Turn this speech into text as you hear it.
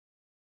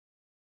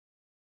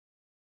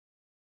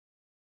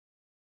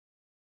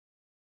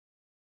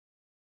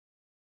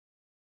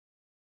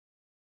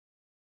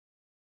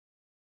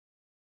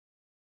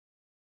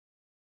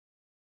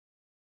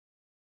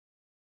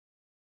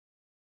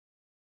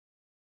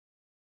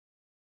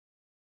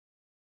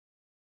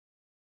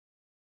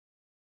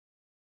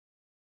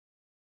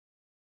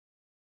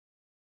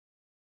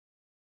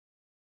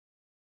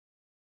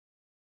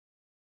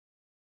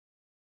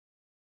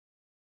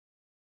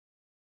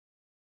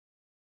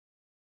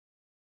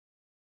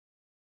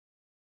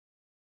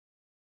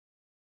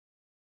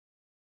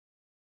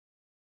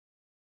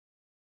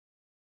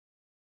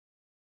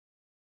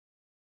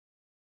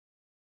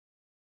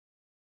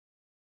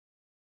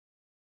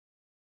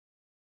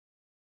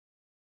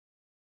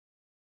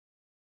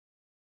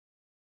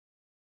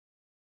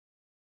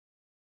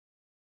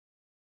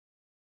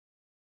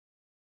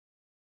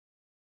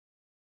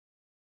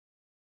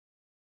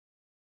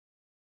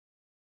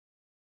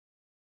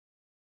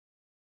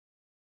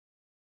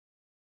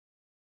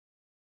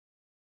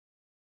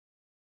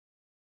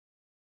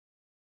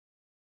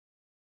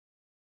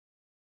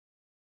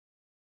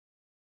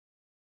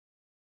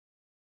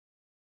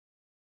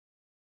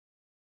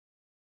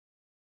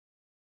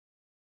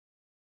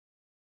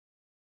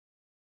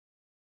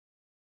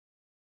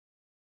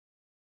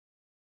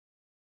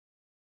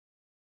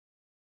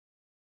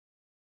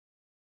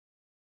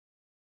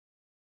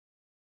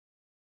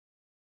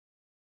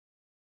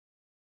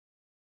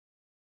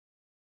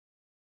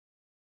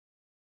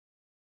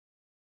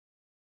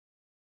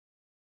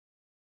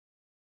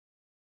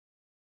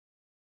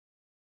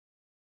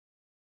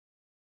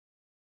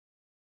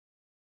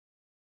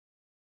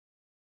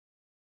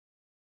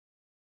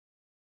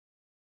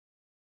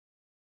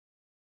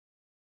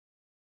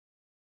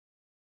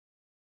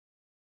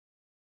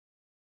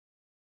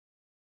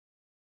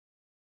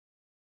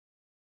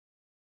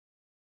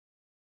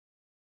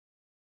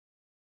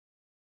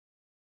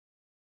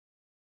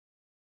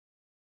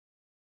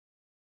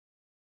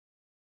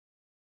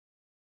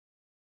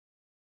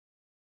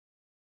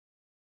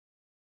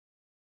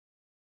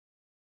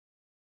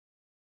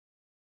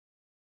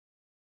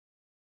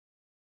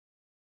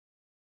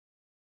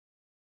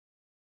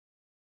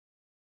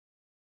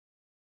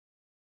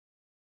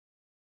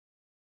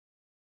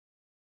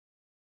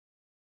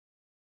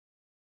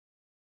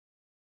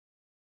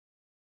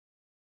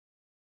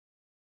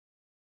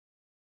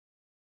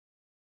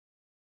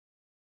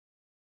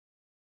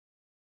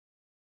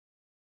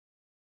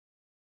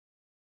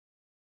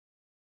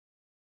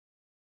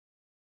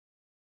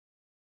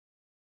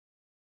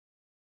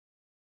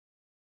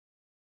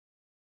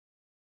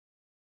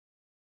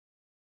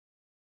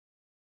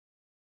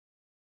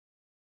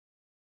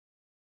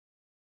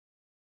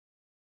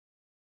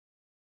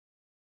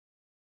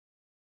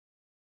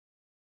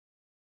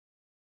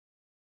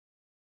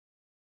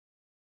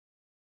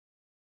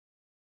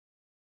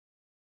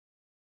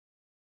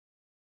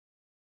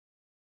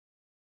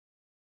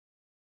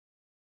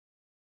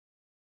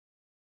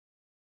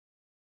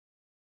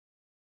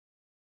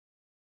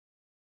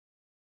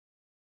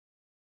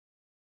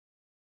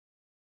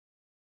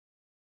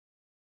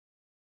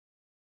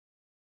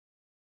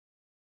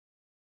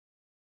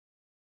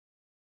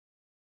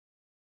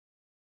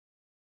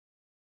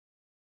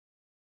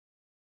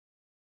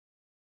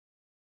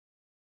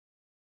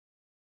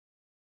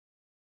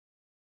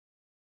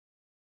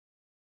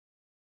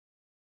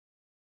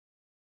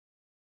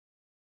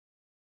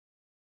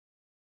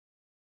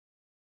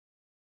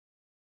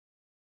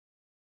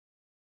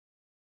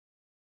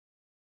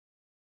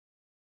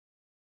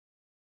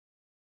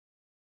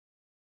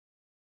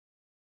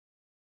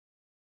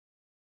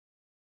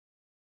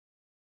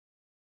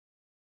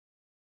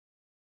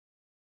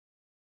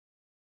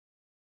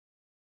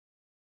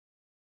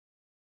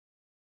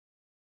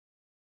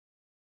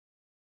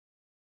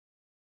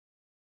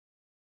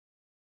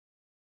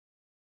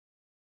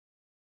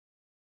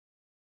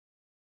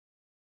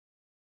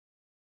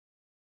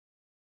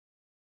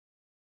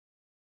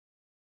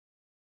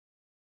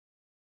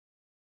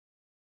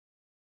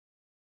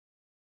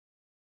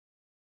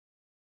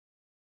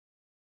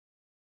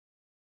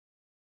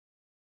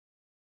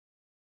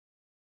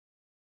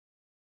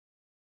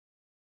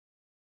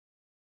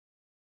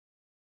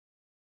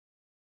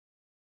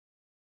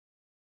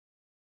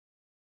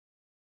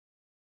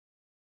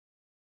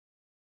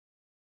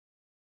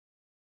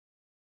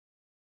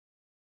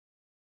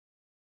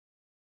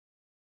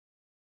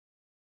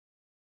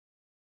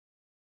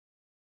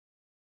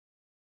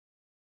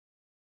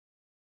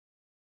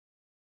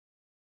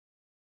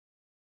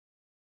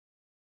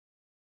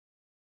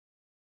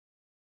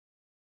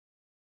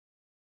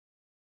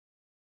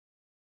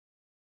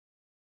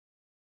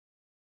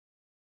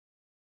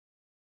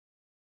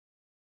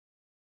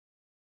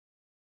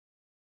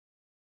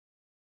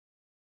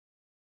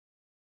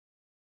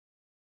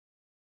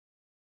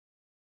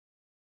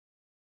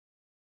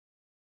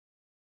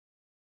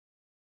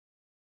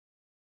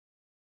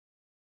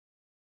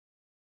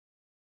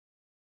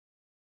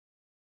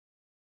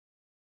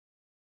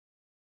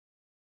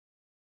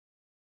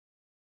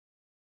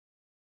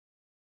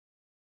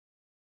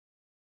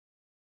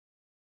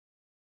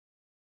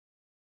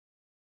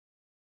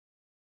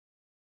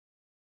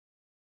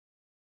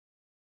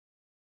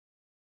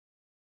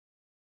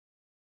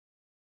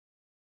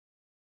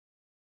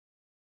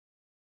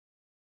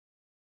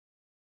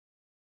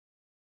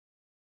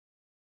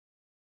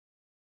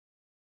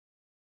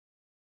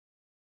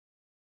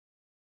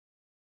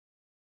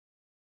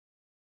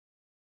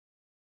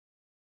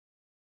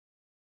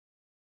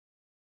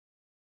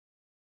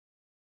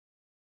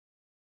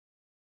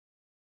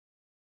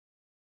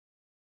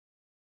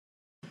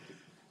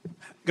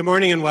Good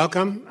morning and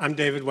welcome. I'm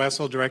David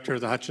Wessel, Director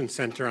of the Hutchins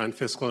Center on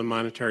Fiscal and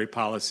Monetary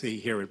Policy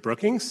here at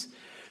Brookings.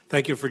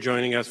 Thank you for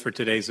joining us for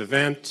today's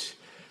event.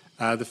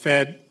 The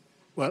Fed,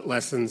 what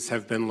lessons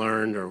have been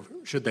learned or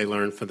should they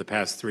learn for the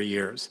past 3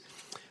 years?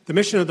 The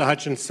mission of the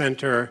Hutchins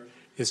Center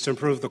is to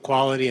improve the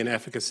quality and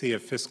efficacy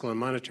of fiscal and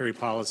monetary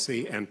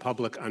policy and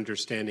public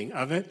understanding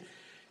of it.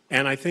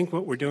 And I think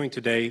what we're doing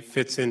today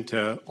fits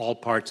into all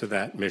parts of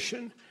that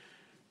mission.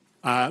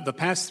 The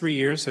past 3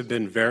 years have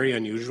been very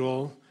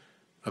unusual.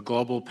 A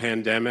global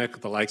pandemic,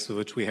 the likes of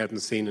which we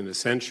hadn't seen in a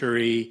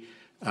century,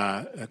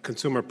 a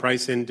consumer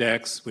price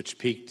index, which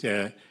peaked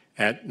at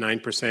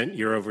 9%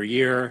 year over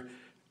year,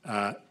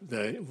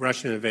 the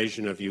Russian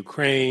invasion of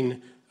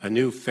Ukraine, a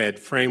new Fed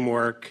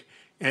framework.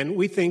 And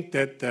we think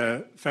that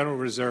the Federal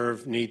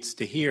Reserve needs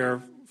to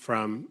hear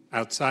from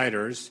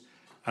outsiders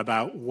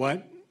about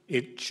what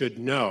it should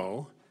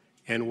know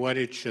and what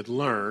it should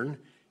learn,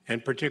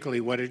 and particularly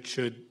what it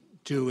should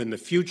do in the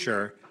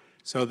future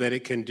so that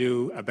it can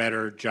do a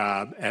better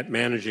job at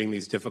managing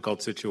these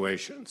difficult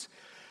situations.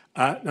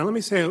 Now, let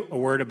me say a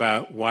word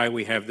about why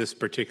we have this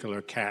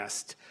particular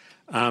cast.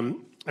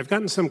 I've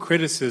gotten some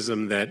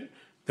criticism that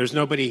there's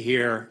nobody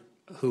here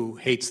who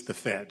hates the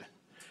Fed,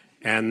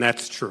 and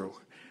that's true.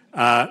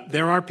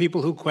 There are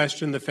people who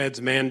question the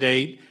Fed's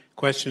mandate,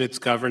 question its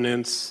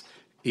governance,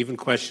 even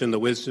question the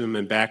wisdom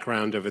and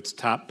background of its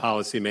top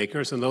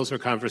policymakers, and those are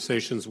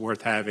conversations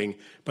worth having,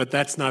 but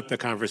that's not the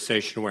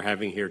conversation we're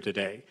having here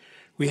today.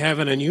 We have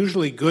an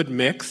unusually good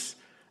mix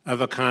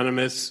of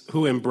economists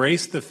who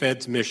embrace the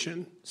Fed's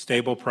mission,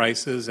 stable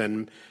prices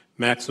and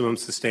maximum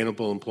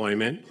sustainable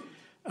employment,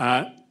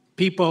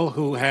 people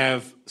who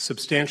have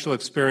substantial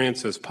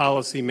experience as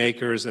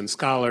policymakers and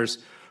scholars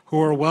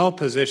who are well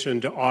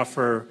positioned to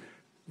offer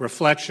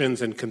reflections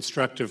and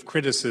constructive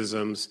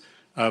criticisms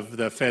of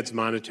the Fed's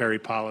monetary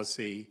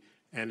policy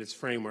and its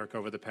framework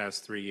over the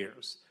past 3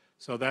 years.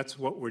 So that's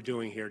what we're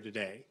doing here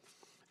today.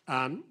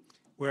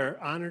 We're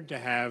honored to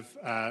have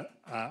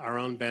our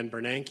own Ben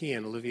Bernanke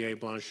and Olivier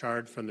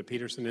Blanchard from the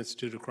Peterson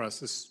Institute across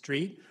the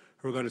street,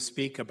 who are going to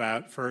speak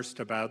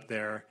first about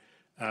their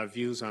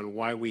views on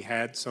why we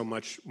had so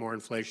much more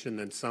inflation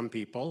than some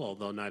people,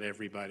 although not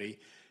everybody,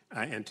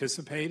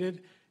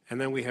 anticipated.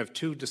 And then we have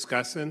two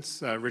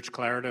discussants, Rich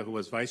Clarida, who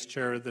was vice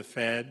chair of the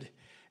Fed,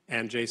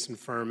 and Jason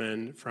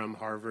Furman from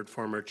Harvard,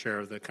 former chair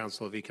of the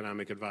Council of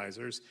Economic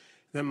Advisors.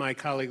 Then my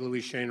colleague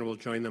Louise Shaner will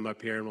join them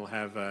up here, and we'll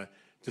have a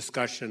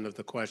discussion of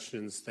the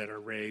questions that are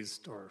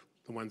raised, or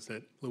the ones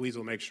that Louise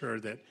will make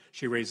sure that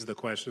she raises the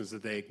questions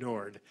that they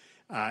ignored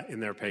in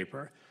their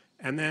paper.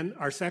 And then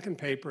our second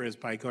paper is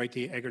by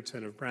Goiti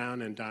Egerton of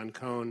Brown and Don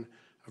Cohn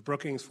of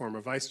Brookings, former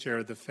vice chair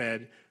of the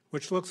Fed,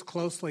 which looks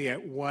closely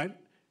at what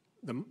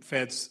the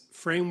Fed's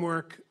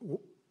framework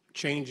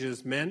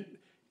changes meant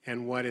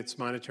and what its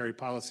monetary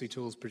policy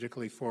tools,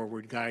 particularly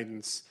forward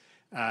guidance,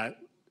 how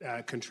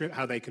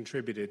they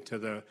contributed to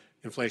the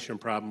inflation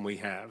problem we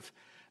have.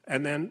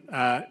 And then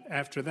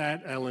after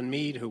that, Ellen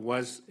Mead, who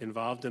was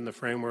involved in the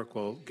framework,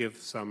 will give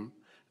some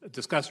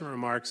discussion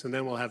remarks, and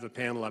then we'll have a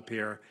panel up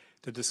here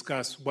to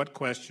discuss what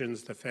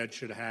questions the Fed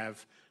should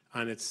have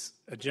on its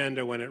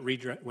agenda when it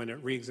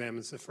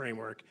re-examines the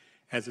framework,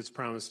 as it's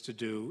promised to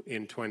do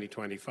in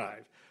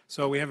 2025.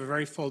 So we have a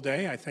very full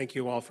day. I thank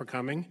you all for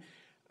coming.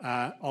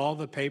 All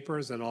the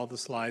papers and all the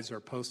slides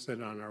are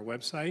posted on our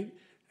website,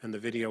 and the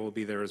video will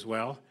be there as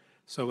well.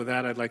 So with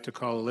that, I'd like to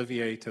call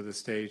Olivier to the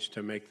stage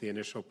to make the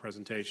initial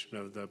presentation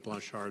of the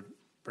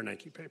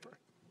Blanchard-Bernanke paper.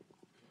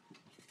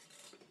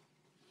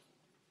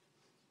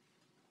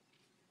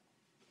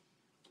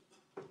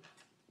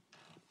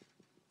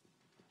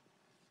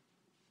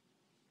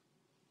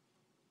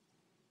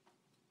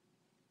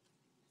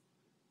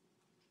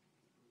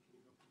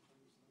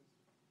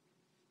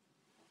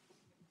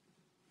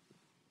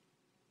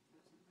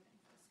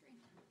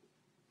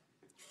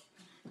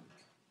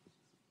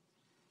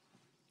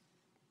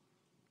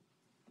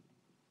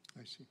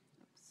 I see.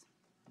 Oops.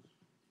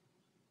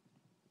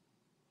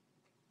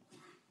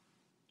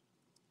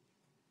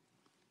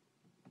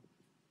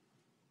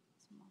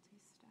 It's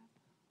multi-step.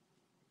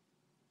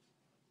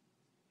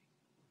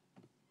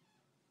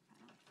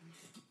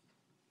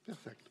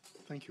 Perfect.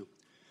 Thank you.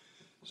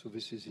 So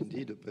this is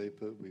indeed a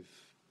paper with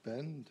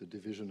Ben. The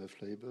division of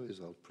labor is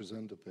I'll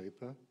present the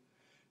paper,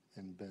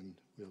 and Ben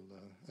will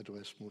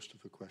address most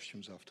of the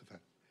questions after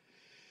that.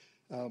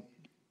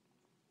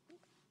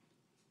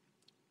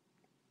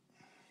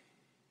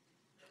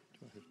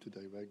 Do I have to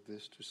direct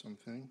this to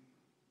something?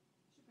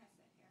 Should press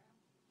that arrow.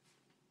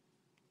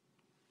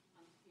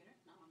 On the computer?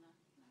 No, on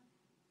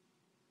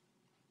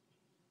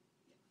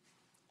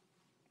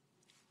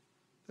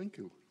the... Thank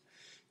you.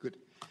 Good.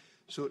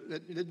 So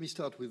let me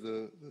start with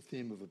the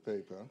theme of the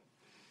paper.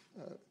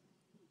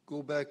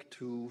 Go back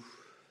to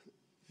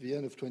the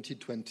end of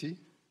 2020,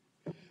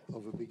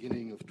 or the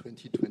beginning of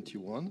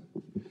 2021,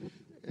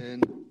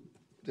 and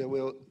there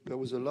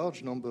was a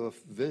large number of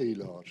very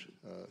large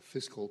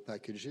fiscal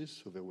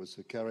packages. So there was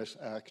the CARES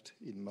Act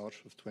in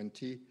March of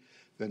 20,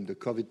 then the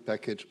COVID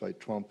package by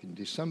Trump in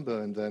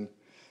December, and then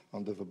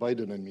under the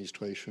Biden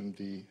administration,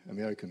 the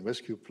American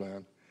Rescue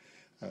Plan,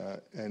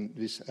 and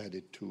this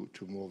added to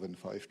more than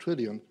 5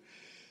 trillion.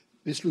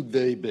 This looked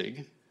very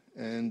big,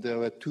 and there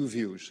were two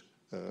views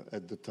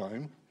at the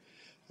time.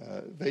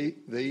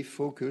 They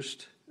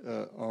focused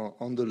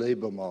on the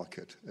labor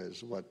market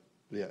as where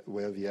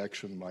the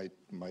action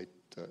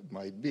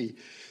might be.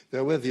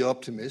 There were the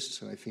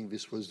optimists, and I think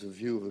this was the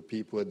view of the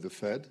people at the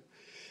Fed,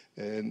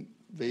 and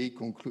they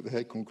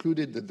had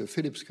concluded that the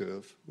Phillips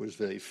curve was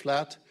very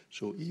flat,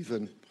 so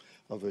even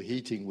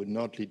overheating would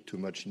not lead to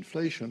much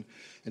inflation,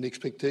 and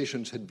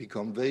expectations had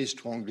become very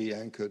strongly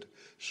anchored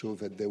so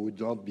that there would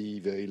not be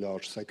very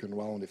large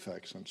second-round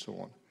effects and so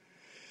on.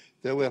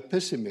 There were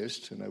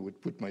pessimists, and I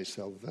would put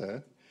myself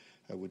there.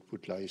 I would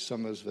put Larry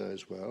Summers there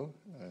as well,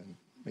 and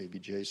maybe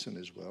Jason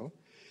as well.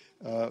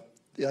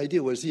 The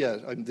idea was,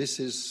 this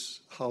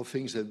is how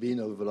things have been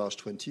over the last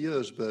 20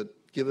 years, but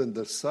given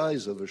the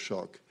size of the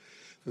shock,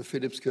 the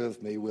Phillips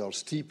curve may well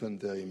steepen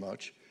very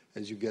much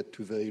as you get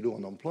to very low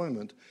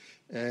unemployment,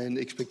 and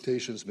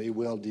expectations may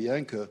well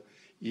de-anchor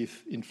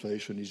if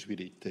inflation is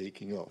really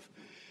taking off.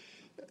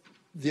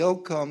 The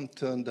outcome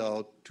turned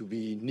out to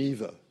be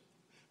neither.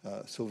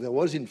 So there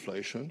was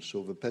inflation,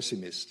 so the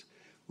pessimists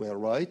were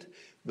right,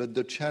 but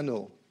the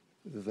channel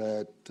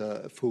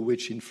for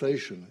which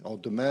inflation or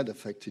demand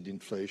affected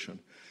inflation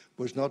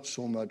was not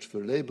so much the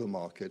labor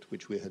market,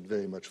 which we had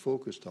very much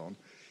focused on.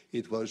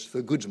 It was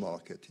the goods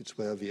market. It's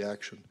where the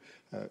action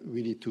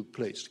really took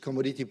place.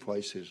 Commodity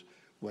prices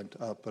went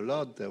up a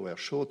lot. There were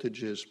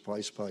shortages,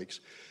 price spikes,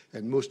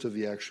 and most of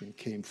the action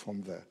came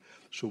from there.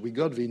 So we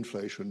got the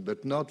inflation,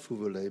 but not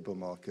through the labor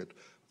market,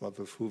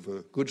 rather through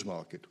the goods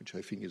market, which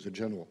I think is a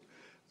general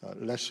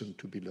lesson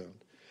to be learned.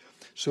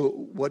 So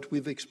what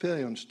we've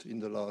experienced in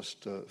the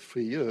last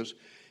 3 years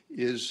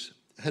is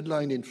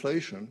headline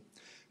inflation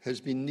has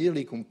been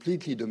nearly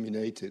completely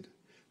dominated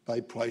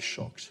by price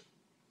shocks.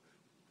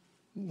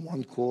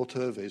 One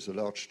quarter, there's a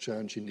large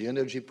change in the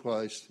energy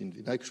price. In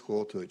the next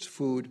quarter, it's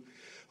food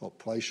or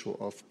price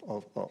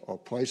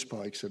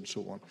spikes and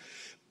so on.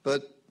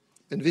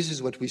 And this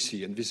is what we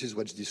see, and this is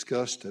what's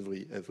discussed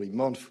every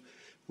month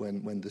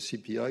when the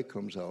CPI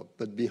comes out.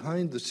 But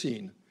behind the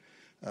scene,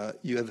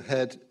 you have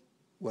had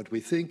what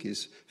we think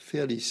is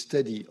fairly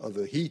steady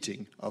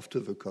overheating after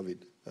the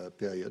COVID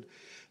period,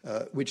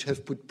 which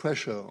have put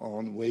pressure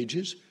on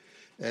wages.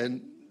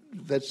 And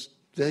that's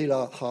very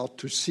hard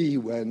to see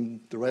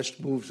when the rest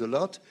moves a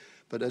lot.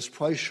 But as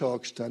price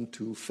shocks tend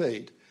to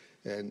fade,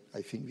 and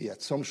I think the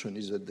assumption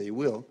is that they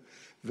will,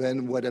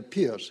 then what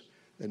appears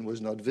and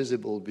was not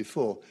visible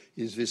before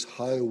is this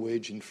higher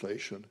wage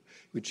inflation,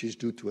 which is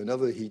due to an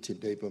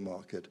overheated labor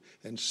market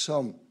and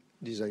some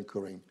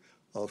disanchoring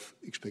of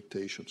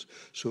expectations.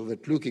 So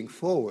that looking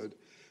forward,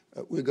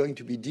 we're going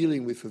to be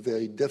dealing with a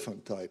very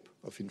different type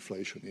of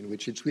inflation in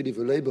which it's really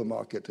the labor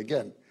market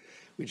again,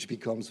 which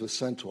becomes the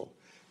central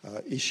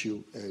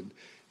issue, and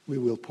we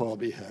will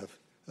probably have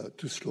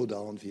to slow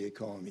down the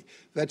economy.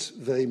 That's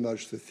very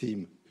much the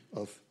theme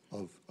of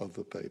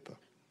the paper.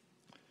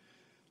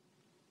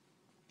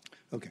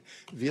 Okay,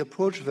 the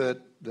approach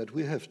that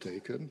we have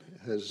taken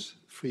has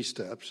 3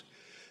 steps.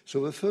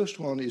 So the first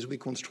one is we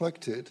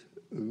constructed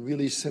a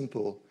really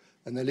simple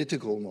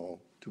analytical model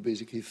to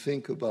basically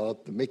think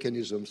about the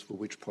mechanisms for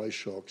which price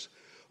shocks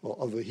or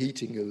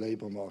overheating a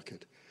labor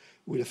market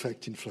will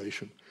affect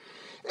inflation.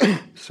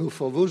 So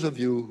for those of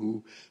you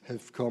who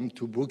have come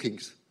to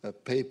Brookings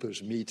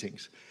papers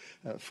meetings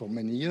for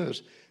many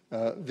years,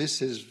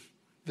 this is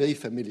very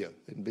familiar.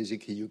 And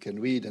basically you can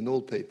read an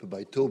old paper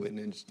by Tobin,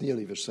 and it's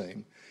nearly the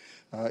same.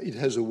 It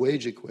has a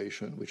wage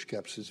equation which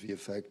captures the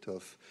effect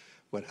of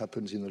what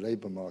happens in the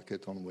labor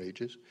market on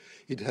wages.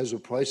 It has a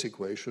price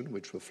equation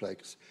which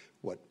reflects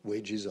what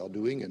wages are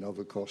doing and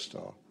other costs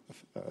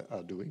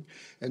are doing.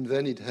 And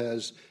then it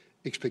has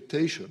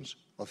expectations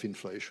of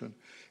inflation.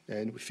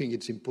 And we think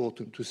it's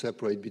important to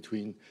separate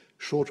between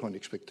short-run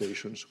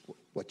expectations,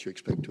 what you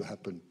expect to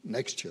happen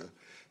next year,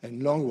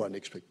 and long-run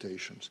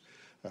expectations,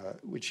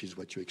 which is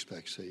what you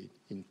expect, say,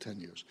 in 10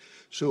 years.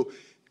 So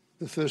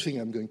the first thing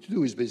I'm going to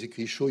do is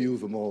basically show you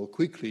the model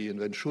quickly and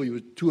then show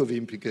you 2 of the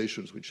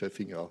implications, which I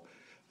think are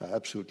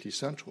absolutely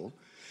central.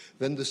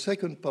 Then the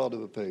second part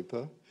of the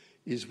paper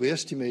is we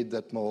estimate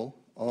that model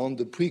on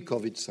the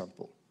pre-COVID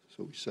sample.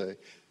 So we say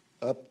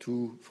up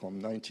to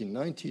from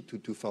 1990 to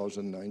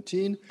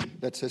 2019,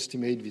 let's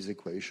estimate these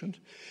equations.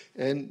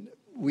 And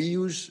we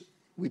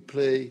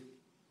play,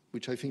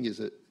 which I think is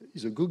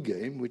a good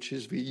game, which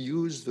is we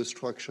use the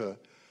structure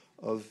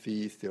of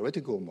the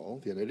theoretical model,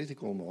 the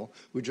analytical model.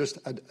 We just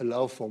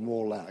allow for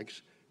more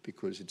lags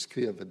because it's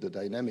clear that the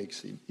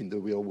dynamics in the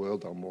real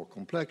world are more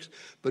complex,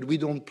 but we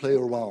don't play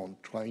around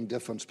trying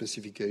different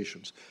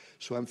specifications.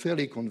 So I'm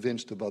fairly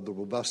convinced about the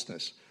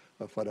robustness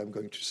of what I'm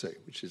going to say,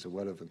 which is a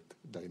relevant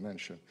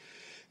dimension.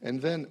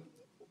 And then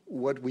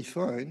what we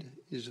find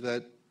is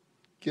that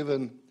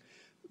given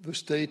the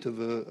state of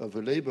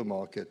a labor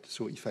market,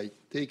 so if I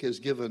take as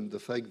given the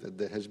fact that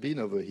there has been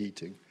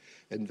overheating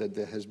and that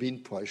there has been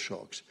price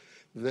shocks,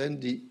 then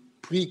the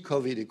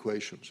pre-COVID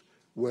equations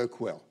work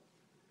well.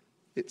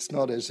 it's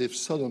not as if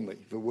suddenly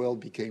the world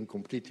became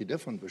completely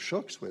different, the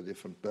shocks were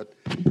different, but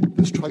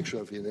the structure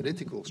of the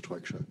analytical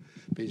structure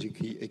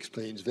basically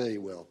explains very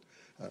well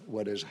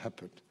what has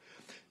happened.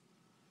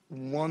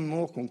 One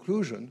more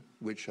conclusion,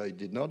 which I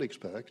did not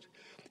expect,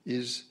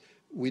 is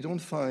we don't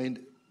find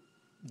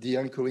the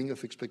anchoring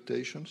of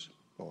expectations,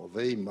 or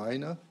very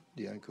minor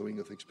the anchoring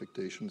of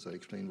expectations. I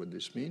explain what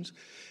this means.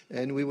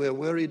 And we were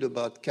worried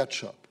about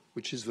catch-up,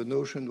 which is the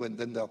notion when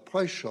then there are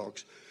price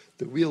shocks,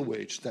 the real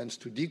wage tends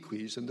to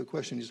decrease. And the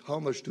question is, how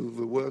much do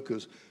the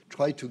workers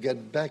try to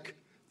get back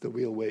the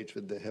real wage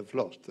that they have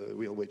lost, the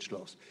real wage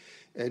loss?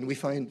 And we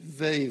find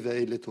very,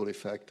 very little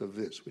effect of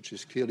this, which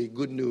is clearly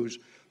good news,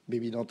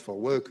 maybe not for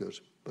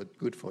workers, but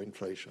good for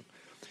inflation.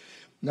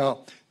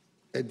 Now,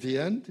 at the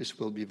end, this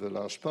will be the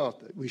last part,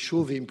 we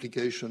show the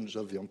implications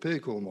of the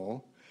empirical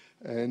model,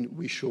 and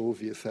we show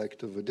the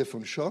effect of the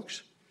different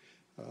shocks.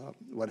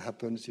 What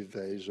happens if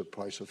there is a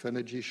price of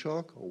energy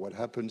shock, or what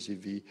happens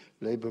if the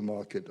labor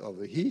market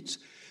overheats,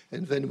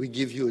 and then we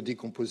give you a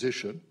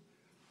decomposition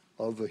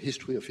of the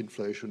history of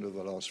inflation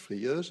over the last 3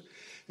 years.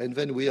 And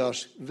then we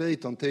ask very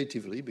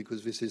tentatively,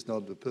 because this is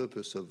not the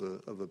purpose of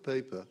a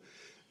paper,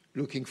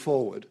 looking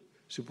forward,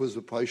 suppose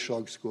the price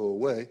shocks go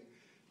away,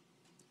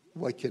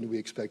 what can we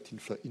expect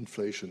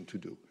inflation to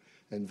do?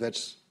 And that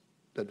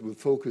the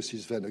focus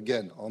is then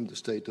again on the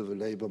state of the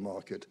labor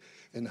market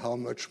and how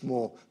much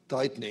more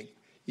tightening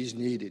is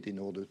needed in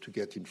order to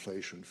get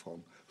inflation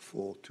from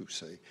 4 to,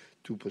 say,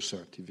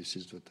 2%, if this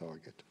is the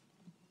target.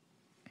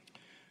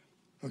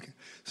 Okay,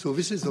 so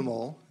this is the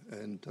model,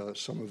 and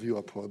some of you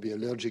are probably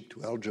allergic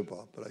to algebra,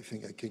 but I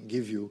think I can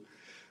give you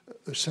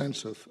a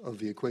sense of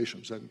the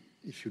equations. And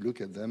if you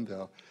look at them, they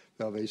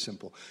are very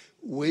simple.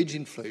 Wage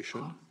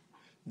inflation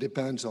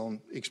depends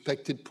on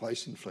expected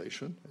price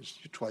inflation, as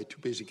you try to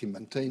basically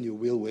maintain your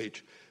real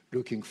wage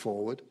looking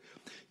forward.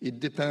 It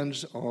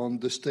depends on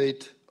the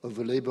state of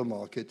the labor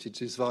market.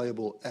 It is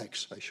variable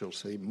X. I shall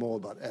say more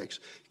about X.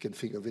 You can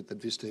think of it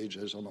at this stage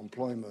as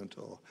unemployment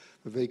or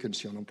the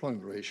vacancy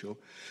unemployment ratio.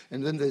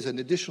 And then there's an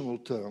additional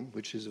term,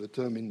 which is the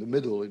term in the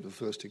middle in the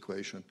first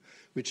equation,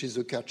 which is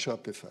the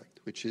catch-up effect,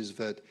 which is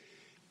that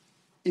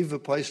if the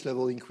price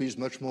level increased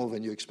much more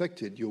than you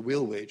expected, your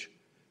real wage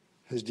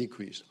has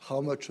decreased.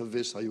 How much of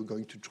this are you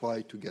going to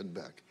try to get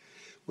back?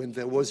 When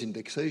there was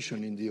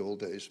indexation in the old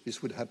days,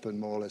 this would happen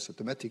more or less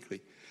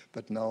automatically,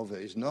 but now there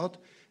is not.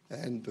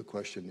 And the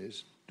question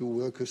is, do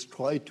workers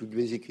try to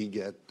basically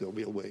get the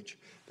real wage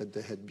that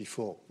they had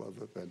before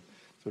rather than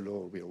the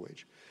lower real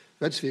wage?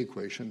 That's the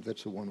equation.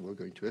 That's the one we're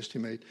going to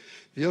estimate.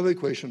 The other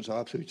equations are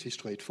absolutely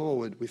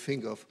straightforward. We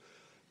think of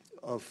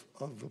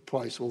the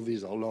price. All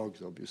these are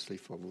logs, obviously,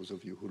 for those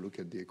of you who look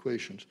at the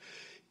equations.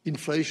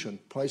 Inflation,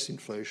 price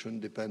inflation,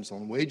 depends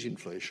on wage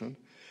inflation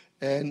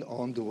and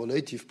on the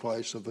relative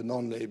price of the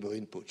non-labor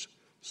inputs.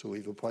 So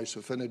if the price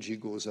of energy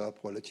goes up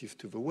relative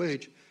to the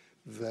wage,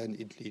 then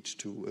it leads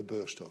to a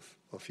burst of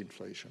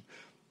inflation.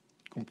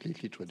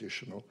 Completely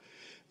traditional.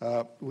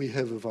 We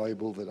have a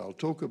variable that I'll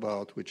talk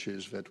about, which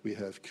is that we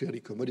have clearly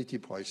commodity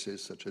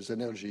prices such as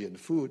energy and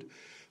food,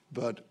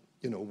 but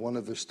one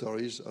of the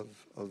stories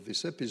of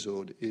this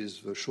episode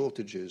is the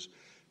shortages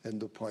and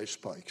the price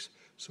spikes.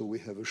 So we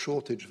have a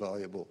shortage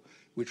variable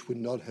which would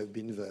not have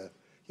been there,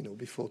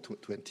 before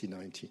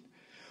 2019.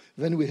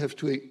 Then we have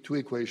two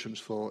equations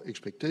for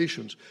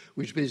expectations,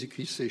 which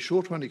basically say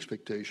short-run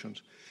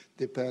expectations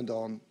depend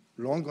on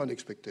long-run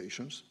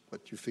expectations,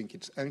 what you think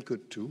it's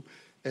anchored to,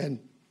 and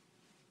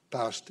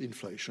past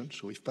inflation.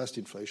 So if past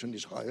inflation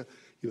is higher,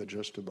 you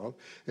adjust above.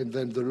 And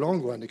then the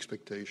long-run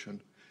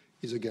expectation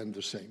is again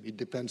the same. It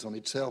depends on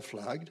itself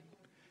lagged.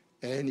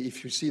 And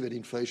if you see that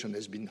inflation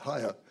has been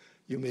higher,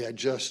 you may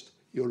adjust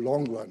your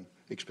long-run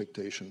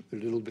expectation a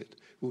little bit.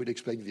 We would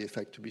expect the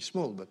effect to be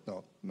small, but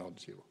not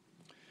zero.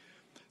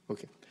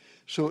 Okay,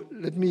 so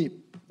let me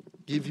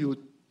give you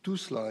two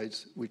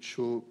slides which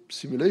show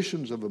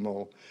simulations of a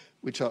model,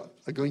 which are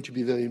going to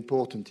be very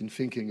important in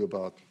thinking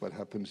about what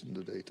happens in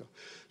the data.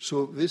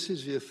 So this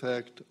is the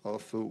effect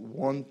of a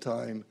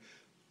one-time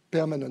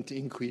permanent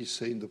increase,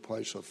 say, in the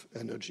price of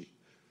energy.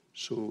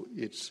 So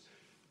it's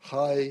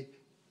high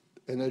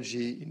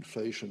energy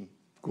inflation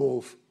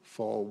growth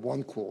for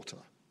 1 quarter,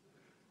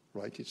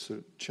 right? It's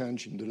a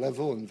change in the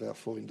level, and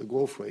therefore in the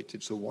growth rate,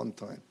 it's a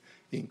one-time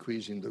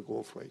increase in the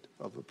growth rate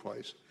of the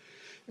price.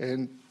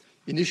 And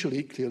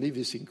initially, clearly,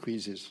 this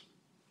increases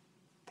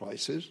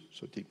prices,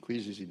 so it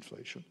increases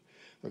inflation.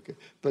 Okay,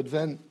 but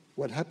then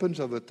what happens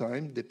over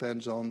time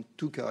depends on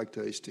two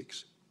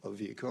characteristics of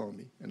the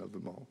economy and of the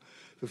model.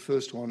 The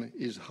first one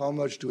is how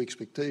much do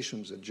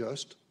expectations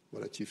adjust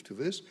relative to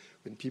this?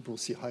 When people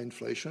see high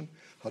inflation,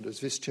 how does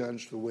this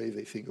change the way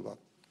they think about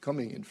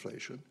coming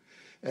inflation?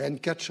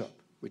 And catch-up,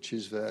 which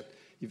is that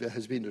if there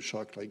has been a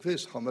shock like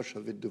this, how much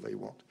of it do they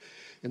want?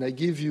 And I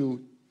give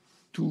you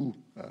two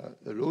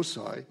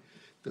loci.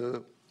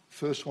 The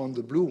first one,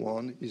 the blue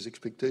one, is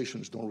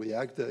expectations don't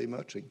react very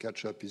much and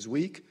catch-up is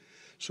weak.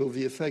 So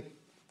the effect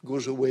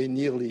goes away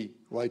nearly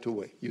right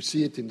away. You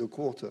see it in the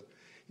quarter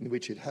in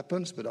which it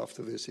happens, but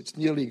after this, it's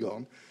nearly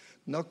gone.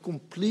 Not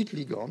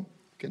completely gone,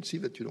 can see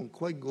that you don't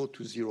quite go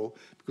to zero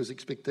because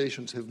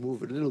expectations have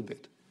moved a little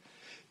bit.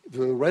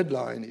 The red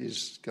line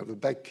is kind of a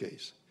back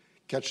case.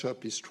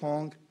 Catch-up is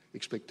strong,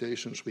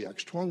 expectations react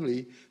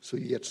strongly, so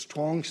you get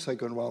strong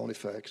second-round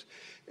effects.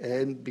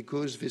 And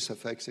because this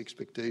affects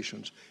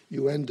expectations,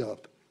 you end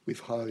up with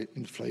high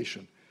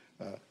inflation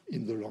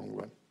in the long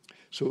run.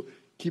 So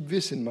keep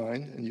this in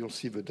mind, and you'll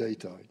see the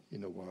data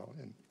in a while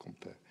and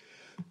compare.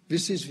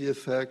 This is the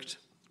effect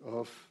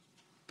of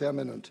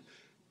permanent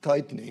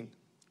tightening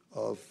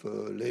of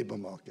labor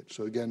market.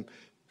 So again,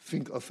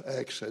 think of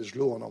X as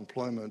low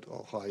unemployment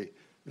or high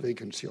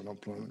vacancy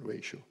unemployment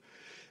ratio.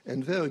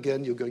 And there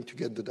again, you're going to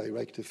get the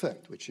direct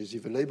effect, which is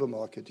if the labor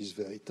market is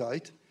very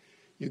tight,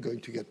 you're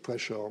going to get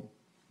pressure on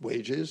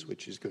wages,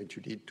 which is going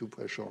to lead to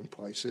pressure on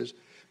prices.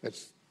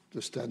 That's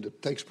the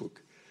standard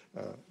textbook.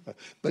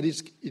 But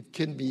it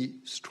can be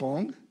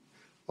strong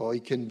or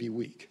it can be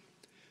weak.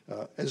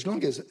 As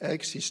long as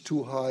X is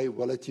too high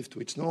relative to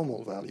its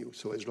normal value,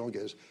 so as long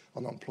as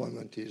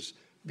unemployment is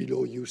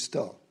below U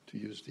star, to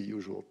use the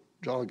usual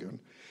jargon,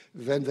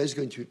 then there's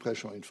going to be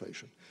pressure on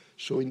inflation.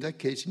 So in that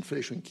case,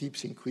 inflation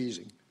keeps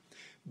increasing.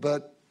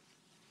 But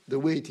the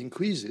way it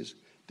increases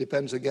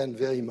depends, again,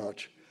 very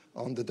much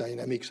on the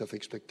dynamics of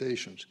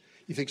expectations.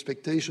 If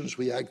expectations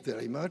react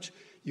very much,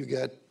 you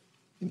get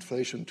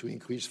inflation to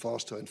increase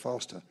faster and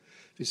faster.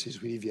 This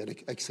is really the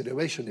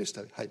accelerationist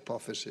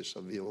hypothesis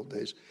of the old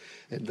days,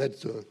 and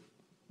that's the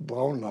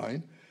brown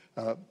line.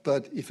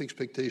 But if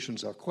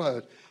expectations are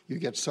quiet, you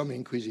get some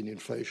increase in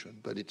inflation,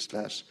 but it's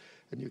less,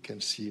 and you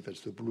can see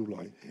that's the blue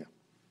line here.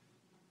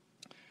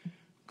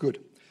 Good.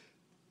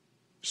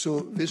 So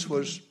this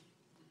was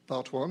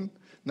part one.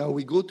 Now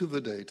we go to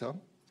the data,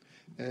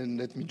 and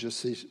let me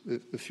just say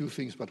a few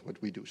things about what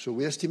we do. So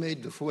we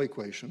estimate the four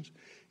equations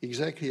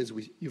exactly as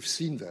you've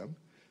seen them.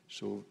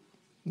 So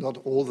not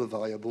all the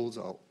variables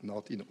are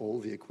not in all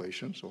the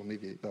equations, only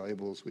the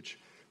variables which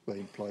were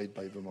implied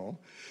by them all.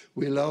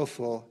 We allow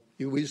for,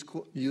 we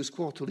use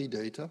quarterly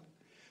data.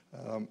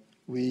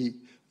 We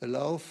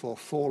allow for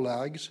 4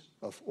 lags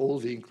of all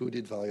the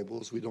included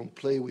variables. We don't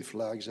play with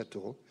lags at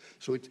all.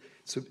 So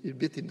it's a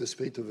bit in the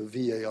spirit of a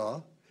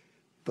VAR,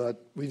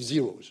 but with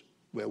zeros,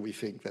 where we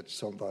think that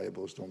some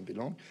variables don't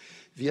belong.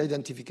 The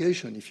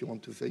identification, if you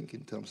want to think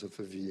in terms of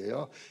a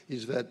VAR,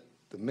 is that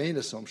the main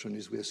assumption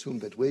is we assume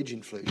that wage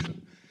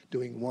inflation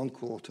during one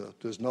quarter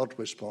does not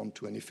respond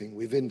to anything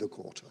within the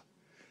quarter.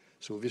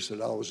 So this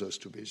allows us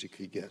to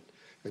basically get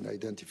an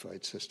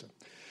identified system.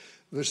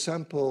 The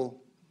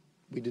sample,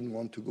 we didn't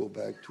want to go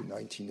back to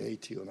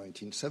 1980 or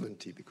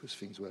 1970 because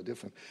things were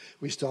different.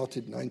 We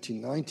started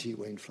 1990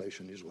 where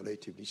inflation is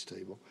relatively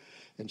stable.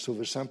 And so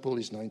the sample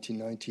is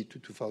 1990 to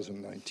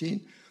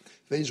 2019.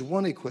 There is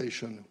one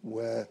equation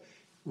where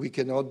we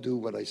cannot do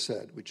what I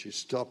said, which is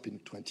stop in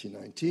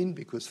 2019,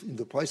 because in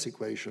the price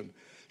equation,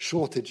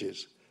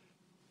 shortages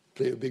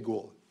play a big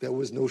role. There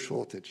was no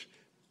shortage,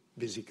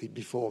 basically,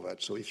 before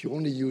that. So if you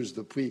only use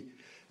the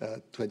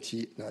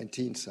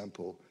pre-2019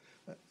 sample,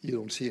 you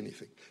don't see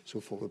anything. So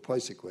for the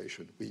price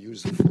equation, we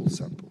use the full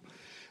sample.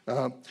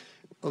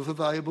 Of the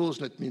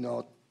variables, let me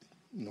not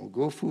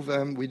go through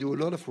them. We do a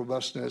lot of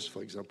robustness.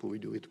 For example, we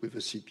do it with a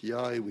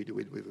CPI. We do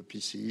it with a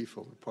PCE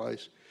for the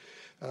price.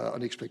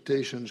 On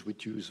expectations, we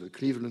use the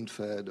Cleveland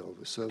Fed or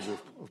the survey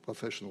of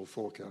professional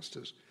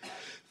forecasters.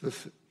 The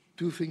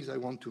two things I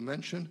want to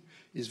mention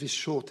is this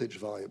shortage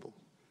variable.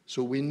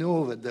 So we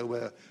know that there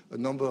were a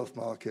number of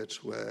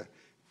markets where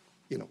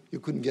you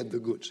couldn't get the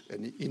goods.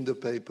 And in the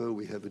paper,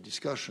 we have a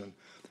discussion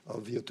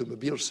of the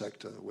automobile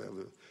sector where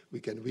we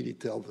can really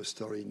tell the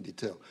story in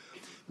detail.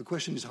 The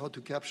question is how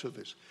to capture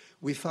this.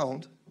 We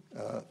found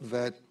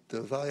that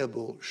the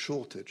variable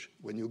shortage,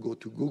 when you go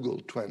to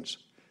Google Trends,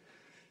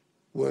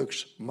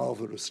 works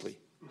marvelously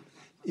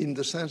in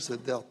the sense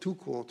that there are 2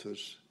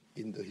 quarters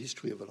in the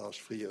history of the last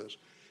 3 years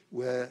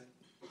where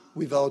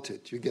without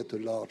it, you get a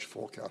large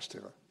forecast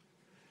error.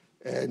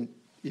 And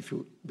if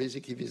you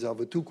basically, these are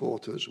the 2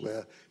 quarters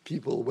where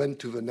people went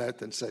to the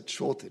net and said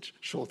shortage.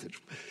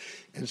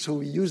 And so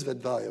we use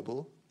that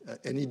variable,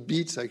 and it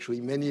beats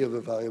actually many of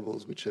the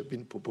variables which have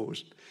been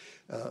proposed,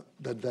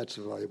 but that's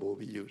the variable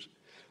we use.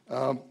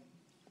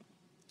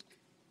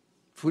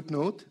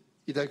 Footnote,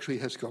 it actually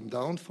has come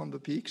down from the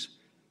peaks.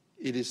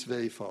 It is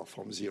very far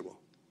from zero.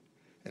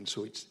 And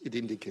so it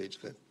indicates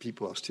that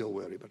people are still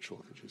worried about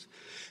shortages.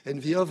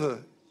 And the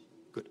other,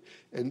 good,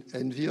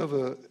 and the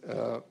other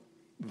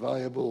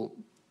variable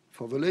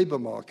for the labor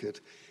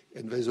market,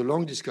 and there's a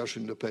long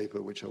discussion in the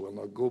paper, which I will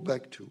not go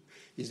back to,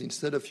 is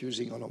instead of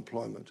using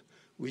unemployment,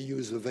 we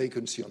use the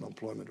vacancy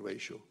unemployment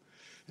ratio.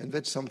 And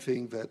that's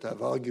something that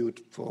I've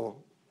argued for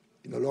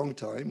in a long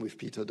time with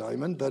Peter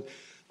Diamond, but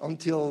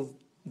until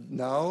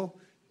now,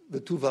 the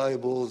 2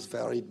 variables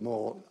varied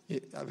more,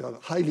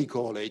 highly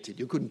correlated,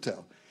 you couldn't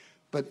tell.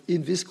 But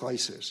in this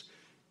crisis,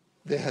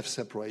 they have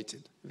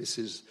separated. This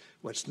is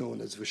what's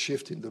known as the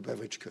shift in the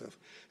beverage curve.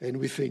 And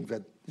we think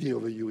that V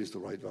over U is the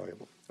right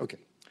variable. Okay,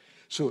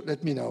 so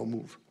let me now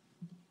move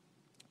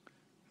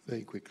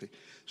very quickly.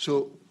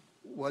 So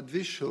what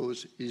this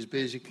shows is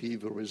basically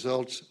the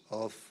results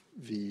of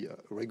the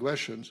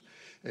regressions.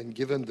 And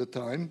given the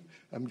time,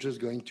 I'm just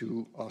going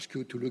to ask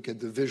you to look at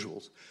the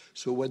visuals.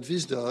 So what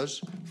this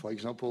does, for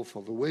example,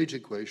 for the wage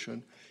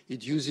equation,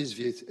 it uses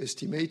the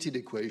estimated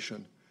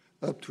equation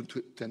up to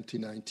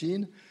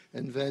 2019,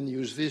 and then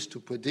use this to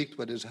predict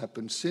what has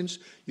happened since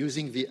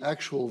using the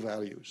actual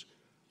values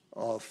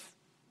of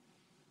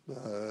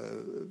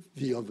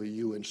V over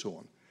U and so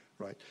on,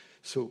 right?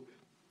 So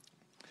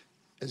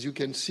as you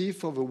can see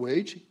for the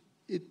wage,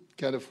 it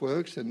kind of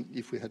works, and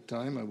if we had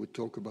time, I would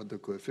talk about the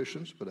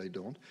coefficients, but I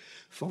don't.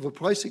 For the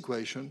price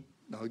equation,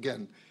 now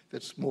again,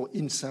 that's more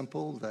in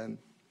sample than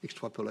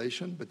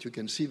extrapolation, but you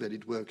can see that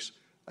it works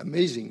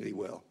amazingly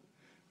well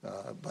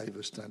by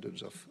the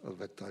standards of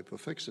that type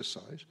of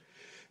exercise.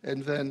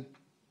 And then,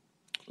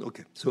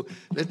 okay, so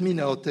let me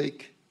now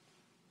take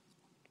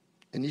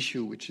an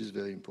issue which is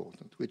very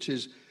important, which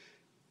is,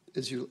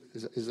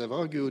 as I've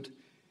argued,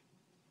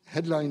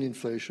 headline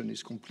inflation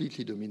is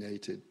completely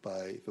dominated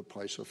by the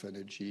price of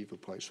energy, the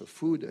price of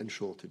food, and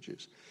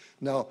shortages.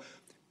 Now,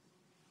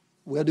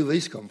 where do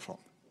these come from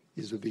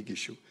is the big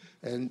issue.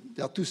 And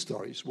there are two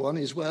stories. One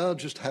is, well, it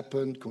just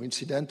happened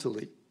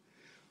coincidentally.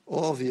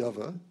 Or the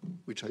other,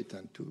 which I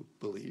tend to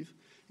believe,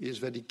 is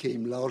that it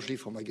came largely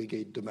from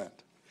aggregate demand.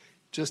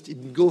 Just it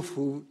didn't go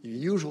through the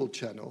usual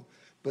channel,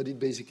 but it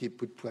basically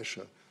put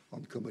pressure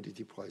on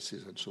commodity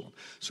prices and so on.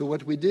 So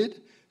what we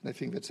did, and I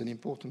think that's an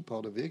important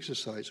part of the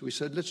exercise, we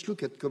said, let's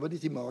look at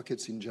commodity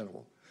markets in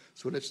general.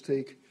 So let's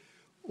take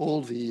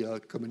all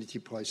the commodity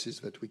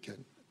prices that we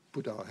can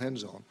put our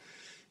hands on.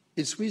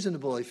 It's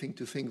reasonable, I think,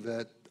 to think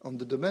that on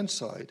the demand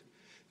side,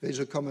 there's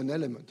a common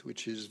element,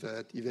 which is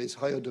that if there's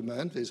higher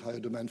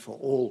demand for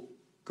all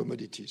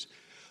commodities.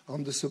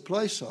 On the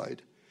supply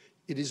side,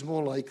 it is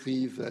more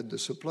likely that the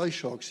supply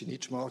shocks in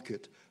each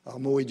market are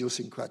more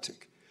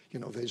idiosyncratic. You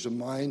know, there's a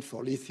mine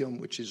for lithium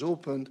which is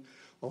opened,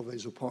 or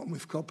there's a problem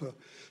with copper.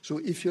 So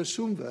if you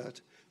assume that,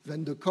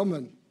 then the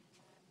common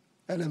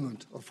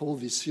element of all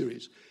this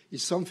series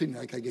is something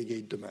like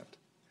aggregate demand.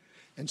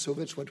 And so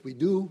that's what we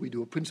do. We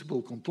do a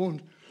principal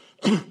component,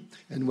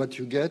 and what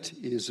you get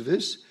is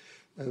this.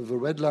 The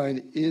red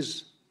line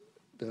is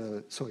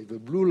the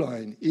blue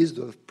line is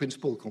the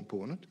principal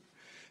component,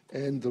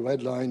 and the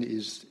red line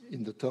is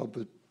in the top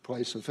the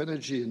price of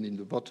energy, and in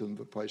the bottom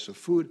the price of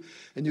food.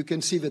 And you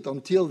can see that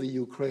until the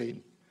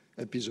Ukraine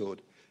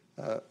episode,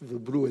 the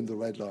blue and the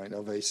red line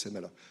are very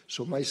similar.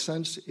 So my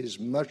sense is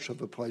much of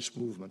the price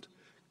movement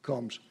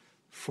comes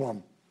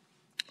from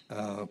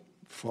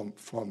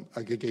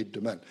aggregate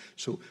demand.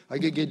 So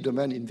aggregate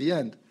demand in the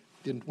end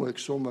didn't work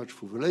so much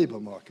for the labor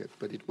market,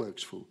 but it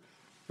works for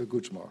the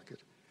goods market.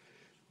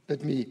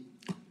 Let me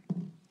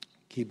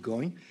keep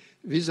going.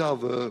 These are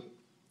the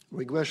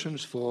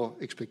regressions for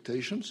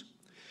expectations.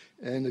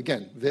 And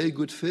again, very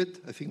good fit.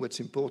 I think what's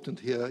important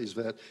here is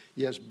that,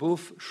 yes,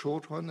 both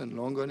short-run and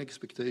long-run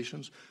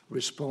expectations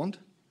respond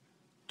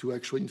to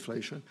actual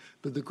inflation,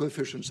 but the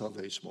coefficients are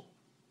very small.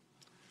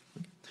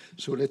 Okay.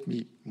 So let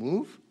me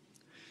move.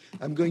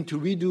 I'm going to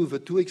redo the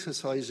two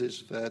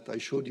exercises that I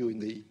showed you in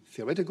the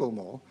theoretical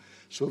model.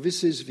 So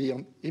this is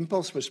the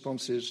impulse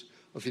responses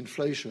of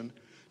inflation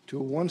to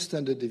one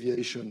standard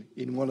deviation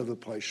in one of the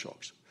price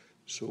shocks.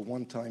 So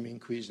one-time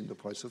increase in the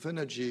price of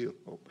energy.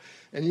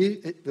 And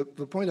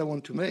the point I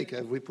want to make,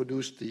 I've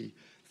reproduced the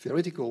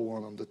theoretical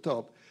one on the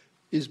top,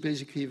 is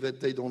basically that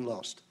they don't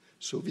last.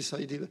 So this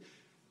idea,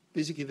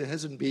 basically there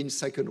hasn't been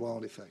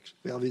second-round effects.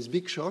 There are these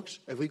big shocks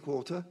every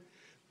quarter,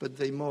 but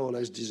they more or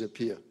less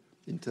disappear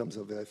in terms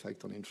of their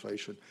effect on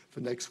inflation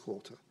for next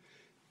quarter.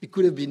 It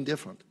could have been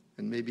different,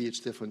 and maybe it's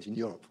different in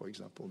Europe, for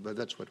example, but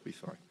that's what we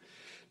find.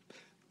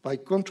 By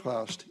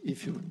contrast,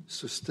 if you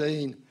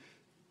sustain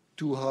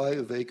too high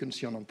a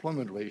vacancy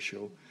unemployment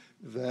ratio,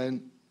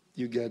 then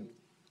you get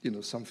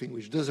something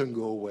which doesn't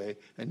go away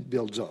and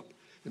builds up.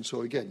 And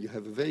so again, you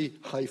have a very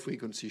high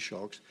frequency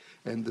shocks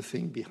and the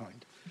thing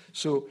behind.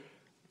 So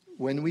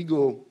when we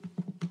go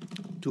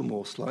to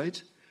more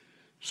slides,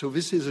 so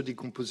this is a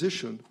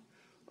decomposition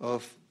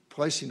of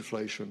price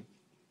inflation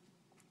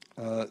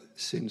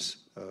since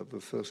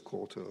the first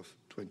quarter of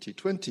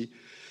 2020.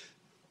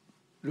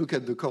 Look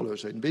at the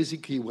colors, and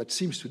basically what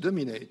seems to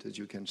dominate, as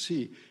you can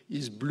see,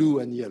 is blue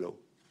and yellow,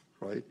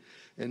 right?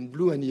 And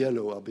blue and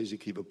yellow are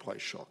basically the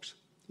price shocks.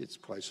 It's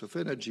price of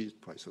energy, it's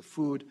price of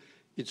food,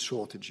 it's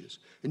shortages.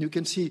 And you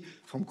can see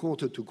from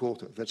quarter to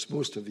quarter, that's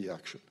most of the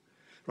action,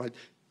 right?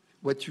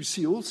 What you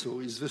see also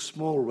is the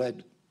small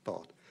red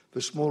part.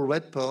 The small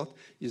red part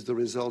is the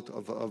result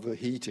of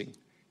overheating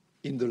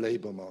in the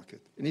labor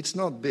market. And it's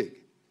not big,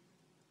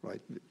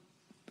 right?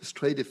 The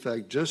straight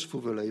effect just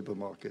for the labor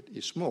market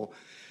is small.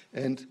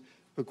 And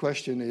the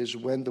question is,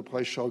 when the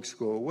price shocks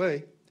go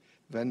away,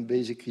 then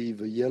basically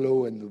the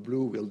yellow and the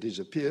blue will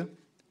disappear,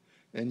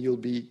 and you'll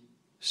be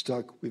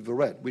stuck with the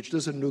red, which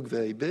doesn't look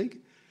very big,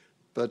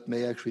 but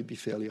may actually be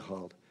fairly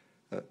hard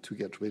to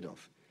get rid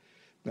of.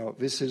 Now,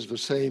 this is the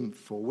same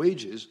for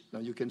wages. Now,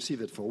 you can see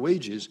that for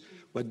wages,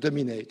 what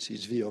dominates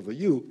is V over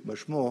U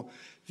much more.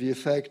 The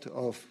effect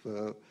of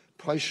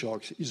price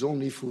shocks is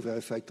only through their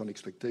effect on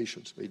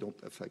expectations. They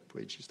don't affect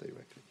wages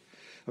directly.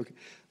 Okay.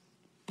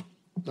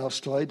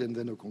 last slide and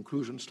then a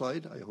conclusion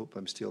slide. I hope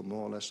I'm still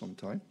more or less on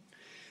time.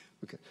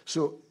 Okay,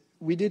 so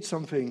we did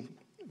something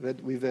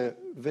that we were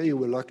very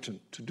reluctant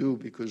to do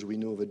because we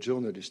know the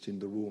journalists in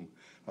the room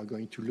are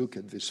going to look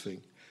at this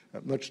thing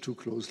much too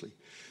closely.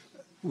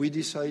 We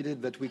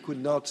decided that we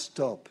could not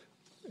stop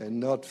and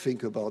not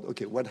think about,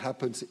 okay, what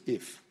happens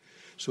if?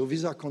 So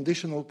these are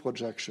conditional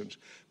projections,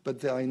 but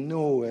there are in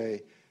no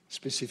way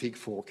specific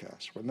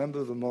forecasts.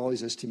 Remember, the model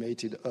is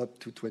estimated up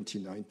to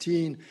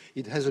 2019.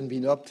 It hasn't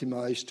been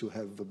optimized to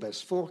have the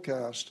best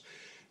forecast.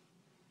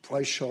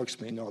 Price shocks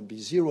may not be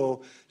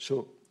zero.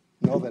 So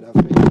now that I've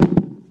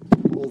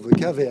made all the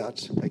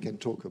caveats, I can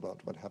talk about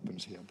what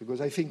happens here,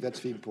 because I think that's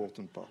the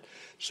important part.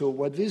 So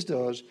what this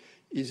does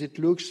is it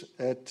looks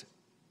at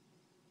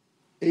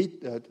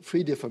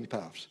three different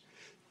paths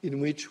in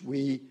which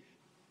we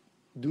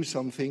do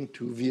something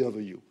to V over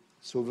U.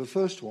 So the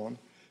first one,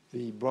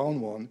 the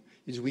brown one,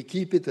 is we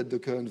keep it at the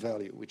current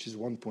value, which is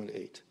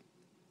 1.8,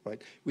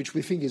 right? Which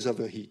we think is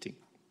overheating,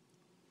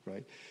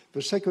 right?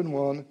 The second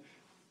one,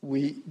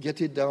 we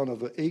get it down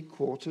over 8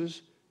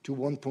 quarters to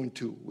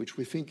 1.2, which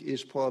we think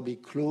is probably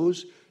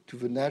close to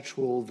the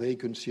natural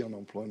vacancy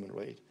unemployment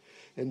rate.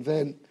 And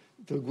then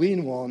the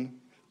green one,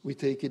 we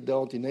take it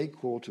down in 8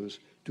 quarters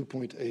to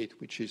 0.8,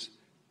 which is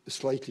a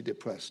slightly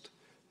depressed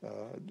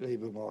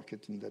labor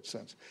market in that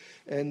sense.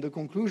 And the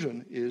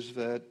conclusion is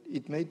that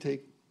it may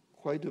take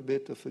quite a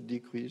bit of a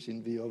decrease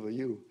in V over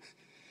U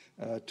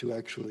to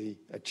actually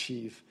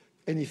achieve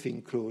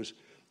anything close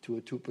to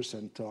a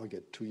 2%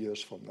 target 2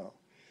 years from now.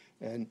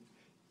 And,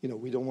 you know,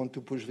 we don't want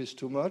to push this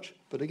too much,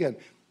 but again,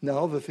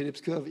 now the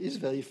Phillips curve is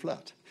very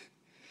flat.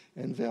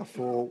 And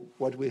therefore,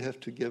 what we have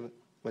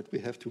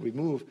to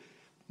remove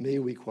may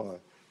require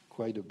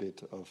quite a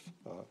bit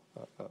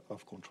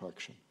of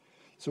contraction.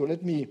 So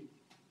let me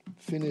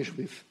finish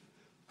with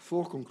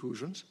 4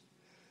 conclusions.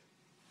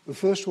 The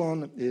first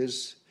one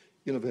is,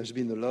 you know, there's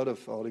been a lot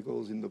of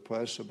articles in the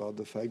press about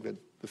the fact that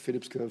the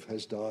Phillips curve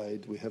has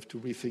died. We have to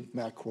rethink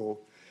macro.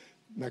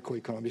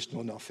 Macroeconomists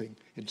know nothing,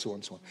 and so on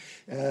and so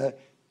on.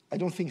 I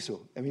don't think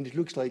so. I mean, it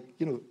looks like,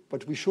 you know,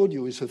 what we showed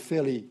you is a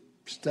fairly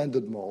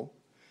standard model,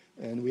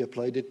 and we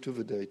applied it to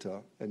the data,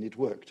 and it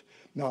worked.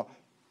 Now,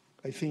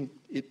 I think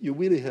you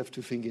really have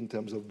to think in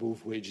terms of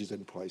both wages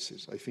and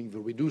prices. I think the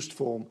reduced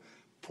form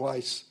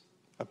price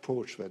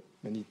approach that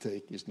many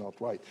take is not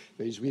right.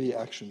 There is really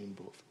action in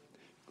both.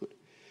 Good.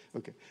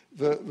 Okay.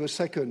 The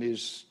second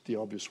is the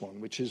obvious one,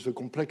 which is the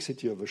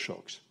complexity of the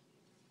shocks.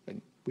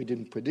 And we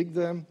didn't predict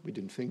them. We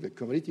didn't think that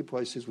commodity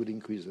prices would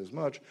increase as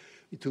much.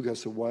 It took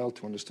us a while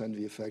to understand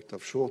the effect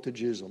of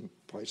shortages on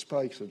price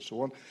spikes and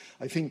so on.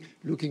 I think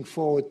looking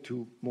forward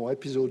to more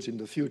episodes in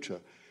the future,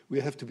 we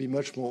have to be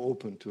much more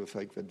open to the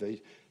fact that there is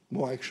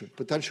more action,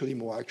 potentially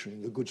more action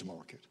in the goods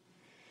market.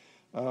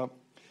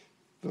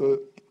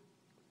 The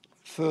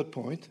third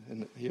point,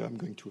 and here I'm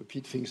going to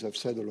repeat things I've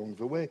said along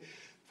the way,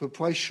 the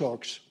price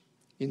shocks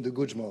in the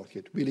goods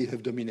market really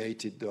have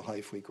dominated the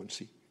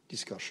high-frequency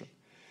discussion.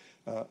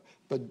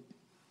 But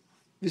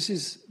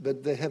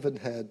they haven't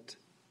had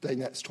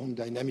strong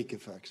dynamic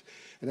effects.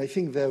 And I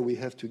think there we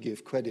have to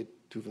give credit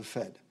to the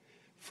Fed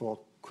for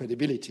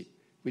credibility,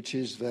 which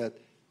is that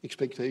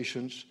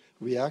expectations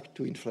react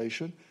to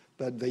inflation,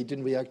 but they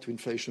didn't react to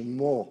inflation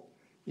more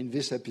in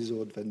this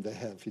episode than they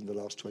have in the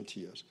last 20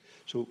 years.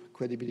 So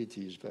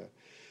credibility is there.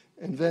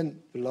 And then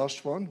the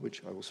last one,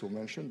 which I also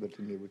mentioned, but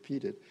let me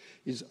repeat it,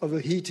 is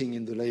overheating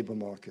in the labor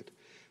market.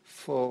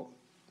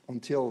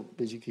 Until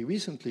basically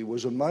recently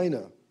was a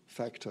minor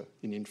factor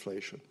in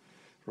inflation,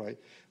 right?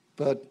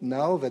 But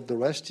now that the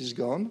rest is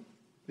gone,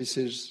 this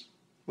is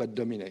what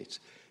dominates.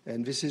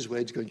 And this is where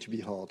it's going to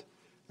be hard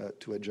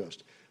to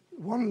adjust.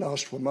 One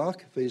last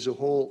remark, there is a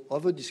whole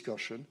other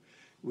discussion,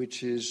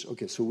 which is,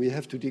 okay, so we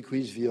have to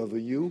decrease V over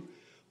U.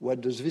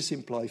 What does this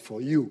imply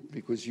for U?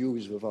 Because U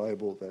is the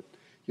variable that,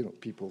 you know,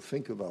 people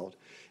think about.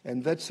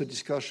 And that's a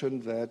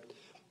discussion that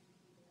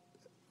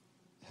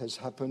has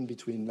happened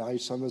between Nye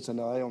Summers and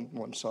I on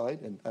one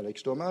side, and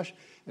Alex Domash,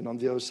 and on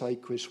the other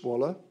side, Chris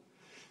Waller.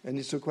 And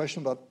it's a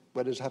question about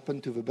what has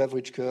happened to the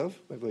beverage curve,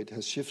 whether it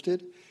has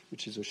shifted,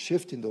 which is a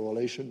shift in the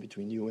relation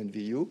between U and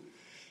VU.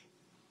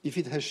 If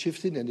it has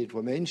shifted and it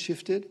remains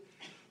shifted,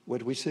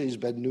 what we say is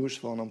bad news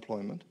for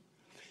unemployment.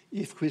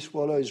 If Chris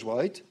Waller is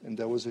right, and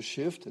there was a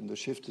shift, and the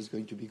shift is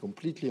going to be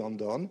completely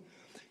undone,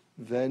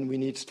 then we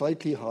need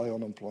slightly higher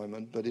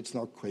unemployment, but it's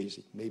not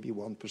crazy, maybe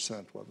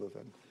 1% rather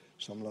than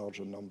some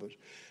larger numbers.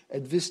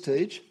 At this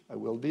stage, I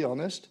will be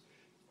honest,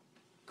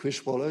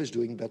 Chris Waller is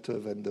doing better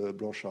than the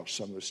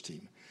Blanchard-Summers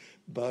team.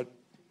 But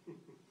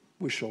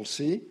we shall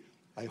see.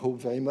 I hope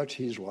very much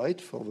he's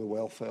right for the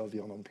welfare of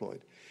the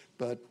unemployed.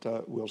 But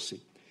we'll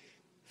see.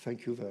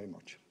 Thank you very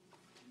much.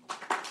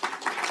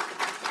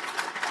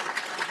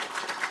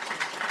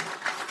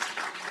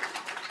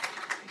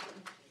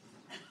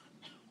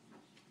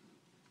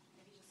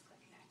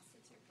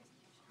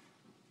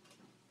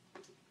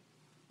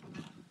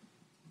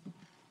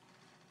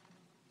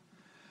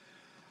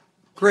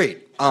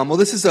 Great. Well,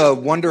 this is a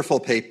wonderful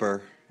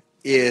paper.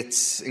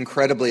 It's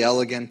incredibly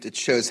elegant. It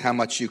shows how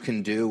much you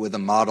can do with a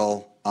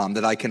model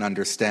that I can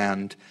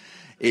understand.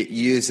 It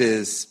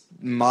uses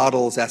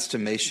models,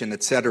 estimation,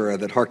 et cetera,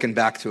 that harken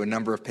back to a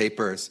number of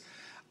papers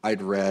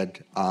I'd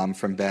read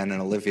from Ben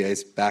and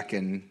Olivier's back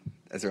in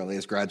as early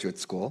as graduate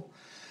school.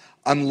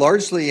 I'm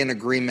largely in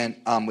agreement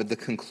with the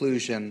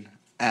conclusion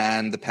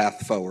and the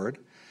path forward.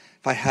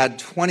 If I had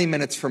 20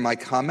 minutes for my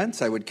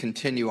comments, I would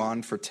continue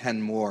on for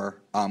 10 more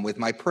with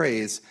my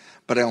praise,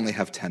 but I only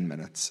have 10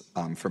 minutes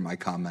for my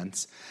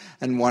comments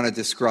and want to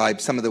describe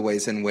some of the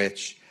ways in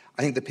which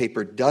I think the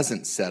paper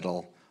doesn't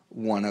settle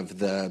one of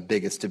the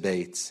biggest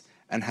debates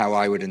and how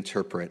I would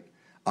interpret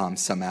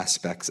some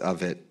aspects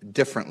of it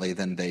differently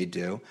than they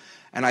do.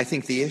 And I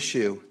think the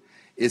issue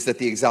is that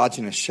the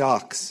exogenous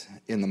shocks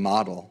in the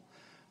model,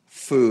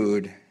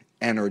 food,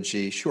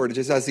 energy,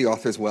 shortages, as the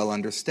authors well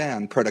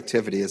understand,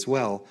 productivity as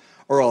well,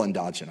 are all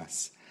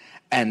endogenous.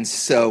 And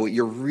so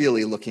you're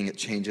really looking at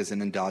changes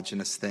in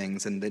endogenous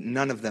things, and that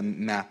none of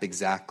them map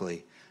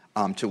exactly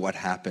to what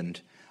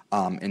happened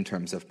in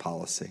terms of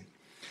policy.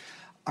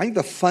 I think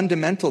the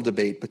fundamental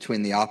debate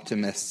between the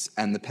optimists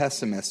and the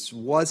pessimists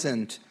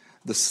wasn't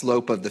the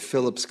slope of the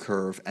Phillips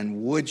curve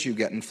and would you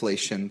get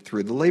inflation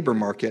through the labor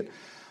market,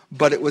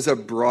 but it was a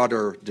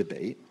broader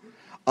debate.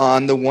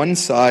 On the one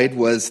side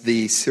was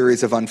the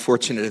series of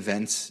unfortunate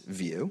events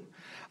view,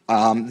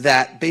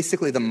 that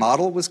basically the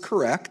model was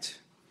correct,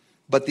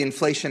 but the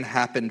inflation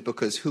happened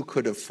because who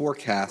could have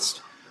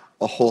forecast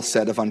a whole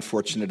set of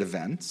unfortunate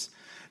events?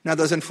 Now,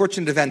 those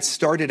unfortunate events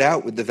started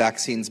out with the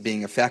vaccines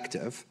being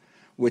effective,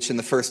 which in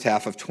the first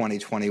half of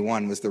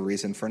 2021 was the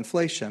reason for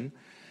inflation.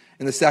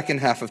 In the second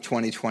half of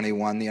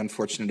 2021, the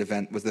unfortunate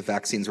event was the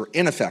vaccines were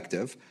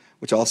ineffective,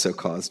 which also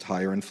caused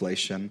higher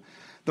inflation.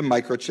 The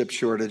microchip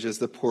shortages,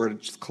 the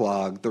port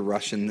clog, the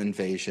Russian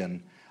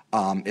invasion,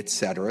 et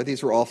cetera.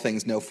 These were all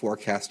things no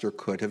forecaster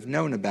could have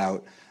known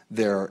about,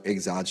 their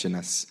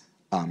exogenous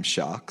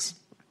shocks.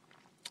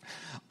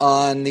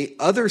 On the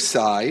other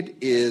side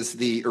is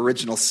the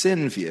original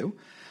sin view,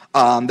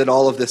 that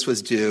all of this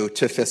was due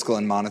to fiscal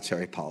and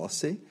monetary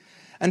policy.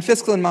 And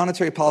fiscal and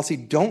monetary policy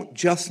don't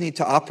just need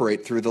to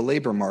operate through the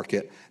labor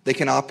market. They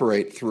can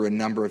operate through a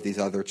number of these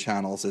other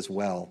channels as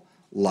well,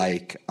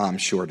 like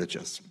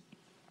shortages.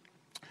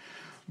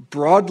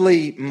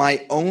 Broadly,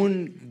 my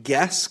own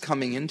guess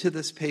coming into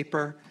this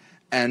paper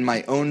and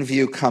my own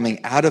view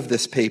coming out of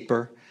this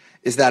paper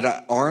is that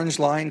an orange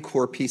line,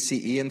 core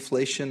PCE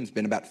inflation, has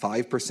been about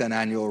 5%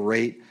 annual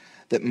rate,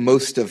 that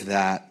most of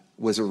that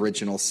was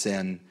original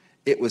sin.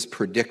 It was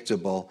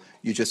predictable.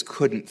 You just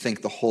couldn't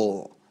think the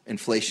whole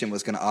inflation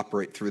was going to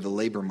operate through the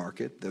labor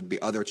market. There'd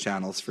be other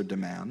channels for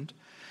demand.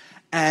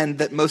 And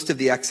that most of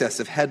the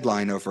excess of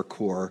headline over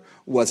core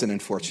was an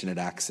unfortunate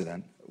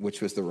accident, which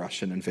was the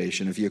Russian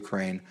invasion of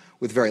Ukraine,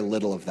 with very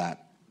little of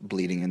that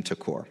bleeding into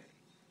core.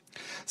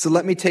 So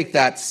let me take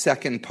that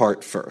second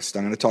part first.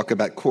 I'm going to talk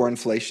about core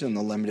inflation and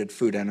the limited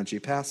food energy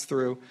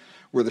pass-through,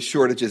 where the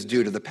shortage is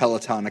due to the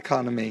Peloton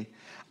economy,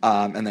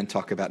 and then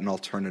talk about an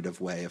alternative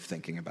way of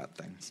thinking about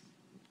things.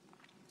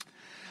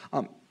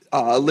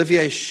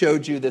 Olivier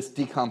showed you this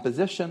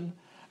decomposition,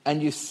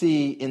 and you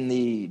see in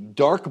the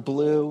dark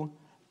blue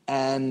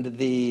and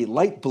the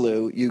light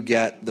blue, you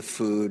get the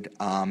food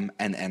and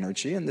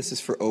energy, and this is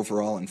for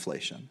overall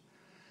inflation.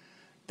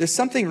 There's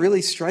something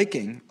really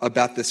striking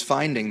about this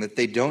finding that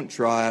they don't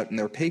draw out in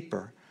their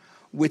paper,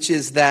 which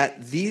is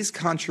that these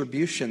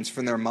contributions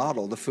from their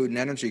model, the food and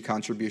energy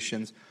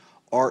contributions,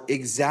 are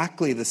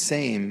exactly the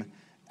same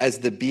as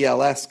the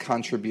BLS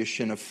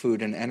contribution of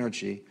food and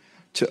energy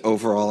to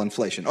overall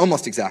inflation,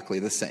 almost exactly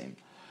the same.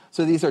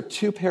 So these are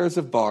two pairs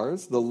of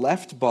bars. The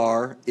left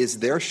bar is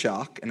their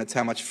shock, and it's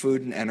how much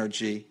food and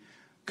energy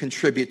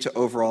contribute to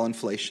overall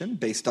inflation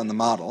based on the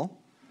model.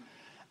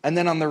 And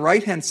then on the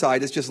right-hand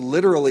side is just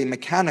literally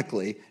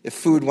mechanically, if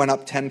food went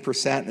up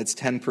 10% and it's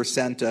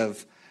 10%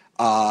 of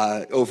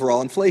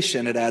overall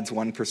inflation, it adds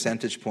 1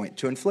 percentage point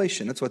to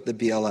inflation. That's what the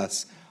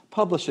BLS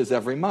publishes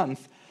every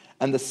month.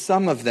 And the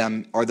sum of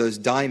them are those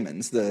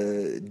diamonds.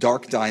 The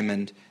dark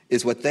diamond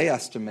is what they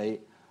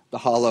estimate. The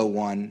hollow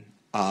one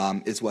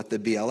is what the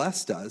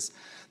BLS does.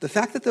 The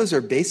fact that those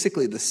are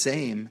basically the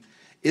same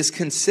is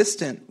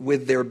consistent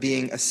with there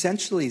being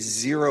essentially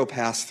zero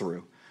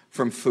pass-through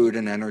from food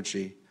and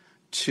energy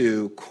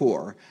to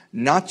core,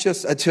 not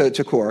just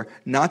to core,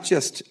 not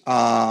just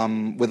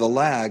with a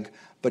lag,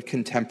 but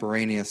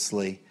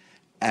contemporaneously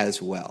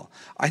as well.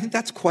 I think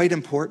that's quite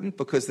important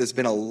because there's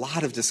been a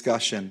lot of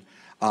discussion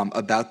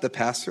about the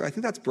pass-through. I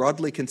think that's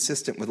broadly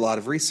consistent with a lot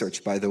of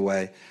research, by the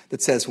way,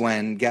 that says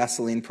when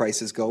gasoline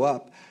prices go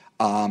up,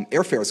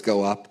 airfares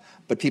go up,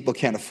 but people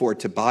can't afford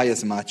to buy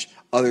as much,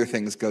 other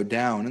things go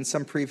down. And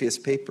some previous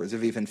papers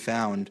have even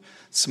found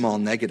small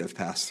negative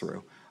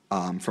pass-through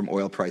from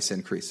oil price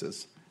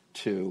increases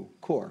to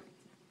core.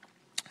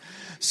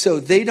 So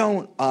they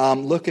don't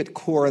look at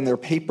core in their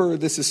paper.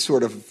 This is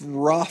sort of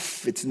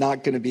rough. It's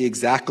not going to be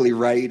exactly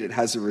right. It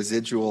has a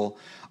residual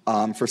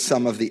for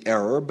some of the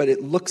error, but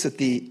it looks at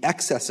the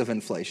excess of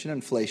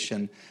inflation,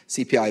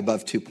 CPI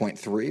above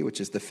 2.3, which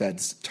is the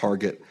Fed's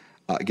target,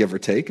 give or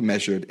take,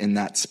 measured in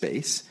that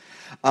space.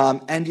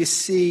 And you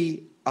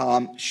see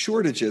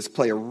shortages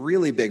play a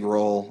really big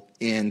role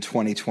in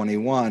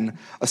 2021,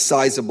 a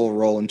sizable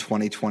role in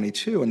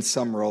 2022, and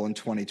some role in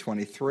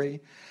 2023.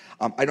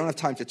 I don't have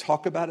time to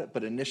talk about it,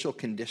 but initial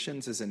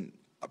conditions is in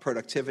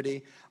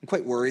productivity. I'm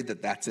quite worried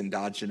that that's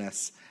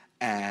endogenous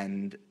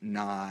and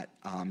not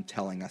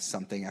telling us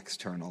something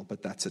external,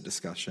 but that's a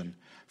discussion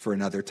for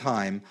another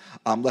time.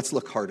 Let's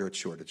look harder at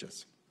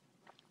shortages.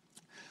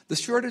 The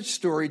shortage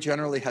story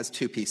generally has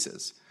two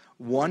pieces.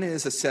 One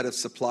is a set of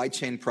supply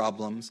chain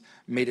problems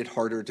made it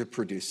harder to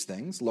produce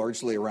things,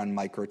 largely around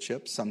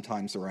microchips,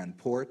 sometimes around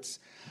ports.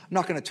 I'm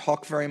not going to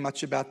talk very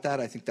much about that.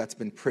 I think that's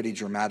been pretty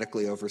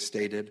dramatically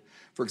overstated.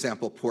 For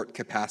example, port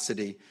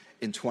capacity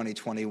in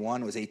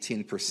 2021 was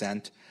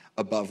 18%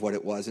 above what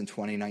it was in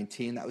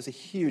 2019. That was a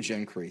huge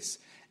increase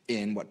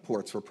in what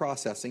ports were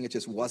processing. It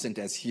just wasn't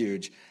as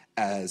huge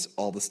as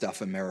all the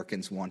stuff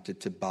Americans wanted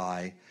to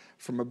buy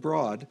from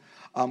abroad.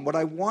 What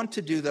I want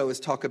to do, though, is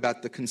talk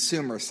about the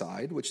consumer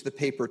side, which the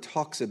paper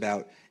talks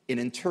about in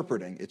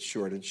interpreting its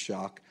shortage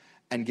shock,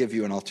 and give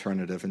you an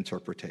alternative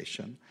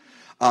interpretation.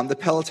 The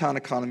Peloton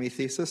economy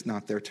thesis,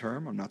 not their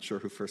term, I'm not sure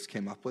who first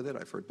came up with it,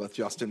 I've heard both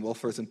Justin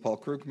Wolfers and Paul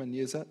Krugman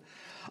use it,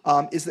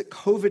 is that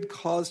COVID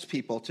caused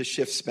people to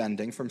shift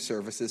spending from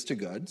services to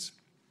goods,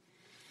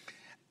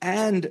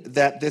 and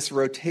that this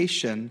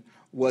rotation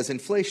was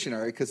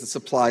inflationary because the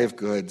supply of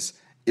goods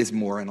is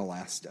more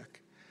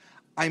inelastic.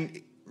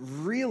 I'm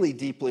really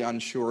deeply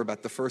unsure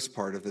about the first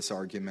part of this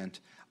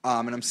argument,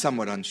 and I'm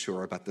somewhat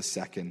unsure about the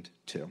second,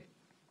 too.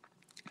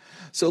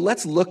 So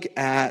let's look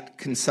at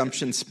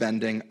consumption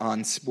spending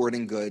on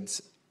sporting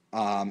goods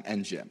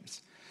and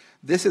gyms.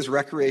 This is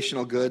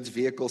recreational goods,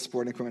 vehicles,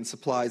 sporting equipment,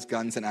 supplies,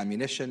 guns, and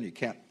ammunition. You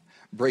can't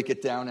break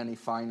it down any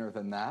finer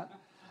than that.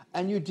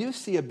 And you do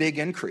see a big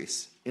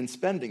increase in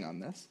spending on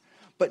this.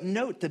 But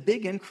note, the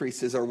big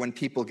increases are when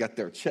people get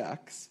their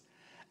checks.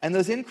 And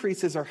those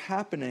increases are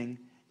happening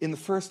in the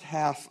first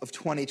half of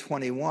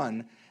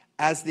 2021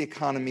 as the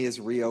economy is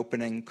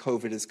reopening,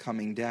 COVID is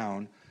coming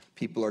down,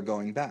 people are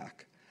going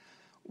back.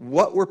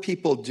 What were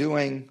people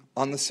doing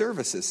on the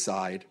services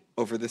side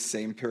over the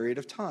same period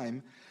of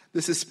time?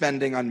 This is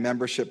spending on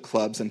membership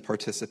clubs and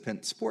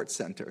participant sports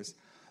centers.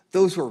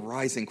 Those were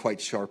rising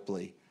quite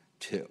sharply,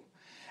 too.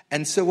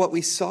 And so what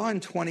we saw in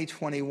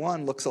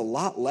 2021 looks a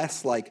lot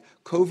less like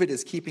COVID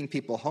is keeping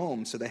people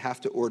home, so they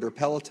have to order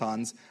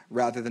Pelotons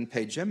rather than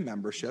pay gym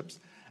memberships,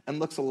 and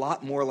looks a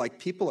lot more like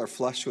people are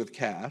flush with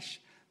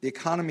cash, the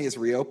economy is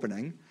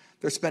reopening,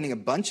 they're spending a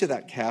bunch of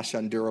that cash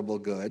on durable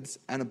goods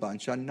and a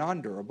bunch on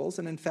non-durables.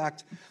 And in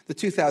fact, the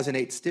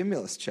 2008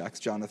 stimulus checks,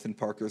 Jonathan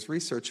Parker's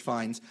research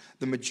finds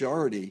the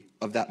majority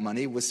of that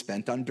money was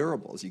spent on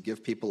durables. You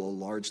give people a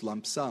large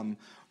lump sum,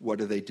 what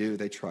do?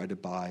 They try to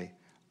buy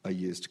a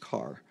used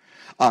car.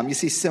 You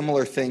see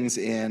similar things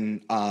in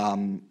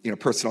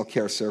personal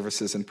care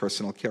services and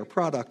personal care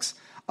products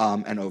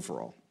and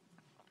overall.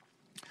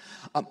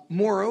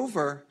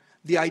 Moreover,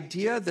 the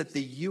idea that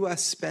the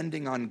U.S.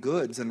 spending on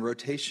goods and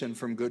rotation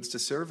from goods to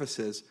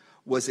services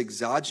was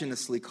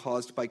exogenously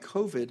caused by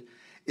COVID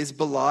is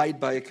belied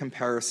by a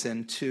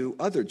comparison to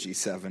other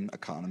G7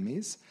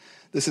 economies.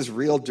 This is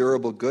real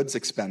durable goods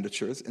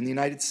expenditures. In the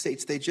United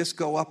States, they just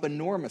go up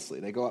enormously.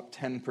 They go up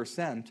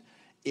 10%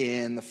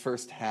 in the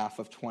first half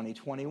of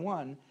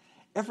 2021.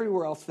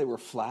 Everywhere else, they were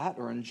flat,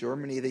 or in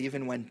Germany, they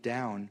even went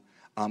down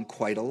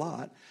quite a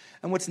lot.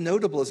 And what's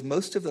notable is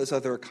most of those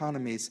other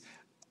economies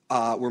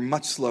were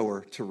much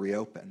slower to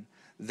reopen.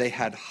 They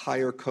had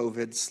higher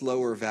COVID,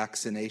 slower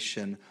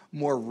vaccination,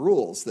 more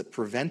rules that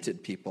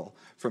prevented people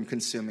from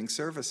consuming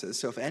services.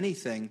 So if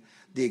anything,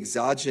 the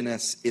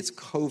exogenous, it's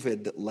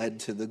COVID that led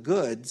to the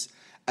goods,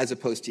 as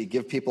opposed to you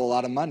give people a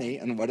lot of money,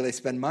 and what do they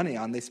spend money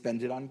on? They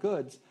spend it on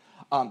goods.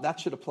 That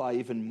should apply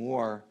even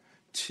more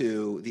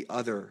to the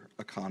other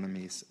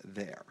economies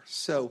there.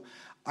 So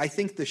I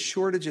think the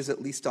shortages,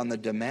 at least on the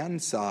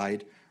demand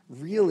side,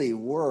 really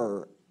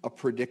were a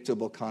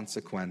predictable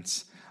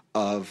consequence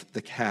of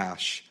the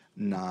cash,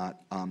 not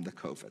the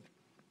COVID.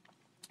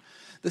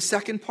 The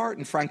second part,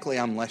 and frankly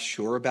I'm less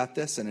sure about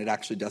this, and it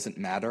actually doesn't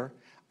matter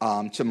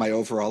to my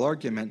overall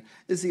argument,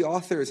 is the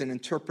authors, in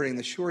interpreting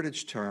the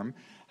shortage term,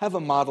 have a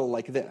model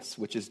like this,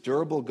 which is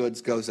durable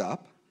goods goes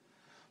up.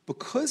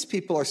 Because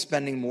people are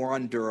spending more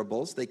on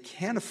durables, they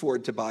can't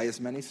afford to buy as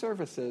many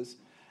services,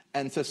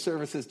 and so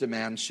services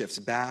demand shifts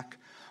back.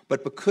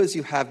 But because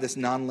you have this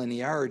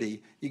nonlinearity,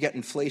 you get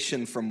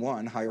inflation from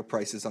one, higher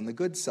prices on the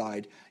goods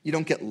side. You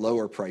don't get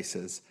lower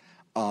prices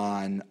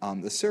on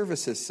the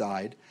services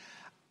side.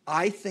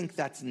 I think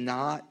that's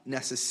not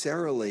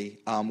necessarily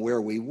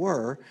where we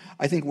were.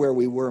 I think where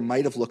we were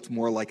might have looked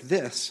more like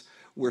this,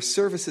 where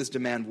services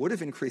demand would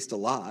have increased a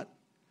lot,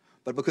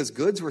 but because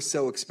goods were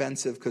so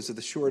expensive because of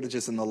the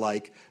shortages and the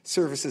like,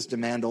 services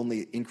demand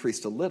only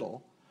increased a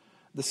little.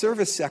 The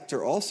service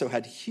sector also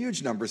had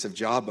huge numbers of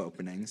job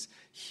openings,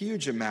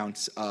 huge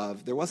amounts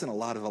of, there wasn't a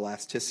lot of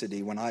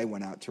elasticity when I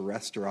went out to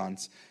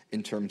restaurants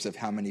in terms of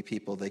how many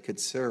people they could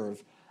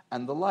serve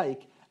and the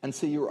like. And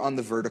so you were on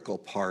the vertical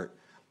part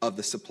of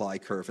the supply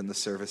curve in the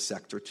service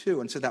sector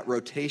too. And so that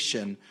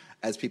rotation,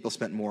 as people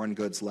spent more on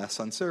goods, less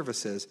on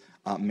services,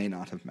 may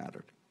not have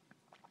mattered.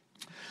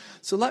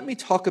 So let me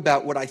talk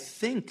about what I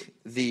think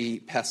the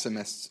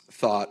pessimists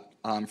thought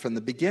from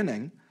the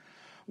beginning,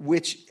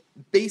 which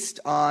based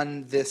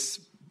on this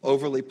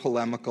overly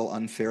polemical,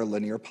 unfair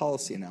linear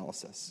policy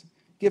analysis.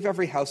 Give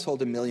every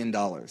household $1 million.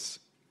 It's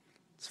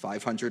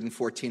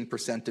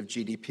 514% of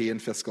GDP in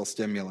fiscal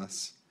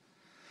stimulus.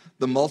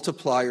 The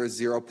multiplier is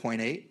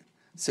 0.8,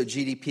 so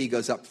GDP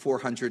goes up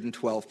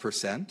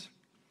 412%.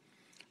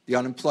 The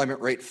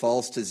unemployment rate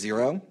falls to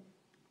 0.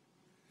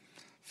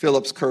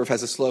 Phillips curve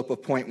has a slope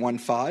of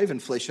 0.15.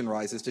 Inflation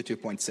rises to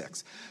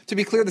 2.6. To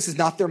be clear, this is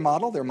not their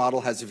model. Their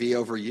model has V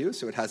over U,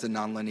 so it has a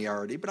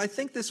nonlinearity. But I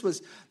think this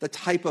was the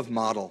type of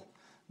model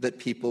that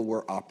people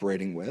were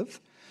operating with.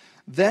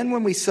 Then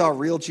when we saw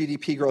real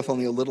GDP growth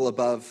only a little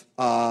above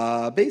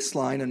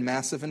baseline and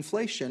massive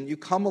inflation, you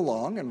come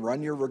along and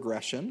run your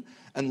regression,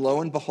 and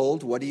lo and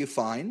behold, what do you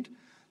find?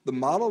 The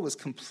model was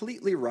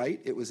completely right.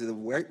 It was the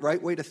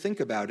right way to think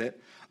about it,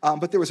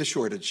 but there was a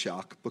shortage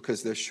shock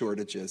because there's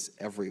shortages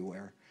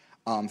everywhere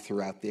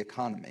throughout the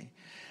economy.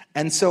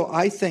 And so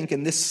I think,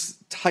 and this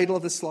title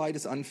of the slide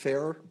is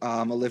unfair.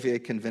 Olivier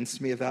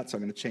convinced me of that, so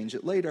I'm going to change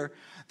it later,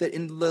 that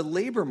in the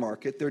labor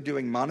market, they're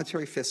doing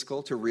monetary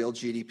fiscal to real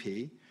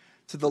GDP,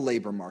 to the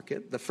labor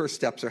market. The first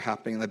steps are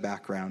happening in the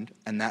background,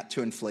 and that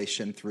to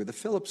inflation through the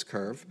Phillips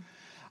curve.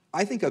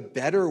 I think a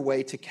better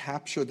way to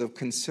capture the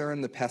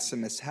concern the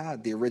pessimists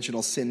had, the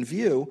original Sin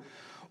view,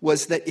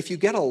 was that if you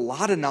get a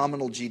lot of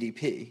nominal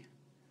GDP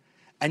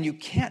and you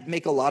can't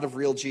make a lot of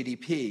real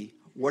GDP,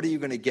 what are you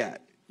going to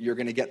get? You're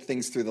going to get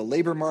things through the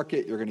labor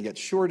market, you're going to get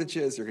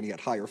shortages, you're going to get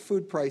higher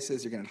food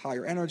prices, you're going to get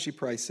higher energy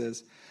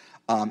prices,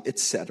 et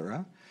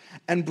cetera.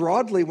 And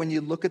broadly, when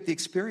you look at the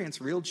experience,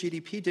 real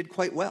GDP did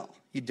quite well.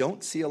 You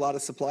don't see a lot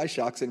of supply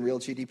shocks in real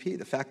GDP.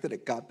 The fact that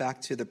it got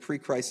back to the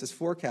pre-crisis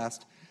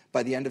forecast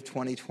by the end of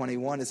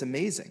 2021 is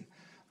amazing.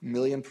 1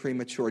 million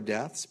premature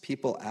deaths,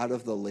 people out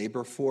of the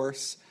labor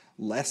force,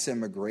 less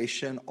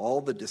immigration, all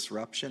the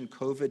disruption,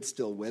 COVID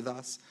still with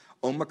us,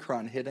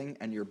 Omicron hitting,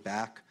 and you're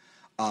back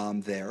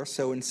there.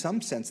 So in some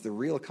sense, the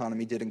real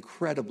economy did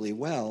incredibly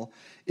well.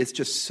 It's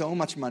just so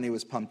much money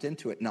was pumped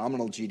into it.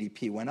 Nominal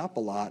GDP went up a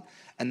lot,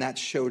 and that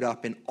showed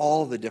up in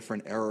all the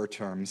different error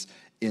terms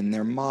in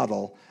their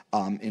model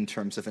in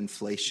terms of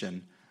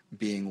inflation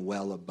being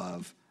well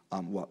above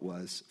what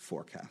was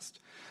forecast.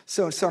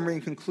 So in summary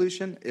and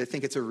conclusion, I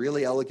think it's a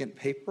really elegant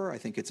paper. I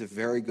think it's a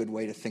very good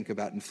way to think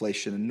about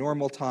inflation in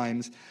normal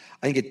times.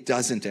 I think it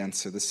doesn't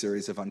answer the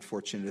series of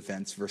unfortunate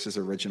events versus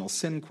original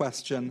Sin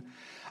question.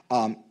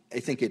 I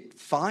think it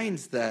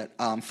finds that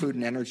food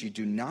and energy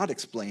do not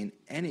explain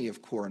any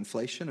of core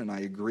inflation, and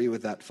I agree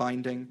with that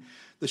finding.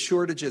 The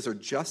shortages are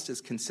just as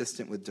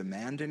consistent with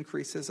demand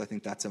increases. I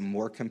think that's a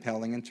more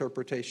compelling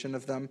interpretation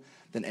of them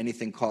than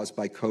anything caused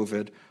by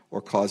COVID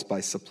or caused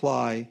by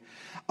supply.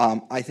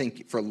 I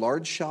think for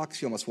large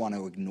shocks, you almost want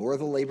to ignore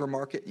the labor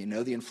market. You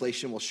know the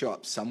inflation will show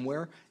up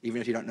somewhere, even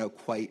if you don't know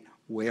quite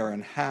where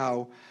and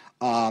how.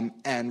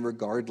 And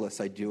regardless,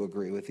 I do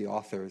agree with the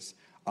authors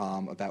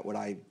about what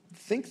I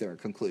think their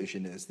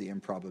conclusion is, the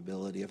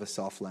improbability of a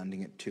soft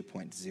landing at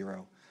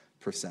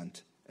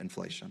 2.0%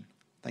 inflation.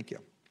 Thank you.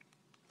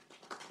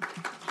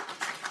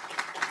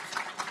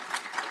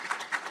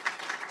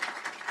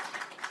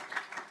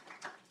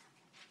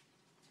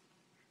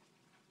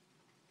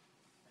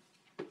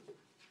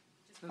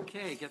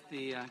 Okay, get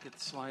the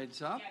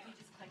slides up. Yeah, you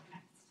just click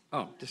next.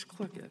 Oh, just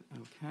click it.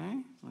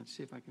 Okay, let's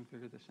see if I can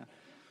figure this out.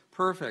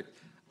 Perfect.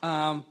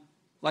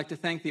 Like to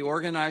thank the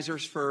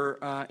organizers for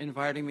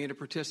inviting me to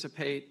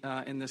participate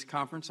in this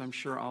conference. I'm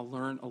sure I'll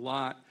learn a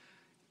lot.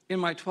 In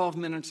my 12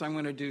 minutes, I'm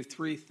going to do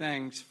 3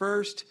 things.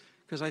 First,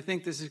 because I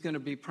think this is going to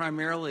be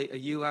primarily a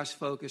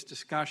U.S.-focused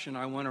discussion,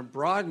 I want to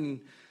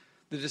broaden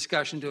the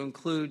discussion to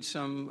include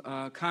some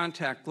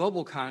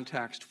global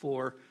context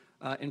for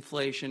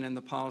inflation and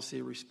the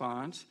policy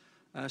response.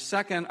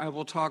 Second, I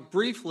will talk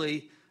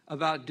briefly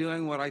about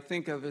doing what I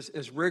think of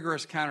as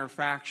rigorous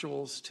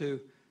counterfactuals to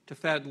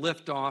Fed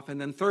liftoff.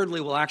 And then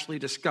thirdly, we'll actually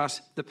discuss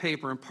the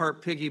paper, in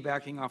part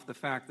piggybacking off the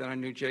fact that I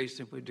knew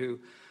Jason would do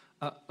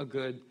a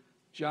good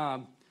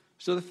job.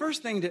 So the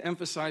first thing to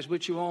emphasize,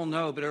 which you all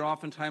know, but it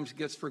oftentimes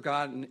gets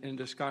forgotten in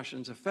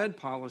discussions of Fed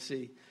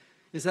policy,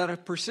 is that a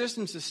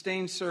persistent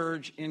sustained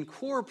surge in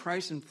core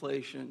price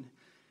inflation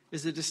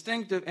is a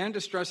distinctive and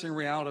distressing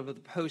reality of the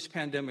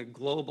post-pandemic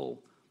global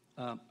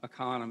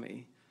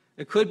economy.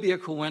 It could be a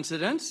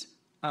coincidence.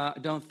 I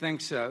don't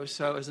think so.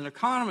 So as an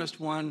economist,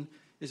 one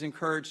is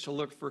encouraged to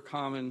look for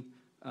common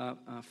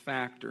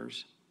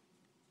factors.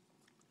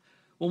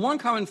 Well, one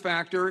common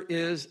factor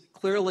is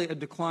clearly a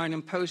decline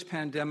in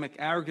post-pandemic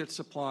aggregate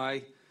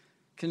supply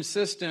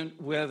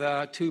consistent with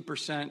a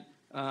 2%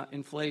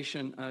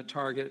 inflation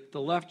target.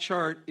 The left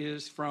chart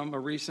is from a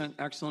recent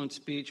excellent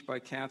speech by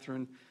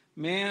Catherine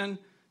Mann.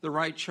 The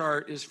right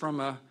chart is from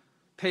a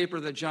paper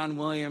that John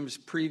Williams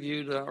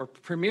previewed or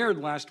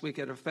premiered last week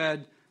at a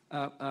Fed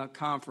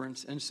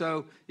conference. And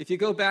so if you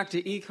go back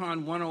to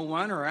Econ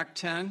 101 or Act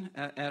 10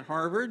 at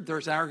Harvard,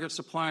 there's aggregate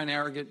supply and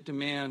aggregate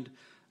demand,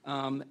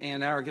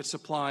 and aggregate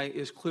supply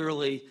is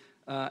clearly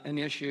an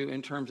issue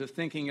in terms of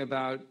thinking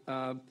about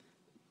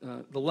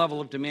the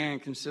level of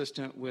demand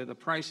consistent with a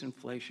price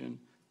inflation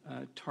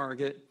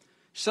target.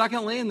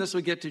 Secondly, and this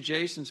will get to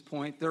Jason's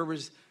point, there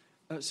was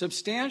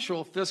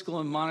substantial fiscal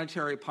and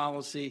monetary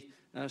policy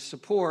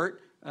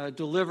support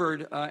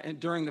delivered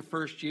during the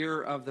first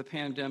year of the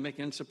pandemic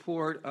in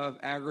support of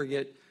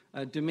aggregate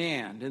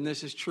demand. And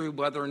this is true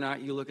whether or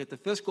not you look at the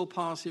fiscal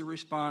policy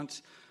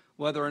response,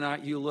 whether or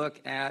not you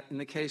look at, in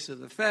the case of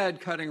the Fed,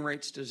 cutting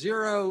rates to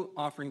zero,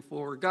 offering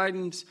forward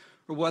guidance,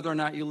 or whether or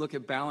not you look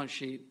at balance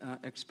sheet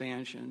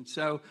expansion.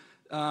 So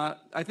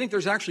I think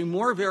there's actually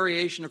more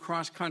variation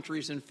across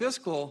countries in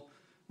fiscal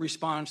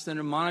response than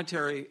in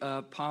monetary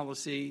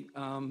policy.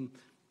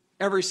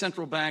 Every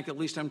central bank, at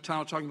least I'm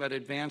talking about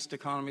advanced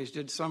economies,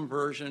 did some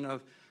version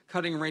of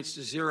cutting rates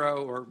to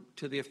zero or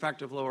to the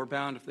effective lower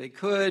bound if they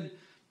could,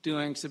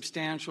 doing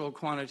substantial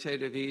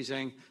quantitative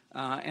easing,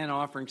 and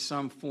offering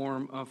some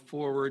form of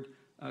forward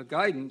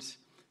guidance.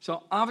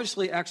 So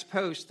obviously, ex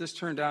post, this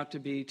turned out to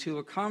be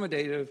too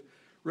accommodative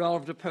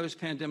relative to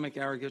post-pandemic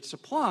aggregate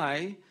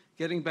supply,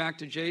 getting back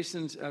to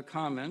Jason's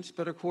comments,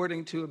 but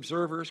according to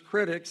observers,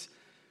 critics,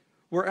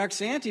 were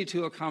ex ante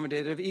too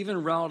accommodative,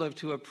 even relative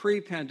to a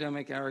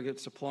pre-pandemic aggregate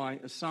supply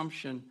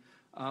assumption.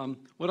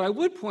 What I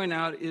would point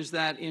out is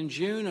that in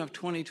June of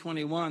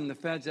 2021, the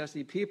Fed's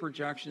SEP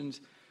projections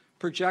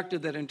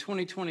projected that in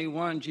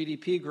 2021,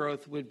 GDP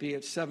growth would be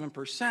at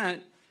 7%.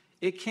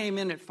 It came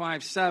in at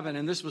 5.7%,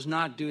 and this was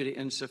not due to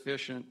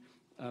insufficient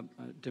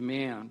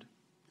demand.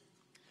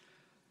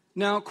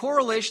 Now,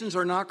 correlations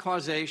are not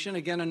causation.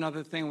 Again,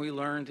 another thing we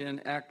learned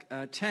in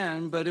EC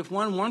 10, but if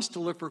one wants to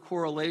look for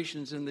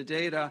correlations in the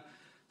data,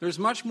 there's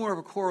much more of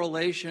a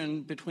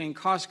correlation between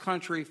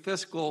cross-country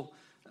fiscal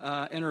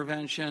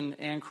intervention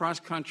and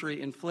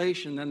cross-country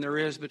inflation than there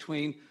is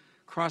between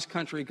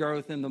cross-country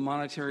growth in the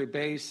monetary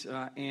base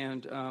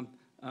and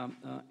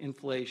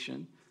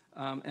inflation.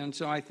 And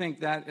so I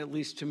think that, at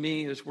least to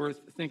me, is worth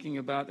thinking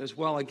about as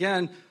well.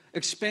 Again,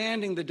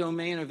 expanding the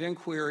domain of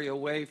inquiry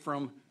away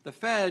from the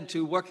Fed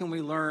to what can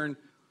we learn.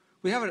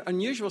 We have an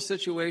unusual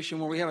situation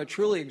where we have a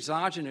truly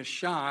exogenous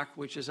shock,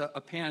 which is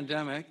a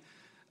pandemic.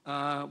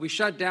 We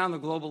shut down the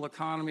global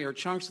economy or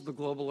chunks of the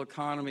global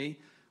economy.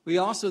 We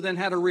also then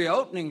had a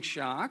reopening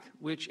shock,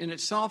 which in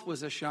itself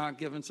was a shock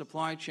given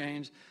supply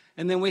chains.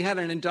 And then we had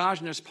an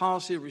endogenous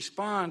policy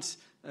response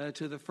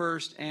to the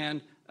first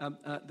and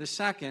the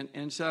second.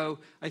 And so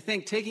I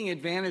think taking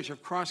advantage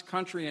of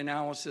cross-country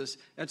analysis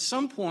at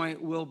some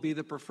point will be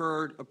the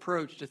preferred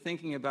approach to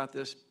thinking about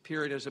this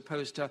period as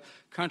opposed to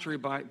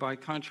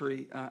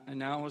country-by-country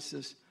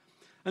analysis.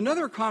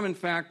 Another common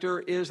factor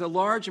is a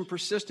large and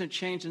persistent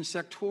change in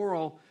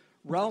sectoral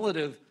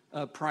relative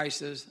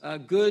prices,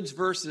 goods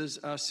versus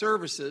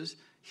services.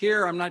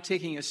 Here, I'm not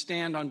taking a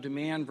stand on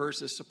demand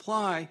versus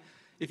supply.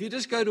 If you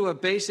just go to a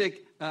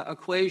basic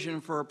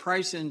equation for a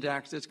price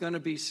index, it's going to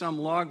be some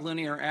log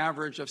linear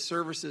average of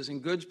services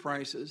and goods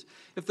prices.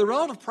 If the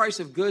relative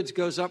price of goods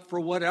goes up for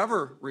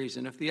whatever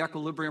reason, if the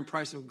equilibrium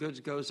price of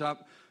goods goes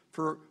up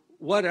for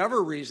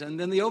whatever reason,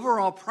 then the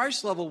overall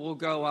price level will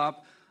go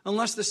up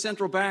unless the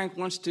central bank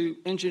wants to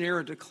engineer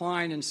a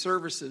decline in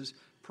services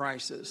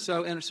prices.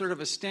 So in a sort of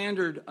a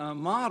standard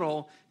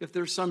model, if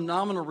there's some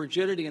nominal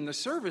rigidity in the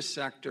service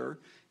sector,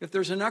 if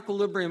there's an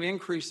equilibrium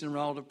increase in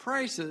relative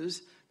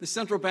prices, the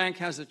central bank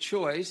has a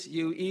choice.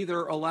 You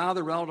either allow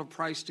the relative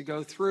price to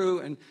go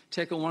through and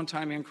take a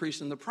one-time increase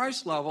in the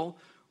price level,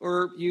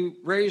 or you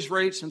raise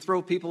rates and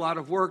throw people out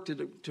of work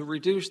to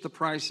reduce the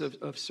price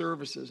of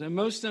services. And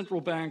most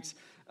central banks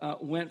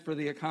went for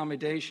the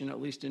accommodation,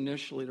 at least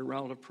initially, to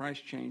relative price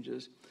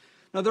changes.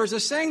 Now, there's a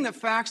saying that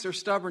facts are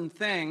stubborn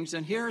things,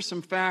 and here are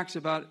some facts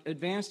about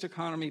advanced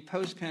economy,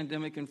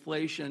 post-pandemic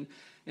inflation,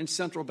 and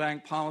central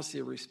bank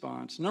policy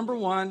response. Number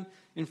one,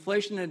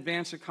 inflation in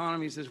advanced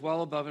economies is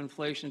well above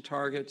inflation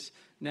targets,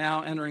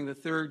 now entering the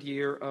third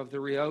year of the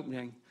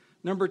reopening.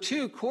 Number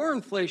two, core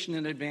inflation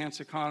in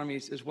advanced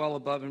economies is well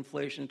above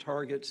inflation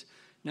targets,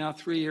 now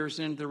 3 years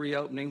into the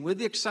reopening, with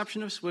the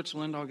exception of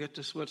Switzerland. I'll get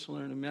to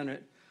Switzerland in a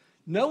minute.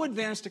 No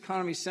advanced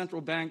economy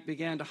central bank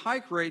began to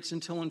hike rates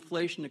until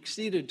inflation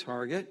exceeded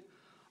target.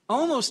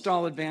 Almost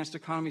all advanced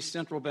economy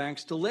central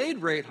banks delayed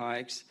rate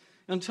hikes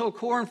until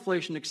core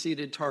inflation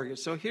exceeded target.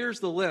 So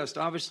here's the list.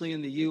 Obviously,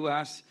 in the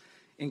U.S.,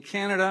 in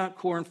Canada,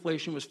 core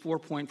inflation was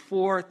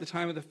 4.4 at the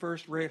time of the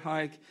first rate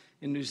hike.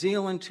 In New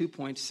Zealand,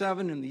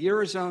 2.7. In the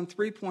Eurozone,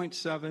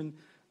 3.7.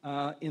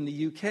 In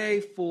the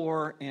UK,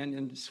 4. And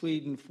in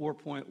Sweden,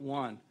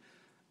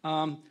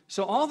 4.1.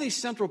 So all these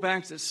central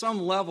banks at some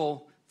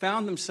level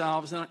found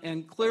themselves,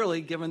 and clearly,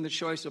 given the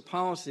choice of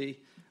policy,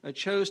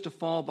 chose to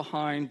fall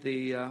behind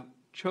the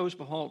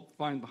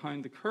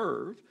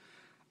curve.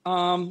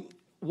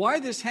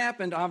 Why this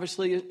happened,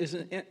 obviously, is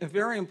a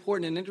very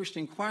important and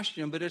interesting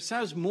question, but it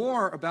says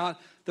more about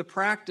the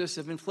practice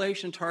of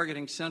inflation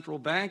targeting central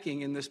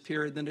banking in this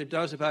period than it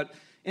does about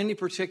any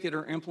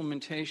particular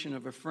implementation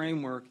of a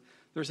framework.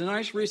 There's a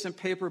nice recent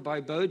paper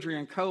by Beaudry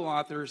and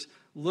co-authors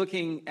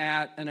looking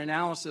at an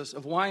analysis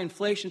of why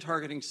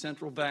inflation-targeting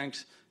central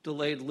banks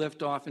delayed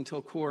liftoff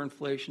until core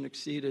inflation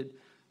exceeded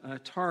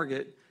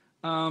target.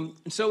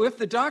 So if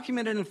the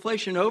documented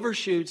inflation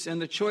overshoots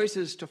and the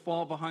choices to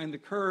fall behind the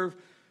curve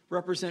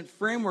represent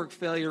framework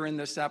failure in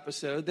this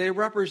episode, they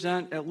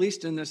represent, at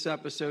least in this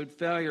episode,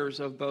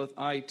 failures of both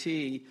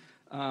IT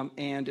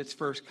and its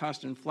first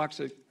custom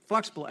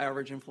flexible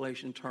average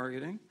inflation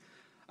targeting.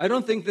 I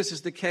don't think this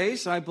is the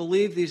case. I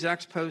believe these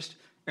ex post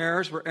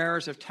errors were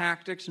errors of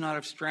tactics, not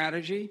of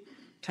strategy,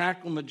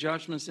 tactical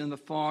adjustments in the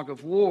fog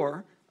of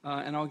war,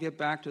 and I'll get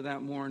back to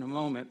that more in a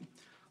moment.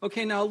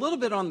 Okay, now a little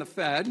bit on the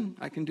Fed.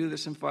 I can do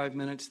this in 5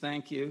 minutes,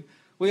 thank you.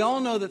 We all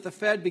know that the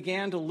Fed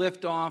began to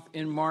lift off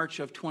in March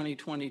of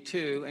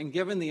 2022, and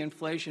given the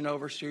inflation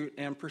overshoot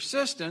and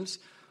persistence,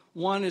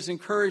 one is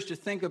encouraged to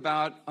think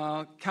about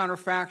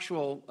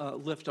counterfactual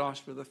liftoffs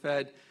for the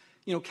Fed.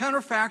 You know,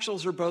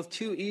 counterfactuals are both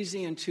too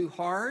easy and too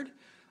hard.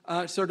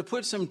 So to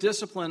put some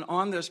discipline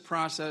on this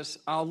process,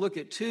 I'll look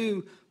at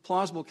two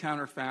plausible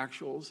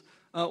counterfactuals.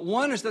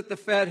 One is that the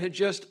Fed had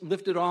just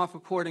lifted off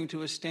according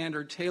to a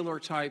standard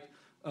Taylor-type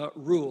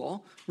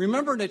rule.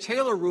 Remember, in a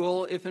Taylor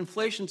rule, if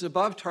inflation's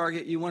above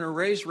target, you want to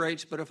raise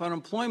rates, but if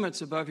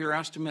unemployment's above your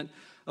estimate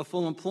of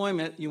full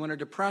employment, you want to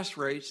depress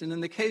rates. And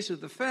in the case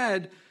of the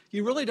Fed,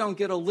 you really don't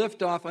get a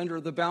liftoff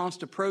under the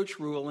balanced approach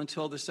rule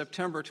until the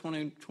September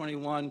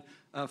 2021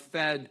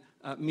 Fed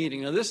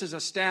meeting. Now, this is a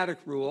static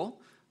rule.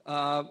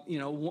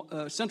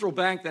 A central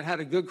bank that had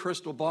a good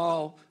crystal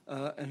ball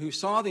and who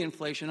saw the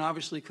inflation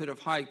obviously could have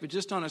hiked, but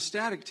just on a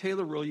static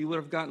Taylor rule, you would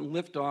have gotten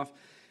liftoff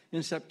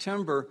in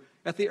September.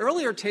 At the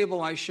earlier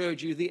table I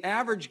showed you, the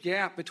average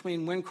gap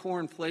between when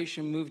core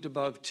inflation moved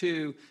above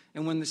 2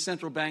 and when the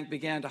central bank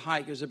began to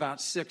hike is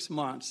about 6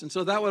 months. And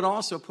so that would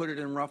also put it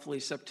in roughly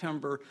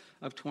September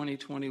of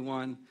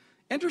 2021.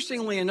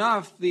 Interestingly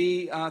enough,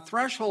 the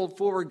threshold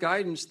forward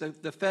guidance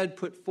that the Fed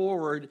put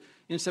forward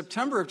in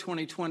September of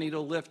 2020 to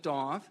lift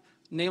off,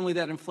 namely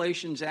that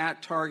inflation's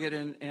at target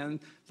and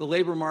the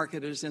labor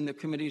market is in the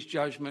committee's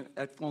judgment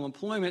at full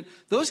employment,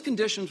 those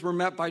conditions were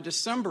met by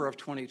December of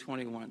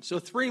 2021. So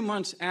 3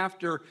 months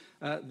after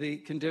the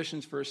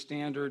conditions for a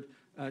standard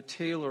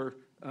Taylor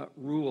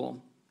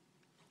rule.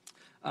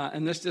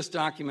 And this just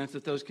documents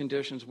that those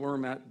conditions were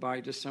met by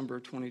December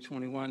of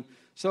 2021.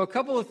 So a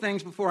couple of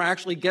things before I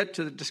actually get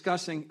to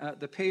discussing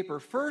the paper.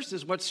 First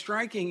is what's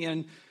striking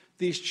in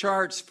these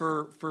charts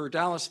for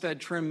Dallas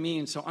Fed trim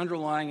means, so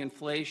underlying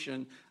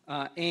inflation,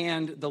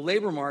 and the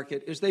labor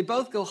market, is they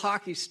both go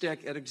hockey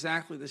stick at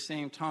exactly the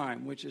same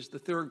time, which is the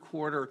third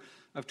quarter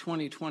of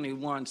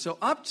 2021. So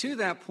up to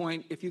that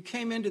point, if you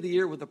came into the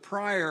year with a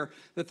prior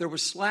that there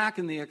was slack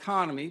in the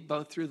economy,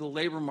 both through the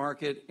labor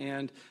market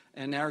and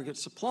aggregate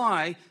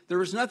supply, there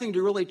was nothing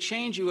to really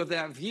change you of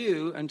that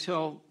view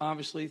until,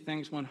 obviously,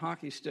 things went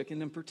hockey stick.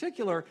 And in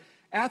particular,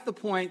 at the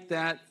point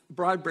that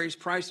broad-based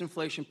price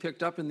inflation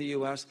picked up in the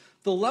U.S.,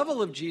 the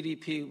level of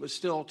GDP was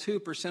still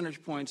 2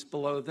 percentage points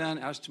below then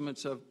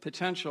estimates of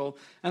potential.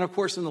 And, of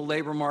course, in the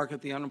labor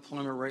market, the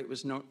unemployment rate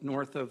was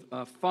north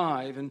of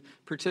 5, and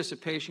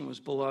participation was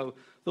below.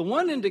 The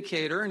one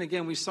indicator, and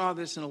again, we saw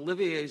this in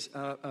Olivier's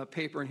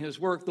paper in his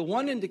work, the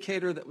one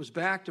indicator that was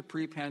back to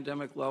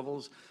pre-pandemic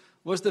levels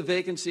was the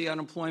vacancy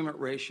unemployment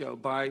ratio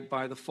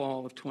by the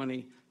fall of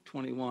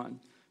 2021.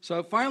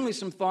 So finally,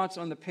 some thoughts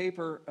on the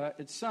paper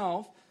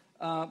itself.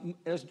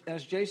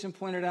 As Jason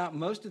pointed out,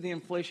 most of the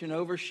inflation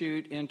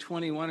overshoot in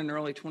 21 and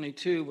early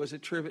 22 is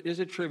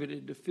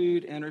attributed to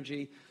food,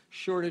 energy,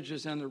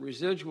 shortages, and the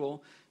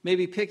residual.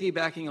 Maybe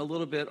piggybacking a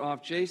little bit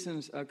off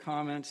Jason's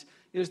comments,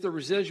 is the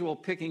residual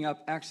picking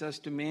up excess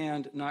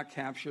demand not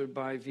captured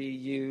by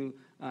VU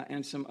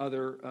and some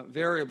other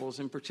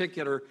variables. In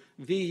particular,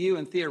 VU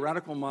and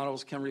theoretical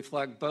models can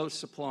reflect both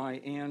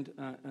supply and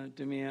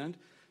demand.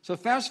 So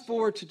fast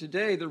forward to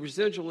today, the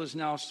residual is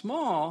now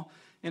small,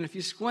 and if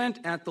you squint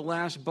at the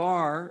last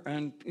bar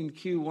and in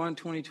Q1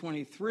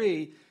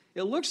 2023,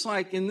 it looks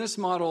like in this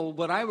model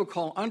what I would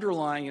call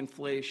underlying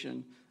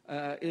inflation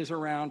is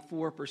around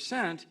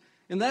 4%,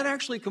 and that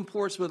actually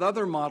comports with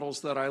other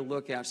models that I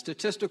look at.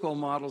 Statistical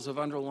models of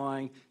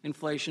underlying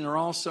inflation are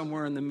all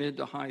somewhere in the mid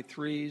to high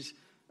 3s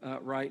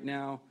right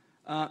now.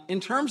 In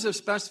terms of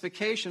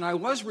specification, I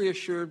was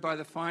reassured by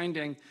the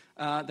finding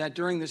that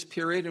during this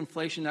period,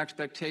 inflation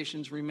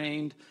expectations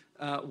remained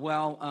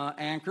well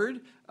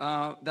anchored.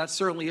 That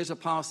certainly is a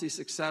policy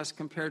success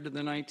compared to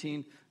the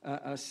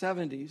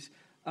 1970s.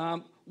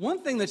 One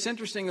thing that's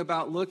interesting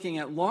about looking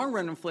at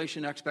long-run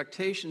inflation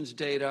expectations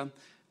data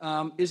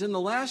is in the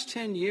last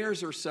 10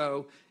 years or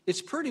so,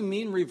 it's pretty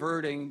mean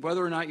reverting,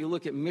 whether or not you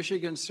look at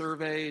Michigan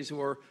surveys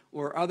or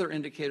other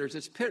indicators,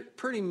 it's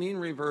pretty mean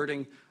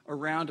reverting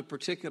around a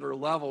particular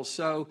level.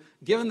 So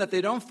given that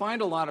they don't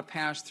find a lot of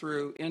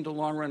pass-through into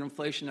long-run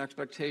inflation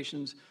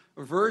expectations,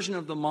 a version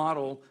of the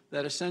model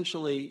that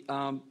essentially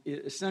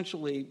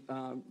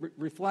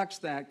reflects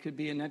that could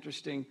be an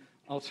interesting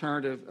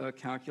alternative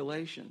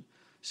calculation.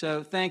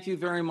 So thank you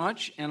very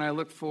much, and I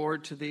look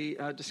forward to the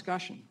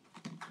discussion.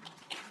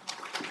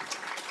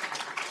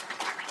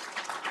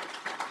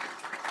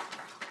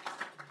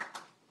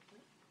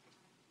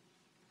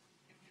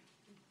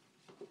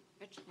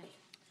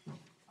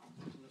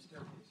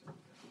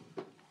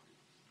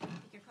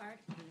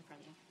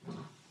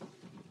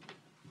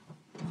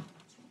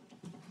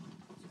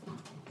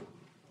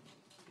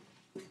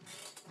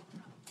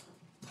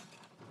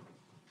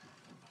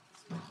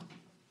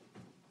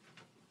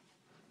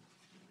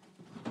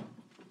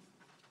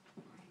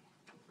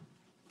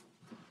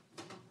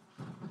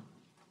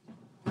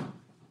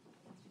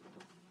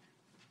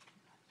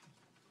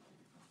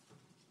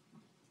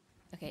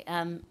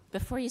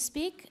 Before you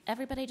speak,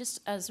 everybody, just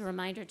as a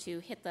reminder to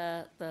hit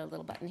the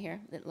little button here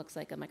that looks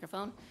like a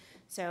microphone.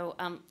 So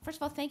first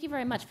of all, thank you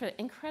very much for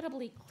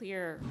incredibly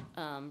clear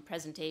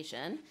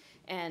presentation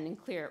and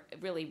clear,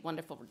 really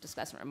wonderful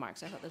discussion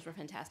remarks. I thought those were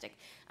fantastic.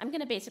 I'm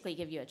going to basically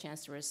give you a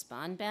chance to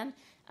respond, Ben,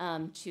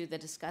 to the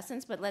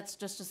discussants, but let's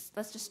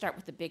just start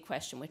with the big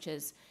question, which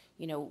is,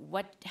 you know,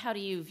 how do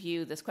you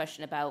view this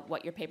question about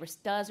what your paper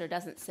does or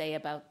doesn't say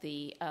about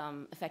the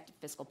effective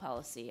fiscal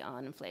policy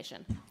on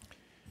inflation?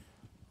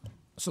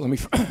 So let me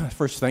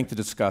first thank the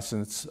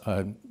discussants.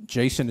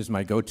 Jason is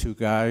my go-to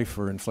guy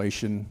for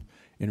inflation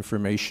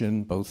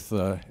information, both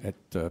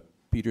at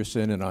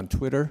Peterson and on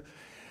Twitter.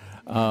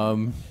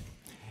 And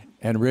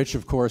Rich,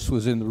 of course,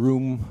 was in the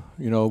room,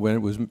 you know,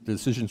 when the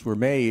decisions were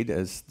made,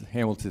 as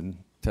Hamilton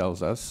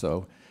tells us.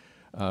 So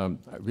I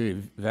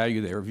really value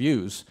their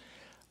views.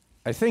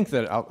 I think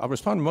that I'll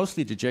respond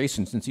mostly to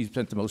Jason, since he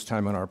spent the most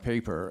time on our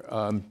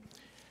paper.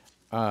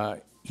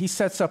 He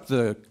sets up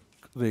the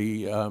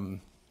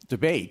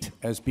debate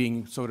as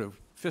being sort of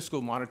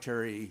fiscal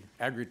monetary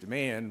aggregate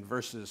demand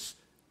versus,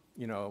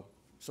 you know,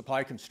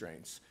 supply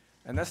constraints.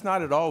 And that's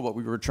not at all what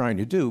we were trying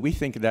to do. We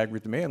think that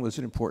aggregate demand was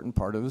an important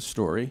part of the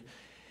story.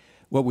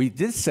 What we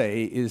did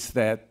say is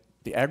that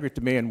the aggregate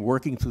demand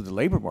working through the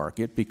labor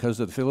market, because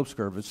of the Phillips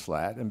curve is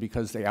flat and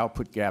because the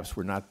output gaps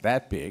were not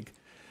that big,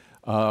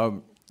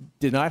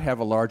 did not have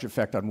a large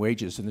effect on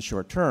wages in the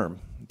short term.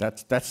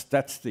 That's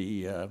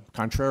the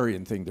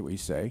contrarian thing that we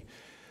say.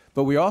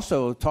 But we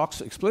also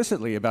talk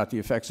explicitly about the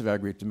effects of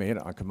aggregate demand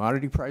on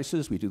commodity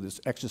prices. We do this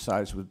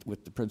exercise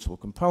with the principal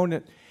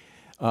component.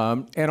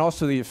 And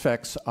also the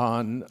effects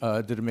on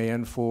the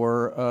demand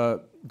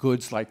for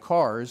goods like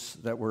cars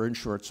that were in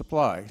short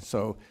supply.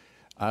 So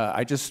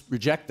I just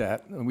reject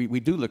that. And we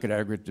do look at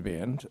aggregate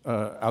demand,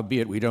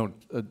 albeit we don't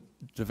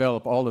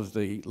develop all of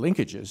the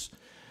linkages.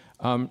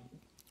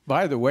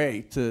 By the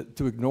way,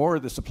 to ignore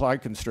the supply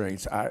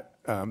constraints,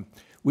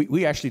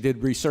 we actually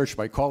did research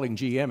by calling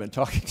GM and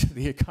talking to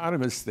the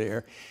economists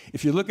there.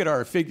 If you look at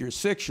our figure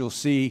 6, you'll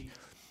see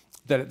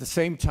that at the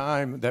same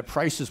time that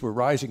prices were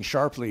rising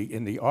sharply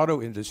in the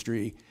auto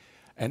industry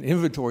and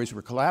inventories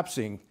were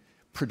collapsing,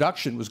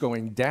 production was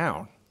going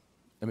down.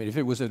 I mean, if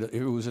it was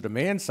a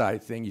demand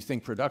side thing, you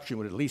think production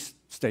would at least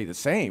stay the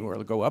same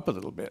or go up a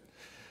little bit.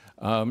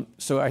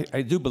 So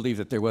I do believe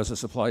that there was a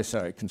supply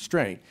side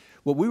constraint.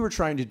 What we were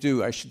trying to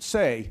do, I should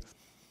say,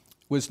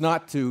 was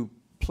not to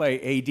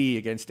play AD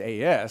against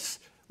AS.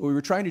 What we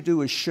were trying to do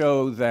was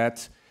show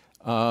that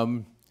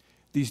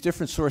these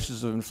different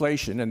sources of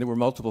inflation, and there were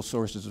multiple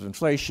sources of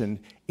inflation,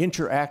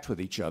 interact with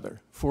each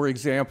other. For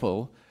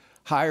example,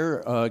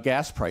 higher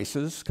gas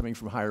prices coming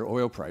from higher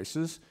oil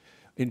prices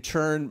in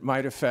turn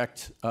might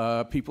affect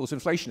people's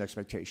inflation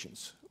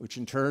expectations, which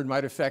in turn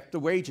might affect the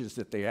wages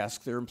that they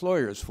ask their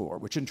employers for,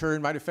 which in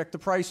turn might affect the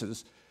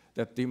prices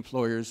that the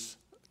employers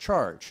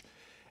charge.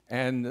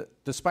 And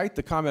despite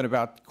the comment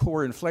about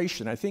core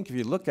inflation, I think if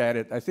you look at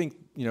it, I think,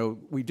 you know,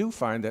 we do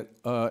find that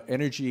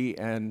energy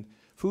and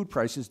food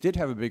prices did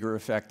have a bigger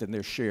effect in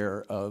their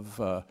share of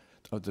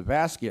the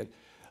basket,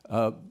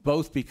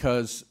 both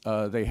because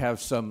they have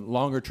some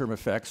longer-term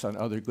effects on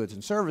other goods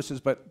and services,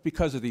 but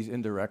because of these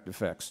indirect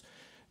effects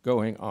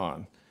going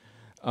on.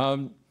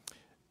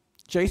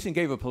 Jason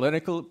gave a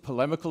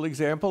polemical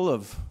example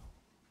of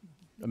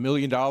 $1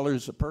 million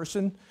a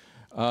person.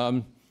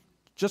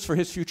 Just for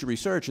his future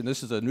research, and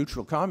this is a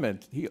neutral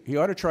comment, he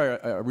ought to try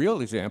a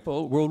real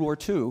example, World War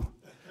II.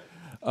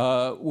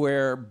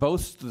 Where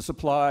both the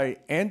supply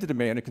and the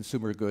demand of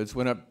consumer goods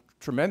went up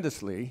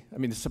tremendously. I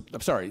mean,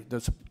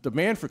 the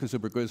demand for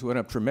consumer goods went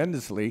up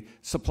tremendously.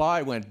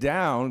 Supply went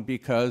down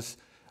because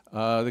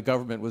the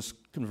government was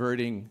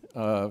converting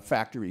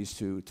factories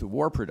to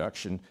war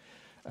production.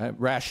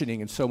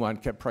 Rationing and so on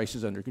kept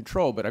prices under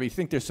control. But I mean, I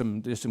think there's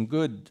some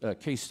good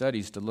case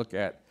studies to look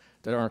at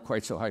that aren't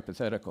quite so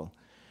hypothetical.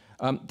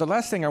 The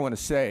last thing I want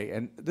to say,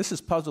 and this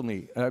has puzzled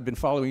me, and I've been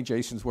following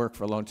Jason's work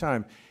for a long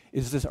time,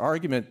 is this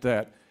argument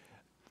that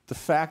the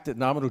fact that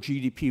nominal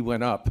GDP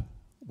went up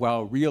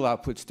while real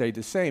output stayed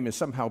the same is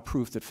somehow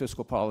proof that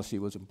fiscal policy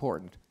was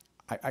important.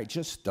 I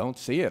just don't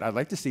see it. I'd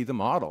like to see the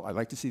model. I'd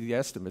like to see the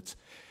estimates.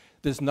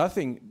 There's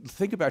nothing,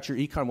 think about your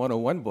Econ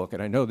 101 book,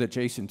 and I know that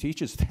Jason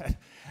teaches that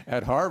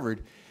at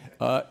Harvard.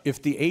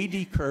 If the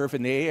AD curve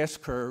and the AS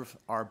curve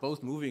are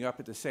both moving up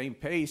at the same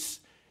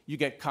pace, you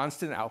get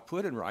constant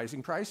output and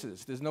rising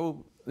prices. There's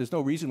no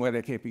reason why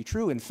that can't be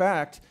true. In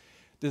fact,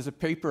 there's a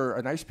paper,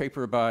 a nice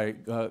paper by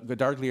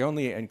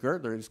Godarglione and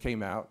Gertler that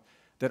came out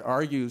that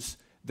argues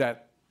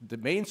that the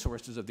main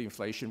sources of the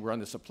inflation were on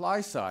the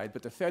supply side,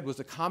 but the Fed was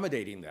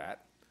accommodating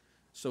that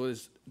so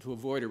as to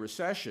avoid a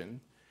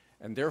recession,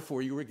 and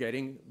therefore you were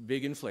getting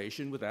big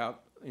inflation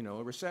without, you know,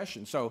 a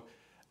recession. So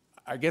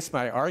I guess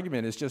my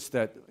argument is just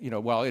that, you know,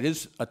 while it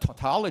is a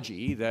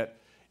tautology that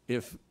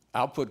if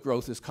output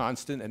growth is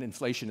constant and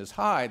inflation is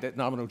high, that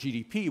nominal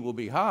GDP will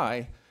be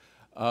high,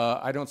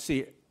 I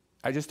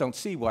just don't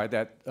see why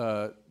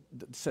that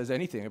says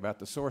anything about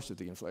the source of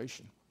the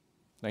inflation.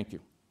 Thank you.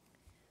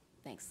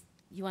 Thanks.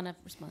 You want to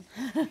respond?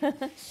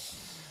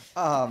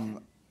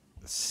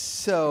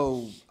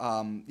 So,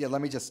 yeah,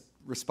 let me just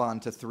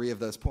respond to 3 of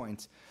those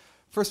points.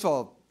 First of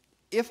all,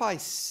 if I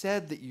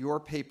said that your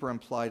paper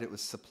implied it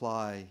was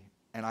supply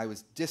and I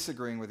was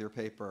disagreeing with your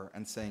paper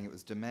and saying it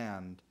was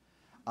demand,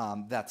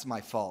 that's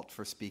my fault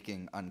for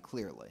speaking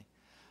unclearly.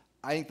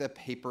 I think the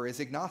paper is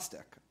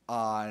agnostic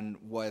on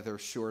whether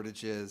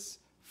shortages,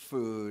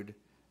 food,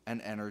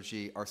 and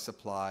energy are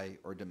supply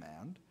or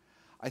demand.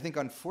 I think,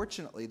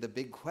 unfortunately, the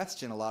big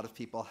question a lot of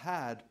people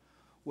had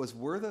was,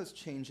 were those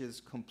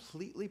changes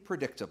completely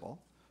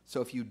predictable?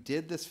 So if you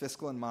did this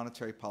fiscal and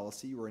monetary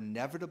policy, you were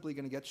inevitably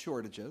going to get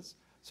shortages,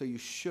 so you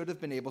should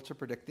have been able to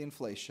predict the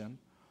inflation.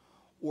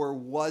 Or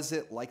was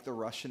it like the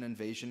Russian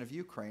invasion of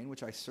Ukraine,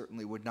 which I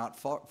certainly would not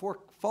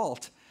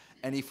fault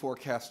any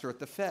forecaster at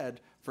the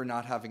Fed for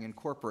not having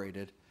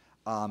incorporated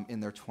in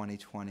their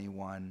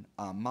 2021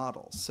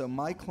 models. So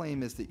my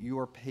claim is that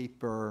your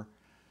paper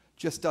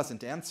just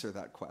doesn't answer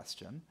that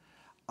question.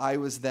 I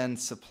was then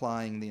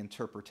supplying the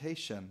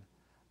interpretation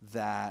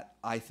that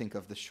I think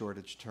of the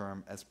shortage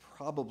term as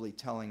probably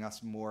telling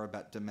us more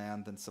about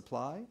demand than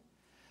supply,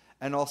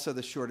 and also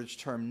the shortage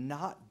term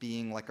not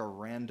being like a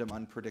random,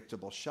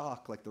 unpredictable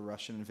shock like the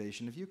Russian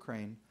invasion of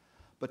Ukraine,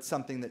 but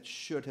something that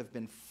should have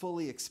been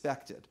fully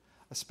expected,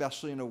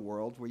 especially in a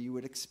world where you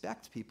would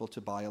expect people to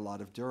buy a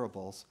lot of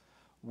durables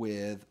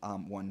with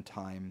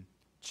one-time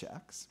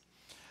checks.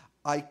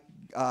 I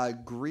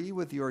agree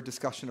with your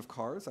discussion of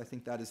cars. I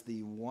think that is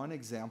the one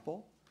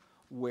example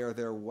where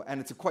and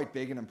it's a quite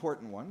big and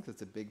important one because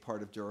it's a big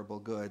part of durable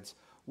goods,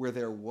 where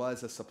there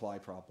was a supply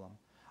problem.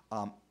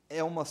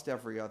 Almost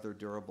every other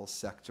durable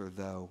sector,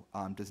 though,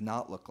 does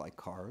not look like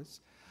cars.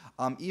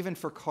 Even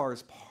for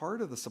cars,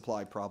 part of the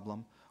supply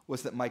problem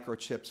was that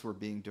microchips were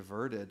being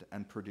diverted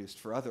and produced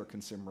for other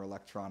consumer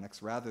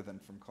electronics rather than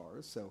from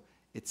cars. So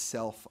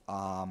itself,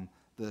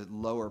 the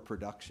lower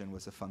production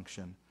was a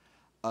function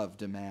of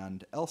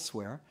demand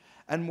elsewhere.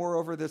 And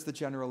moreover, there's the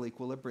general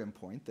equilibrium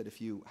point that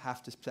if you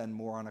have to spend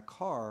more on a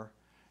car,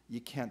 you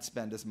can't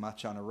spend as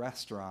much on a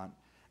restaurant.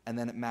 And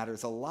then it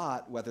matters a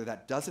lot whether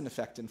that doesn't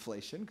affect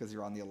inflation because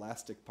you're on the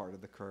elastic part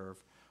of the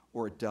curve,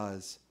 or it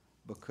does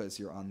because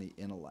you're on the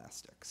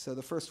inelastic. So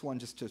the first one,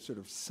 just to sort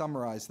of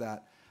summarize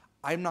that,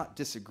 I'm not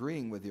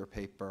disagreeing with your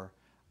paper.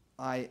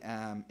 I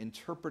am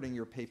interpreting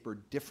your paper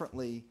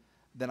differently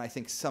than I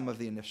think some of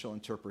the initial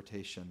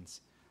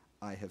interpretations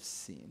I have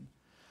seen.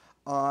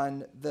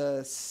 On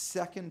the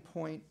second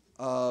point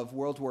of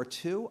World War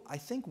II, I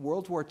think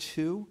World War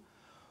II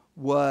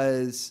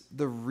was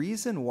the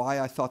reason why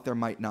I thought there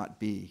might not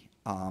be.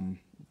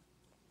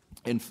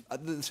 The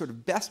sort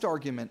of best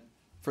argument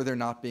for there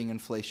not being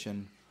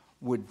inflation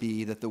would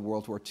be that the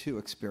World War II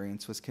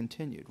experience was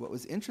continued. What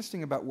was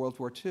interesting about World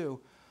War II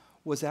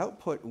was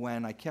output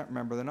when, I can't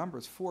remember the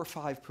numbers, 4 or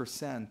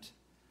 5%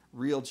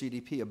 real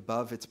GDP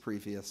above its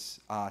previous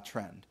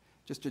trend.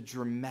 Just a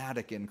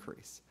dramatic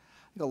increase.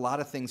 I think a lot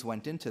of things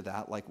went into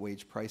that, like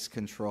wage price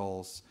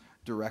controls,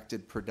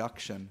 directed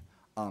production,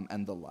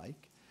 and the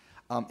like.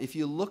 If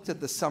you looked at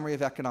the summary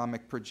of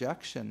economic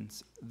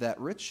projections that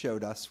Rich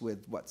showed us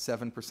with,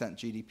 7%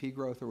 GDP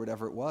growth or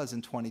whatever it was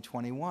in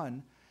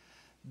 2021,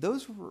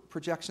 those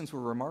projections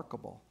were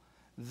remarkable.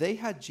 They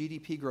had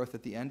GDP growth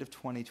at the end of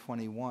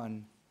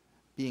 2021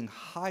 being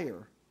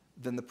higher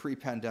than the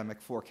pre-pandemic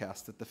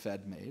forecast that the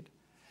Fed made,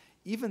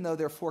 even though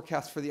their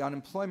forecast for the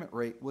unemployment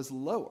rate was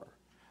lower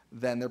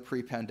than their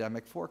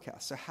pre-pandemic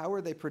forecast. So how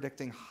are they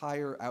predicting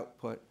higher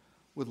output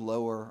with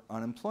lower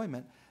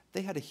unemployment?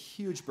 They had a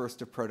huge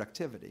burst of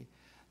productivity.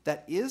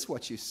 That is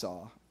what you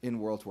saw in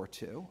World War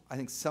II. I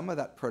think some of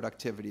that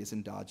productivity is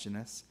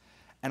endogenous.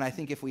 And I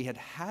think if we had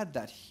had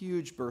that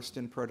huge burst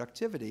in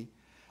productivity,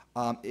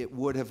 it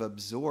would have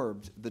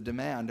absorbed the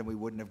demand and we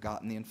wouldn't have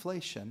gotten the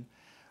inflation.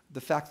 The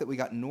fact that we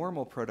got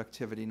normal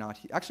productivity,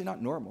 actually not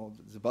normal,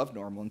 it was above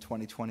normal in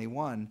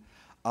 2021,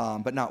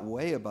 but not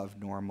way above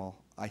normal,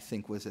 I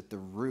think was at the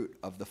root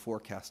of the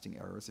forecasting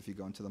errors if you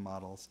go into the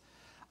models.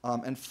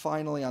 And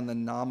finally, on the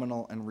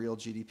nominal and real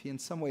GDP, in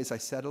some ways I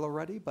said it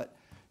already, but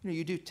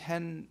you do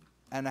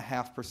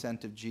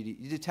 10.5% of GDP,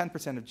 you do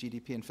 10% of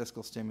GDP in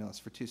fiscal stimulus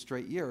for 2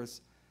 straight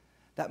years,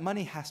 that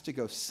money has to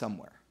go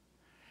somewhere.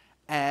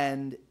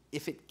 And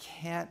if it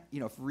can't,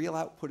 if real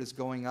output is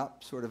going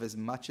up sort of as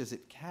much as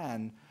it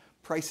can,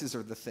 prices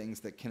are the things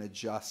that can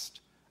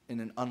adjust in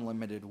an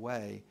unlimited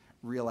way.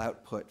 Real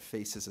output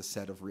faces a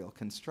set of real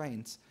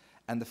constraints.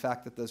 And the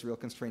fact that those real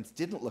constraints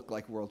didn't look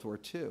like World War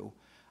II,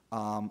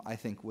 I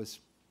think was,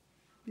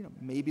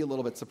 maybe a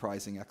little bit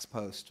surprising ex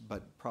post,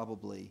 but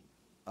probably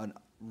a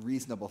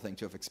reasonable thing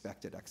to have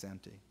expected ex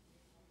ante.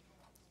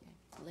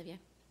 Okay. Olivia?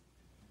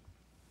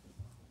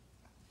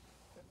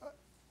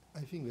 I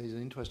think there is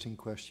an interesting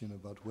question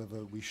about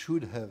whether we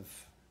should have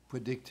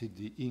predicted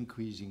the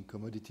increase in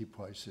commodity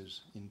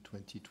prices in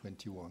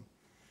 2021.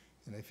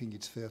 And I think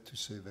it's fair to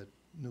say that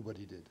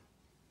nobody did.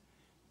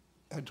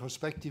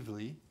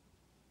 Retrospectively,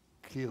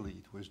 clearly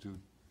it was due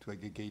to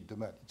aggregate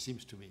demand, it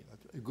seems to me,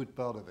 a good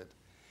part of it.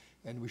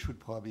 And we should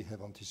probably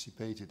have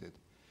anticipated it.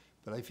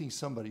 But I think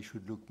somebody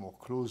should look more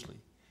closely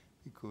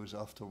because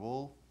after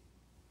all,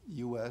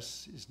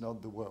 US is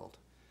not the world.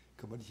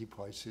 commodity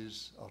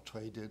prices are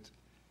traded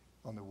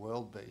on a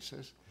world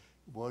basis,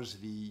 was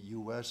the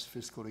US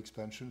fiscal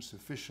expansion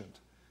sufficient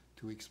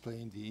to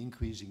explain the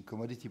increase in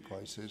commodity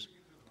prices?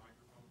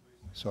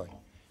 Sorry.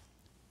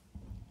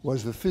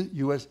 Was the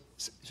US,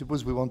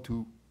 suppose we want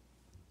to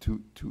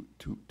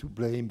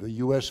blame the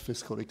US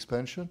fiscal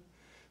expansion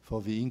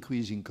for the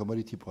increase in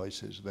commodity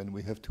prices, then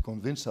we have to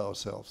convince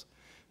ourselves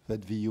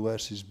that the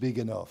US is big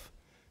enough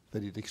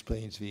that it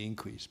explains the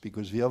increase,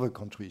 because the other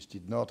countries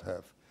did not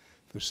have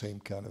the same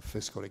kind of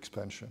fiscal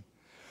expansion.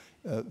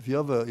 The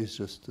other is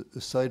just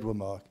a side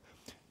remark.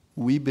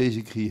 We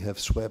basically have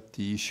swept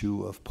the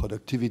issue of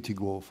productivity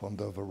growth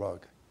under the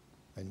rug,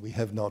 and we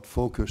have not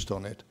focused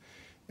on it.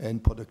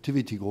 And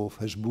productivity growth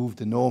has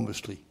moved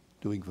enormously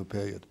during the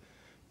period,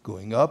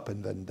 going up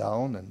and then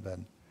down and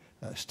then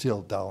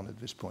still down at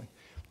this point.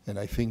 And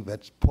I think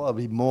that's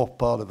probably more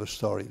part of the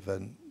story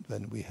than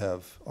we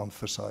have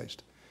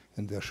emphasized,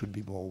 and there should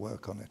be more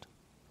work on it.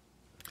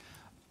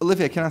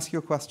 Olivier, can I ask you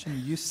a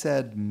question? You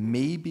said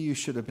maybe you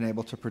should have been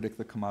able to predict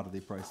the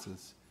commodity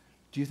prices.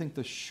 Do you think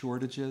the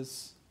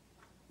shortages,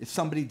 if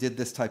somebody did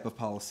this type of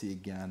policy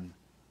again,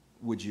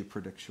 would you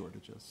predict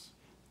shortages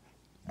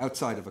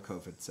outside of a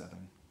COVID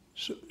setting?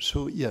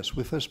 So yes,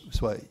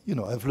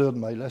 I've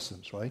learned my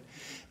lessons, right?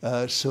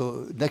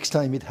 So next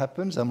time it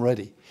happens, I'm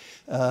ready.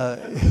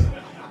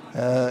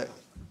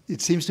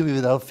 It seems to me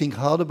that I'll think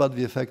hard about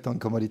the effect on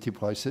commodity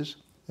prices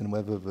and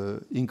whether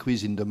the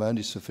increase in demand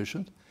is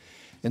sufficient.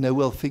 And I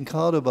will think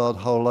hard about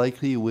how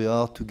likely we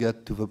are to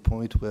get to the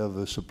point where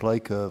the supply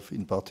curve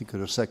in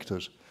particular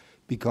sectors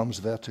becomes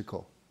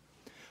vertical.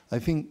 I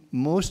think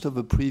most of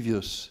the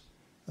previous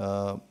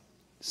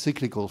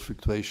cyclical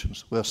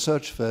fluctuations were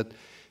such that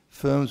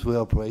firms were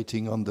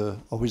operating on the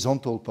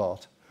horizontal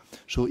part.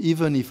 So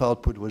even if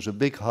output was a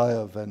bit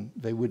higher than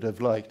they would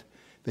have liked,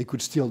 they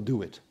could still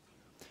do it.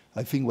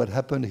 I think what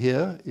happened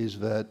here is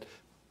that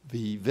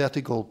the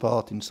vertical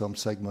part in some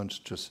segments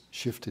just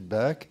shifted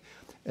back,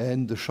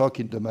 and the shock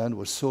in demand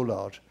was so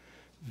large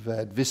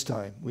that this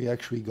time we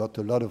actually got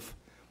a lot of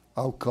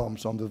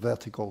outcomes on the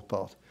vertical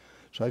part.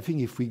 So I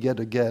think if we get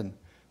again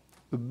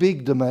a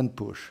big demand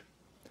push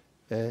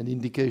and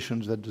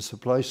indications that the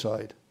supply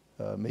side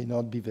may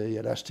not be very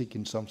elastic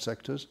in some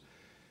sectors,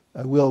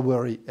 I will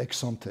worry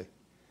ex ante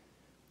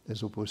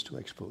as opposed to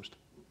ex post.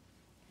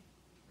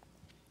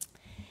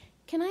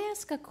 Can I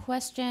ask a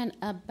question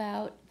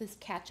about this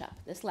catch-up,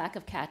 this lack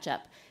of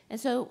catch-up? And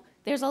so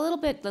there's a little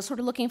bit,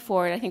 sort of looking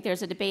forward, I think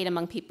there's a debate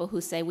among people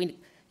who say,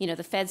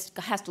 the Fed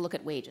has to look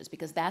at wages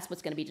because that's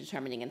what's going to be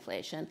determining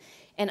inflation.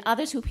 And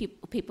others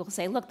people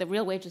say, look, the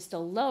real wage is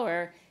still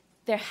lower,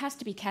 there has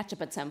to be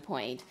catch-up at some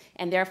point,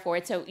 and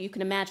therefore, so you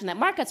can imagine that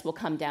markets will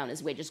come down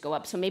as wages go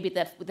up, so maybe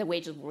the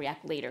wages will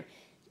react later.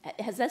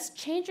 Has this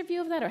changed your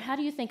view of that, or how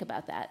do you think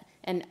about that?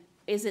 And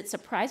is it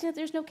surprising that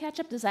there's no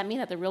catch-up? Does that mean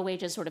that the real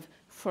wage is sort of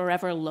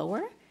forever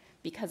lower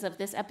because of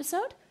this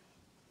episode?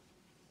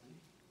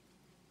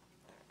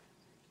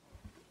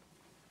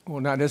 Well,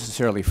 not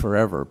necessarily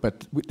forever,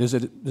 but there's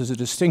a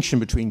distinction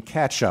between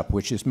catch-up,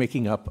 which is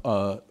making up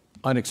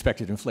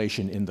unexpected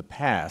inflation in the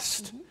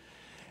past, mm-hmm.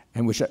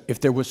 and which,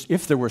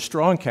 if there were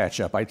strong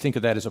catch-up, I'd think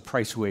of that as a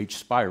price-wage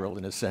spiral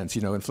in a sense.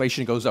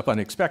 Inflation goes up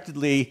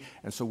unexpectedly,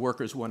 and so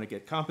workers want to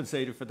get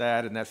compensated for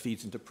that, and that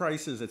feeds into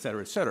prices, et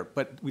cetera, et cetera.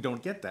 But we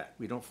don't get that.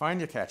 We don't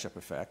find a catch-up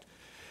effect.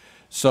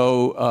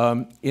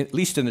 So at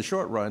least in the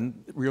short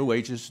run, real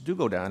wages do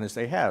go down, as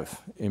they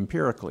have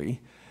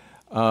empirically.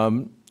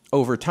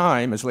 Over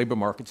time, as labor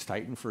markets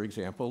tighten, for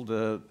example,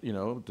 they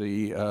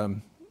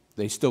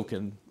still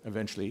can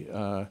eventually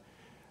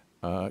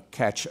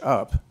catch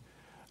up.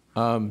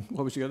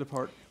 What was the other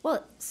part?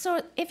 Well,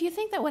 so if you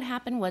think that what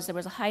happened was there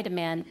was a high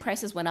demand,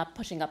 prices went up,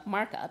 pushing up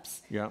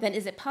markups, then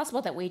is it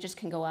possible that wages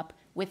can go up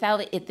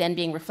without it then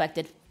being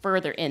reflected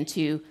further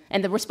into,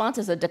 and the response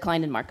is a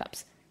decline in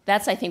markups?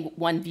 That's, I think,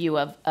 one view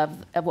of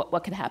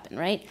what could happen,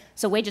 right?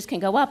 So wages can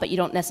go up, but you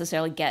don't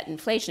necessarily get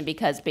inflation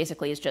because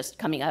basically it's just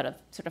coming out of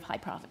sort of high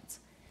profits.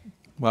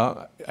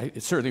 Well,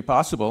 it's certainly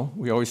possible.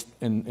 We always,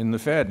 in the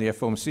Fed, the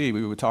FOMC,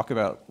 we would talk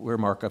about where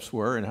markups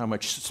were and how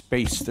much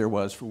space there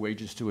was for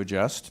wages to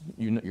adjust.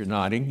 You're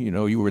nodding.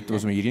 You were at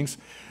those meetings.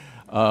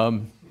 I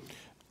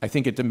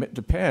think it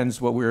depends.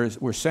 What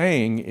we're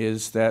saying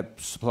is that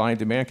supply and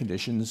demand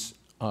conditions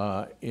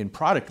in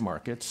product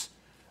markets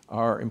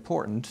are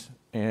important,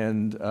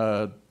 and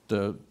the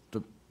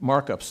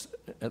markups,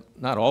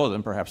 not all of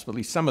them perhaps, but at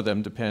least some of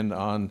them depend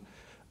on,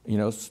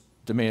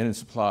 demand and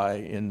supply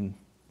in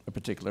a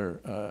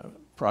particular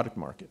product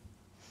market.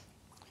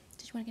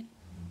 Did you want to get?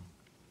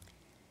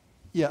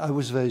 Yeah, I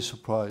was very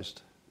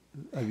surprised.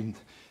 I mean,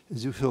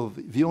 as you saw,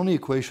 the only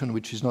equation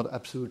which is not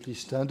absolutely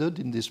standard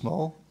in this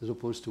model, as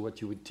opposed to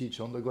what you would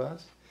teach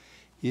undergrads,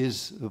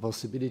 is the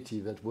possibility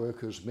that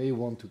workers may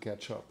want to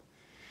catch up.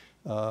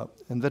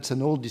 And that's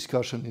an old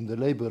discussion in the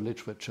labor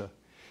literature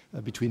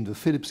between the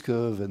Phillips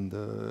curve and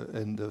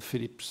the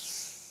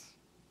Phillips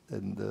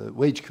and the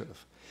wage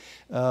curve.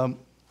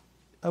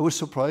 I was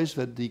surprised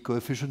that the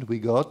coefficient we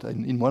got,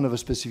 and in one of the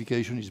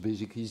specifications is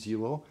basically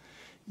 0,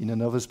 in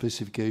another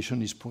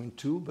specification is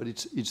 0.2, but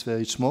it's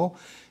very small.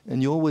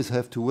 And you always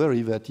have to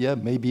worry that, yeah,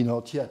 maybe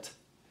not yet.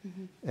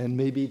 And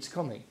maybe it's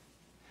coming.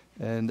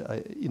 And,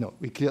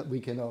 we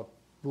cannot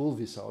rule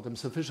this out. I'm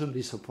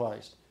sufficiently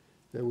surprised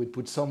that we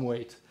put some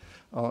weight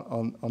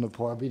on a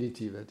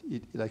probability that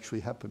it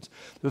actually happens.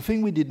 The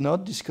thing we did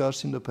not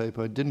discuss in the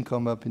paper, it didn't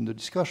come up in the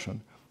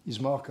discussion, is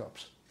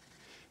markups.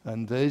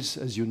 And there's,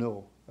 as you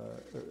know,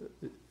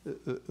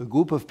 a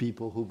group of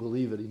people who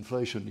believe that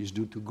inflation is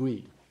due to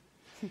greed.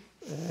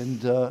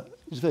 And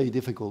it's very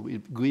difficult.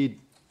 Greed,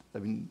 I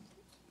mean,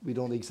 we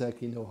don't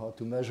exactly know how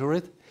to measure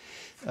it.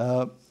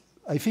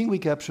 I think we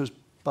capture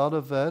part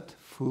of that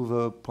through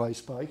the price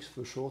spikes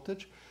for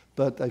shortage,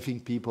 but I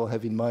think people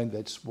have in mind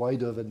that's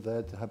wider than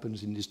that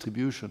happens in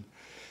distribution.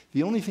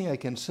 The only thing I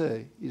can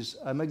say is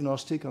I'm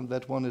agnostic on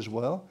that one as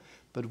well,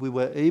 but we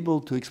were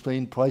able to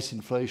explain price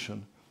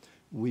inflation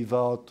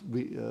without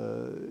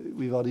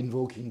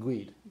invoking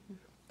greed.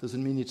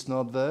 Doesn't mean it's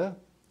not there,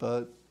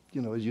 but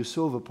as you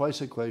saw, the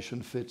price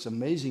equation fits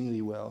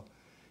amazingly well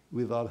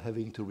without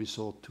having to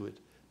resort to it.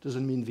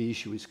 Doesn't mean the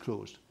issue is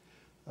closed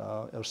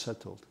or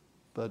settled,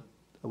 but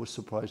I was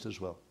surprised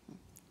as well.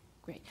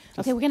 Great.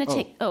 Okay, we're going to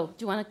take, do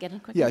you want to get in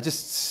quickly? Yeah,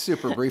 just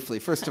super briefly.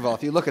 First of all,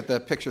 if you look at the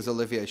pictures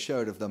Olivier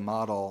showed of the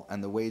model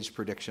and the wage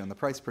prediction and the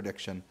price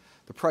prediction,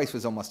 the price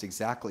was almost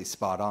exactly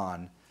spot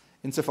on.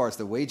 Insofar as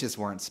the wages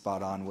weren't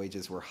spot on,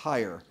 wages were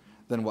higher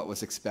than what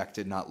was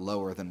expected, not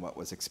lower than what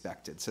was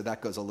expected. So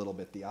that goes a little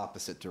bit the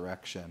opposite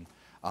direction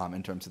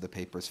in terms of the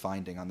paper's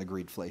finding on the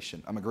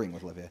greedflation. I'm agreeing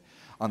with Olivier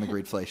on the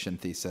greedflation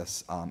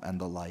thesis and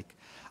the like.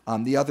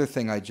 The other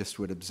thing I just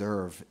would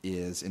observe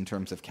is in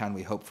terms of can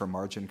we hope for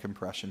margin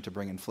compression to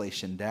bring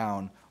inflation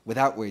down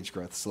without wage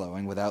growth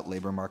slowing, without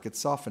labor markets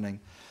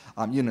softening.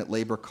 Unit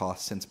labor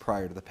costs since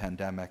prior to the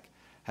pandemic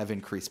have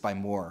increased by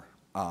more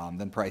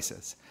than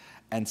prices.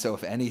 And so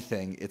if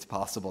anything, it's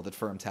possible that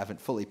firms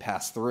haven't fully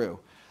passed through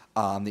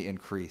the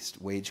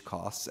increased wage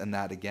costs, and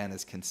that again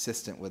is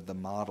consistent with the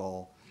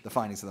model, the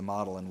findings of the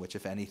model in which,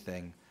 if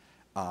anything,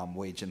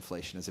 wage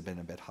inflation has been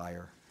a bit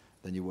higher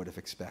than you would have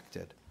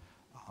expected.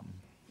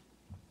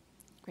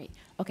 Great.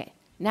 Okay.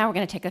 Now we're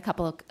going to take a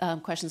couple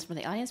of questions from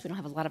the audience. We don't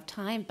have a lot of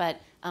time,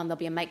 but there'll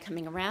be a mic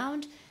coming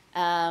around.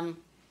 Yeah.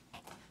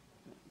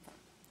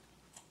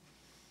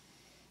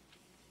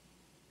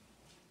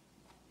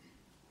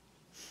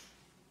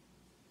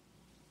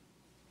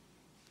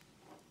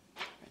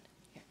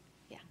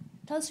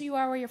 Tell us who you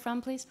are, where you're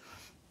from, please.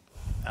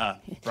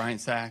 Brian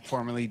Sack,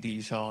 formerly D.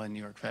 Shaw in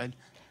New York Fed.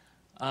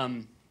 So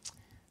I'm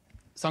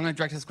going to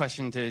direct this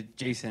question to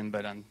Jason,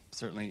 but I'm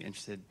certainly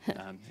interested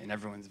in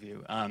everyone's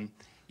view.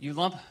 You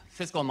lump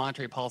fiscal and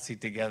monetary policy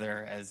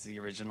together as the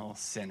original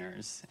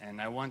sinners, and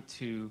I want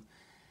to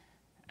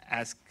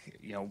ask,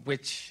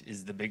 which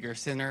is the bigger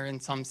sinner in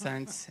some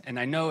sense? And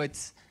I know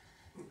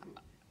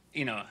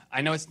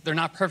they're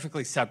not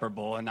perfectly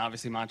separable, and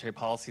obviously monetary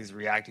policy is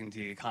reacting to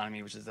the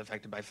economy, which is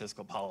affected by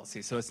fiscal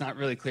policy. So it's not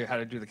really clear how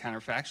to do the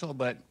counterfactual,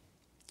 but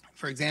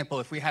for example,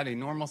 if we had a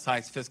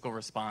normal-sized fiscal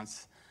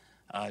response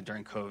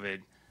during COVID,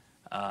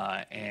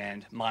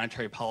 and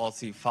monetary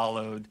policy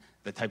followed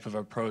the type of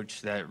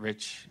approach that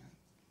Rich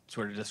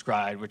sort of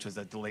described, which was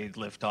a delayed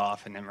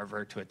liftoff and then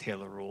revert to a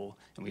Taylor rule,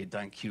 and we had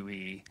done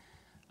QE.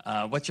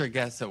 What's your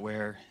guess at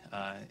where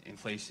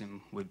inflation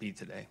would be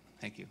today?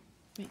 Thank you.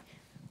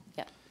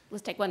 Yeah,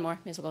 let's take one more.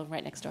 May as well go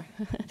right next door.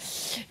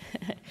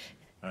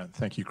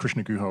 Thank you.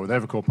 Krishna Guha with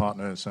Evercore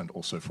Partners and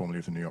also formerly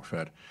of the New York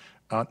Fed.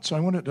 So I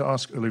wanted to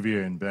ask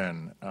Olivier and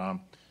Ben,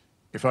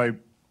 if I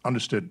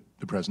understood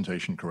the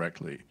presentation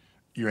correctly,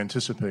 you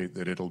anticipate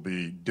that it'll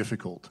be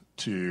difficult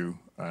to,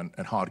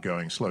 and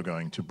hard-going,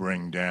 slow-going, to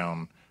bring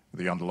down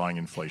the underlying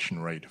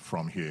inflation rate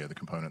from here, the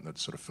component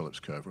that's sort of Phillips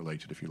curve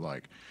related, if you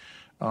like.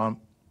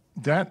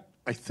 That,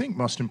 I think,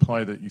 must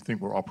imply that you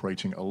think we're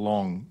operating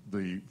along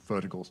the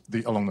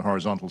along the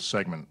horizontal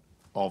segment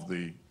of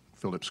the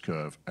Phillips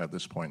curve at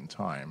this point in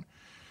time.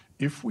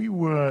 If we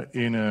were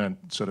in a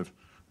sort of,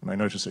 and I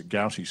notice that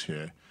Gauty's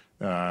here,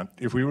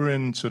 if we were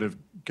in sort of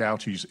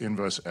Gauty's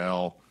inverse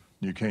L,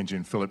 New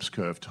Keynesian Phillips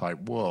curve type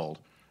world,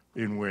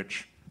 in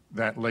which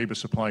that labor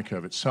supply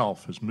curve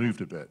itself has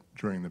moved a bit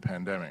during the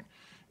pandemic,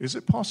 is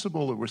it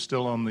possible that we're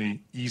still on the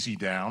easy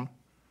down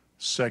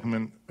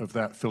segment of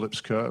that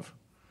Phillips curve,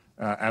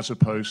 as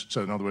opposed,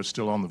 so in other words,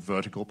 still on the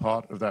vertical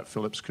part of that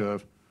Phillips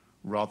curve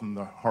rather than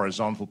the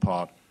horizontal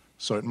part?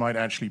 So it might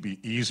actually be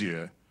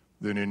easier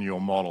than in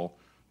your model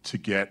to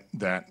get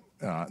that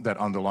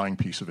underlying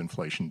piece of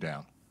inflation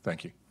down.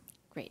 Thank you.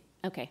 Great.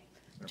 Okay.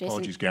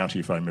 Apologies, Gouty,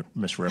 if I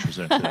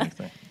misrepresented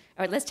anything.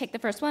 All right, let's take the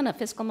first one, a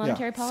fiscal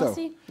monetary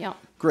policy. So,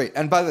 great.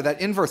 And by the way,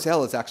 that inverse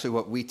L is actually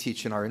what we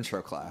teach in our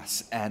intro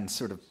class and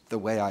sort of the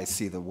way I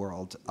see the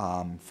world,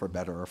 for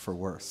better or for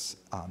worse.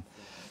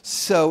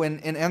 So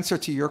in answer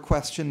to your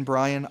question,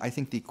 Brian, I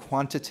think the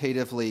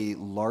quantitatively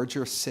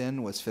larger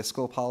sin was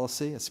fiscal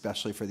policy,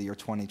 especially for the year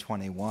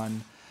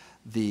 2021.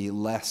 The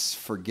less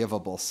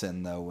forgivable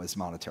sin, though, was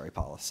monetary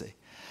policy.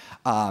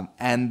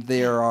 And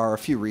there are a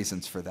few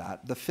reasons for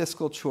that. The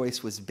fiscal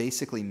choice was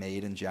basically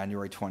made in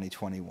January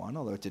 2021,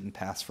 although it didn't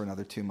pass for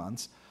another 2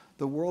 months.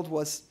 The world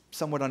was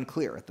somewhat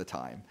unclear at the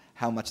time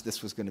how much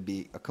this was going to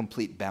be a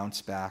complete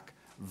bounce back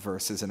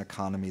versus an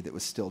economy that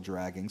was still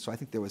dragging. So I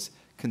think there was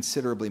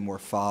considerably more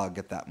fog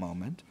at that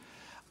moment.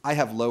 I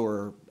have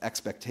lower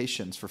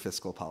expectations for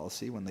fiscal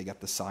policy. When they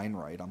get the sign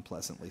right, I'm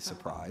pleasantly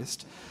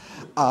surprised.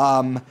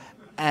 And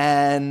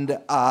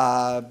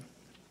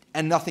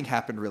nothing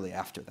happened really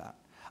after that.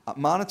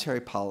 Monetary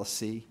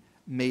policy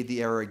made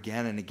the error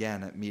again and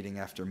again at meeting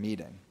after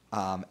meeting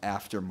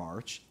after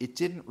March. It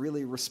didn't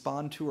really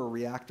respond to or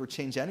react or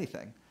change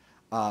anything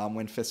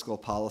when fiscal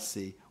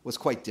policy was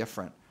quite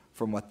different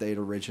from what they'd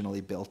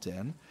originally built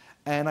in.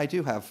 And I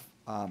do have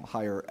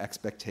higher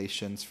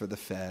expectations for the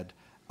Fed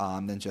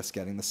than just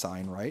getting the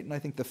sign right. And I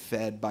think the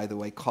Fed, by the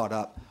way, caught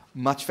up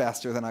much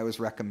faster than I was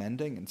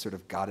recommending and sort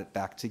of got it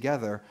back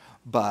together,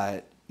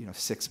 but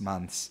 6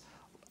 months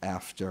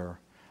after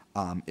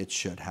it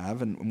should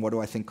have. And what do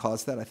I think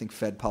caused that? I think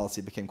Fed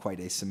policy became quite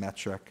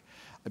asymmetric.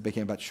 It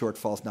became about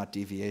shortfalls, not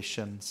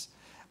deviations.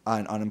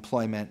 On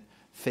unemployment,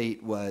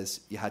 fate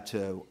was you had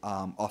to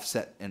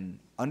offset and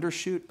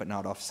undershoot, but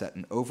not offset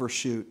and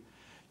overshoot.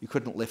 You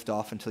couldn't lift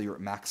off until you were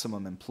at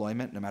maximum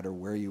employment, no matter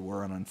where you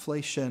were on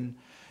inflation.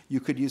 You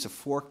couldn't use a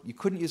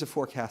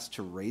forecast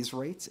to raise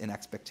rates in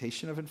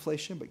expectation of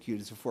inflation, but you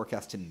could use a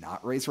forecast to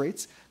not raise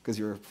rates because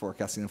you were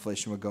forecasting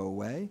inflation would go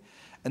away.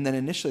 And then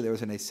initially there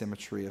was an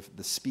asymmetry of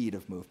the speed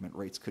of movement.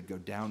 Rates could go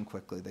down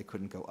quickly. They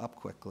couldn't go up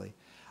quickly.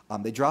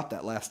 They dropped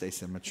that last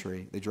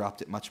asymmetry. They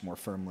dropped it much more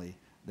firmly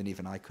than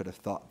even I could have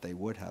thought they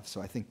would have.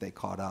 So I think they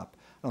caught up.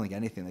 I don't think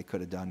anything they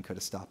could have done could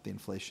have stopped the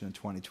inflation in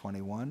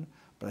 2021,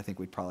 but I think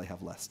we'd probably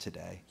have less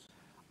today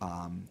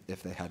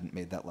if they hadn't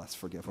made that less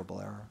forgivable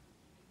error.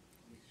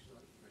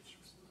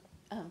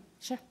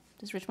 Sure.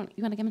 Does Rich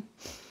you want to come in?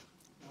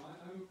 No,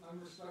 I'm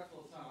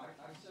respectful of time.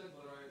 I said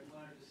what I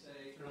wanted to say.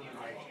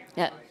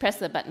 Yeah, press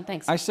the button.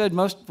 Thanks. I said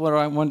most of what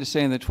I wanted to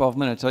say in the 12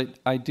 minutes.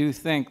 I do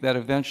think that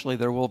eventually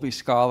there will be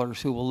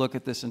scholars who will look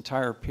at this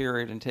entire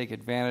period and take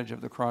advantage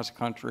of the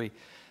cross-country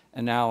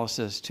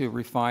analysis to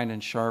refine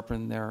and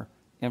sharpen their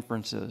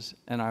inferences,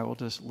 and I will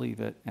just leave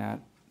it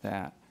at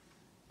that.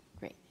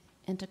 Great.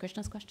 And to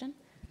Krishna's question?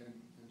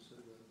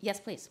 Yes,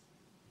 please.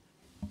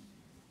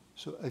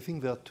 So I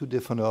think there are two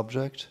different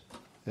objects,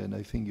 and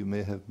I think you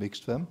may have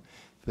mixed them.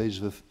 There is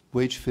the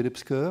wage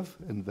Phillips curve,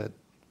 and that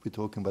we're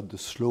talking about the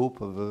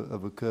slope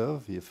of a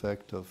curve, the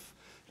effect of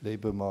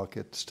labor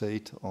market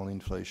state on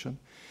inflation.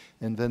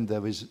 And then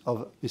there is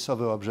this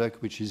other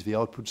object, which is the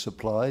output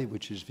supply,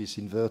 which is this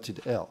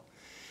inverted L.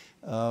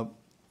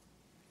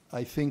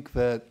 I think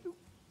that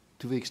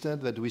to the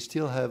extent that we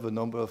still have a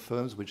number of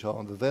firms which are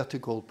on the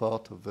vertical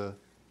part of the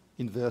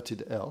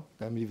inverted L,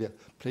 I mean, there are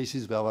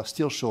places where there are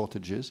still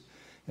shortages.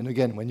 And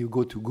again, when you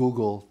go to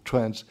Google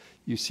Trends,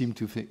 you seem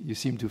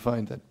to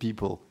find that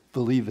people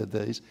believe that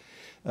there is.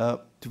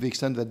 To the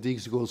extent that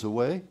this goes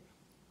away,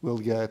 we'll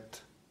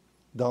get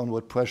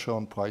downward pressure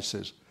on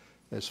prices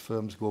as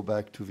firms go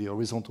back to the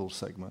horizontal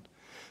segment.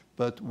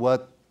 But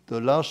what the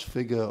last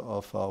figure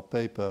of our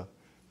paper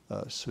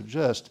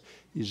suggests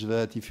is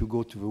that if you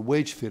go to the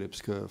wage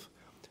Phillips curve,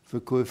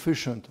 the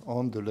coefficient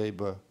on the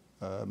labor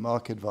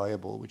market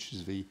variable, which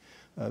is the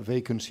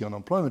vacancy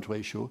unemployment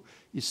ratio,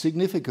 is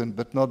significant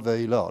but not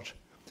very large.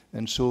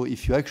 And so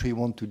if you actually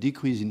want to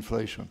decrease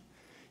inflation,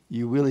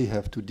 you really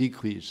have to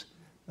decrease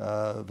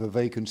the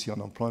vacancy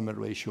unemployment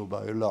ratio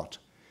by a lot,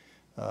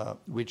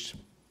 which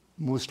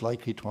most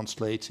likely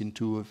translates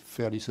into a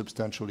fairly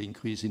substantial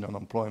increase in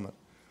unemployment.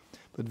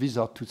 But these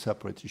are two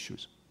separate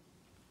issues.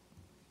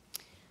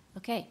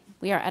 Okay,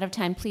 we are out of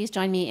time. Please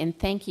join me in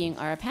thanking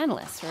our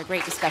panelists for a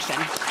great discussion.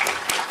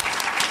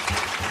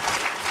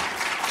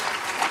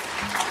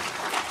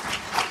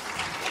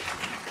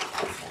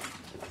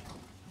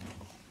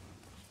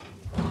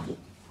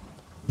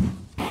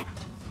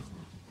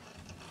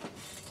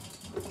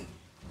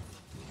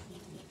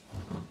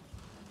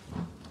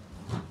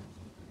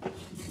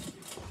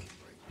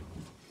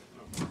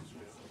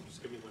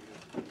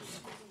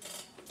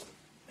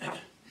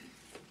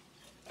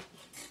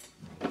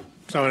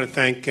 So I want to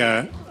thank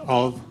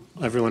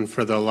everyone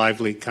for the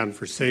lively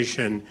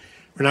conversation.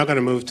 We're now going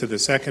to move to the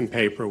second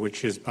paper,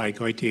 which is by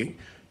Goiti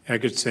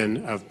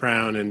Eggertson of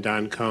Brown and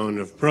Don Cohn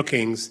of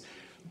Brookings,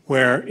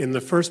 where in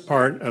the first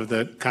part of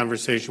the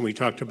conversation we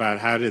talked about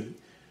how did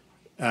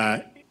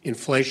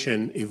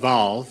inflation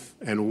evolve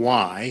and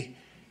why.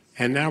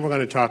 And now we're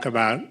going to talk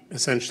about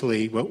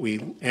essentially what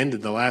we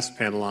ended the last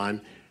panel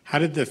on. How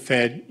did the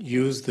Fed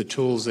use the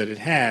tools that it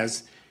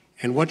has,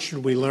 and what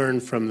should we learn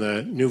from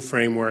the new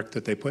framework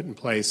that they put in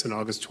place in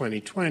August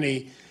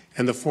 2020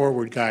 and the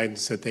forward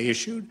guidance that they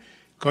issued?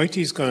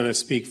 Goiti's going to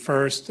speak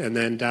first, and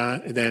then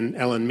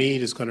Ellen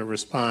Mead is going to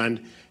respond,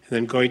 and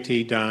then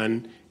Goiti,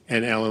 Don,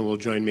 and Ellen will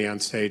join me on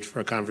stage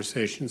for a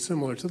conversation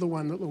similar to the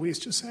one that Louise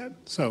just had.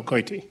 So,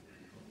 Goiti.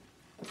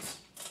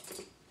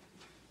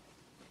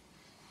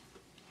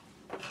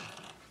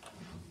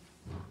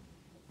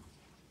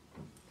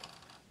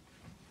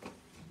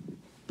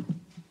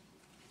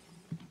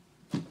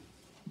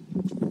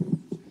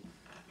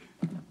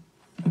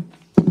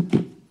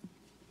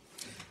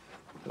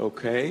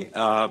 Okay.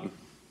 I'm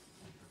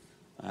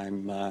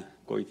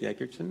Goit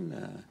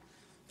Eggertsen.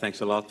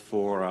 Thanks a lot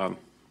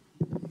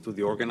to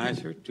the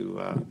organizer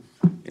to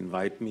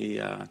invite me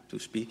to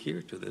speak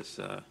here to this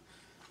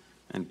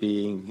and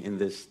being in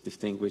this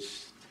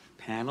distinguished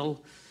panel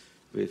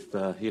with,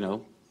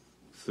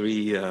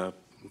 three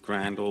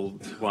grand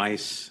old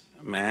wise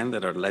men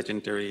that are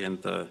legendary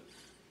in the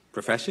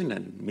profession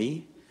and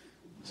me.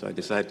 So I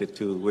decided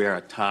to wear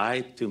a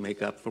tie to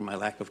make up for my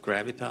lack of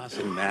gravitas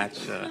and match,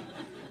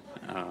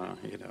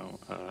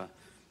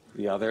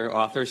 the other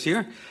authors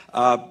here.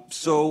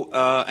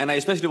 And I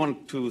especially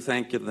want to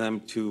thank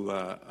them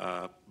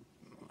to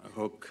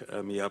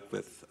hook me up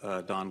with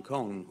Don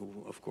Cohn,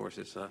 who, of course,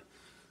 is a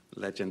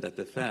legend at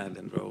the Fed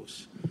and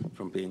rose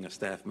from being a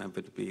staff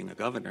member to being a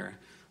governor.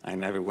 I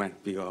never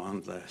went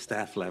beyond the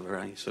staff level.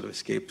 I sort of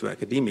escaped to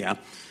academia.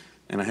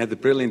 And I had the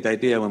brilliant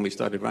idea when we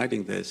started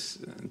writing this,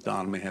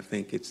 Don may have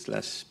think it's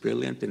less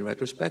brilliant in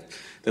retrospect,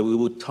 that we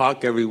would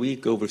talk every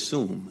week over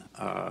Zoom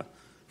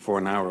for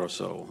an hour or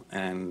so.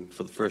 And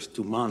for the first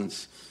 2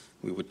 months,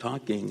 we were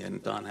talking,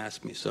 and Don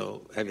asked me,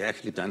 so have you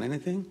actually done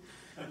anything?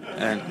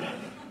 And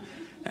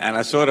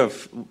I sort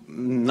of,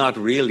 not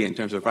really in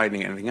terms of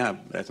writing anything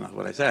up, that's not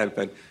what I said,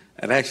 but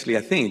I'd actually,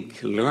 I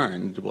think,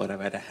 learned what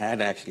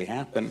had actually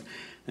happened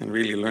and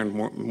really learned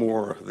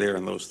more there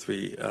in those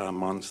 3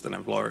 months than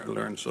I've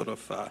learned sort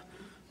of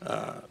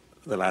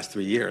the last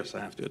 3 years, I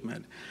have to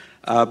admit.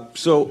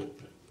 So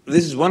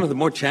this is one of the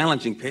more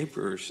challenging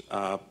papers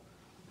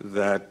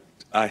that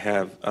I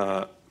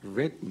have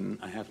written,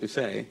 I have to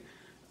say.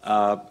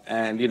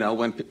 And,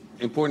 when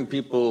important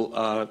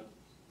people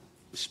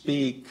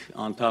speak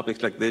on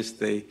topics like this,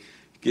 they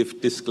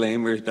give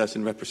disclaimers. It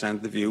doesn't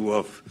represent the view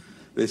of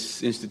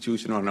this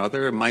institution or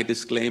another. My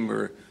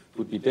disclaimer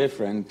would be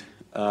different.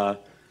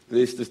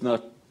 This does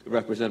not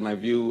represent my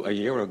view a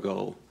year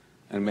ago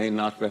and may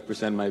not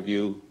represent my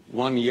view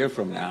 1 year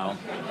from now.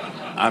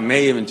 I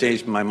may even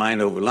change my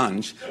mind over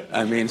lunch.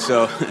 I mean,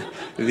 so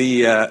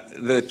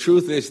the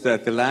truth is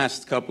that the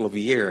last couple of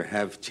years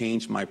have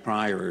changed my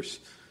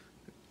priors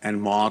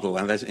and model,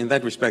 and in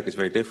that respect it's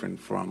very different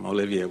from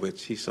Olivier,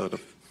 which he sort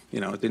of,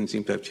 didn't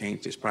seem to have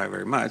changed his prior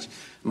very much.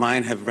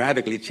 Mine have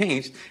radically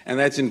changed, and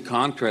that's in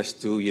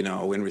contrast to,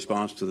 in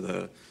response to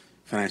the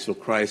financial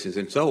crisis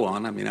and so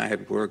on. I mean, I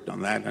had worked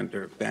on that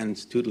under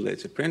Ben's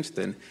tutelage at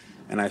Princeton,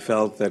 and I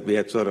felt that we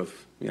had sort of,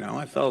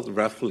 I felt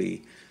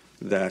roughly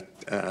that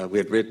we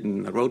had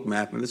written a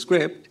roadmap and the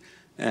script,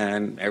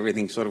 and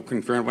everything sort of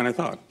confirmed what I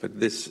thought, but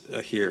this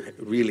here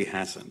really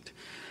hasn't.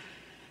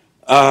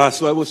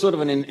 So I was sort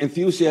of an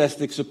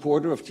enthusiastic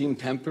supporter of Team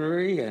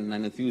Temporary and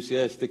an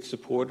enthusiastic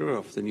supporter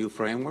of the new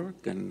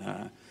framework, and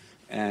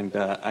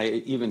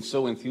I even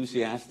so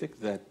enthusiastic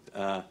that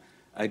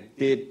I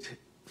did,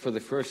 for the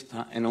first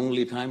time and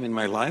only time in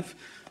my life,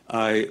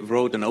 I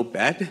wrote an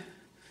op-ed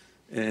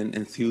in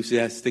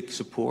enthusiastic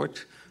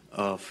support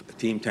of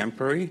Team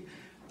Temporary.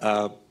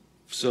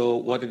 So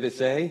what did it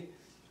say?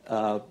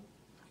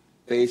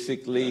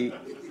 Basically,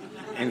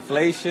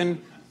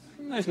 inflation,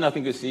 there's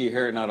nothing to see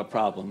here, not a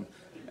problem.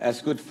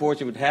 As good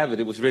fortune would have it,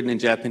 it was written in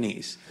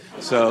Japanese.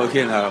 So,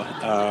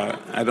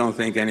 I don't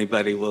think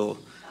anybody will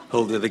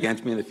hold it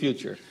against me in the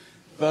future.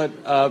 But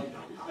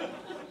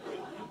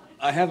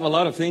I have a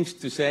lot of things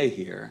to say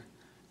here,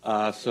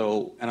 and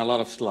a lot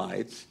of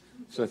slides.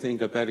 So I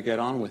think I better get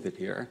on with it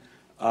here.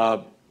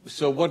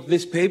 So what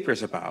this paper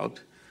is about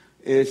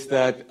is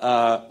that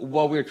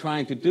what we're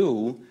trying to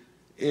do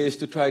is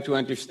to try to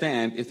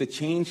understand if the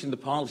change in the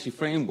policy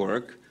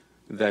framework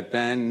that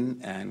Ben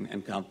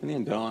and company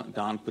and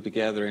Don put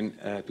together in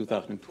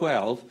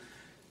 2012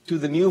 to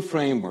the new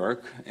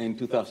framework in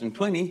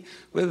 2020,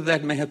 whether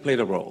that may have played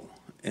a role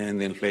in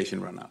the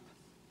inflation run-up.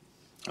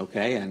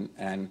 Okay,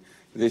 and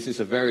this is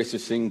a very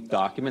succinct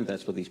document.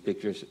 That's what these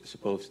pictures are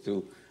supposed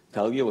to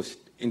tell you. It was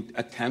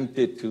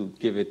attempted to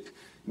give it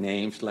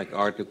names like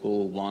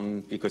Article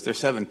 1, because there's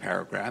 7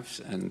 paragraphs,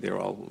 and they're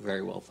all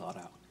very well thought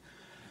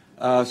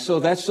out.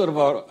 So that's sort of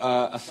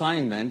our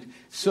assignment.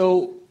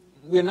 So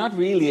we're not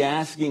really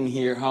asking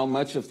here how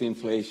much of the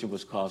inflation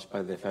was caused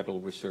by the Federal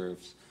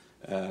Reserve's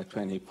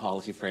 20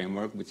 policy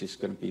framework, which is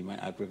going to be my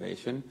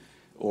aggravation,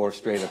 or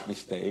straight-up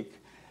mistake.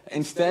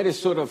 Instead, it's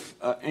sort of,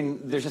 and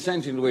there's a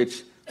sense in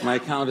which my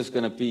account is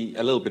going to be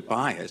a little bit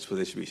biased for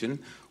this reason.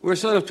 We're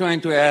sort of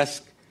trying to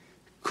ask,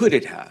 could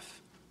it have,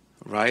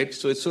 right?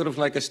 So it's sort of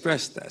like a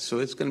stress test. So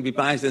it's going to be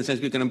biased in the sense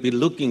we're going to be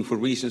looking for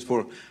reasons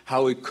for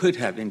how it could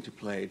have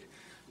interplayed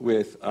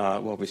with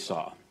what we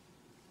saw.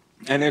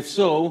 And if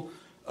so,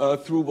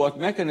 through what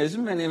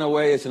mechanism? And in a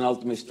way, it's an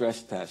ultimate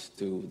stress test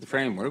to the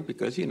framework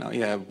because, you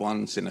have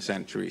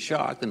once-in-a-century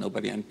shock that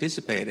nobody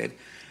anticipated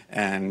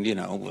and,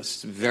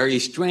 was very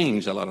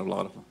strange, a lot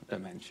of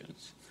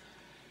dimensions.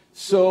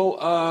 So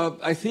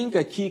I think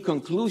a key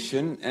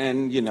conclusion,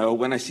 and,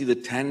 when I see the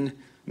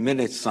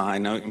 10-minute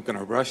sign, I'm going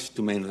to rush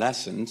to main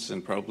lessons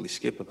and probably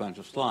skip a bunch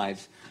of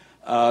slides.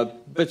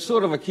 But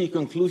sort of a key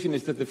conclusion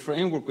is that the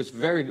framework was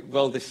very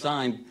well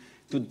designed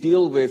to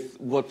deal with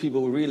what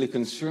people were really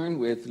concerned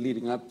with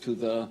leading up to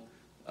the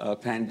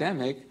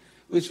pandemic,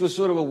 which was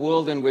sort of a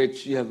world in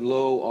which you have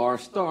low R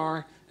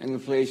star and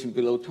inflation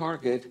below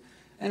target.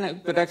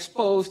 But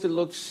exposed, it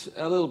looks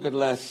a little bit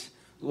less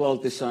well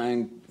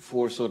designed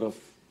for sort of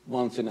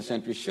once in a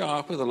century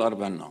shock with a lot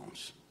of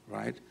unknowns,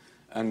 right?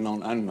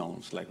 Unknown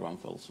unknowns, like Ron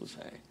Foltz would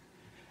say.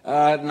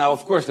 Now,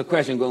 of course, the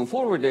question going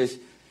forward is,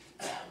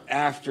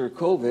 after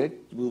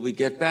COVID, will we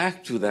get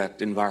back to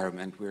that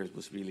environment where it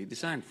was really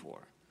designed for?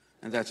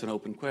 And that's an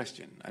open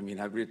question. I mean,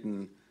 I've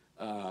written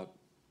a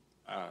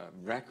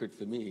record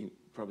for me,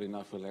 probably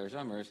not for Larry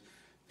Summers,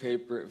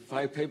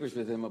 5 papers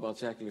with him about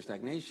secular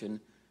stagnation.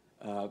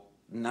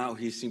 Now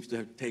he seems to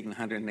have taken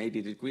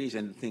 180 degrees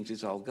and thinks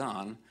it's all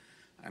gone.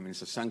 I mean,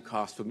 it's a sunk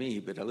cost for me,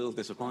 but a little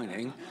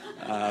disappointing.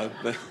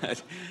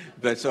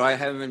 But so I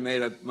haven't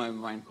made up my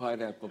mind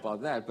quite up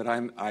about that. But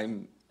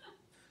I'm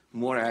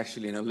more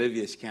actually in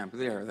Olivier's camp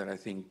there, that I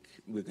think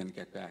we're going to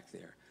get back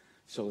there.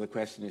 So the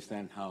question is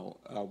then how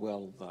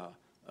well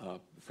the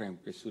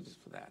framework is suited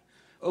for that.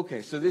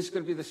 Okay, so this is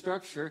going to be the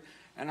structure,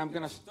 and I'm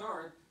going to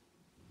start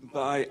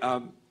by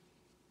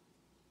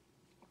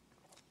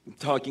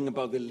talking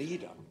about the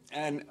lead-up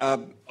and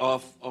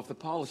of the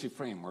policy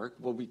framework,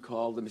 what we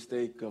call the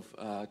mistake of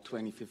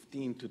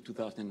 2015 to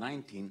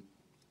 2019.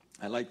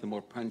 I like the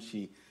more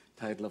punchy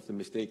title of the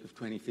mistake of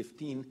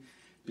 2015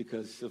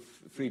 because of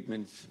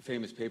Friedman's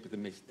famous paper, The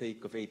Mistake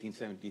of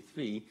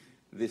 1873.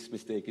 This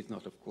mistake is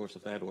not, of course,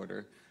 of that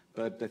order,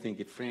 but I think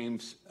it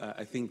frames,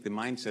 I think, the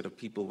mindset of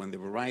people when they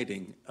were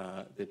writing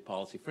the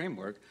policy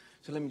framework.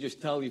 So let me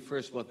just tell you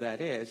first what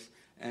that is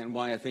and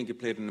why I think it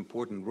played an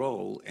important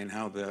role in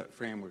how the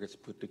framework is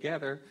put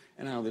together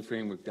and how the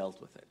framework dealt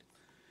with it.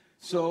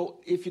 So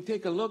if you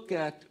take a look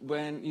at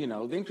when,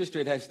 the interest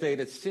rate has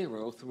stayed at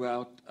 0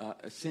 throughout,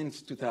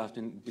 since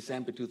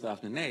December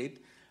 2008,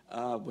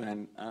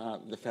 when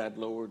the Fed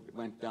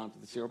went down to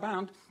the 0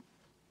 bound.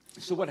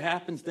 So what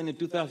happens then in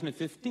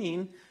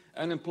 2015?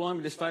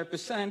 Unemployment is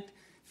 5%.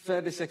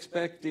 Fed is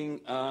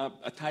expecting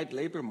a tight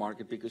labor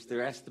market because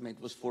their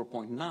estimate was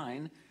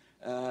 4.9,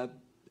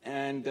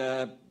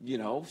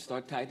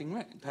 start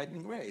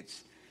tightening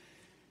rates.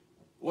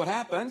 What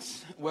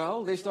happens?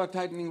 Well, they start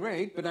tightening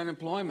rate, but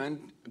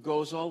unemployment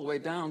goes all the way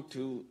down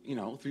to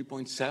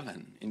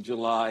 3.7 in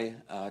July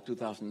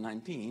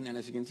 2019, and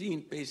as you can see,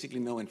 basically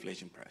no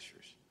inflation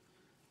pressures,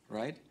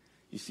 right?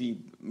 You see,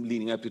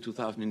 leading up to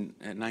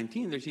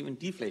 2019, there's even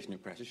deflationary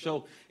pressure.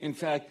 So, in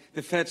fact,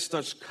 the Fed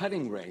starts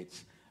cutting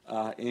rates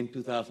in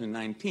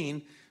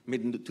 2019,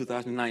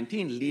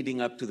 mid-2019,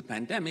 leading up to the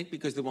pandemic,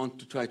 because they want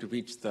to try to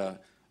reach the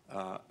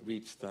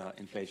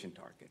inflation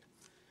target.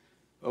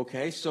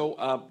 Okay,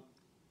 so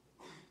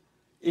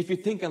if you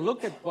think and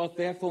look at what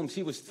the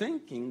FOMC was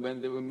thinking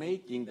when they were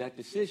making that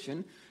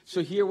decision,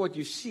 so here what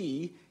you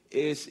see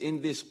is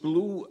in this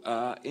blue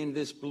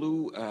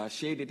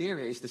shaded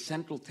area is the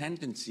central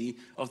tendency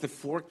of the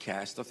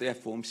forecast of the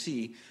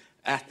FOMC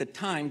at the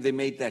time they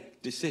made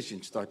that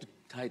decision, start to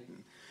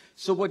tighten.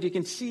 So what you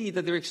can see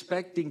that they're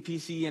expecting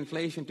PCE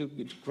inflation to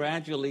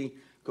gradually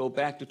go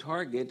back to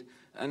target,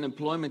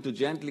 unemployment to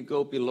gently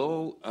go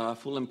below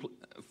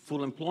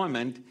full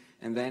employment,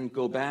 and then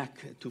go back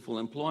to full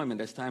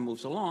employment as time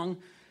moves along,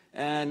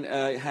 and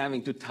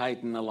having to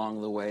tighten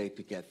along the way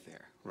to get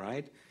there,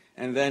 right?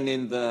 And then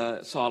in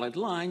the solid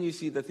line, you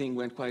see the thing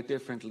went quite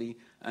differently.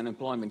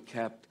 Unemployment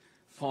kept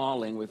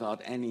falling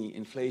without any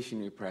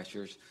inflationary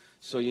pressures.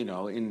 So,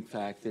 in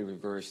fact, they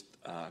reversed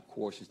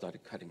course and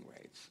started cutting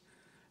rates.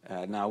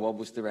 Now, what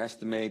was their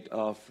estimate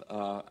of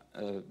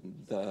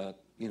the,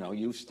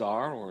 U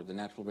star, or the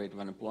natural rate of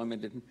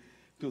unemployment in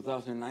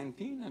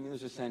 2019? I mean,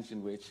 there's a sense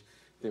in which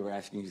they were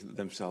asking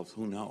themselves,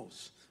 who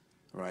knows,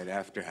 right,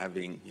 after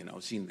having,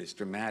 seen this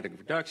dramatic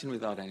reduction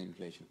without any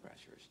inflation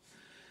pressures.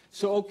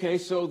 So, okay,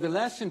 so the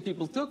lesson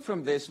people took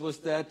from this was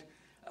that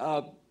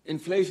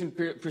inflation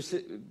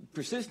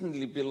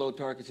persistently below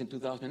targets in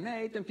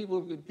 2008, and people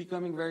were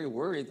becoming very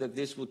worried that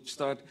this would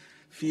start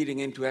feeding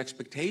into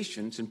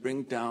expectations and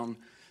bring down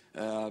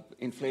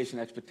inflation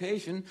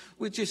expectation,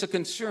 which is a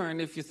concern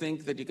if you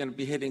think that you're going to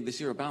be hitting the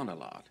 0 bound a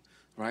lot,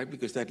 right?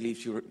 Because that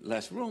leaves you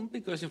less room,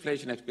 because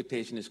inflation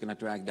expectation is going to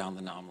drag down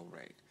the nominal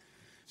rate.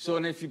 So,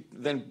 and if you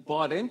then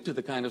bought into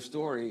the kind of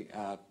story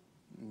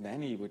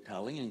many were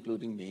telling,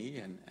 including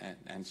me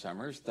and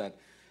Summers, that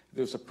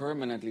there's a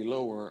permanently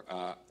lower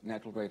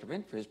natural rate of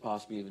interest,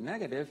 possibly even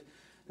negative,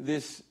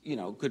 this,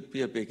 could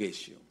be a big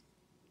issue.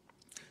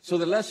 So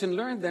the lesson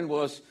learned then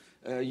was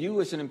U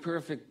is an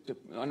imperfect,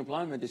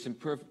 unemployment is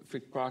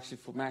imperfect proxy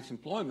for max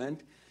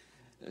employment.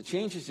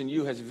 Changes in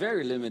U has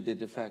very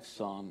limited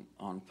effects on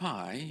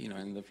pi, in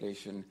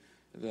inflation,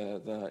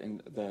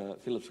 the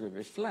Phillips curve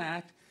is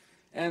flat,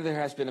 and there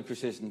has been a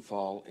persistent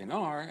fall in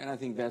R, and I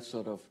think that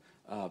sort of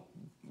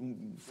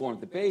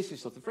formed the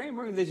basis of the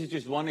framework. This is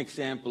just one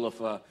example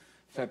of a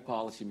Fed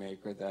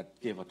policymaker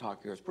that gave a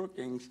talk here at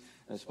Brookings.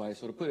 That's why I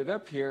sort of put it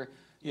up here.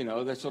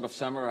 That sort of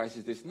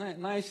summarizes this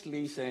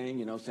nicely,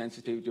 saying,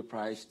 sensitivity to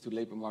price to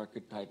labor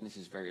market tightness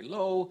is very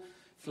low.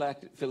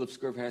 Flat Phillips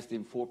curve has the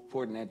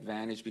important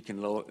advantage we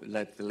can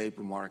let the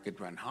labor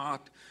market run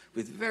hot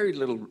with very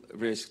little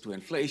risk to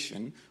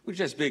inflation, which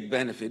has big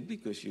benefit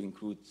because you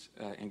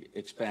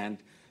expand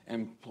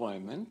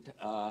employment.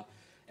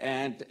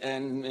 And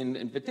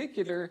in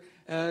particular,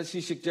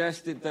 she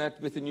suggested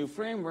that with the new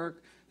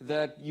framework,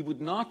 that you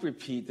would not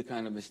repeat the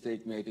kind of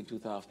mistake made in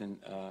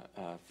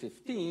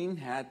 2015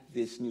 had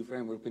this new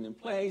framework been in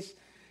place.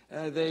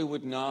 They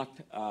would not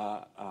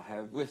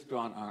have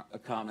withdrawn our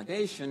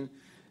accommodation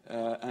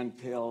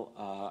until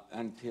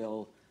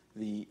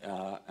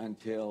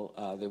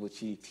they would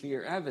see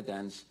clear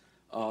evidence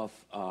of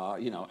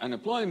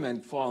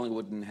unemployment falling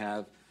wouldn't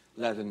have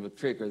led them to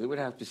trigger. They would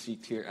have to see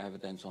clear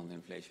evidence on the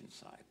inflation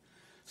side.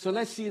 So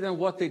let's see then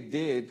what they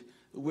did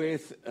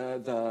with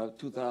the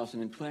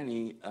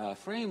 2020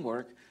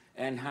 framework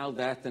and how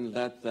that then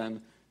led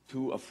them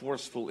to a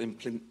forceful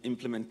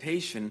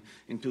implementation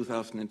in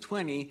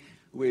 2020,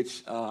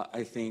 which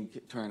I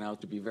think turned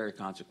out to be very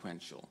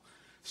consequential.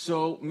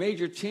 So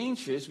major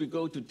changes, we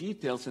go to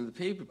details in the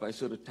paper by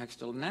sort of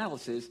textual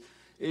analysis,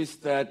 is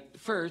that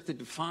first they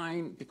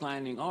define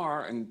declining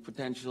R and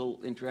potential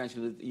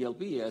interaction with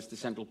ELB as the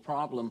central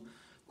problem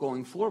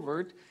going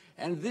forward.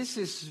 And this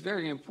is a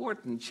very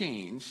important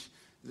change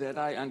that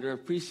I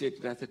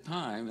underappreciated at the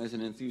time as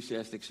an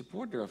enthusiastic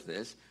supporter of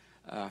this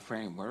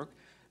framework.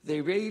 They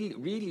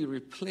really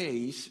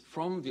replace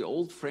from the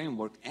old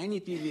framework any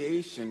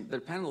deviation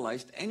that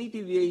penalized any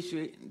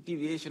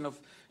deviation of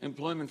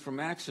employment from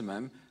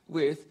maximum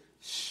with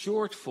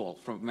shortfall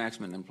from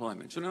maximum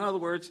employment. So in other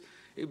words,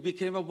 it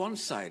became a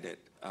one-sided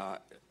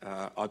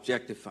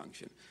objective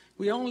function.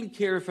 We only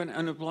care if an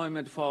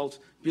unemployment falls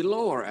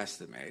below our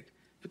estimate.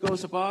 If it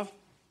goes above,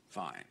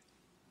 fine.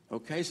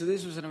 Okay, so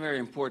this was a very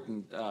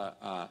important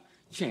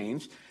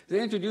change.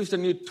 They introduced a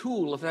new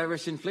tool of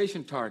average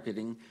inflation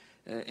targeting,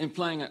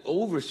 implying an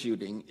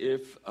overshooting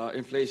if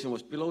inflation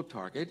was below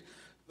target,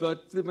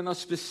 but they were not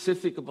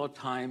specific about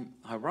time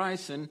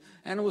horizon,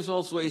 and it was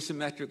also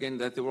asymmetric in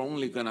that they were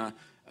only going to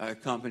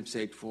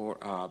compensate for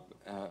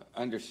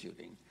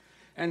undershooting.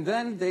 And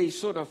then they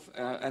sort of,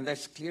 and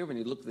that's clear when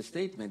you look at the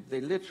statement,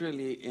 they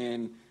literally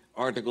in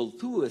Article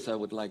 2, as I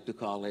would like to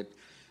call it,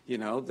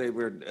 they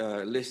were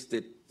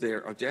listed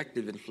their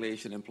objective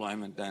inflation,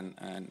 employment,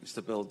 and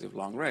stability of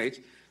long rates.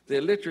 They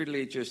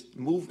literally just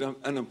moved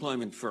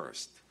unemployment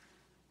first,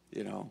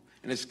 and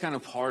it's kind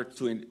of hard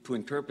to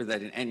interpret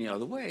that in any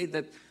other way,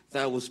 that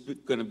was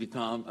going to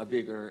become a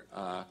bigger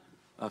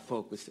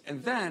focus.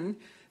 And then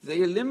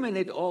they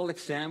eliminate all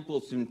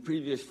examples in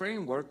previous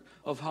framework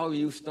of how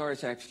U-star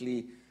is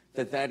actually,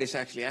 that is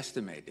actually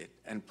estimated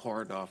and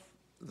part of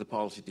the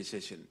policy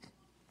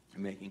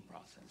decision-making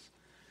process.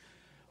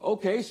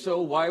 Okay,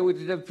 so why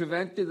would it have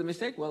prevented the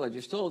mistake? Well, I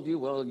just told you,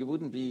 well, you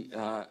wouldn't be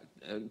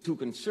too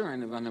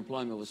concerned if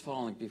unemployment was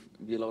falling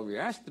below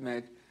your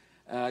estimate.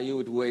 You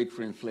would wait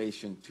for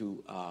inflation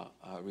to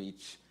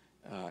reach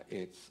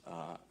its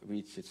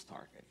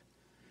target.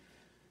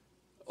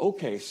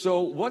 Okay,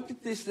 so what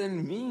did this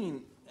then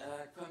mean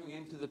coming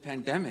into the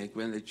pandemic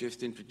when they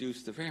just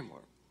introduced the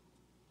framework?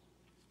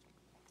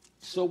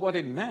 So what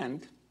it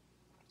meant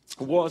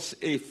was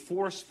a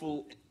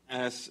forceful,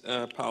 as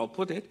Powell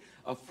put it,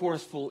 a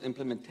forceful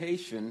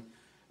implementation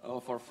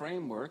of our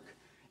framework.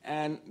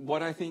 And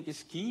what I think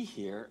is key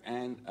here,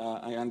 and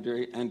I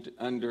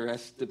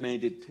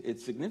underestimated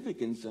its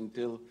significance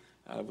until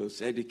I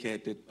was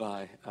educated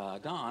by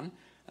Don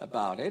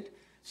about it.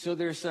 So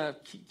there's a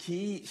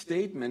key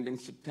statement in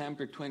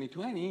September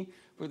 2020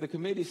 where the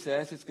committee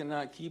says it's going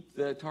to keep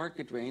the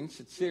target range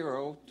at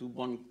 0 to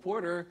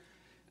 1/4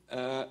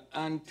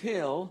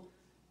 until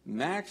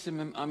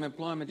maximum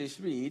unemployment is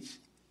reached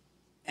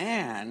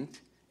and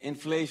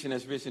inflation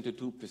has risen to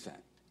 2%,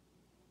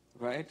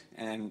 right?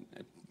 And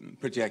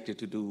projected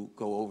to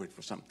go over it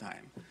for some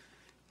time.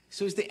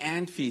 So it's the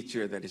and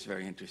feature that is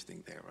very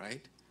interesting there,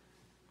 right?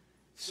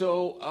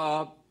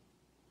 So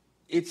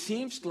it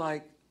seems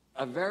like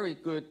a very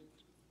good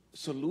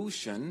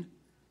solution,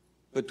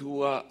 but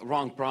to a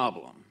wrong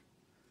problem.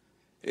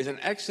 It's an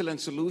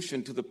excellent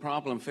solution to the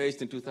problem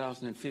faced in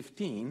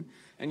 2015,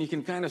 and you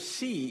can kind of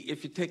see,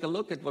 if you take a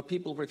look at what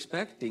people were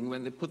expecting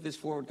when they put this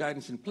forward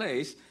guidance in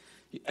place.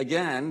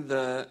 Again,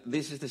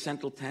 this is the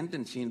central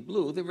tendency in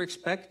blue. They were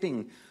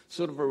expecting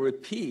sort of a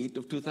repeat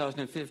of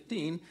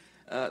 2015,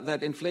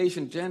 that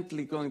inflation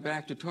gently going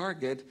back to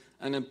target,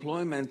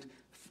 unemployment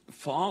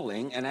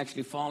falling, and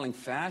actually falling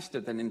faster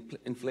than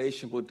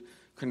inflation would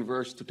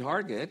converge to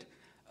target,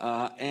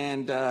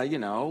 and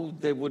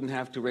they wouldn't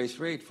have to raise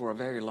rate for a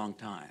very long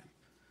time.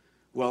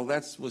 Well,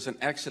 that was an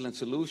excellent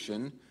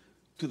solution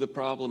to the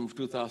problem of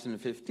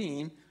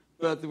 2015,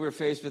 but they were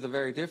faced with a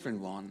very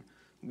different one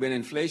when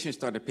inflation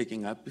started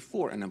picking up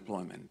before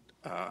unemployment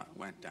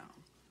went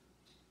down.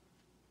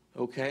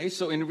 Okay,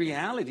 so in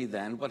reality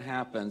then, what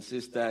happens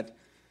is that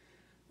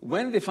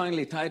when they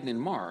finally tighten in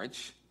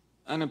March,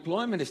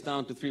 unemployment is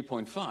down to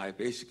 3.5,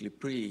 basically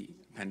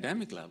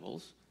pre-pandemic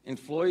levels.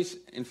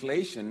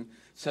 Inflation,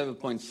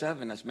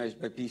 7.7 as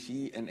measured by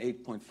PCE and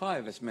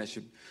 8.5 as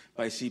measured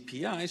by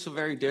CPI, so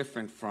very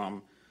different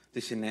from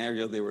the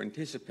scenario they were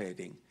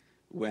anticipating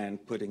when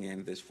putting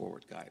in this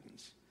forward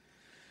guidance.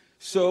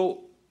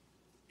 So,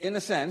 in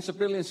a sense, a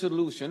brilliant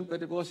solution,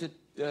 but wasn't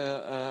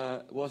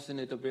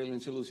it a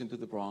brilliant solution to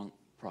the wrong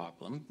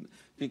problem?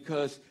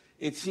 Because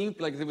it seemed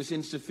like there was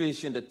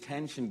insufficient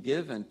attention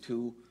given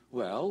to,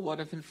 well, what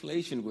if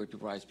inflation were to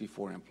rise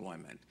before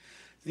employment?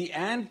 The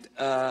 "and"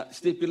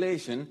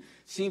 stipulation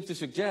seems to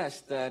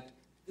suggest that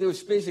there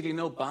was basically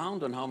no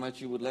bound on how much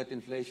you would let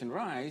inflation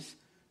rise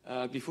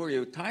before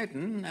you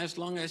tighten, as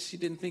long as you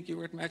didn't think you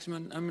were at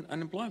maximum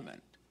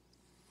unemployment.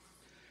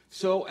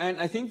 So, and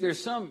I think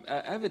there's some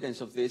evidence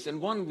of this. And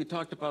one, we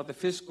talked about the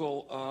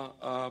fiscal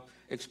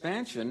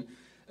expansion.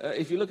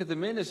 If you look at the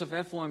minutes of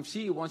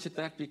FOMC, once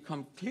that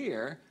become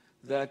clear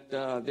that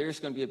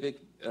there's going to be a big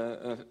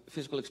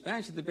fiscal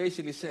expansion, they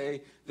basically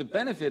say the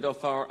benefit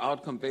of our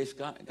outcome-based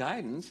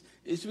guidance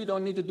is we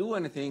don't need to do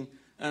anything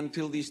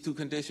until these two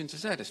conditions are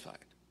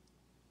satisfied,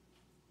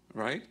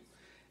 right?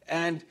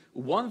 And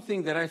one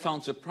thing that I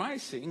found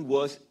surprising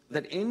was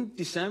that in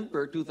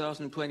December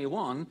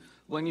 2021,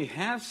 when you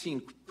have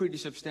seen pretty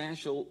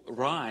substantial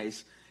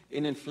rise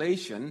in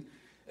inflation,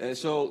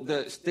 so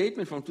the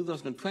statement from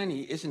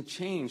 2020 isn't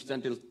changed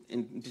until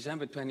in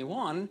December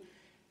 21,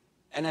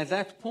 and at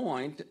that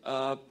point,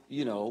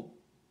 you know,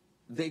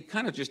 they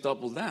kind of just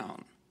doubled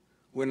down.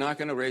 We're not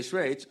going to raise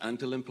rates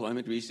until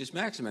employment reaches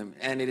maximum,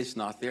 and it is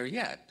not there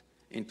yet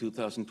in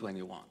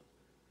 2021.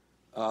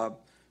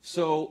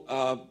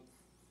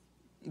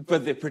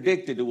 But they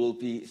predicted it will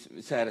be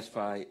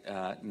satisfied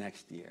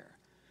next year.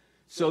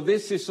 So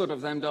this is sort of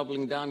them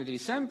doubling down in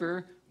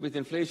December, with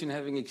inflation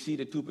having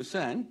exceeded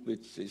 2%,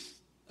 which is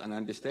an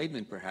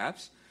understatement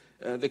perhaps.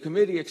 The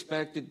committee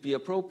expected it be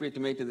appropriate to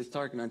maintain this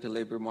target until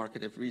labor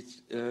market have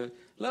reached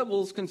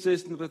levels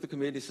consistent with the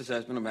committee's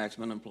assessment of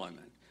maximum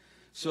employment.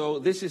 So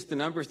this is the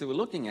numbers they were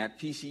looking at: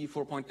 PCE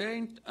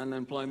 4.8,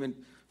 unemployment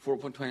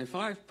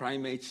 4.25,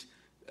 primates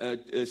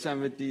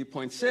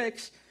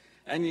 70.6.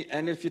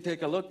 And if you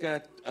take a look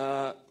at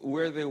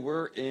where they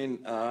were in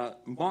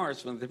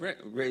March when they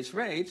raised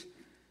rates,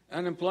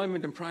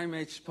 unemployment and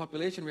primates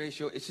population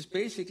ratio is just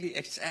basically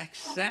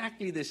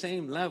exactly the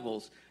same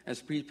levels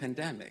as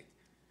pre-pandemic.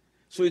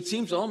 So it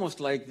seems almost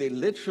like they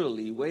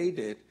literally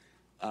waited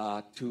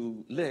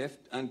to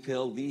lift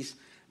until these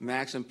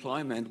max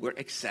employment were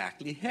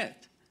exactly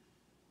hit.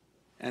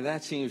 And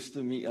that seems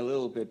to me a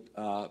little bit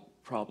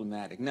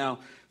problematic. Now,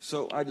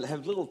 so I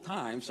have little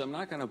time, so I'm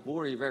not going to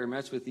bore you very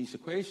much with these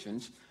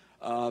equations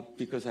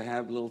because I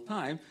have little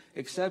time,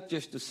 except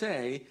just to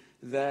say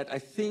that I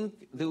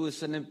think there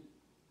was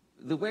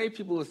the way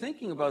people were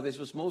thinking about this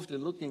was mostly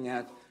looking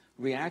at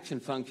reaction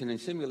function and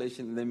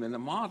simulation them in a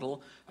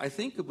model. I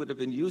think it would have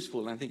been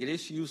useful, and I think it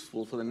is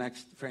useful for the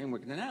next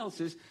framework and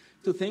analysis,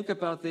 to think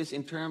about this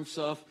in terms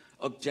of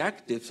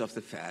objectives of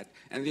the Fed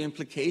and the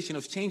implication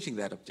of changing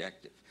that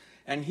objective.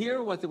 And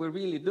here what they were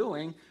really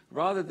doing,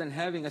 rather than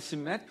having a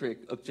symmetric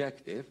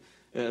objective,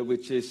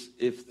 which is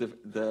if the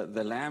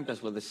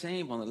lambdas were the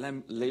same on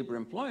the labor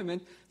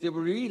employment, they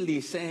were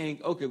really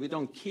saying, okay, we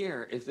don't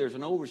care if there's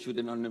an overshoot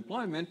in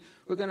unemployment,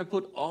 we're going to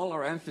put all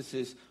our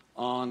emphasis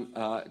on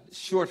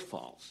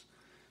shortfalls.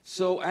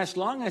 So as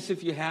long as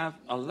if you have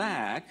a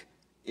lag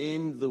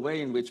in the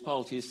way in which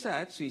policy is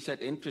set, so you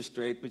set interest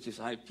rate, which is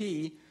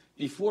IP,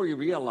 before you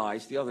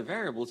realize the other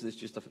variables, it's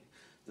just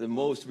the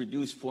most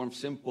reduced form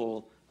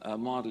simple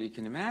model you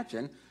can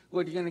imagine,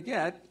 what you're going to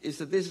get is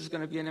that this is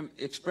going to be an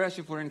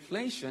expression for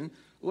inflation.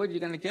 What you're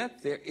going to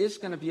get there is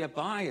going to be a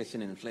bias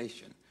in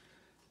inflation.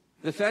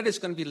 The Fed is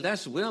going to be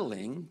less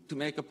willing to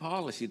make a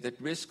policy that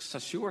risks a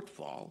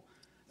shortfall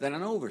than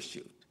an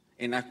overshoot.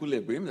 In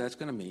equilibrium, that's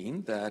going to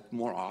mean that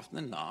more often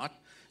than not,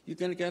 you're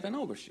going to get an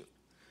overshoot.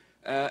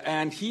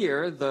 And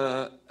here,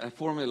 the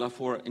formula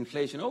for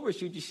inflation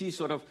overshoot, you see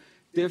sort of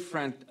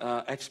different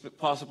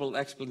possible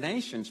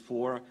explanations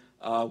for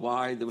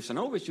why there was an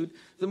overshoot.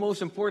 The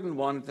most important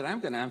one that I'm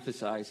going to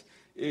emphasize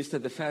is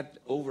that the Fed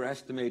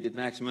overestimated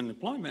maximum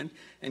employment.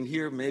 And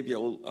here, maybe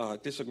I'll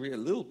disagree a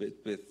little bit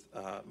with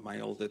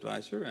my old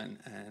advisor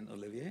and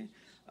Olivier.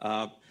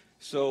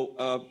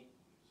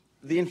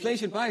 The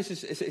inflation bias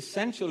is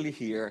essentially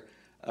here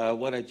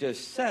what I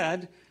just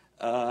said.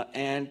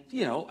 And,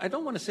 you know, I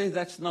don't want to say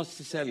that's not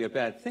necessarily a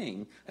bad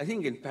thing. I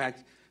think, in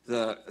fact,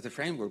 the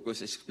framework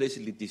was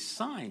explicitly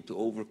designed to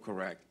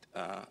overcorrect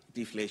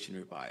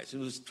deflationary bias. It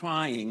was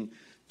trying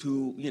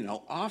to, you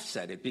know,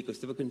 offset it because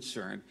they were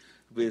concerned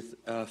with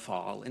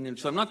fall. And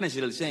so I'm not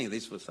necessarily saying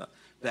this was a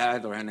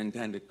bad or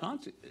unintended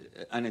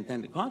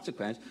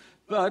consequence,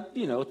 but,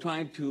 you know,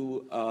 trying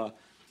to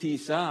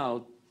tease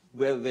out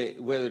whether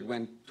it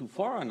went too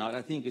far or not,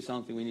 I think is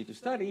something we need to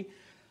study.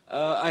 We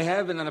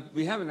have in an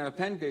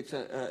appendix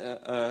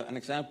an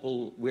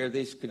example where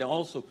this could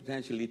also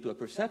potentially lead to a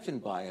perception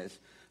bias,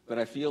 but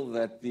I feel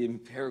that the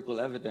empirical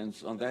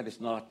evidence on that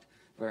is not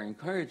very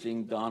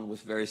encouraging. Don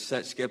was very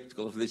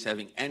skeptical of this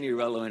having any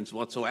relevance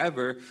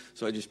whatsoever,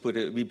 so we just put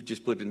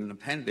it in an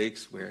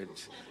appendix where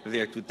it's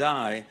there to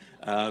die.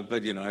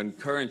 But, you know, I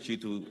encourage you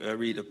to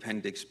read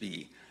Appendix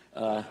B.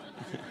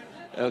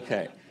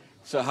 Okay.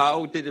 So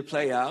how did it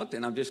play out?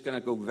 And I'm just going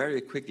to go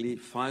very quickly.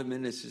 5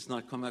 minutes has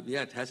not come up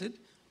yet, has it?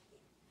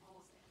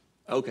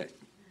 Okay.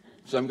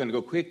 So I'm going to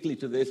go quickly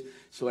to this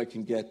so I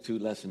can get to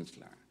lessons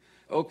learned.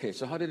 Okay,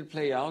 so how did it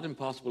play out in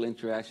possible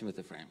interaction with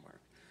the framework?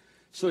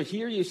 So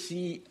here you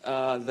see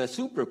the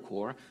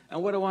supercore.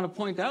 And what I want to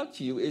point out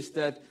to you is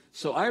that,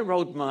 so I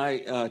wrote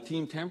my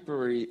team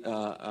temporary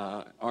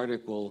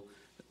article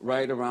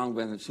right around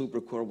when the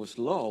supercore was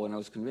low, and I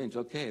was convinced,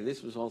 okay,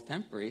 this was all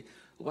temporary.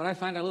 What I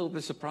find a little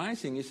bit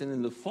surprising is that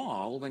in the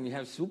fall, when you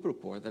have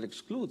supercore that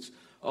excludes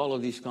all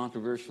of these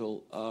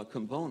controversial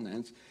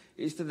components,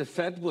 is that the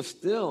Fed was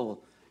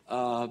still,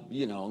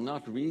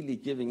 not really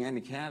giving any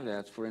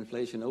caveats for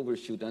inflation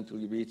overshoot until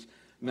you reach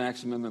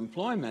maximum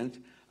employment,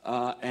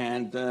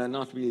 and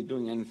not really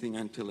doing anything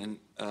until in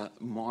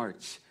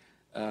March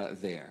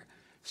there.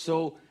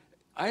 So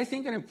I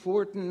think an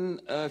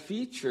important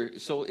feature,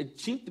 so it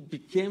seemed to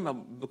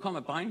become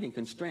a binding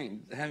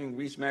constraint, having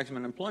reached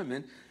maximum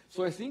employment.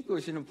 So I think it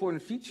was an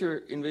important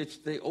feature in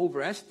which they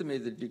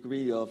overestimated the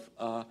degree of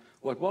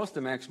what was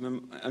the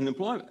maximum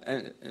employment.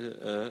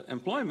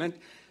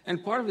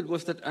 And part of it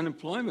was that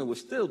unemployment was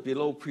still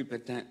below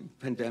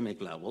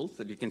pre-pandemic levels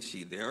that you can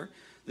see there.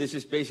 This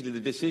is basically the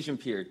decision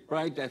period.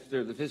 Right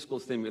after the fiscal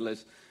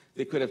stimulus,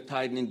 they could have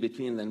tightened in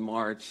between then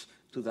March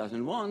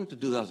 2001 to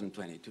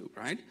 2022,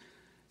 right?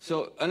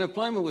 So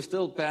unemployment was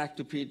still back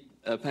to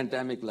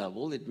pre-pandemic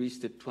level. It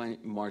reached at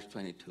March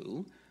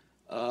 22.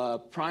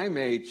 Prime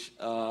age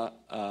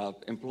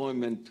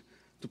employment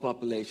to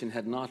population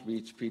had not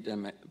reached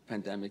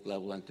pre-pandemic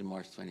level until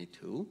March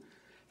 22.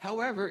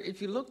 However,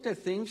 if you looked at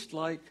things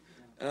like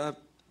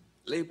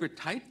labor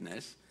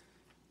tightness,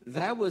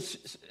 that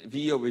was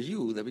V over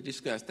U that we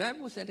discussed. That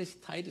was at its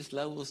tightest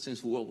level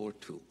since World War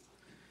II.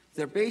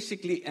 They're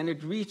basically, and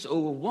it reached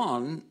over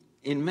 1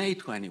 in May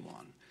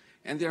 21.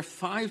 And there are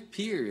 5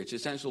 periods,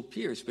 essential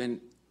periods, when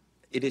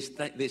it is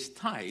this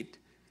tight: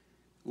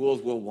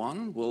 World War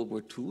I, World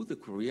War II, the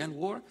Korean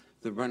War,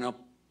 the run-up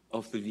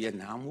of the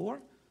Vietnam War,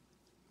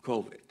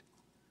 COVID.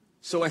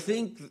 So I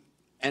think,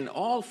 and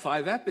all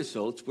 5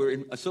 episodes were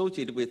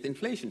associated with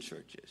inflation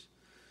surges.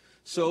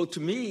 So to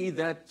me,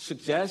 that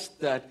suggests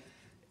that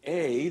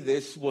A,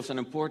 this was an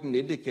important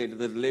indicator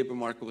that the labor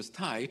market was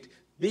tight.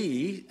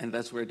 B, and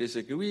that's where I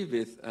disagree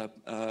with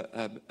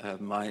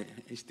my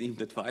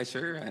esteemed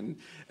advisor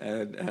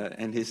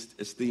and his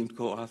esteemed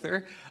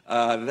co-author,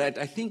 that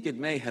I think it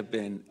may have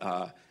been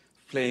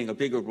playing a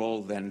bigger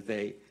role than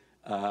they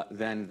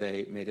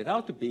made it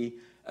out to be.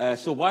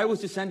 So why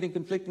was it sending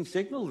conflicting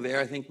signal there?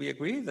 I think we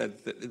agree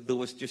that there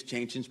was just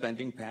change in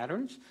spending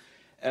patterns.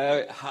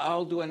 Why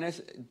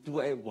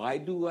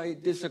do I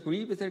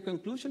disagree with their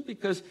conclusion?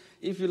 Because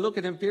if you look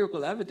at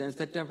empirical evidence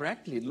that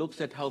directly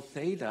looks at how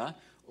theta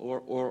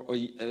or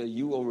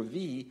U over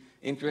V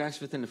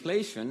interacts with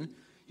inflation,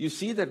 you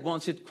see that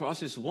once it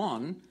crosses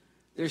 1,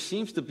 there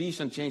seems to be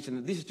some change.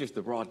 And this is just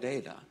the raw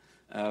data.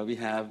 We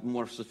have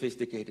more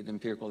sophisticated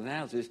empirical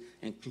analysis,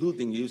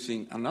 including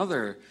using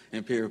another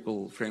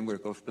empirical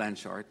framework of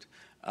Blanchard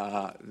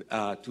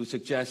to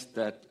suggest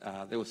that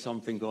there was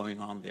something going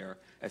on there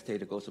as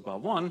theta goes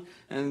above 1.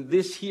 And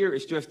this here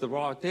is just the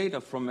raw data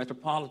from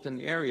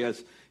metropolitan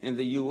areas in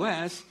the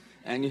US.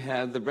 And you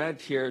have the red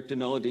here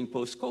denoting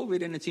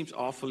post-COVID, and it seems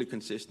awfully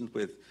consistent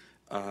with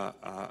a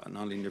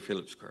nonlinear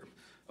Phillips curve.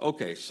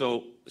 Okay,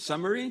 so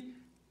summary,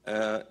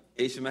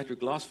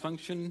 asymmetric loss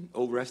function,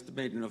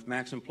 overestimation of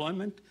max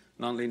employment,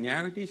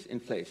 nonlinearities,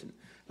 inflation.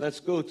 Let's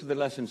go to the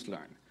lessons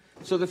learned.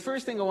 So the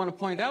first thing I want to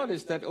point out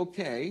is that,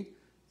 okay,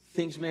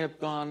 things may have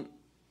gone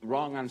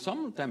wrong on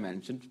some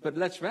dimensions, but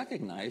let's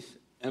recognize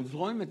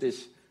employment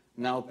is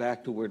now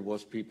back to where it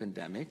was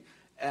pre-pandemic.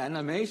 And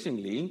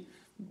amazingly,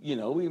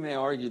 we may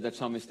argue that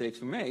some mistakes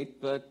were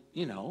made, but,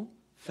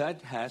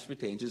 Fed has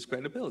retained its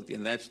credibility,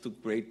 and that's to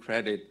great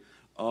credit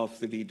of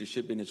the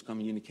leadership in its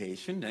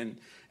communication,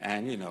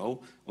 and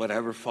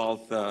whatever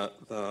fault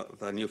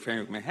the new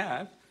framework may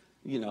have,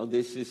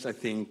 this is, I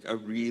think, a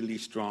really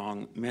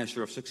strong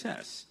measure of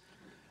success.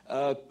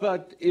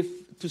 But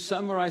to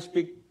summarize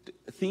big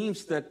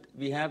themes that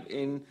we have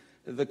in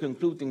the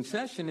concluding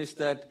session is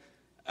that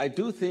we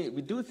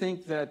do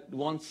think that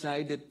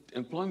one-sided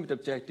employment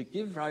objective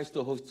give rise to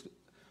a host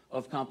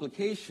of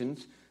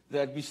complications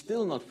that we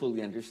still not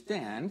fully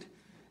understand.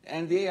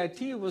 And the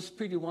AIT was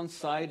pretty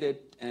one-sided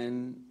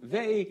and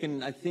vague,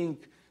 and I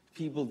think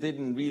people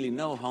didn't really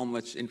know how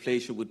much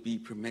inflation would be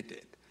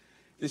permitted.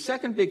 The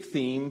second big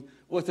theme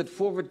was that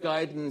forward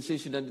guidance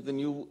issued under the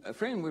new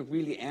framework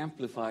really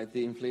amplified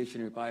the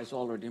inflationary bias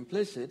already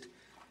implicit.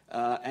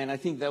 And I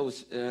think that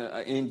was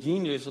an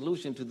ingenious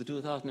solution to the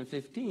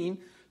 2015,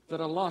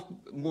 but a lot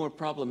more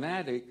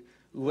problematic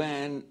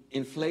when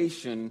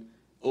inflation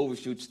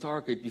overshoots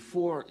target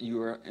before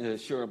you're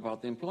sure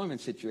about the employment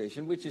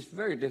situation, which is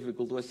very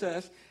difficult to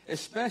assess,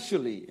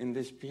 especially in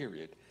this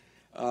period.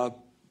 It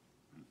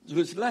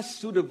was less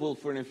suitable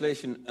for an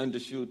inflation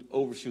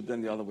overshoot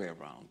than the other way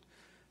around.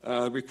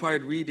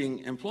 Required reading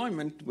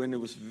employment when it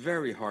was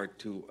very hard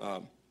to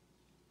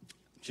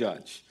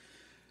judge.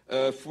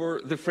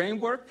 For the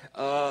framework,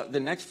 the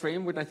next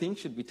framework, I think,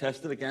 should be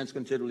tested against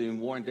considerably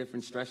more and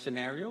different stress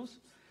scenarios.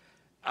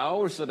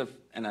 Our sort of,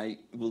 and I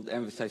will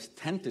emphasize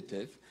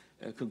tentative,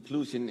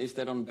 conclusion is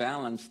that on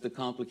balance, the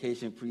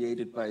complication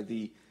created by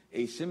the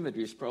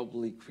asymmetries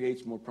probably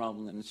creates more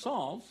problem than it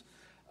solves.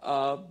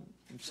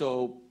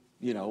 So,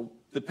 you know,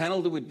 the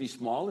penalty would be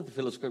small if the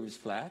Phillips curve is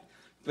flat,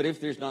 but if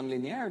there's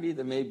nonlinearity,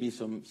 there may be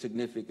some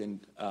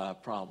significant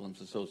problems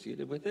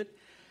associated with it,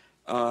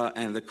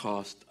 and the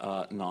cost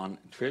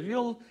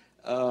non-trivial.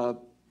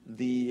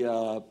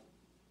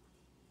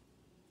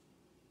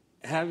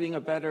 Having a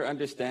better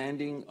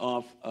understanding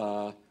of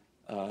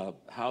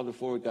how the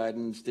forward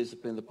guidance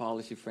discipline the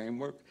policy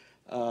framework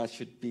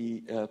should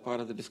be part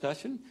of the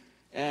discussion.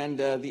 And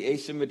the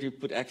asymmetry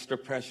put extra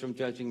pressure on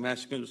judging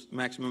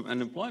maximum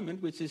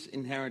unemployment, which is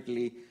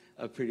inherently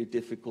a pretty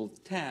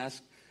difficult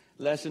task.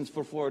 Lessons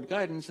for forward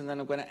guidance, and then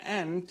I'm going to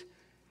end.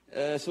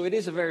 So it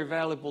is a very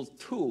valuable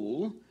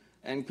tool,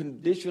 and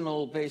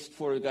conditional-based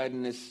forward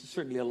guidance is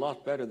certainly a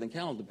lot better than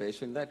calendar-based.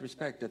 So in that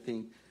respect, I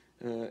think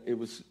it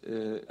was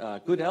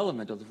a good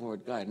element of the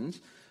forward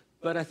guidance.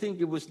 But I think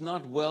it was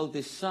not well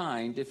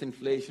designed if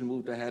inflation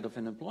moved ahead of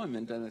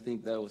unemployment, and I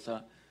think that was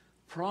a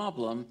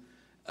problem.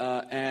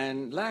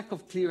 And lack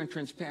of clear and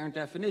transparent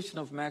definition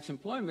of max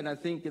employment, I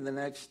think in the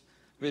next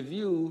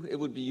review, it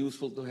would be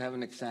useful to have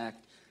an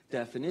exact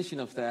definition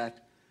of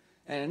that.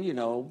 And, you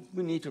know,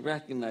 we need to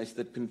recognize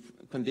that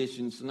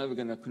conditions are never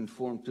going to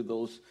conform to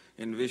those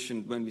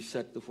envisioned when we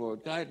set the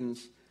forward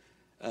guidance.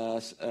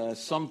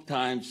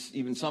 Sometimes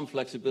even some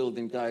flexibility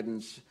in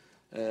guidance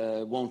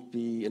won't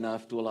be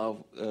enough to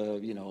allow,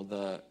 you know,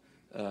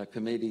 the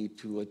committee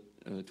to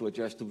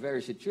adjust to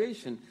various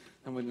situations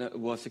and when it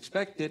was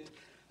expected.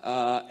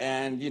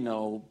 And, you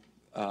know,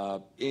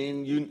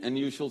 in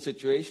unusual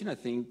situation, I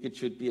think it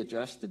should be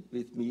adjusted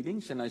with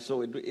meetings. And I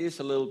saw it is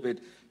a little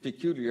bit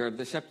peculiar.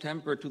 The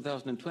September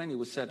 2020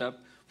 was set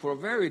up for a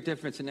very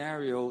different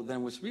scenario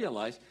than was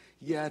realized,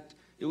 yet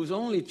it was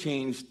only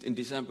changed in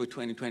December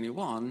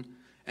 2021,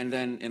 and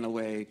then in a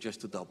way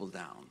just to double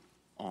down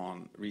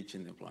on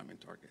reaching the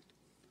employment target.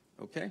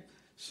 Okay,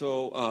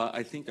 so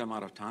I think I'm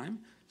out of time.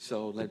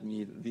 So let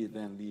me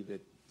then leave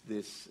it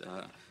this,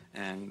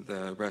 and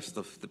the rest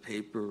of the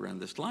paper and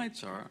the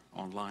slides are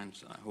online.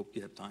 So I hope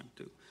you have time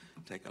to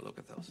take a look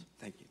at those.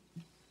 Thank you.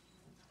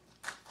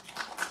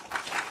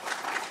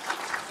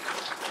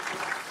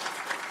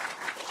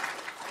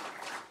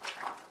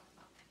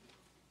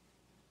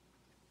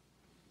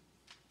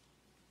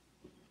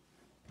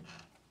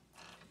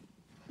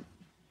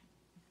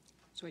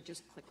 So I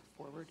just click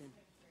forward and,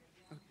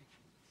 okay.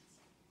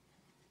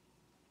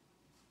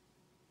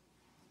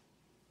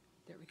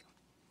 There we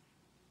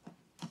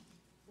go.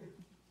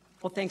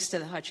 Well, thanks to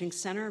the Hutchins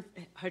Center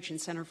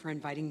for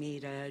inviting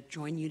me to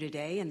join you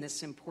today in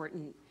this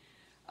important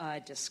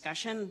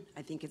discussion.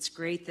 I think it's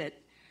great that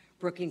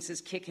Brookings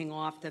is kicking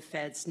off the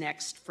Fed's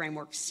next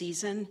framework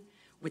season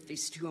with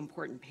these two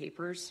important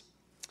papers.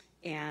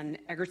 And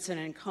Egerton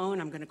and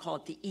Cohn, I'm going to call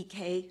it the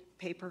EK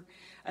paper,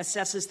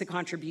 assesses the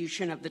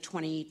contribution of the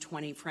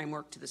 2020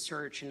 framework to the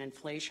surge in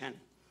inflation.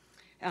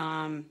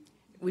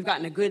 We've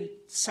gotten a good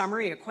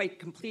summary, a quite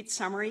complete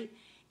summary,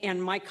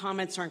 and my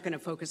comments aren't going to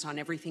focus on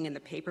everything in the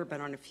paper,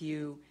 but on a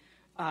few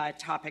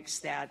topics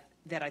that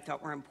I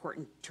thought were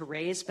important to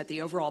raise. But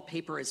the overall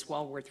paper is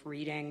well worth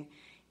reading,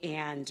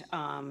 and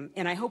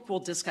I hope we'll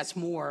discuss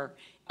more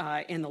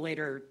in the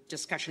later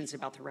discussions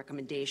about the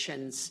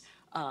recommendations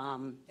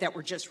that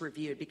were just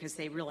reviewed, because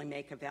they really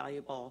make a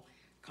valuable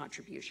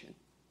contribution.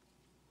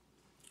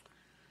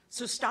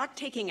 So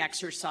stock-taking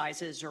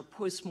exercises or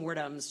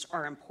postmortems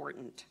are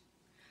important.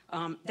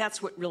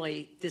 That's what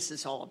really this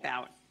is all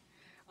about.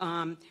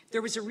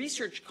 There was a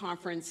research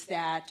conference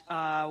that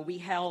we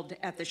held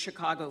at the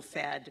Chicago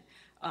Fed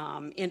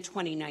in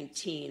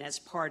 2019 as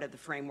part of the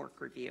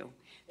framework review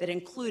that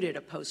included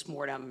a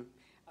postmortem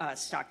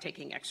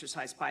stock-taking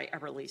exercise by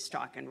Everly,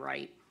 Stock, and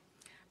Wright.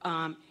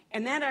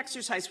 And that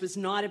exercise was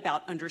not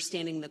about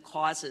understanding the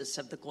causes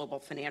of the global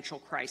financial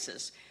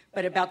crisis,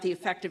 but about the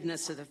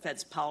effectiveness of the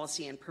Fed's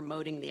policy in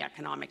promoting the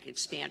economic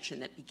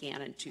expansion that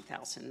began in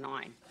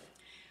 2009.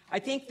 I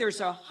think there's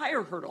a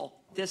higher hurdle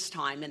this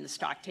time in the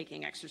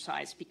stock-taking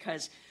exercise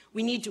because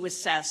we need to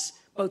assess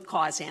both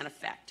cause and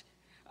effect.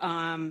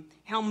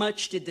 How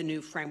much did the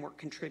new framework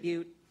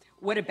contribute?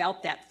 What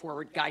about that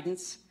forward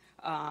guidance,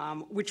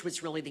 which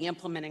was really the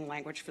implementing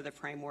language for the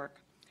framework?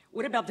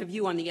 What about the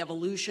view on the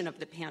evolution of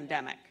the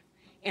pandemic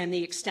and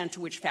the extent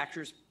to which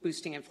factors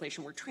boosting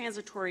inflation were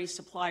transitory,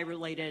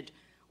 supply-related,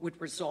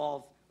 would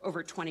resolve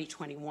over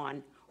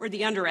 2021, or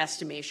the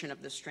underestimation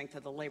of the strength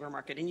of the labor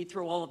market? And you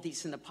throw all of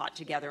these in the pot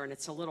together, and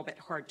it's a little bit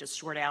hard to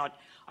sort out.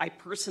 I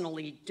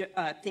personally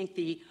think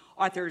the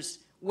authors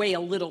weigh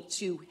a little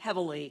too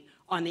heavily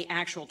on the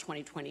actual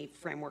 2020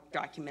 framework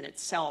document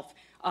itself,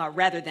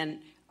 rather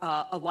than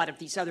a lot of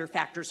these other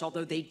factors,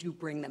 although they do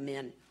bring them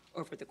in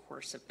over the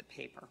course of the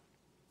paper.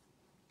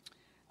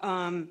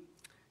 The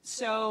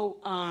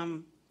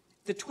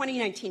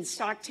 2019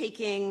 stock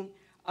taking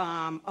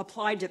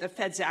applied to the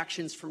Fed's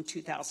actions from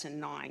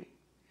 2009.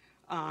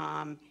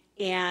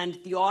 And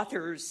the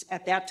authors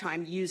at that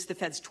time used the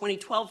Fed's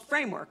 2012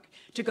 framework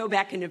to go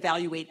back and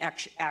evaluate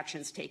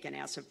actions taken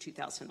as of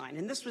 2009.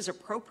 And this was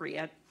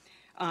appropriate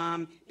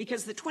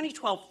because the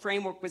 2012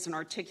 framework was an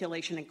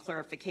articulation and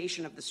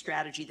clarification of the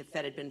strategy the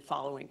Fed had been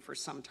following for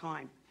some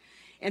time.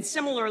 And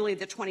similarly,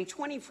 the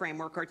 2020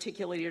 framework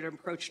articulated an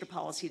approach to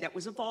policy that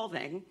was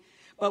evolving,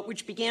 but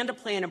which began to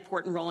play an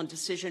important role in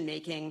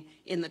decision-making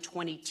in the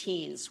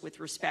 2010s with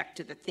respect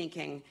to the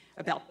thinking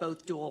about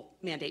both dual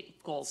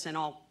mandate goals. And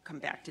I'll come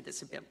back to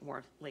this a bit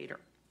more later.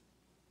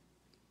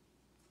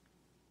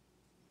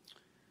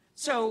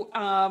 So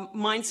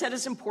mindset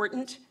is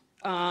important.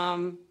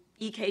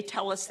 EK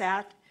tell us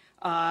that.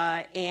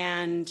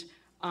 And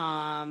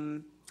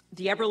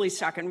the Eberle,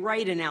 Stock, and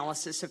Wright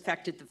analysis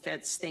affected the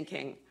Fed's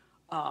thinking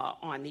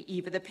on the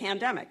eve of the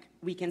pandemic.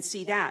 We can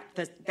see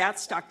that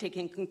stock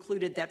taking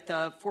concluded that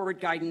the forward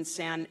guidance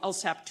and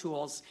LSAP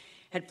tools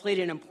had played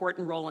an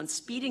important role in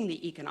speeding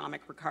the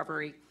economic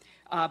recovery,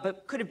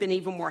 but could have been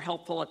even more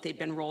helpful if they'd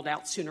been rolled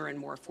out sooner and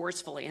more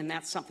forcefully. And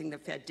that's something the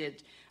Fed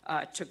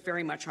took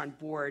very much on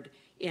board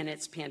in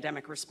its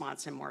pandemic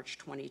response in March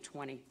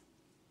 2020.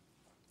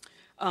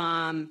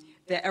 The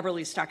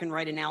Eberle, Stock, and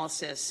Wright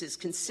analysis is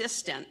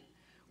consistent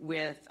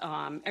with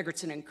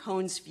Egerton and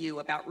Cohn's view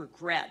about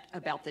regret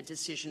about the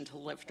decision to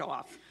lift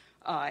off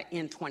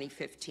in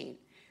 2015.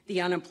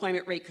 The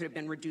unemployment rate could have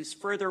been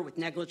reduced further with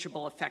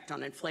negligible effect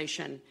on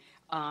inflation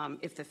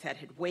if the Fed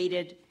had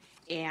waited,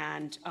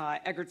 and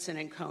Egerton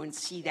and Cohn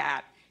see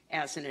that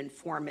as a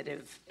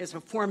formative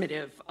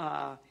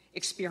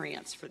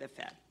experience for the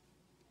Fed.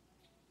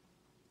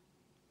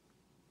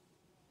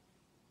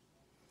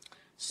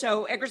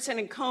 So Egerton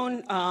and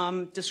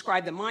Cohn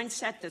describe the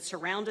mindset that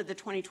surrounded the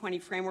 2020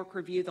 framework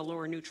review, the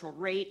lower neutral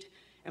rate,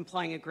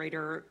 implying a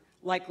greater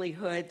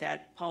likelihood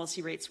that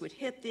policy rates would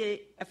hit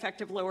the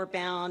effective lower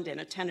bound and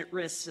attendant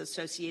risks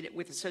associated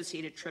with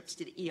associated trips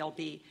to the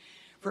ELB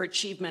for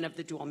achievement of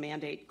the dual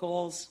mandate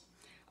goals.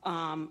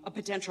 A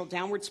potential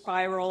downward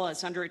spiral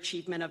as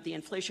underachievement of the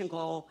inflation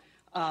goal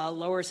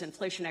lowers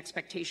inflation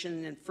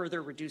expectation and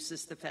further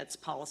reduces the Fed's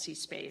policy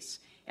space.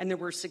 And there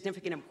were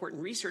significant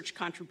important research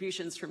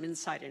contributions from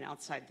inside and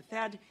outside the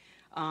Fed.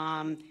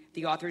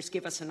 The authors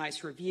give us a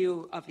nice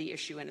review of the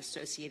issue and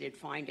associated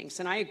findings.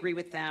 And I agree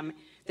with them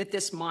that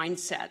this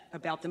mindset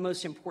about the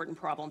most important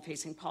problem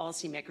facing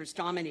policymakers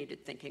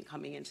dominated thinking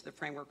coming into the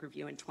framework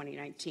review in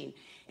 2019.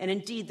 And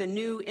indeed,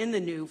 in the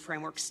new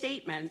framework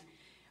statement,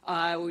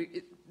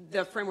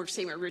 the framework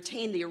statement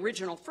retained the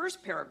original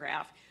first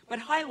paragraph, but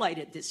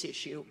highlighted this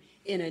issue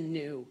in a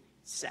new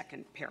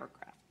second paragraph.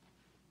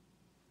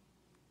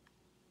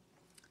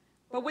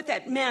 But what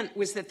that meant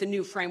was that the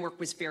new framework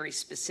was very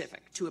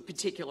specific to a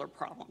particular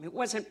problem. It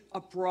wasn't a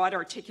broad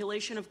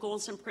articulation of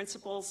goals and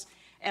principles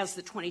as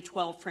the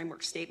 2012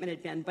 framework statement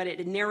had been, but it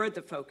had narrowed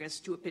the focus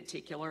to a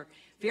particular,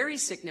 very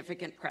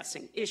significant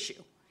pressing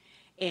issue.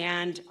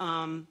 And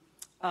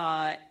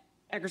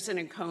Egerton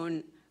and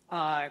Cohn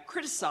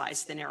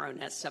criticized the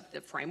narrowness of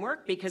the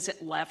framework because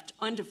it left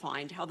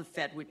undefined how the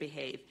Fed would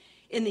behave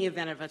in the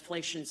event of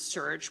inflation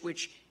surge,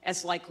 which,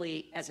 as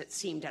likely as it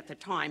seemed at the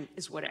time,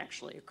 is what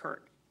actually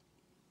occurred.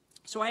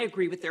 So I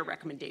agree with their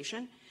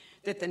recommendation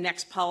that the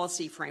next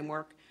policy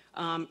framework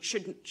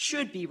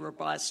should be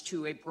robust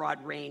to a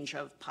broad range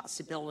of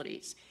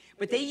possibilities.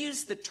 But they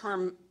used the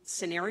term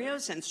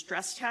scenarios and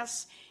stress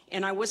tests,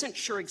 and I wasn't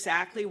sure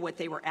exactly what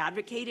they were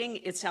advocating.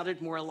 It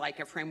sounded more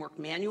like a framework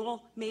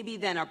manual, maybe,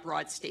 than a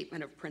broad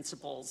statement of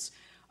principles,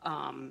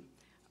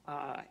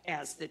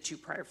 as the two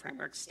prior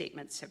framework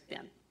statements have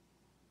been.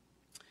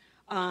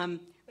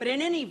 But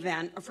in any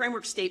event, a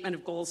framework statement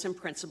of goals and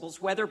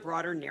principles, whether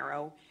broad or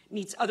narrow,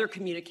 needs other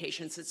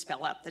communications that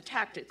spell out the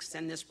tactics,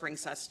 and this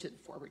brings us to the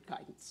forward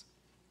guidance.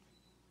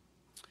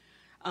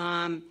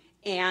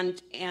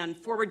 And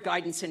forward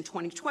guidance in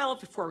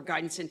 2012, forward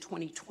guidance in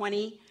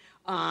 2020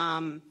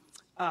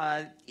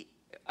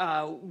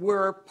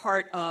 were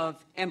part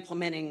of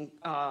implementing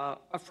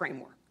a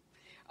framework.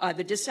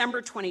 The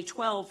December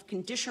 2012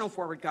 conditional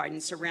forward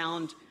guidance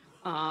around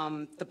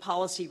the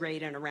policy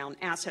rate and around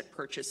asset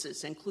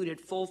purchases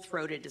included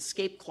full-throated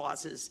escape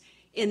clauses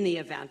in the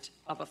event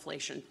of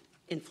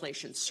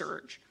inflation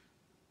surge.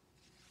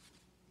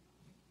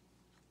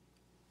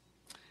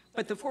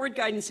 But the forward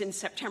guidance in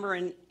September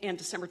and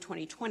December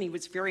 2020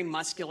 was very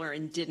muscular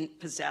and didn't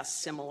possess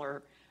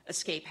similar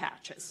escape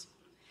hatches.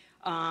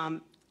 I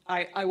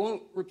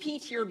won't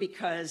repeat here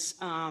because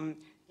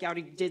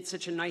Gowdy did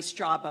such a nice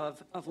job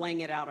of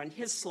laying it out on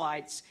his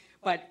slides,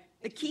 but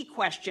the key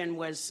question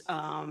was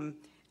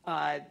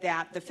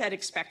that the Fed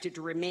expected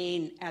to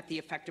remain at the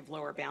effective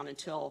lower bound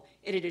until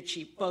it had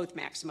achieved both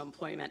maximum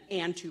employment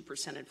and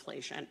 2%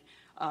 inflation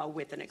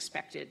with an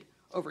expected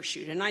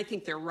overshoot. And I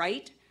think they're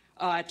right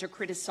to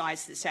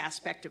criticize this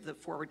aspect of the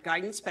forward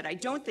guidance, but I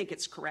don't think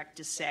it's correct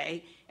to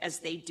say, as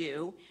they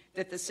do,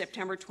 that the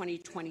September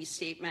 2020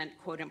 statement,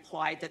 quote,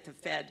 implied that the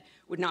Fed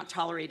would not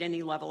tolerate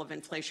any level of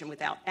inflation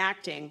without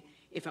acting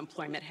if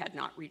employment had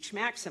not reached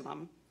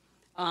maximum.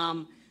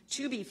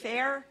 To be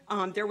fair,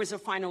 there was a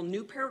final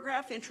new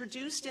paragraph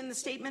introduced in the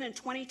statement in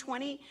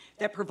 2020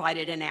 that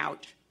provided an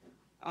out.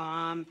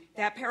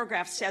 That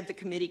paragraph said the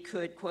committee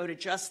could, quote,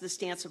 adjust the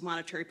stance of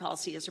monetary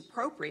policy as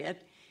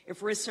appropriate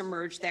if risks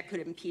emerge that could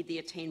impede the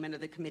attainment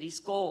of the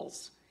committee's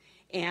goals.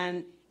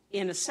 And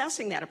in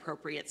assessing that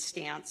appropriate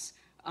stance,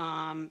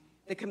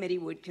 the committee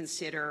would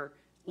consider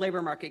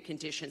labor market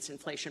conditions,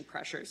 inflation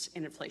pressures,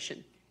 and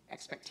inflation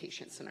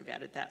expectations, and I've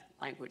added that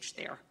language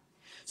there.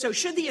 So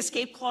should the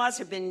escape clause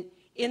have been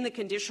in the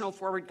conditional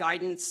forward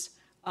guidance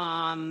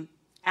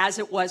as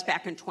it was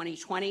back in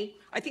 2020,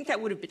 I think that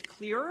would have been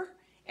clearer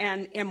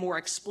and more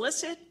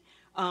explicit,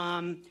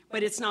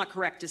 but it's not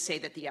correct to say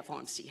that the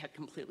FOMC had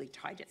completely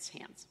tied its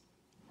hands.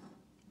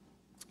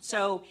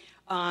 So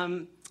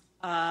Eckerson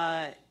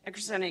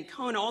and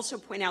Cohn also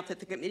point out that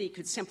the committee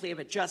could simply have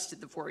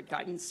adjusted the forward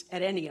guidance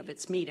at any of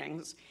its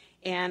meetings,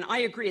 and I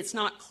agree it's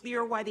not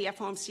clear why the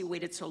FOMC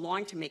waited so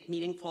long to make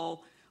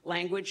meaningful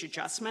language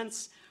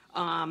adjustments.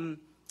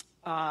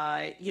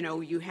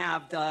 You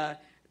have the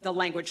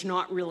language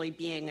not really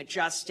being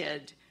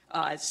adjusted.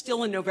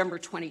 Still in November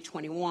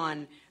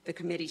 2021, the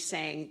committee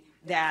saying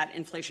that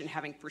inflation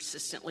having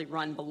persistently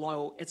run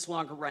below its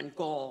longer run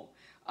goal,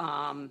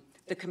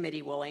 the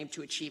committee will aim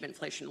to achieve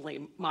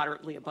inflation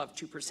moderately above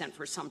 2%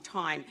 for some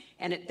time.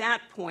 And at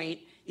that point,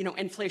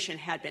 inflation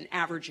had been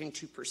averaging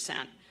 2%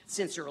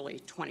 since early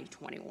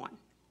 2021.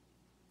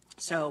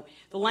 So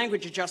the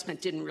language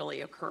adjustment didn't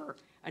really occur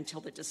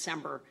until the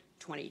December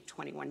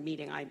 2021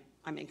 meeting.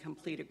 I'm in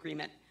complete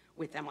agreement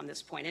with them on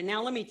this point. And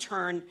now let me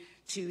turn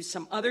to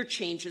some other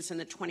changes in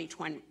the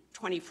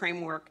 2020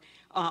 framework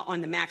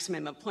on the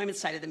maximum employment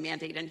side of the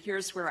mandate. And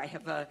here's where I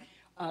have a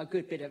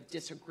good bit of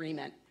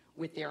disagreement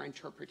with their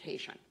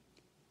interpretation.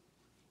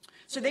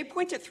 So they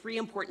point to three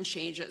important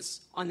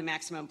changes on the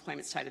maximum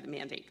employment side of the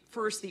mandate.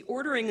 First, the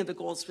ordering of the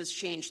goals was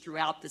changed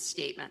throughout the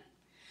statement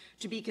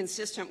to be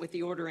consistent with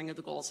the ordering of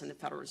the goals in the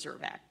Federal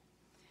Reserve Act.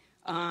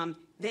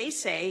 They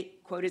say,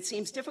 quote, it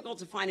seems difficult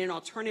to find an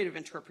alternative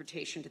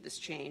interpretation to this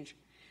change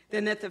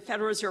than that the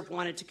Federal Reserve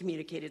wanted to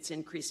communicate its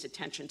increased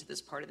attention to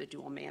this part of the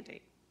dual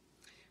mandate.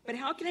 But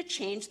how can a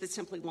change that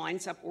simply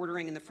lines up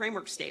ordering in the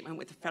framework statement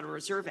with the Federal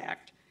Reserve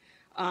Act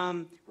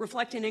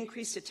reflect an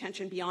increased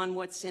attention beyond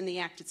what's in the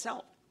Act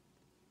itself?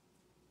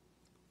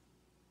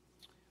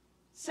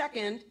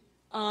 Second,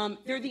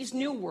 there are these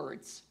new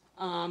words,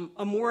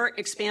 a more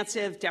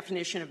expansive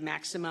definition of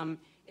maximum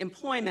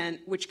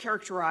employment, which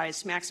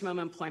characterize maximum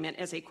employment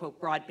as a, quote,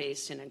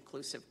 broad-based and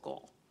inclusive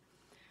goal.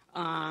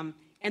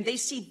 And they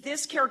see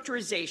this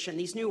characterization,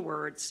 these new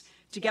words,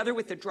 together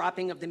with the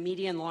dropping of the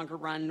median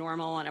longer-run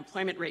normal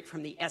unemployment rate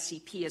from the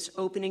SEP as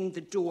opening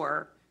the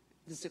door,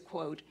 this is a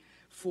quote,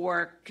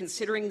 for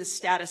considering the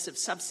status of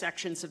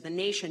subsections of the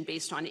nation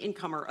based on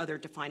income or other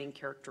defining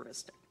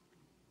characteristic.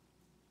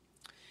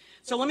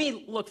 So let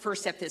me look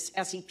first at this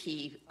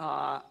SEP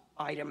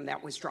item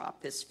that was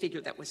dropped, this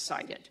figure that was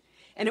cited.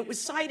 And it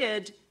was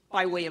cited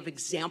by way of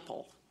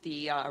example.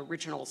 The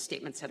original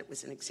statement said it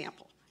was an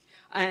example.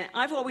 And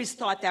I've always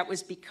thought that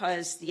was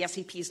because the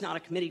SEP is not a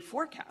committee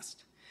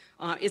forecast.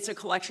 It's a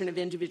collection of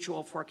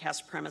individual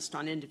forecasts premised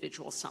on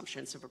individual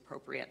assumptions of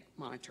appropriate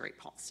monetary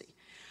policy.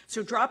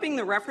 So dropping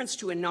the reference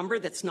to a number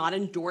that's not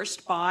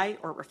endorsed by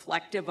or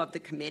reflective of the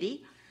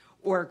committee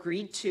or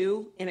agreed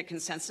to in a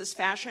consensus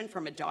fashion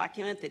from a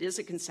document that is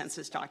a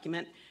consensus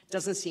document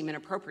doesn't seem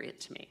inappropriate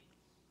to me.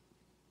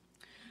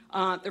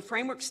 The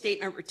framework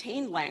statement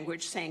retained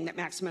language saying that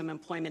maximum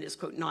employment is,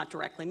 quote, not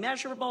directly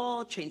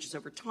measurable, changes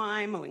over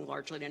time, owing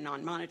largely to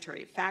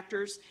non-monetary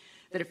factors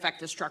that affect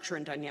the structure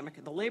and dynamic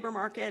of the labor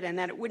market, and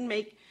that it wouldn't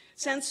make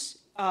sense,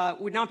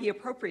 would not be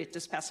appropriate to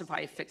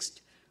specify a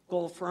fixed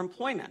goal for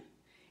employment,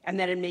 and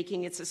that in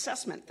making its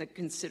assessment,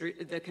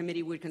 the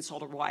committee would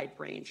consult a wide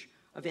range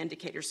of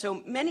indicators.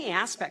 So many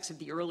aspects of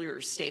the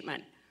earlier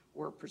statement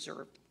were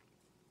preserved.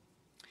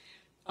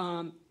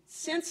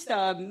 Since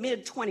the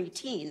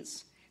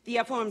mid-2010s, the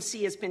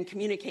FOMC has been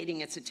communicating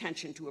its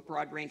attention to a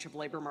broad range of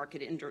labor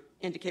market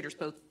indicators,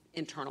 both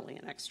internally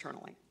and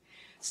externally.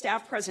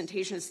 Staff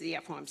presentations to the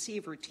FOMC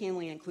have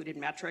routinely included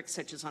metrics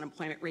such as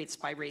unemployment rates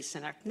by race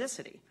and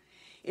ethnicity.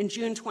 In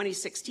June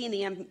 2016,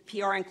 the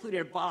NPR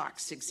included a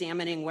box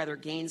examining whether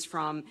gains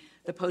from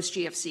the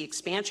post-GFC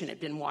expansion had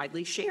been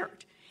widely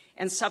shared.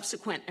 And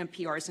subsequent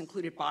NPRs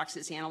included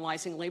boxes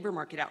analyzing labor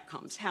market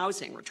outcomes,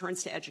 housing,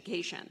 returns to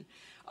education,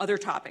 other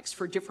topics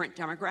for different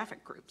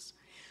demographic groups.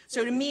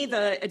 So to me,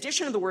 the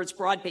addition of the words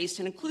broad-based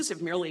and inclusive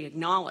merely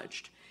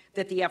acknowledged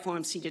that the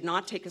FOMC did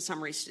not take a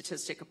summary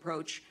statistic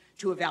approach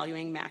to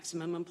evaluating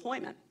maximum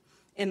employment.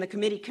 And the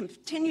committee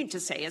continued to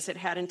say, as it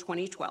had in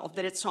 2012,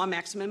 that it saw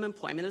maximum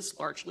employment as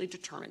largely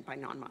determined by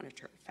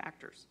non-monetary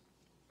factors.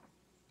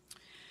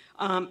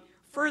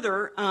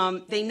 Further,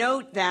 they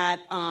note that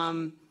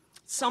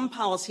some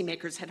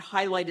policymakers had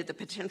highlighted the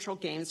potential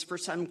gains for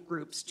some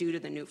groups due to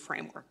the new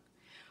framework.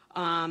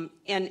 And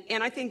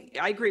I think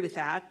I agree with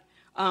that.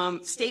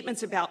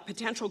 Statements about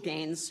potential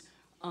gains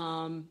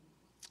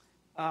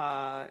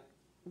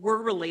were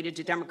related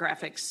to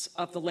demographics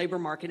of the labor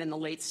market in the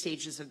late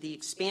stages of the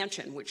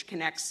expansion, which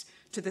connects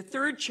to the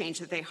third change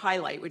that they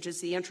highlight, which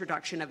is the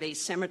introduction of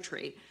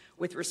asymmetry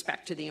with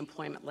respect to the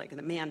employment leg of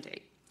the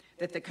mandate,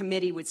 that the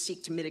committee would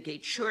seek to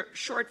mitigate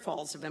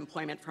shortfalls of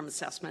employment from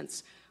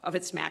assessments of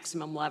its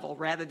maximum level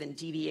rather than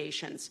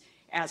deviations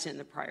as in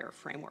the prior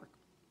framework.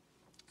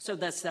 So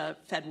thus the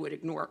Fed would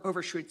ignore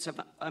overshoots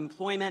of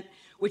employment,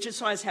 which it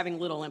saw as having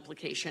little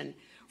implication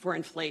for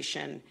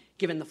inflation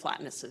given the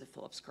flatness of the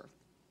Phillips curve.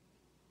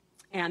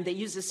 And they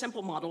use a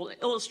simple model to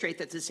illustrate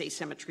that this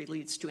asymmetry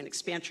leads to an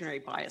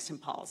expansionary bias in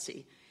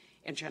policy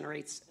and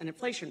generates an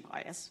inflation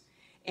bias.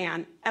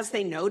 And as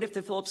they note, if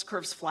the Phillips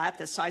curve's flat,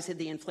 the size of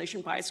the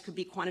inflation bias could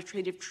be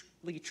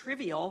quantitatively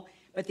trivial,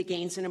 but the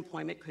gains in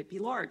employment could be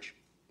large.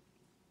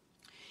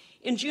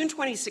 In June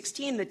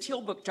 2016, the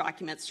Teal Book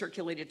document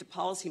circulated to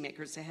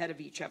policymakers ahead of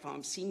each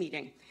FOMC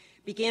meeting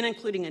began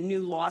including a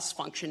new loss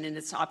function in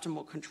its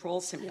optimal control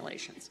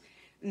simulations.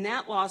 And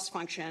that loss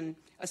function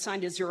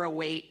assigned a zero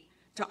weight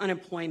to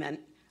unemployment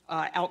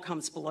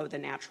outcomes below the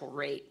natural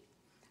rate.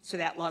 So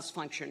that loss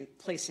function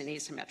placed an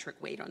asymmetric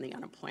weight on the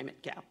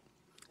unemployment gap.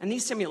 And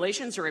these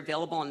simulations are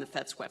available on the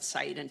Fed's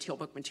website and Teal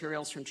Book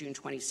materials from June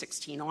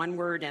 2016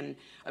 onward and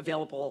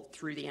available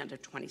through the end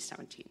of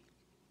 2017.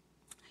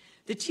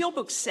 The Teal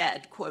Book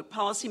said, quote,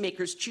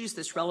 policymakers choose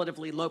this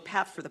relatively low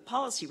path for the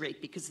policy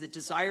rate because the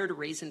desire to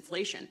raise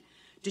inflation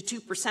to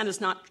 2%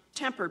 is not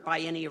tempered by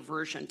any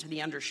aversion to the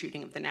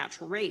undershooting of the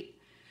natural rate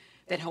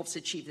that helps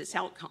achieve this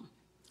outcome.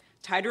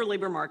 Tighter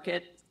labor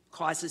market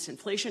causes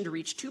inflation to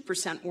reach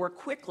 2% more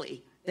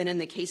quickly than in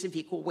the case of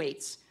equal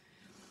weights.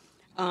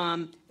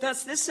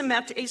 Thus, this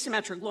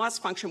asymmetric loss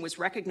function was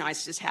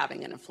recognized as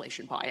having an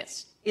inflation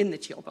bias in the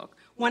Teal Book,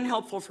 one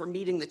helpful for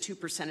meeting the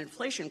 2%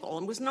 inflation goal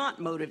and was not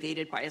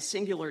motivated by a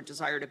singular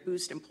desire to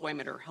boost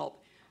employment or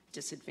help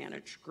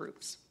disadvantaged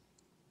groups.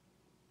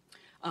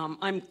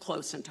 I'm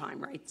close in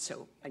time, right?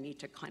 So I need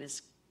to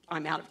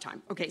I'm out of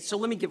time. Okay, so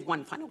let me give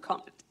one final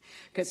comment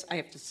because I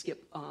have to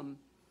skip.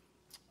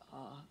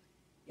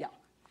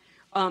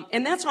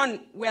 And that's on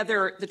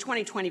whether the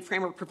 2020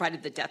 framework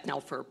provided the death knell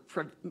for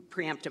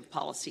preemptive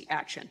policy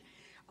action.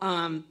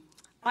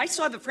 I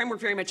saw the framework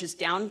very much as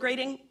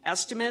downgrading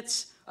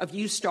estimates of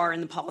U-star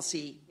in the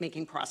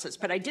policy-making process,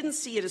 but I didn't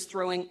see it as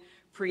throwing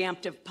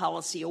preemptive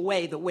policy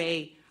away the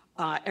way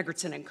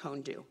Egerton and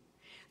Cohn do.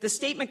 The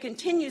statement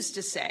continues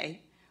to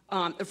say,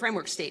 the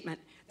framework statement,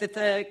 that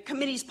the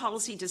committee's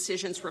policy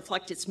decisions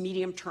reflect its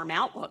medium-term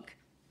outlook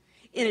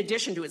in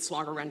addition to its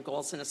longer-run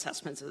goals and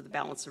assessments of the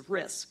balance of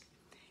risk.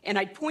 And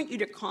I'd point you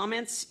to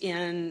comments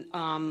in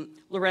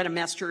Loretta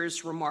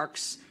Mester's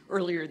remarks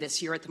earlier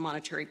this year at the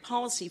Monetary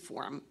Policy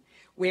Forum,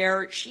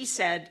 where she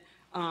said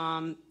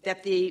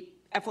that the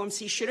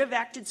FOMC should have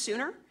acted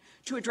sooner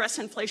to address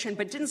inflation,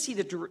 but didn't see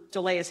the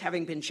delay as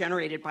having been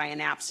generated by an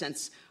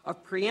absence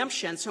of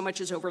preemption so much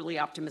as overly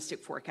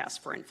optimistic forecasts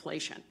for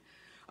inflation.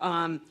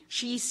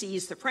 She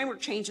sees the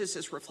framework changes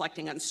as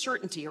reflecting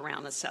uncertainty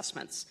around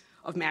assessments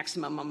of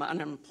maximum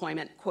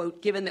unemployment.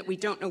 Quote, given that we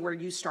don't know where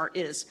U-star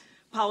is,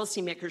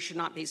 policymakers should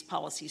not base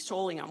policy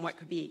solely on what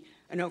could be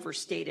an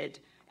overstated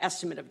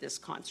estimate of this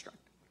construct.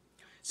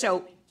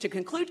 So to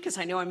conclude, because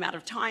I know I'm out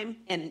of time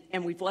and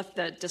we've left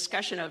the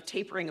discussion of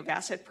tapering of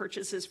asset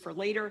purchases for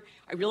later,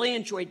 I really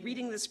enjoyed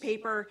reading this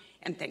paper,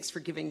 and thanks for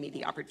giving me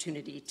the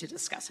opportunity to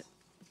discuss it.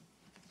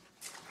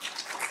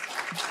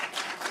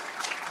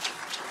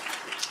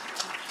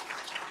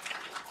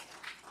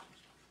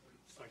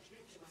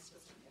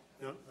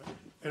 No, I'm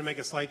going to make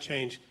a slight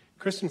change.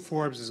 Kristen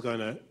Forbes is going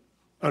to,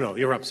 oh no,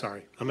 you're up,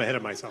 sorry. I'm ahead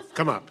of myself.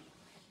 Come up.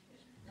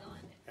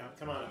 Yeah,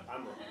 come on up,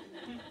 I'm wrong.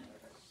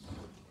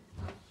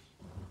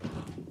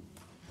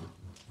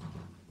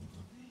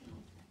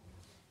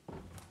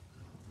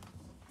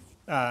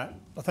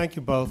 Well, thank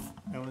you both.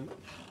 Ellen,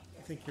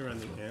 I think you're on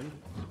the end.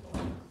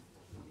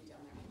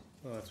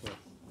 Well, that's what,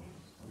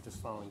 I'm just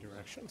following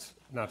directions.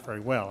 Not very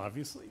well,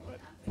 obviously, but.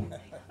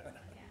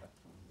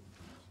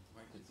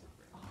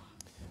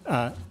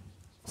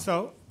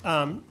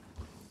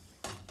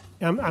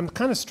 I'm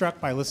kind of struck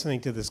by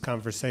listening to this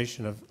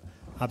conversation of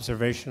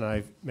observation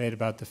I've made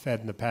about the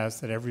Fed in the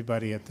past, that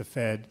everybody at the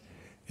Fed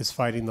is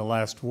fighting the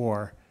last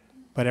war,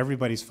 but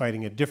everybody's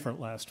fighting a different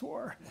last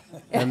war.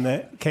 And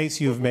the case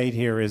you've made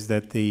here is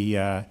that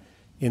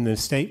in the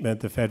statement,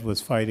 the Fed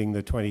was fighting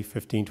the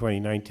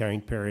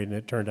 2015-2019 period, and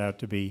it turned out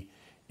to be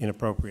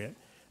inappropriate.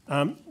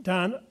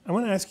 Don, I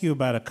want to ask you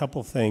about a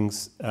couple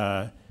things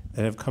that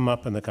have come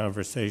up in the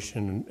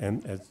conversation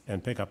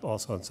and pick up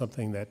also on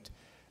something that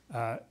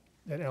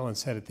Ellen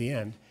said at the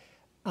end.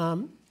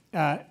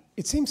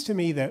 It seems to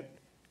me that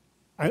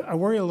I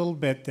worry a little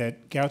bit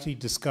that Gauti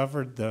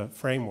discovered the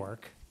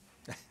framework,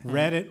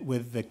 read it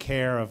with the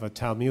care of a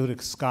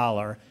Talmudic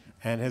scholar,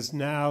 and has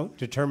now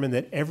determined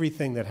that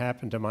everything that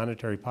happened to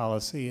monetary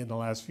policy in the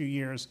last few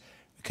years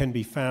can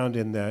be found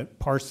in the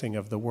parsing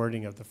of the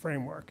wording of the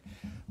framework.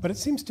 But it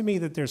seems to me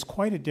that there's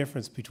quite a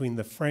difference between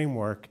the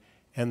framework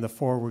and the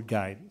forward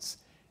guidance,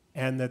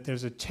 and that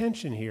there's a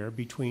tension here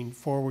between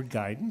forward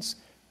guidance,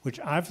 which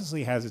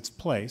obviously has its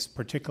place,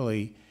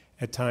 particularly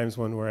at times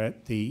when we're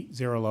at the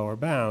zero lower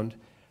bound,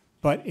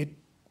 but it,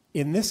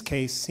 in this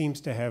case, seems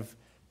to have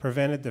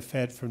prevented the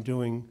Fed from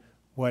doing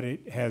what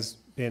it has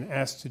been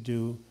asked to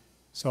do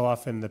so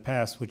often in the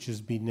past, which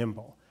is be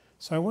nimble.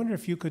 So I wonder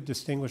if you could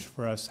distinguish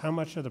for us how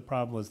much of the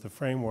problem was the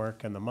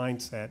framework and the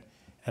mindset,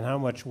 and how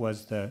much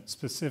was the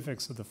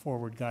specifics of the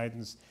forward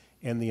guidance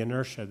and the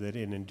inertia that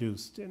it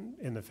induced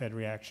in the Fed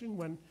reaction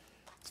when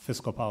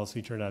fiscal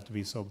policy turned out to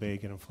be so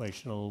big and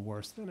inflation a little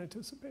worse than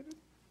anticipated.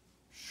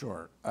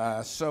 Sure.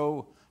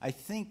 So I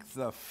think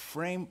the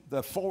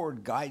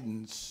forward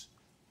guidance,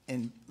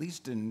 at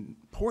least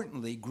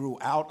importantly, grew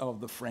out of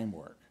the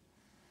framework.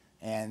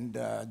 And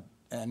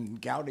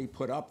Gowdy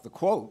put up the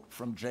quote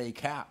from Jay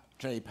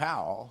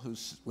Powell,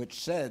 which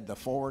said the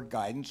forward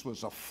guidance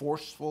was a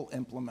forceful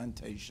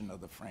implementation of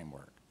the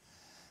framework.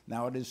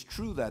 Now, it is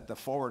true that the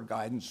forward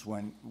guidance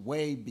went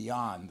way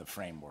beyond the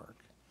framework.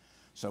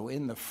 So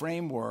in the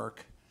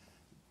framework,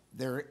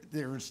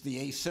 there's the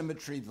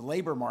asymmetry, the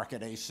labor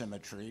market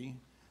asymmetry,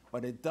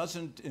 but it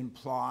doesn't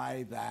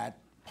imply that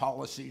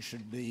policy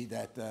should be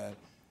that the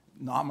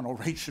nominal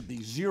rate should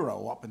be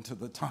zero up until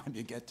the time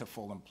you get to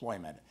full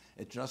employment.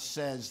 It just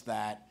says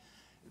that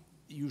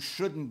you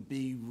shouldn't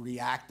be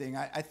reacting.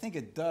 I think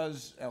it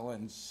does,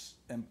 Ellen,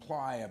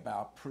 imply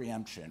about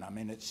preemption. I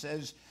mean, it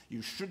says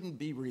you shouldn't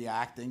be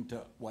reacting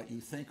to what you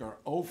think are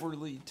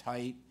overly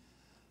tight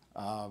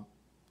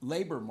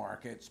labor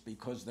markets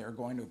because they're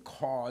going to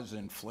cause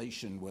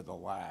inflation with a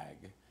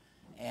lag.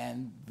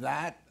 And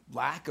that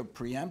lack of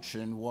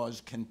preemption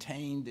was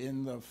contained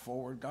in the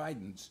forward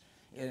guidance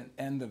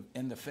and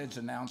the Fed's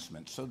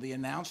announcement. So the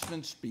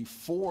announcements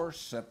before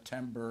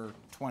September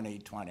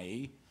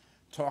 2020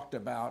 talked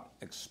about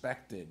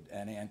expected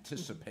and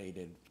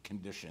anticipated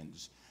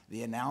conditions.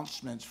 The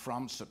announcements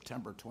from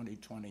September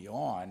 2020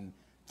 on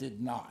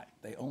did not.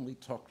 They only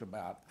talked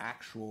about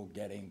actual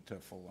getting to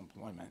full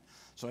employment.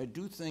 So I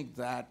do think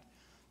that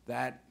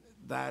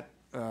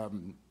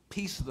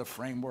piece of the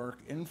framework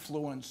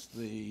influenced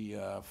the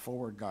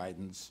forward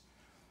guidance,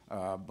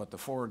 but the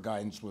forward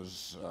guidance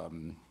was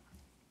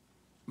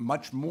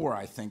much more,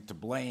 I think, to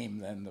blame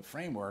than the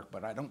framework,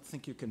 but I don't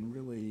think you can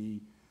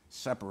really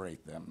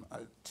separate them.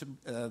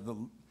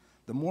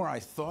 The more I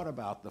thought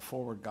about the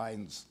forward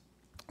guidance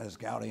as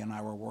Gowdy and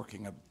I were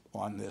working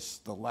on this,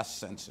 the less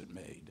sense it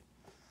made.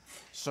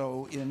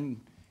 So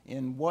in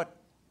what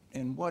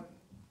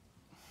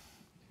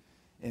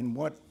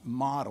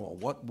model,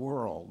 what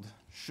world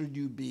should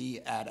you be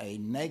at a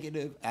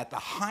negative, at the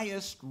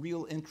highest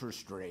real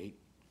interest rate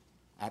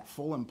at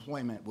full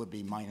employment would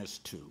be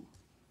 -2.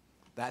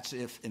 That's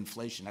if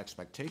inflation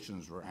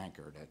expectations were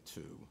anchored at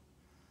 2.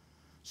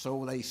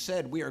 So they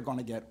said we are going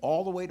to get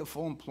all the way to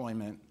full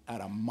employment at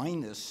a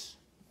minus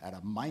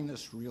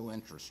real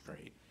interest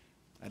rate.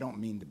 I don't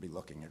mean to be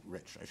looking at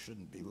Rich. I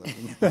shouldn't be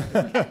looking at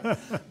him.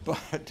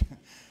 But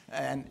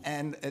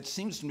and it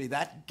seems to me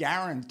that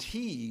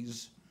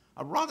guarantees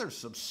a rather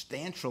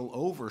substantial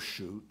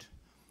overshoot,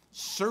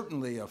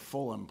 certainly of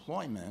full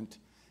employment,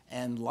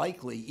 and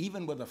likely,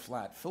 even with a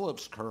flat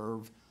Phillips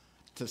curve,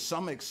 to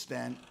some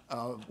extent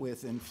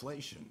with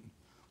inflation.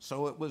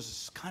 So it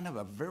was kind of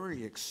a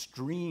very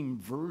extreme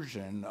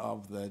version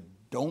of the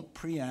don't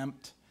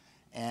preempt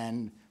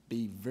and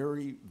be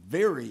very,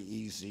 very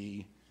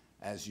easy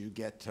as you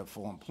get to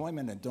full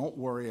employment, and don't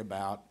worry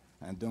about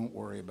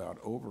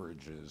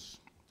overages.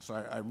 So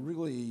I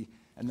really,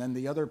 and then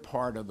the other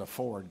part of the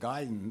forward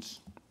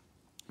guidance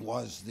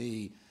was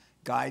the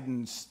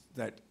guidance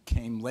that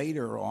came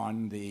later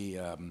on the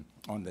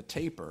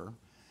taper,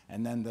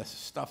 and then the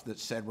stuff that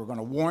said we're going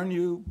to warn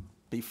you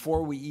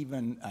before we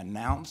even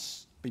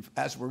announce,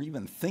 as we're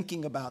even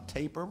thinking about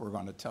taper, we're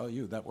going to tell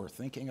you that we're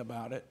thinking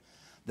about it.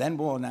 Then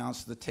we'll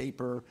announce the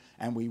taper,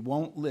 and we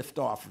won't lift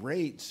off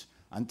rates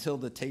until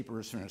the taper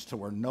is finished, so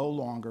we're no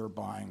longer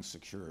buying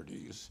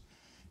securities.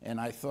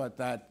 And I thought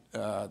that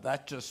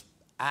that just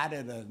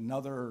added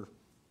another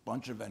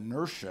bunch of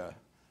inertia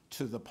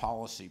to the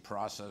policy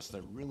process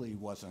that really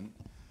wasn't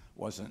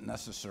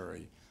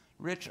necessary.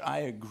 Rich, I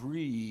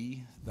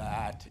agree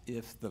that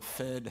if the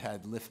Fed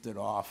had lifted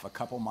off a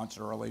couple months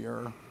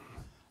earlier,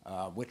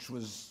 which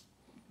was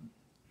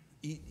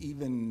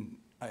even,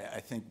 I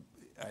think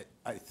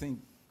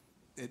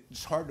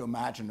it's hard to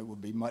imagine it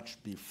would be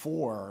much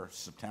before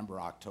September,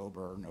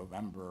 October,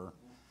 November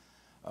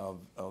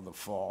of the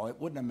fall. It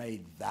wouldn't have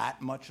made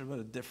that much of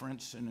a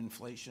difference in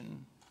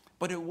inflation,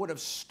 but it would have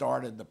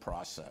started the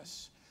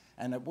process,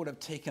 and it would have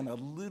taken a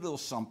little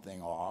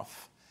something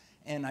off,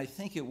 and I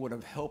think it would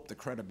have helped the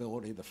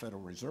credibility of the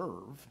Federal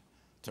Reserve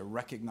to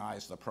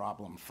recognize the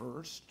problem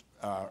first,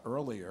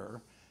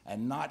 earlier,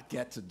 and not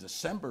get to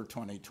December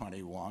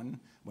 2021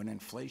 when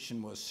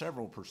inflation was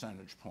several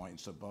percentage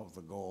points above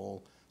the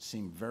goal,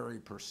 seemed very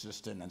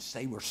persistent, and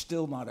say we're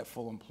still not at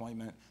full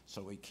employment,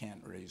 so we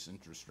can't raise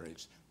interest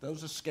rates.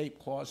 Those escape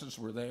clauses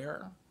were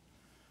there,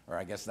 or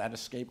I guess that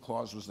escape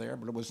clause was there,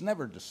 but it was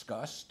never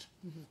discussed.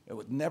 Mm-hmm.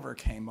 It never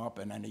came up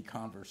in any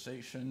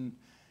conversation,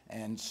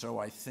 and so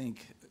I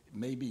think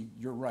maybe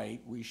you're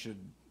right, we should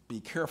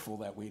be careful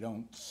that we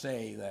don't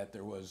say that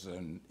there was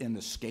an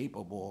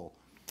inescapable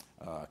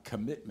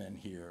commitment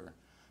here.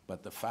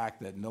 But the fact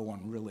that no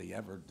one really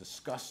ever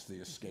discussed the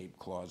escape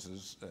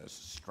clauses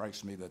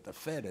strikes me that the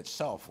Fed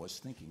itself was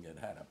thinking it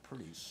had a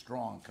pretty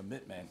strong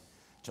commitment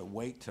to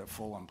wait to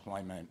full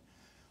employment,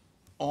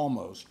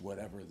 almost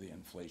whatever the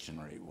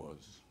inflation rate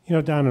was. You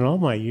know, Don, in all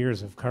my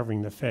years of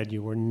covering the Fed,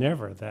 you were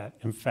never that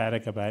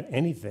emphatic about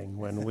anything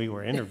when we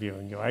were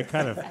interviewing you.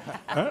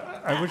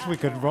 I wish we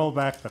could roll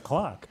back the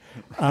clock.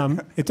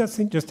 It does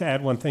seem, just to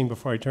add one thing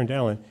before I turn to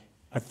Ellen,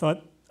 I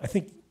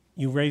think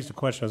you raised a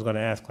question I was going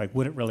to ask, like,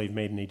 would it really have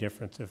made any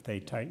difference if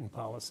they tightened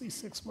policy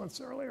 6 months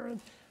earlier?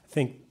 And I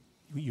think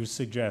you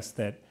suggest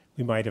that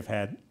we might have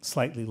had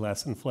slightly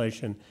less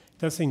inflation. It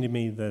does seem to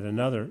me that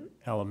another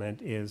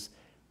element is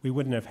we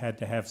wouldn't have had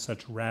to have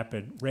such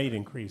rapid rate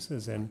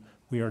increases, and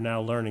we are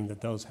now learning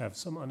that those have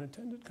some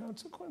unintended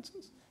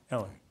consequences.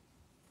 Ellen?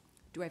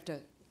 Do I have to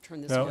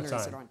turn this No, on, or it's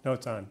is it on. on? No,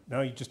 it's on.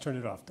 No, you just turned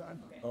it off,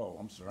 Don. Oh,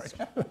 I'm sorry.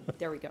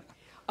 There we go.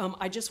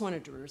 I just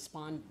wanted to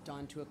respond,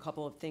 Don, to a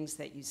couple of things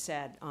that you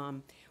said.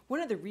 One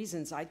of the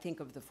reasons I think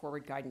of the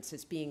forward guidance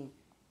as being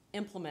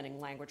implementing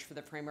language for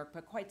the framework,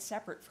 but quite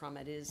separate from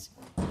it, is,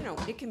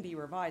 it can be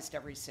revised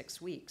every 6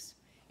 weeks.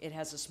 It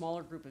has a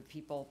smaller group of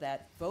people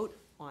that vote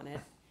on it,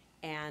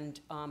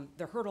 and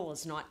the hurdle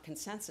is not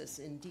consensus.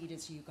 Indeed,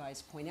 as you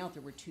guys point out,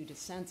 there were 2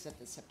 dissents at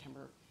the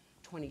September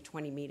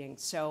 2020 meeting.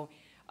 So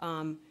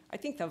I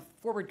think the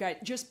forward guide,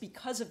 just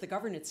because of the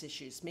governance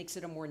issues, makes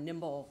it a more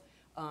nimble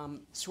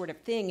sort of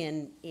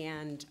thing,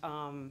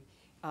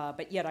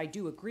 but yet I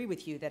do agree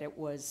with you that it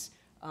was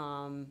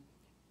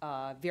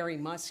very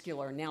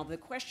muscular. Now the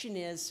question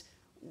is,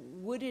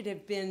 would it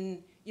have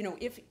been,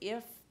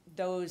 if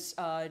those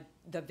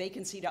the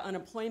vacancy to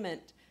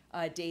unemployment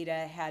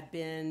data had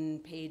been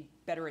paid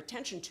better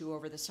attention to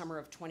over the summer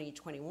of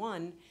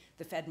 2021,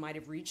 the Fed might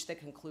have reached the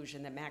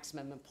conclusion that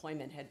maximum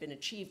employment had been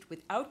achieved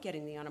without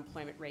getting the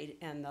unemployment rate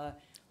and the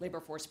labor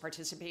force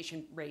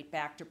participation rate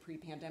back to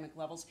pre-pandemic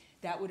levels.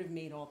 That would have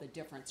made all the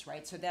difference,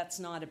 right? So that's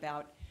not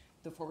about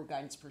the forward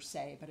guidance per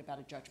se, but about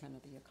a judgment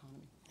of the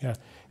economy. Yeah.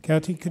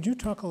 Gauti, could you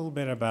talk a little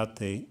bit about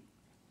the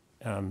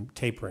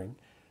tapering?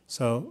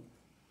 So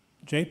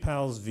Jay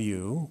Powell's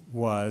view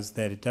was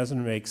that it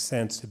doesn't make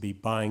sense to be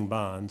buying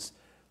bonds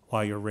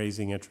while you're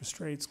raising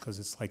interest rates, because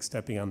it's like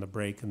stepping on the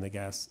brake and the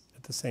gas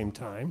at the same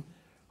time,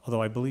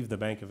 although I believe the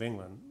Bank of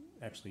England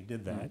actually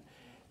did that.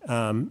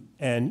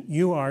 And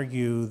you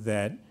argue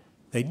that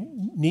they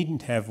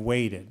needn't have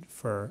waited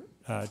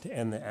to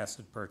end the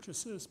asset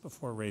purchases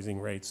before raising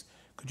rates.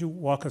 Could you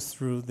walk us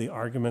through the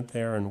argument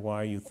there and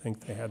why you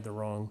think they had the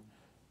wrong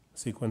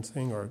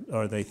sequencing,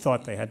 or they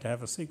thought they had to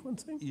have a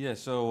sequencing? Yeah,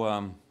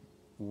 so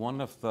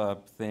one of the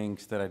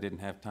things that I didn't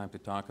have time to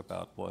talk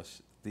about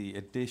was the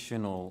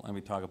additional, and we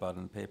talk about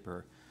in the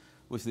paper,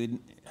 was the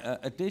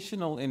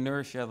additional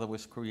inertia that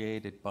was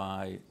created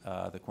by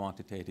the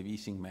quantitative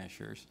easing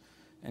measures.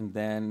 And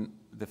then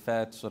the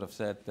Fed sort of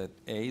said that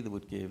A, they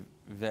would give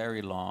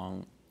very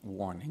long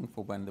warning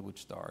for when they would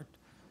start,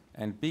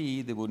 and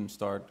B, they wouldn't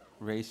start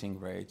raising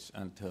rates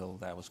until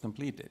that was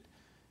completed.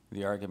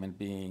 The argument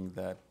being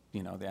that,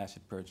 the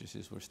asset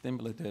purchases were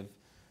stimulative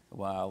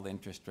while the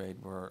interest rate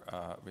were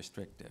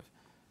restrictive.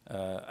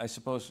 I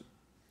suppose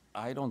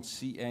I don't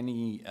see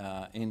any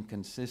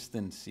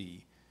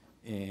inconsistency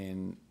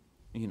in,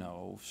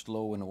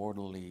 slow and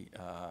orderly,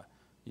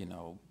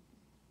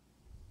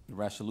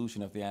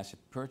 resolution of the asset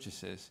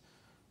purchases,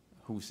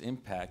 whose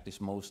impact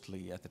is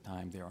mostly at the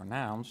time they are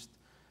announced,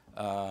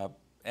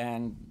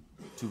 and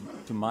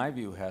to my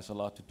view has a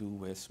lot to do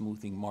with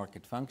smoothing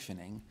market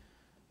functioning,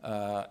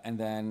 and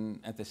then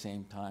at the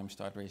same time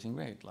start raising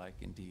rate, like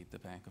indeed the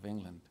Bank of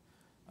England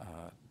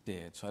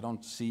did. So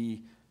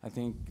I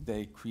think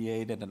they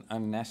created an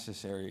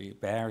unnecessary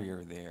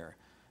barrier there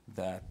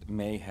that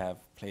may have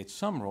played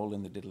some role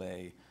in the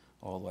delay,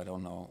 although I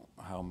don't know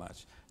how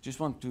much. Just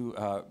want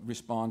to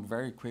respond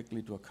very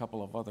quickly to a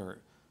couple of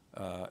other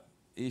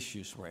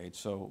issues, right?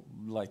 So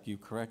like you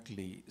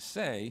correctly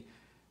say,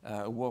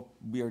 what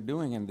we are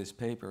doing in this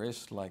paper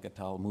is like a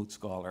Talmud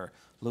scholar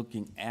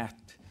looking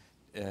at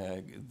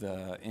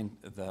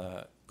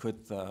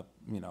could the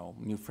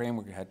new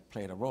framework had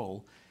played a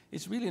role.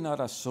 It's really not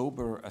a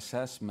sober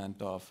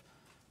assessment of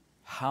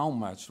how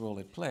much role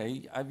it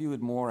played. I view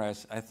it more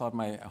as, I thought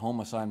my home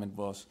assignment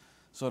was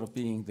sort of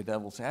being the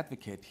devil's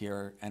advocate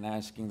here and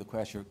asking the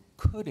question,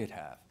 could it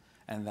have?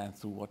 And then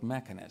through what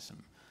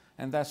mechanism?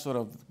 And that's sort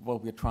of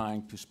what we're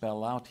trying to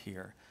spell out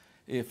here.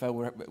 If I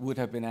would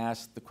have been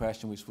asked the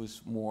question, which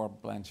was more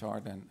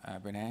Blanchard and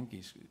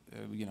Bernanke's,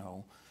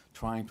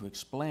 trying to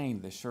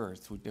explain the sure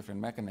through different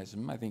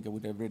mechanisms, I think I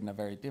would have written a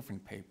very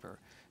different paper.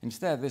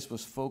 Instead, this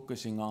was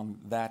focusing on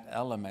that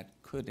element,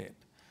 could it,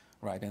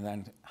 right? And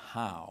then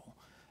how?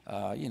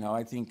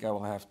 I think I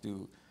will have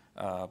to,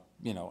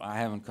 I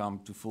haven't come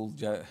to full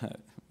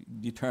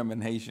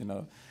determination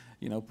of,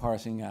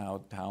 parsing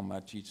out how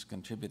much each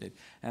contributed.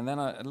 And then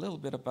a little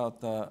bit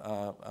about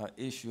the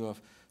issue of,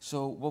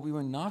 so what we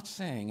were not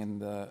saying in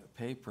the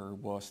paper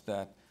was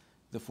that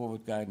the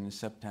forward guidance in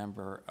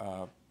September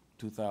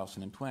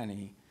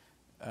 2020,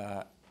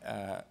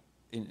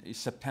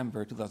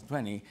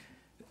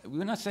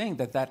 we're not saying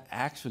that that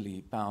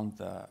actually bound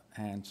the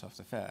hands of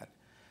the Fed.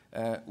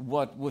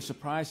 What was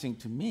surprising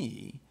to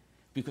me,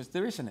 because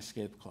there is an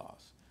escape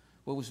clause,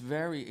 what was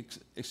very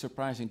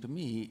surprising to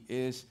me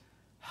is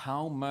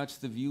how much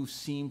the view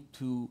seemed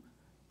to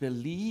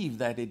believe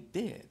that it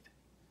did.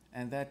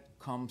 And that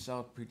comes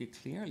out pretty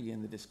clearly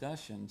in the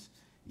discussions,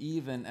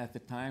 even at the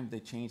time they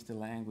changed the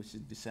language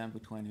in December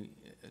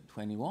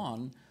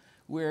 2021,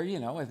 where,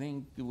 I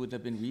think it would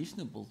have been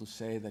reasonable to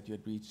say that you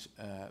had reached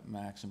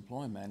max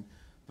employment,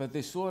 but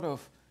they sort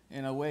of,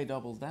 in a way,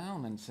 double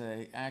down and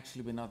say,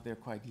 actually, we're not there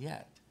quite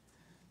yet.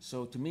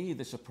 So to me,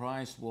 the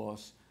surprise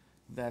was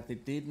that they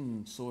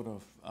didn't sort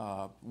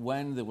of,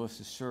 when there was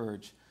a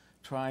surge,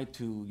 try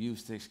to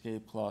use the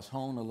escape clause,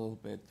 hone a little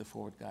bit the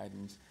forward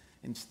guidance,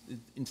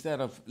 instead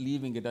of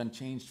leaving it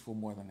unchanged for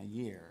more than a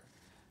year.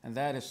 And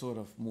that is sort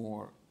of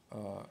more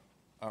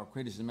our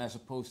criticism, as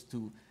opposed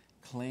to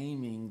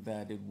claiming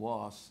that it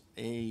was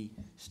a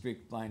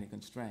strict binding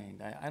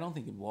constraint. I don't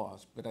think it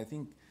was, but I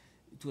think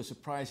to a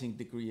surprising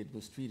degree it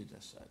was treated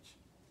as such.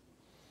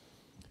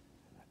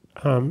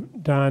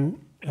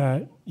 Don,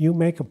 you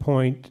make a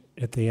point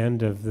at the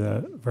end of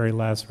the very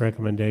last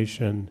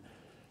recommendation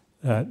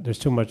that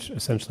there's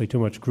essentially too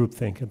much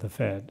groupthink at the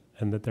Fed,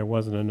 and that there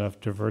wasn't enough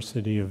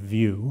diversity of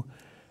view.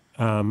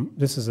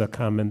 This is a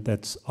comment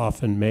that's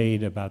often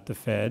made about the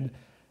Fed,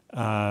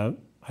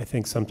 I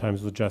think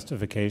sometimes with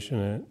justification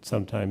and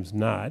sometimes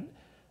not,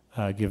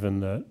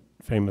 given the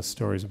famous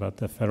stories about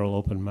the Federal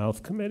Open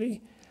Mouth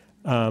Committee.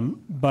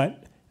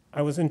 But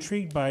I was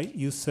intrigued by,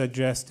 you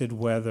suggested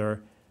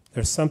whether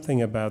there's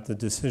something about the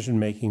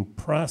decision-making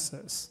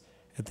process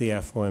at the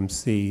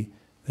FOMC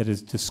that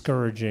is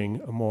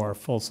discouraging a more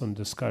fulsome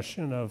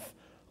discussion of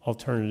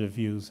alternative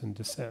views and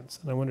dissents.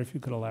 And I wonder if you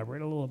could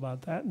elaborate a little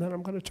about that, and then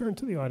I'm going to turn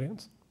to the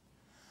audience.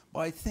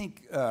 Well, I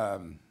think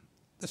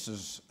this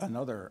is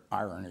another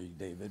irony,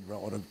 David,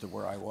 relative to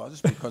where I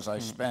was, because I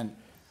spent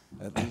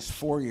at least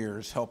 4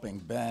 years helping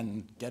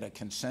Ben get a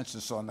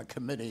consensus on the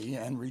committee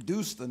and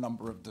reduce the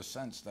number of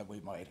dissents that we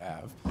might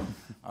have.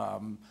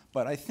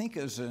 But I think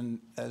as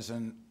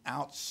an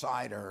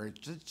outsider,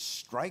 it did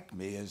strike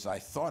me as I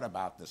thought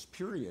about this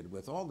period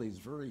with all these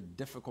very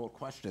difficult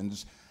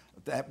questions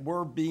that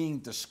were being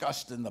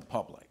discussed in the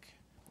public,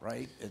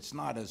 right? It's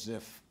not as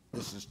if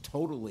this is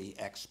totally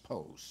ex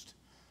post.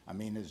 I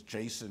mean, as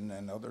Jason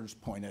and others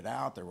pointed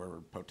out, there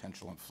were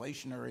potential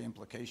inflationary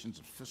implications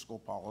of fiscal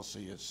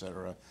policy, et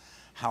cetera.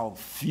 How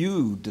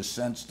few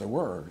dissents there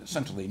were,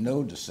 essentially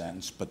no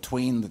dissents,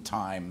 between the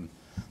time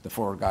the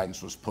forward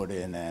guidance was put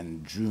in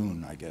and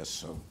June, I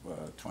guess, of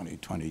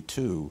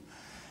 2022.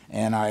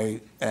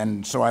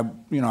 And so I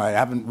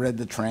haven't read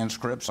the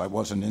transcripts. I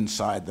wasn't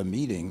inside the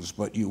meetings,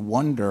 but you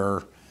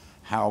wonder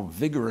how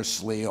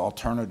vigorously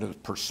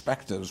alternative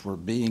perspectives were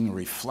being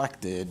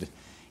reflected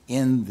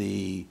in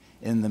the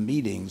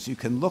meetings. You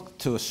can look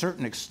to a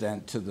certain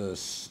extent to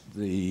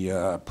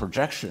the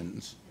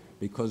projections,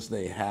 because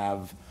they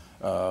have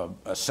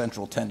a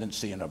central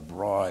tendency and a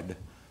broad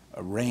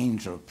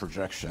range of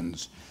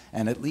projections.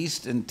 And at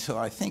least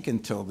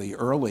until the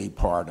early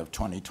part of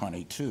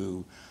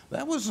 2022,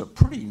 that was a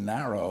pretty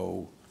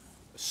narrow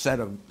set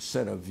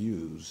of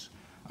views.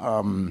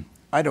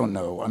 I don't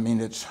know. I mean,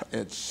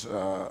 it's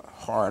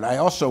hard. I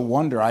also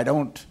wonder.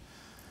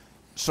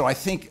 So I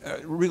think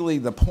really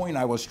the point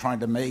I was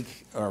trying to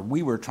make, or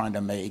we were trying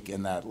to make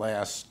in that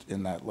last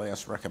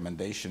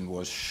recommendation,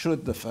 was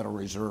should the Federal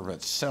Reserve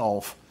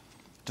itself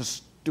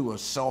just do a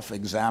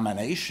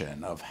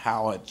self-examination of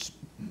how it's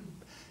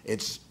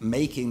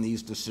making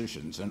these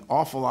decisions. An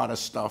awful lot of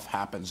stuff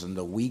happens in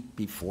the week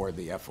before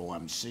the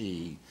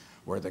FOMC,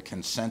 where the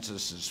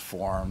consensus is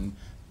formed,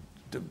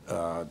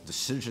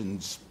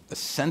 decisions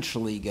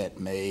essentially get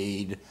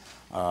made,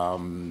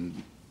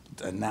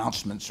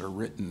 announcements are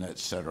written, et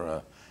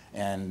cetera,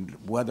 and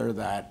whether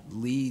that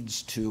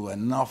leads to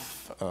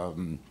enough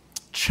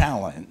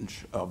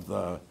challenge of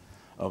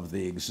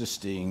the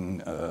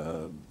existing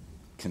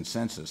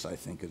consensus, I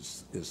think,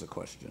 is the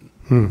question.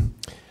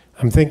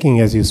 I'm thinking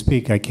as you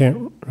speak,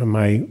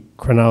 my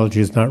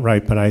chronology is not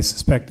right, but I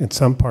suspect in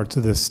some parts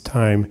of this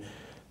time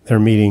they're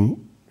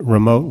meeting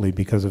remotely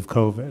because of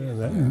COVID.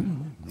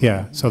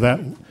 And so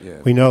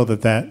we know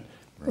that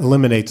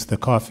eliminates the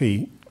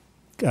coffee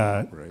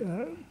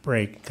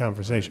break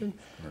conversation.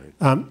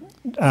 Right.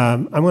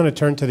 I'm going to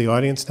turn to the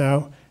audience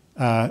now.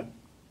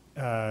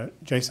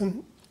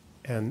 Jason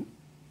and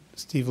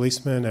Steve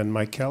Leisman and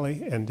Mike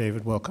Kelly and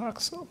David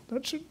Wilcox. So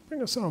that should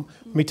bring us home.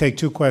 Let me take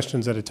 2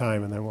 questions at a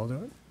time, and then we'll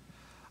do it.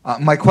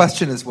 My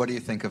question is, what do you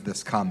think of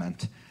this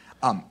comment?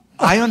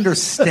 I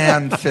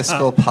understand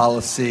fiscal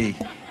policy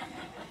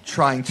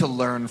trying to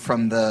learn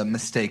from the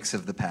mistakes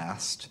of the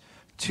past.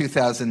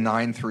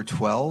 2009 through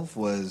 12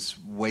 was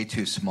way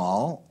too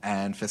small,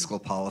 and fiscal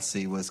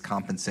policy was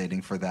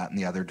compensating for that in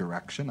the other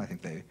direction. I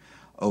think they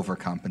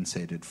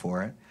overcompensated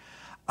for it.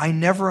 I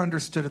never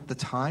understood at the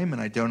time,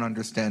 and I don't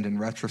understand in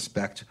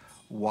retrospect,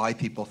 why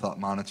people thought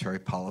monetary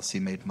policy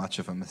made much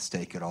of a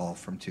mistake at all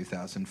from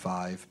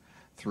 2005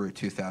 through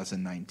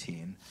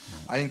 2019.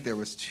 I think there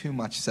was too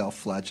much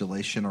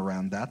self-flagellation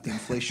around that. The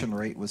inflation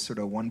rate was sort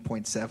of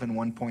 1.7,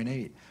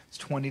 1.8. It's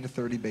 20 to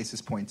 30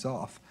 basis points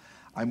off.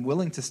 I'm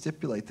willing to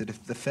stipulate that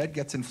if the Fed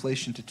gets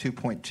inflation to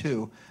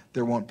 2.2,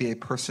 there won't be a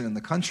person in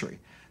the country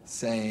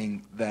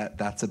saying that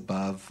that's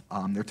above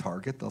their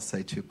target. They'll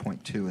say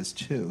 2.2 is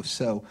 2.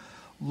 So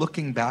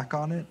looking back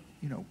on it,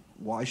 you know,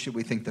 why should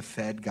we think the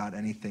Fed got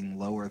anything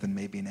lower than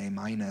maybe an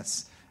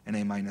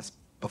A-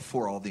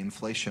 before all the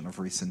inflation of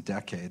recent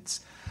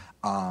decades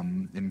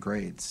in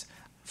grades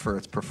for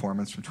its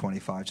performance from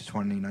 25 to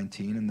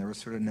 2019? And there was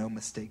sort of no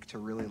mistake to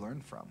really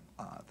learn from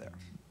there.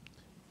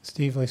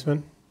 Steve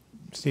Leisman.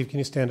 Steve, can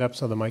you stand up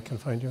so the mic can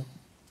find you?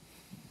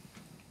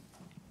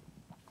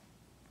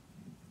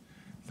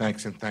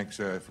 Thanks, and thanks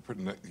for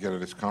putting together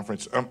this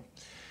conference. A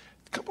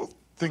couple of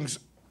things.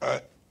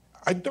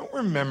 I don't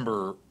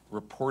remember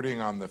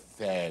reporting on the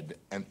Fed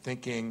and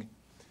thinking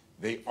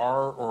they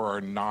are or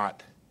are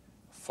not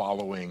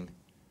following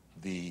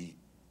the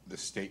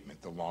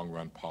statement, the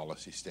long-run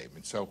policy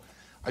statement. So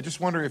I just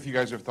wonder if you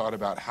guys have thought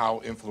about how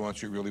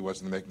influential it really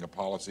was in making a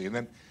policy. And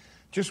then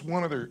just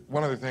one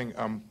other thing.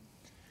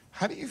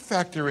 How do you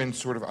factor in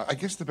sort of, I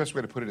guess the best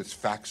way to put it is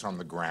facts on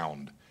the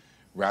ground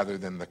rather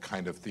than the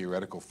kind of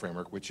theoretical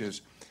framework, which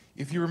is,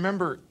 if you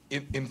remember,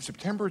 in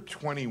September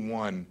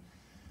 21,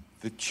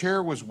 the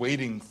chair was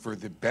waiting for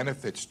the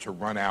benefits to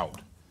run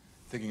out,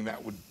 thinking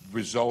that would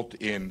result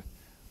in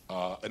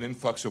an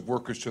influx of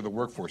workers to the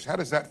workforce. How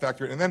does that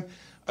factor in? And then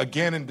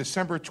again in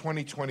December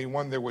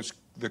 2021, there was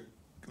the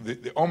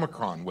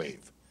Omicron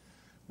wave,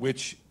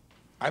 which,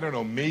 I don't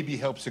know, maybe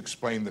helps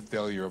explain the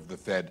failure of the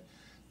Fed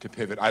to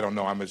pivot. I don't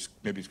know, I'm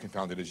maybe as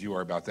confounded as you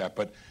are about that,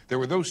 but there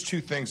were those two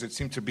things that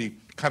seem to be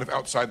kind of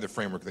outside the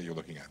framework that you're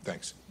looking at.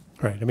 Thanks.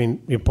 Right. I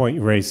mean, your point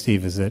you raised,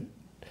 Steve, is that,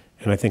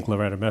 and I think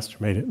Loretta Mester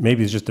made it,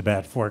 maybe it's just a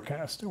bad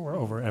forecast and we're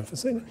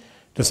overemphasizing it.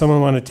 Does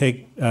someone want to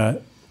take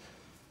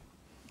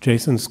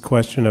Jason's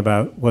question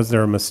about, was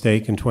there a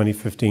mistake in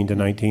 2015 to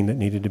 19 that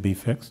needed to be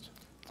fixed?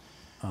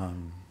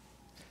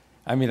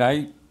 I mean,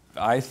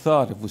 I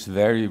thought it was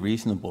very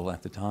reasonable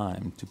at the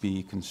time to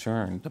be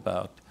concerned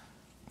about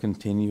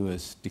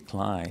continuous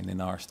decline in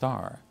our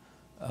star.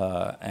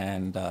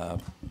 And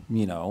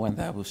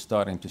that was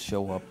starting to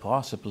show up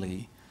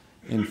possibly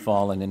in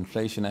fall and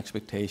inflation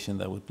expectation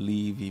that would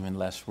leave even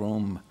less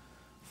room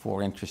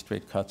for interest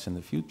rate cuts in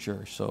the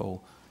future.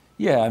 So,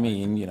 yeah, I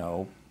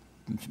mean,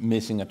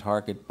 missing a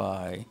target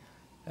by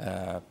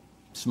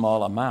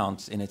small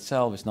amounts in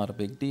itself is not a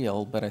big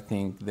deal, but I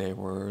think they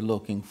were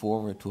looking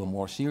forward to a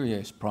more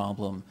serious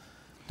problem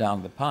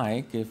down the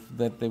pike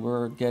that they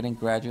were getting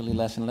gradually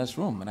less and less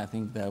room. And I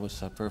think that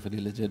was a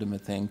perfectly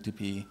legitimate thing to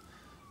be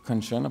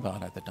concerned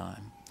about at the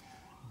time.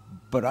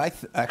 But I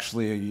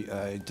actually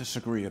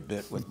disagree a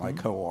bit with my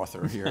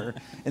co-author here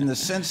in the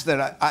sense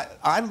that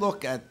I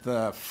look at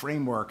the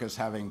framework as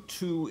having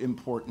two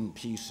important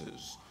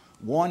pieces.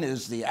 One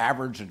is the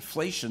average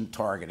inflation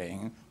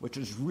targeting, which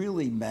is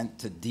really meant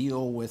to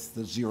deal with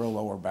the zero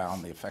lower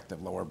bound, the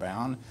effective lower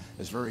bound,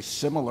 is very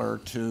similar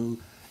to,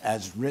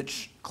 as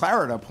Rich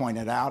Clarida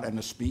pointed out in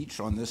a speech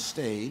on this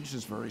stage,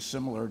 is very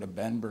similar to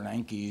Ben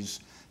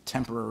Bernanke's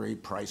temporary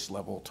price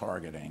level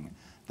targeting.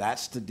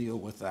 That's to deal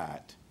with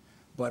that.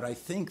 But I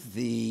think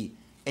the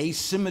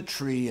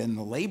asymmetry in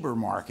the labor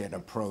market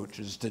approach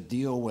is to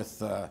deal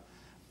with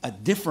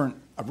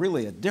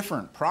really a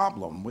different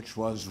problem, which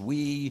was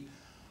we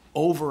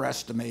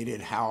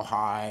overestimated how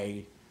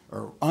high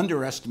or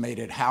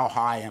underestimated how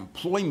high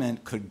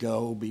employment could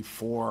go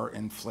before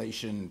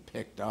inflation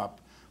picked up.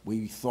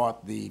 We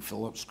thought the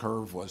Phillips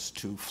curve was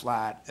too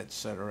flat, et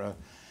cetera.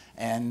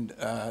 And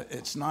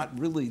it's not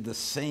really the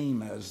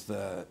same as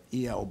the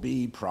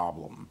ELB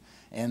problem.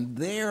 And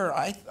there,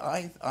 I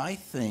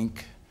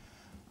think,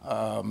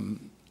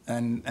 and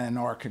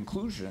our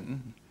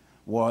conclusion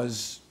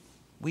was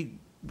we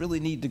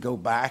really need to go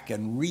back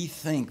and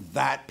rethink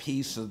that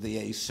piece of the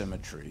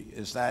asymmetry.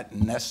 Is that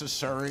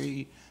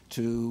necessary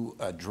to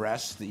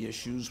address the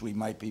issues we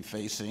might be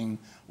facing,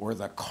 or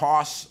the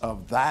costs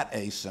of that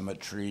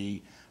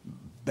asymmetry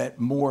bet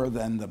more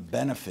than the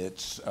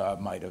benefits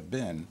might have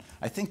been?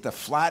 I think the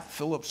flat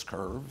Phillips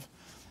curve,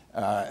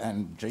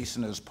 and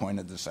Jason has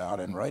pointed this out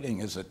in writing,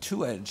 is a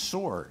two-edged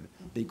sword,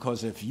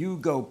 because if you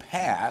go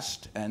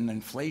past, and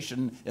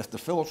inflation, if the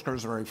Phillips curve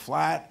is very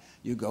flat,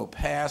 you go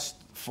past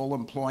full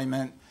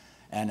employment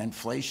and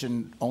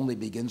inflation only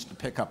begins to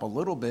pick up a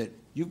little bit,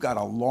 you've got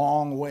a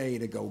long way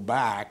to go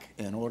back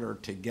in order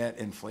to get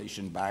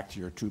inflation back to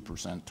your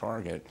 2%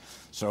 target.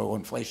 So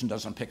inflation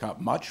doesn't pick up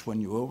much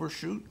when you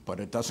overshoot, but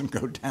it doesn't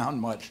go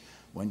down much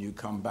when you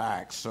come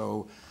back.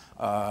 So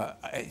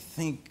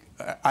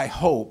I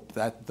hope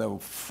that the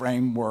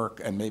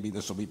framework, and maybe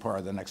this will be part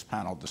of the next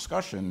panel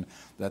discussion,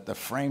 that the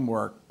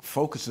framework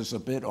focuses a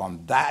bit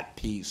on that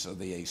piece of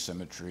the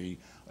asymmetry.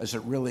 Is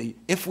it really,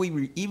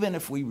 even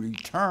if we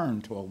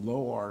return to a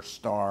low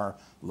R-star,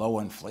 low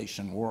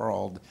inflation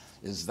world,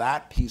 is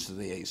that piece of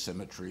the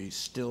asymmetry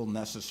still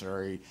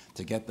necessary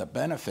to get the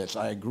benefits?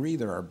 I agree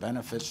there are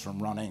benefits from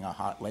running a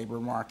hot labor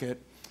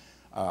market,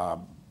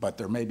 But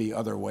there may be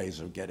other ways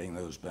of getting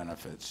those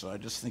benefits. So I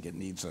just think it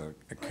needs a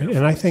careful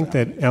And I think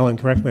that, examination. Ellen,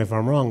 correct me if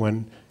I'm wrong,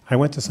 when I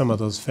went to some of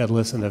those Fed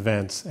Listen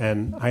events,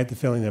 and I had the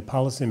feeling that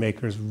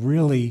policymakers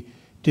really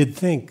did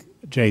think,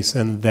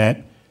 Jason,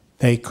 that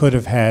they could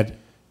have had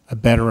a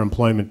better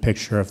employment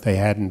picture if they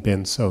hadn't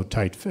been so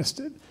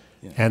tight-fisted.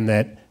 Yeah. And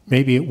that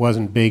maybe it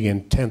wasn't big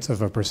in tenths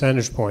of a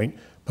percentage point,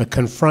 but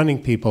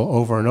confronting people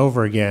over and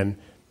over again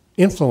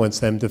influenced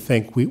them to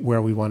think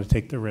where we want to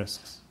take the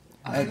risks.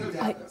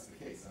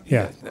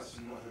 Yeah.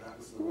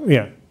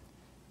 Yeah.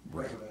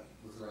 Right.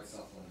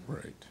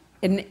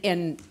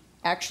 And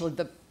actually,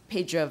 the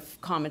page of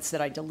comments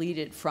that I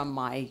deleted from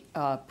my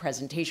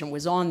presentation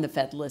was on the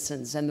Fed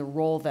Listens and the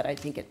role that I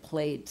think it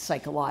played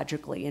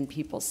psychologically in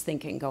people's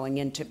thinking going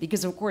into,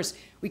 because of course,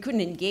 we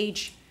couldn't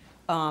engage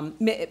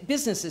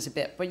businesses a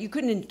bit, but you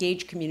couldn't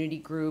engage community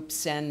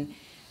groups and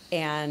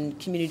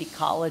community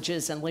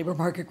colleges and labor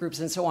market groups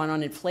and so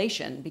on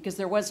inflation, because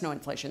there was no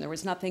inflation. There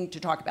was nothing to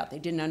talk about. They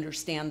didn't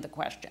understand the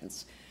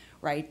questions,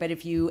 right? But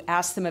if you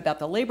asked them about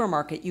the labor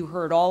market, you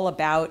heard all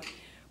about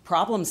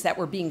problems that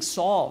were being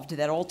solved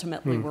that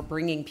ultimately were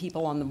bringing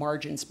people on the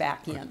margins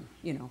back in,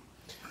 you know.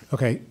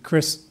 Okay,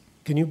 Chris,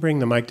 can you bring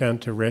the mic down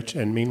to Rich?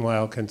 And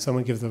meanwhile, can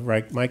someone give the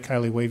right, Mike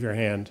Kiley, wave your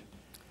hand.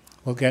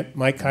 We'll get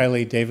Mike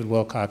Kiley, David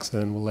Wilcox,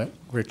 and then we'll let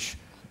Rich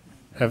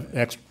have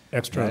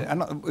extra.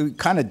 Right. We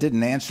kind of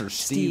didn't answer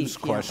Steve's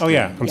question. Oh,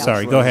 yeah, I'm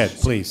sorry. Go ahead,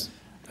 please.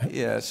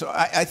 Yeah, so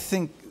I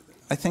think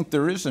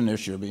there is an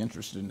issue. I'd be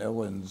interested in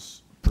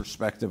Ellen's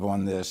perspective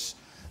on this,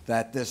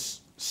 that this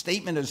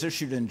statement is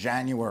issued in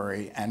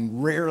January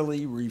and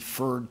rarely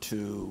referred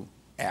to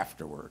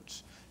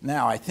afterwards.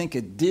 Now, I think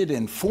it did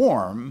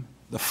inform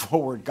the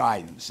forward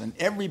guidance, and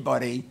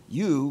everybody,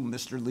 you,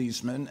 Mr.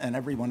 Leisman, and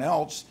everyone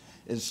else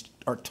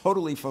are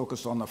totally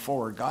focused on the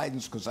forward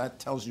guidance because that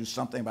tells you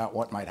something about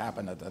what might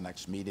happen at the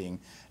next meeting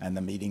and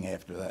the meeting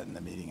after that and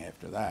the meeting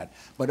after that.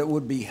 But it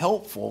would be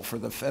helpful for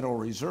the Federal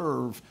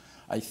Reserve,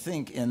 I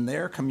think, in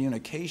their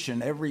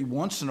communication every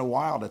once in a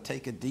while to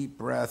take a deep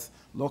breath,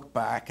 look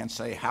back and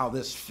say how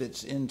this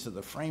fits into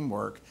the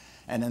framework.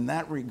 And in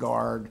that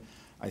regard,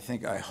 I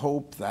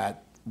hope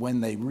that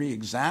when they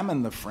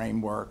re-examine the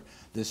framework,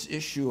 this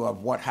issue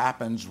of what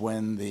happens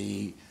when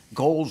the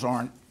goals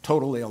aren't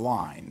totally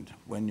aligned,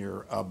 when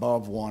you're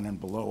above one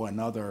and below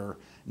another,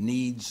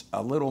 needs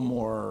a little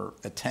more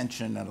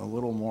attention and a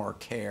little more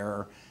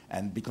care,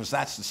 and because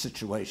that's the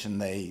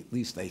situation at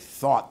least they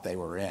thought they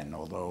were in,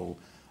 although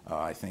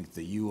I think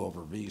the U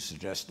over V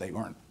suggests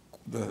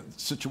the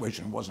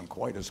situation wasn't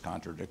quite as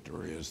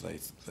contradictory as they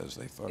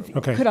thought it was.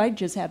 Okay. Could I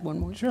just add one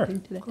more Sure,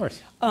 thing to that? of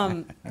course.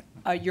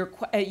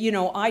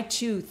 I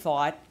too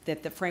thought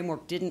that the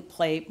framework didn't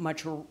play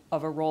much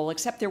of a role,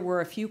 except there were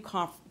a few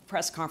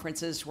press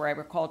conferences where I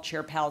recall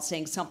Chair Powell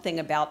saying something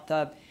about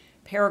the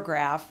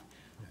paragraph.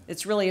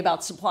 It's really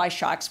about supply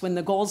shocks when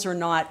the goals are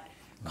not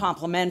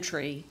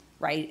complementary,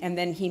 right? And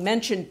then he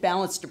mentioned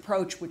balanced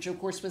approach, which of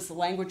course was the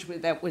language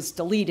that was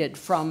deleted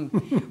from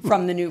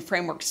the new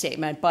framework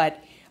statement.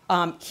 But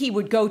he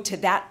would go to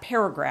that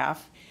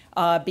paragraph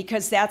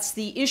because that's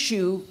the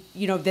issue,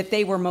 that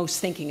they were most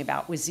thinking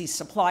about was these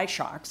supply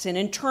shocks. And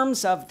in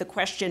terms of the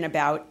question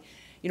about,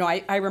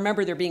 I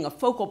remember there being a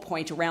focal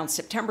point around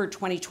September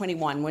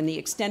 2021 when the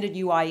extended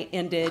UI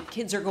ended,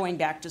 kids are going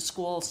back to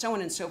school, so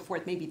on and so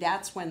forth. Maybe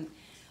that's when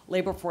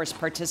labor force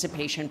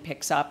participation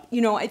picks up.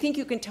 I think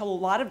you can tell a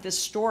lot of this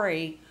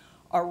story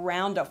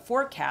around a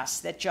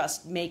forecast that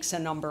just makes a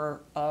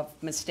number of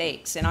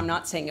mistakes. And I'm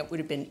not saying it would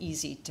have been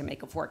easy to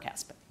make a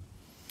forecast, but.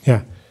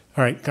 Yeah.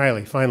 All right,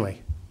 Kylie,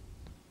 finally.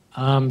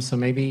 So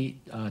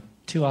maybe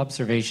two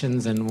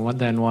observations and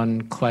then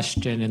one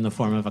question in the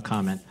form of a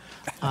comment.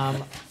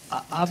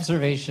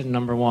 Observation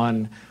number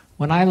one,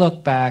 when I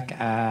look back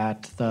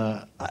at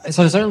so it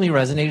certainly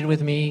resonated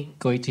with me,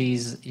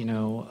 Goite's,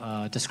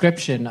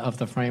 description of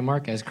the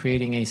framework as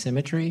creating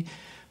asymmetry,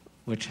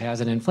 which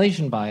has an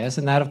inflation bias,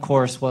 and that, of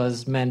course,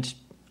 was meant,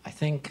 I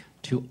think,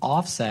 to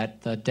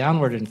offset the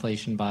downward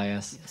inflation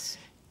bias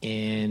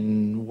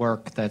in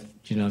work that,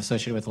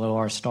 associated with low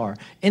R star.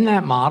 In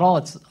that model,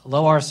 it's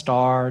low R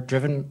star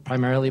driven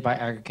primarily by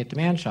aggregate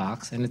demand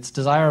shocks, and it's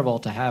desirable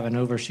to have an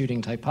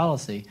overshooting type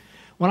policy.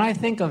 When I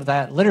think of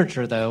that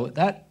literature, though,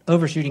 that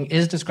overshooting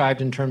is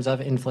described in terms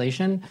of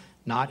inflation,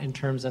 not in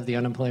terms of the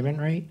unemployment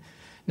rate.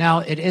 Now,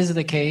 it is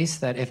the case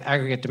that if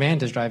aggregate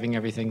demand is driving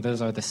everything,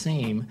 those are the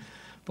same.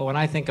 But when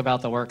I think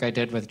about the work I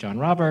did with John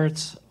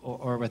Roberts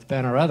or with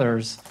Ben or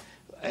others,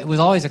 it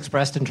was always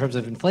expressed in terms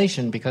of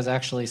inflation because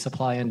actually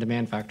supply and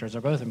demand factors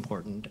are both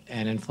important,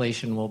 and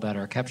inflation will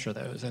better capture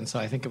those. And so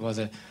I think it was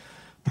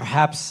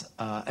perhaps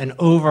an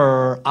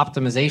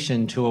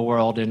over-optimization to a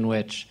world in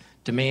which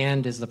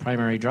demand is the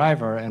primary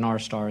driver and R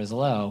star is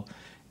low,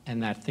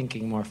 and that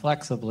thinking more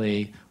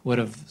flexibly would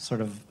have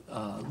sort of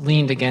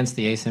leaned against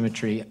the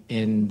asymmetry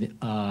in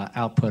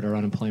output or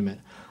unemployment.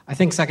 I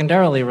think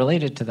secondarily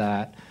related to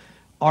that,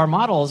 our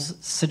models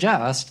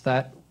suggest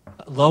that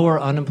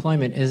lower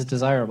unemployment is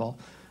desirable.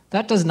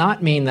 That does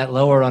not mean that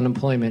lower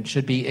unemployment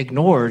should be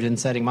ignored in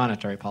setting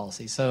monetary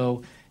policy.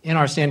 So in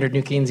our standard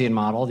New Keynesian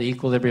model, the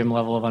equilibrium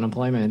level of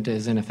unemployment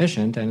is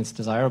inefficient and it's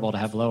desirable to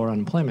have lower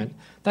unemployment.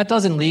 That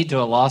doesn't lead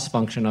to a loss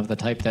function of the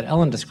type that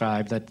Ellen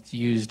described that's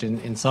used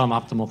in some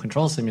optimal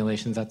control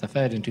simulations at the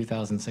Fed in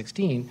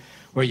 2016,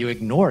 where you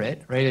ignore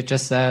it, right? It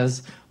just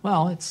says,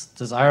 well, it's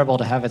desirable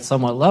to have it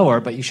somewhat lower,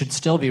 but you should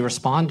still be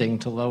responding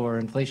to lower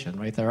inflation,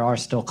 right? There are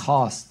still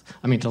costs.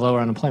 I mean, to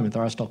lower unemployment,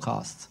 there are still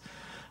costs.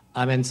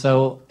 And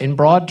so in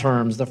broad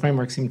terms, the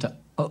framework seemed to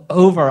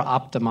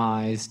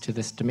over-optimize to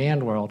this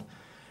demand world.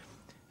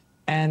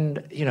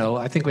 And, you know,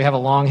 I think we have a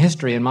long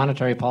history in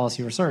monetary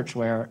policy research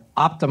where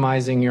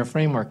optimizing your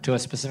framework to a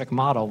specific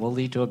model will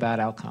lead to a bad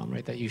outcome,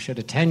 right? That you should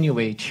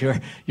attenuate your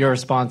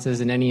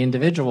responses in any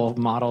individual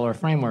model or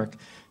framework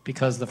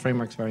because the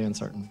framework's very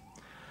uncertain.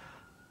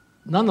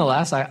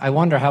 Nonetheless, I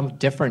wonder how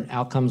different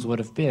outcomes would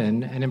have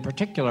been. And in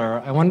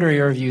particular, I wonder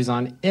your views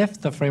on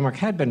if the framework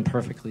had been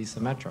perfectly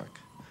symmetric,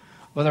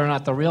 whether or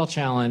not the real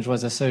challenge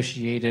was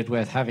associated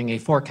with having a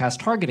forecast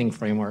targeting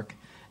framework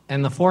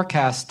and the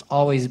forecast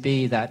always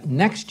be that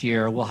next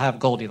year we'll have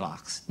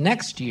Goldilocks.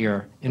 Next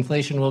year,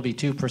 inflation will be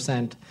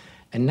 2%,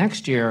 and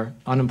next year,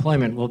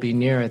 unemployment will be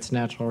near its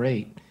natural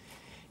rate,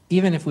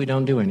 even if we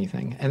don't do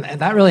anything. And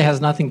that really has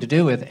nothing to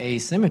do with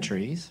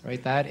asymmetries,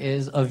 right? That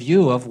is a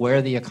view of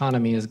where the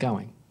economy is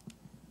going.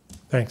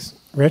 Thanks.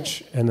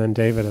 Rich, and then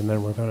David, and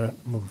then we're going to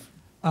move.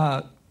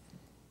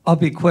 I'll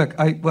be quick.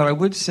 What I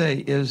would say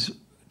is,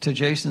 to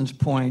Jason's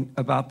point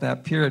about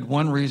that period,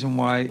 one reason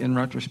why, in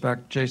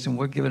retrospect, Jason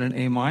would give it an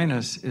A-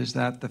 is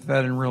that the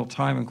Fed in real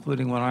time,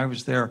 including when I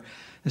was there,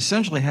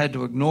 essentially had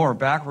to ignore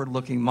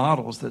backward-looking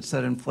models that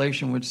said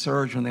inflation would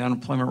surge when the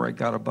unemployment rate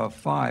got above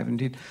 5.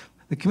 Indeed,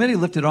 the committee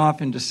lifted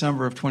off in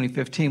December of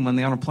 2015 when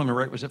the unemployment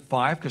rate was at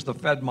 5 because the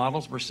Fed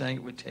models were saying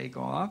it would take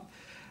off.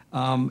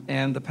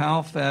 And the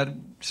Powell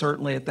Fed,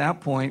 certainly at that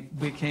point,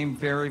 became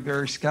very,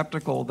 very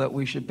skeptical that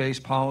we should base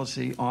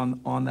policy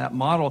on that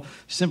model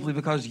simply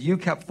because you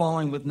kept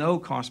falling with no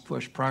cost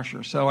push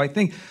pressure. So I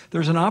think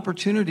there's an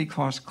opportunity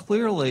cost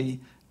clearly,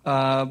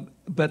 but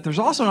there's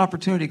also an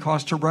opportunity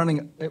cost to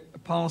running a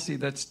policy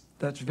that's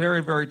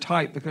very, very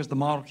tight because the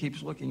model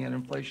keeps looking at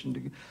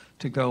inflation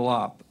to go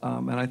up.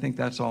 And I think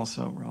that's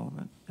also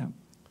relevant. Yeah.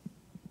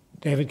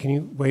 David, can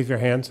you wave your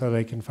hand so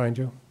they can find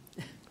you?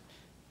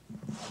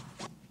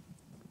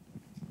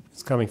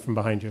 It's coming from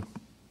behind you.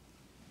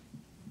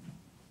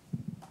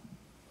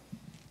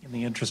 In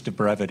the interest of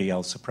brevity,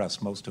 I'll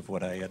suppress most of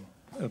what I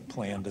had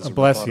planned as a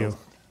bless rebuttal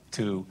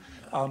you.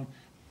 to.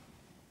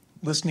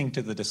 Listening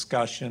to the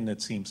discussion,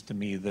 it seems to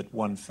me that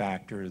one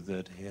factor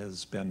that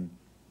has been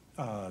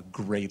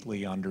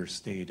greatly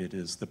understated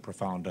is the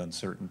profound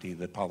uncertainty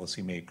that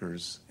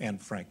policymakers and,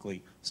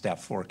 frankly,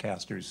 staff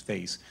forecasters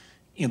face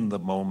in the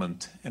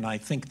moment. And I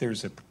think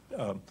there's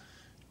a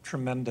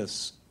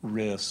tremendous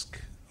risk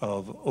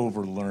of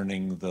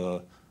overlearning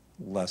the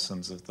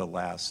lessons of the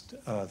last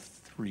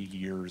 3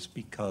 years,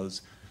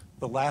 because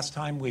the last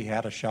time we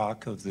had a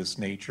shock of this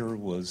nature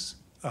was,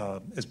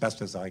 as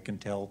best as I can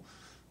tell,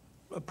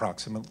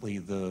 approximately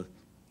the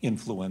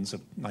influenza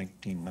of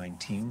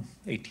 1919,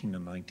 18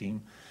 and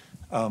 19.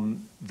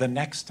 The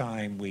next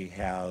time we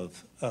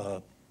have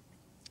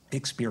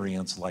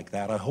experience like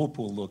that, I hope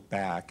we'll look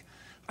back.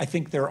 I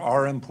think there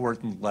are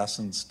important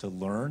lessons to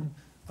learn,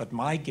 but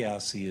my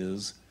guess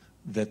is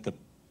that the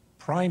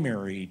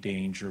primary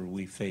danger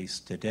we face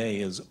today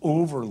is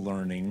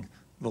overlearning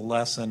the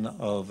lesson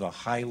of a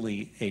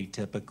highly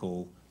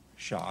atypical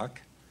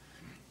shock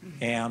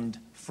and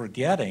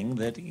forgetting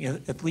that,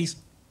 at least,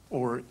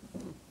 or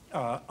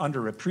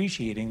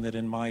underappreciating that,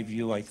 in my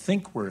view, I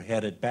think we're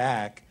headed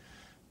back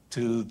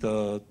to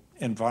the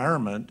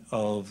environment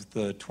of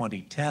the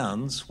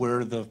 2010s,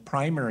 where the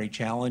primary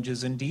challenge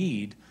is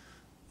indeed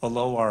a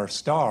low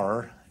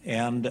R-star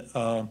and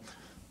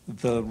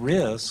the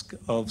risk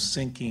of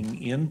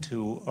sinking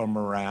into a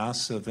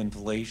morass of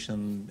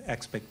inflation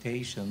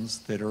expectations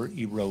that are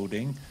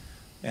eroding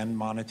and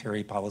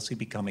monetary policy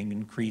becoming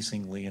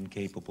increasingly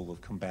incapable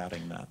of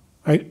combating that.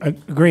 I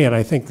agree, and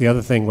I think the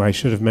other thing I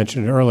should have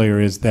mentioned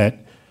earlier is that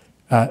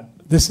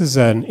this is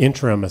an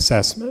interim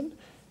assessment,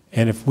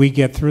 and if we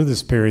get through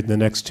this period in the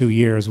next 2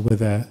 years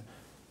with a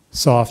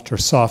soft or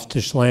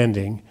softish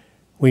landing,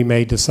 we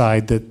may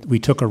decide that we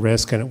took a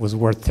risk and it was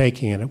worth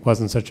taking and it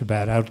wasn't such a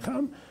bad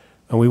outcome.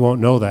 And we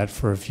won't know that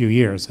for a few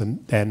years.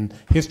 And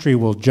history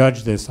will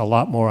judge this a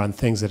lot more on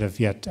things that have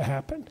yet to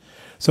happen.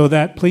 So with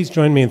that, please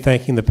join me in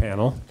thanking the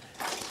panel.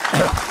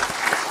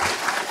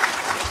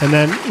 And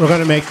then we're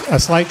going to make a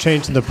slight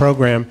change in the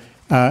program.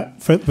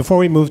 Before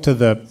we move to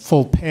the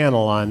full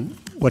panel on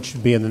what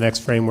should be in the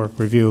next framework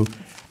review,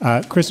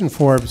 Kristen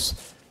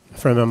Forbes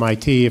from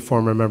MIT, a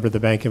former member of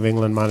the Bank of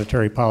England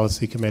Monetary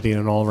Policy Committee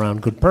and an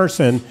all-around good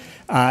person,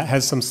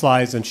 has some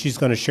slides, and she's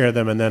going to share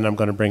them, and then I'm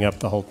going to bring up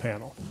the whole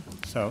panel.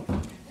 So,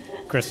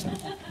 Kristen.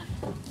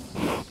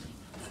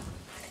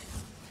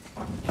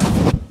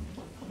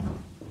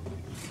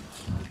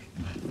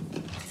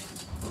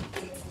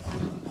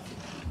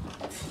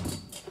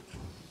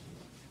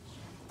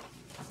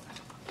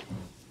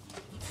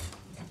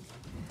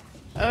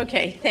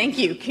 Okay, thank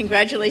you.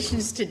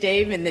 Congratulations to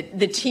Dave and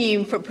the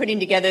team for putting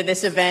together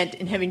this event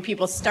and having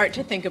people start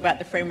to think about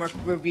the framework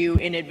review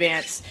in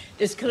advance.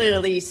 There's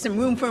clearly some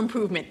room for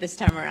improvement this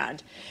time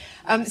around.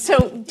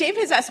 So Dave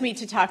has asked me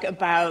to talk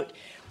about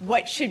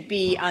what should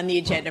be on the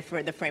agenda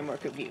for the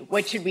framework review.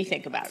 What should we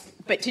think about?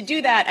 But to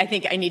do that, I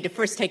think I need to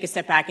first take a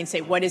step back and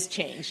say, what has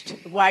changed?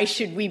 Why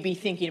should we be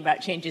thinking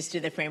about changes to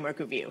the framework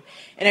review?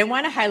 And I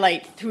want to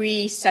highlight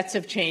three sets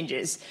of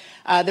changes.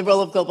 The role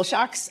of global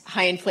shocks,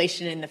 high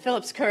inflation in the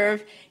Phillips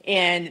curve,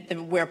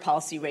 and where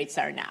policy rates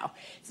are now.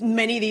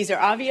 Many of these are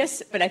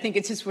obvious, but I think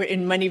it's just,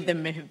 and many of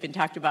them have been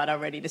talked about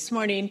already this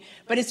morning,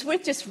 but it's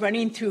worth just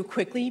running through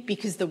quickly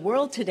because the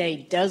world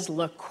today does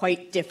look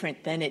quite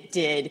different than it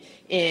did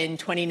in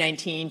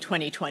 2019,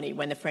 2020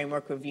 when the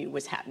framework review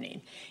was happening.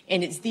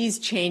 And it's these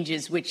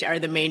changes which are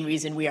the main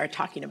reason we are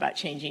talking about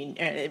changing,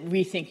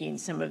 rethinking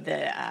some of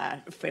the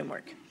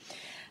framework.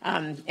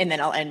 And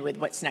then I'll end with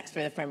what's next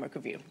for the framework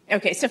review.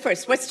 Okay, so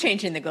first, what's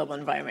changed in the global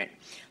environment?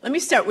 Let me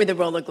start with the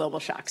role of global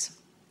shocks.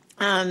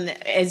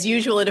 As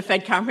usual at a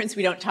Fed conference,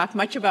 we don't talk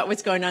much about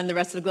what's going on in the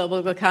rest of the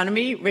global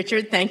economy.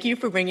 Richard, thank you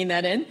for bringing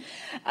that in.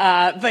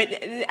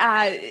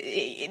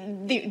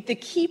 The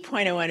key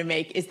point I want to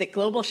make is that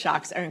global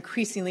shocks are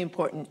increasingly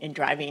important in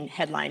driving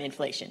headline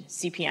inflation,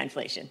 CPI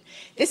inflation.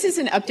 This is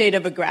an update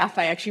of a graph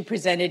I actually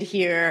presented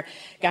here,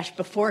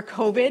 before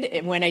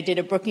COVID, when I did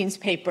a Brookings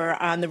paper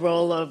on the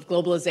role of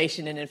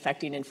globalization in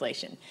affecting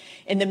inflation.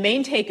 And the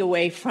main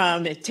takeaway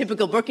from a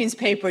typical Brookings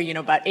paper,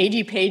 about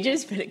 80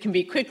 pages, but it can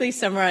be quickly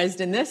summarized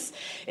in this,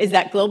 is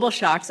that global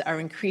shocks are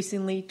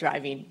increasingly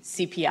driving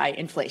CPI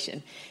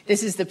inflation.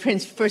 This is the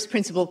first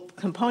principal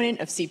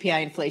component of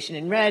CPI inflation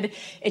in red.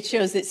 It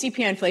shows that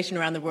CPI inflation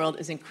around the world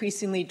is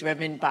increasingly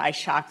driven by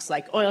shocks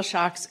like oil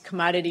shocks,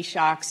 commodity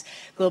shocks,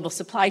 global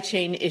supply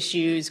chain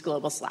issues,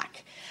 global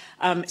slack.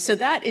 So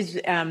that is,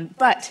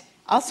 but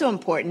also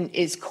important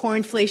is core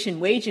inflation,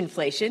 wage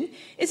inflation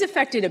is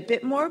affected a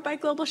bit more by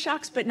global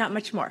shocks, but not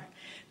much more.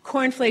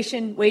 Core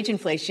inflation, wage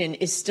inflation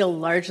is still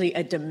largely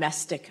a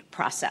domestic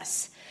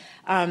process.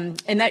 And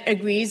that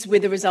agrees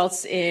with the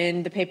results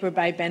in the paper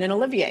by Ben and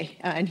Olivier.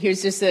 And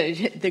here's just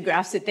the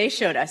graphs that they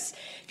showed us.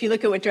 If you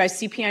look at what drives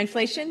CPI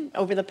inflation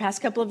over the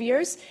past couple of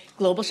years,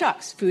 global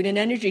shocks, food and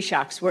energy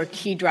shocks were a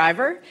key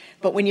driver.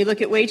 But when you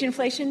look at wage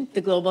inflation,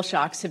 the global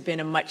shocks have been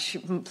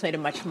played a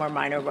much more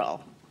minor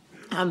role.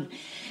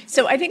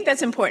 So I think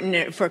that's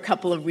important for a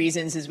couple of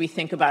reasons as we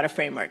think about a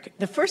framework.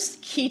 The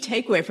first key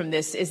takeaway from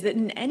this is that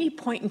in any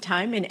point in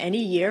time, in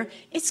any year,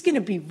 it's going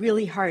to be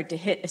really hard to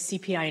hit a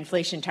CPI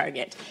inflation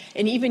target.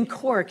 And even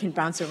core can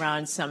bounce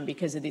around some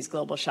because of these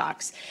global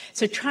shocks.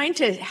 So trying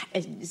to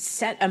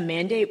set a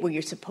mandate where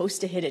you're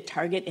supposed to hit a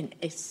target, in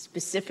a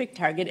specific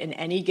target in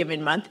any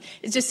given month,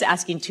 is just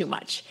asking too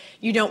much.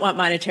 You don't want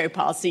monetary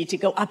policy to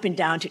go up and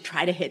down to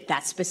try to hit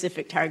that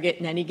specific target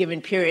in any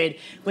given period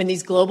when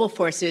these global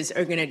forces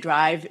are going to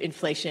drive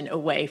inflation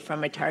away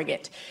from a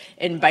target,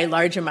 and by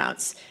large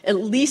amounts. At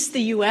least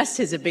the U.S.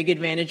 has a big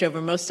advantage over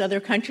most other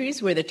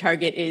countries where the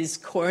target is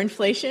core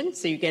inflation,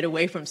 so you get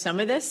away from some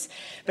of this.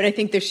 But I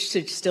think there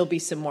should still be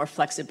some more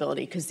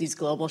flexibility because these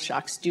global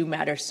shocks do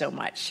matter so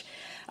much.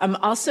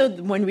 Also,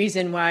 one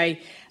reason why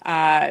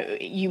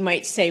you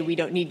might say we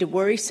don't need to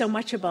worry so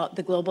much about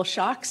the global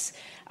shocks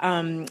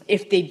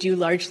if they do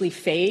largely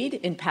fade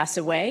and pass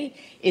away,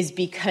 is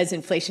because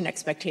inflation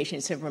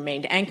expectations have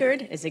remained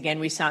anchored, as again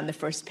we saw in the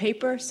first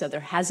paper. So there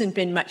hasn't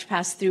been much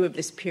pass-through of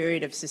this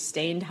period of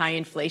sustained high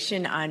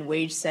inflation on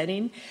wage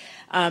setting.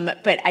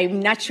 But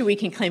I'm not sure we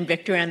can claim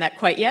victory on that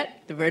quite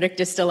yet. The verdict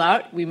is still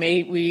out.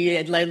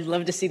 I'd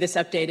love to see this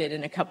updated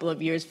in a couple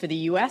of years for the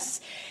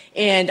U.S.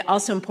 And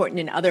also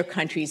important in other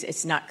countries,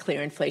 it's not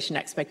clear inflation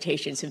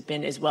expectations have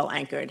been as well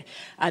anchored.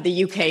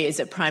 The UK is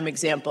a prime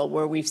example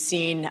where we've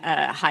seen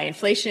high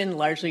inflation,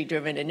 largely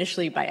driven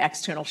initially by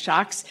external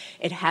shocks.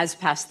 It has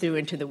passed through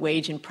into the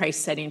wage and price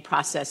setting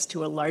process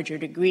to a larger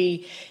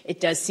degree. It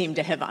does seem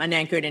to have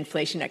unanchored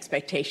inflation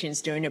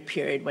expectations during a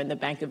period when the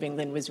Bank of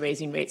England was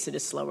raising rates at a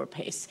slower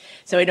pace.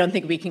 So I don't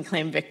think we can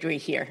claim victory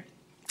here.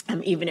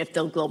 Even if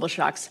the global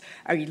shocks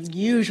are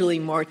usually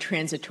more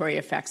transitory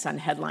effects on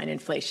headline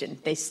inflation,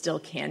 they still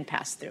can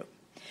pass through.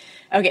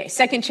 Okay,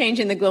 second change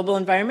in the global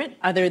environment,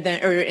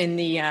 in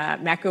the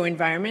macro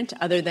environment,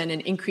 other than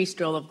an increased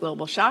role of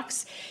global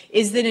shocks,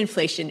 is that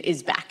inflation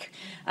is back.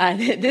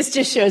 This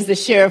just shows the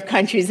share of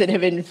countries that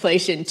have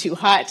inflation too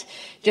hot,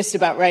 just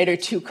about right, or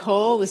too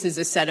cold. This is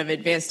a set of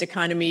advanced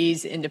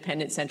economies,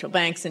 independent central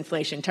banks,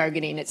 inflation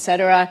targeting, et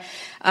cetera.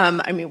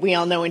 We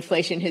all know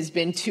inflation has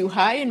been too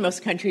high in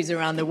most countries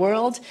around the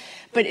world.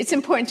 But it's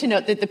important to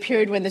note that the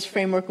period when this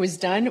framework was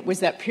done was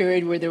that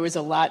period where there was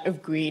a lot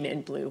of green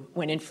and blue,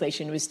 when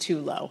inflation was too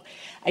low.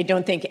 I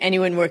don't think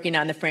anyone working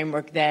on the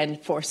framework then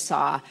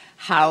foresaw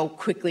how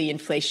quickly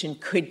inflation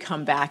could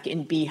come back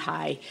and be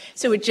high.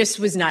 So it just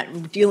was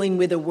not dealing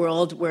with a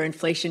world where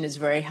inflation is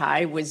very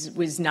high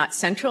was not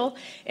central,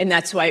 and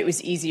that's why it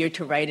was easier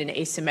to write an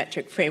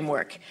asymmetric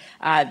framework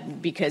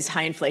because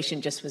high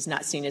inflation just was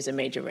not seen as a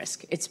major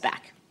risk. It's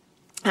back.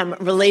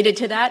 Related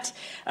to that,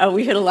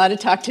 we had a lot of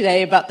talk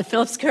today about the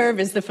Phillips curve.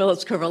 Is the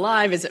Phillips curve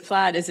alive? Is it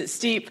flat? Is it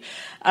steep?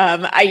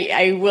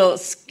 I will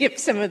skip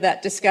some of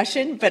that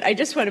discussion, but I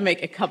just want to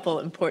make a couple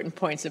important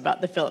points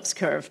about the Phillips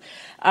curve.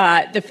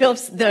 On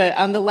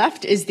the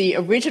left is the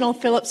original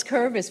Phillips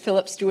curve as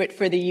Phillips drew it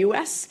for the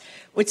U.S.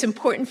 What's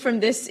important from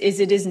this is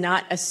it is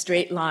not a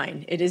straight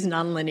line. It is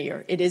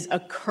nonlinear. It is a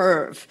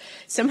curve.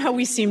 Somehow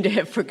we seem to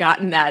have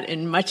forgotten that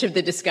in much of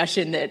the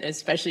discussion that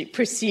especially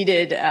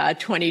preceded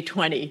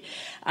 2020.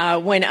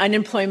 When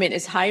unemployment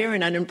is higher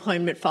and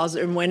unemployment falls,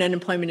 or when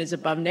unemployment is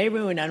above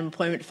NAIRU and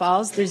unemployment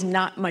falls, there's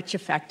not much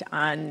effect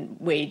on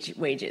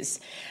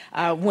wages.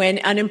 When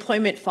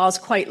unemployment falls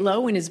quite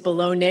low and is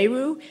below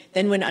NAIRU,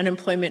 then when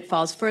unemployment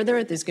falls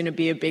further, there's going to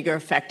be a bigger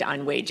effect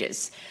on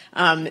wages.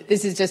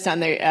 This is just on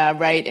the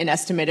right, an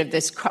estimate of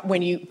this,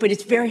 but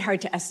it's very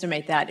hard to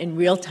estimate that in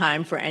real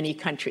time for any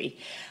country.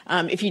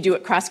 If you do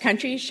it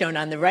cross-country, shown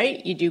on the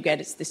right, you do get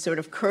this sort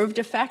of curved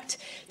effect.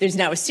 There's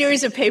now a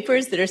series of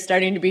papers that are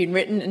starting to be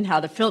written on how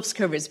the Phillips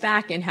curve is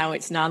back and how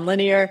it's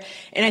nonlinear.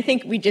 And I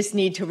think we just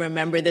need to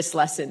remember this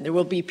lesson. There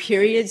will be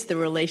periods the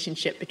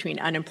relationship between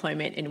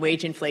unemployment and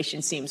wage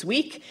inflation seems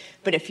weak,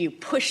 but if you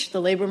push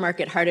the labor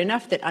market hard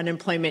enough that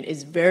unemployment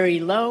is very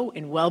low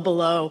and well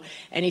below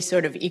any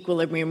sort of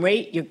equilibrium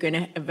rate, you're going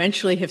to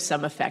eventually have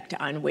some effect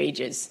on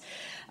wages.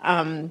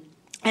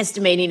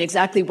 Estimating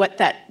exactly what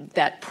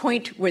that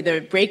point where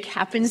the break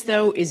happens,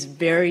 though, is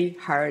very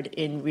hard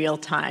in real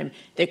time.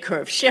 The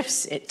curve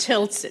shifts, it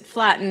tilts, it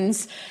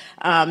flattens.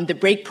 The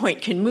break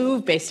point can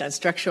move based on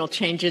structural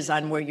changes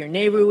on where your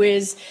NAIRU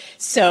is.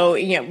 So,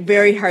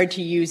 very hard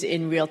to use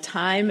in real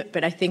time,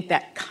 but I think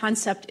that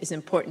concept is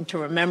important to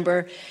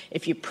remember.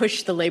 If you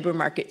push the labor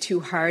market too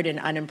hard and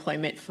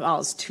unemployment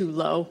falls too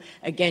low,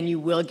 again, you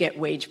will get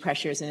wage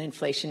pressures and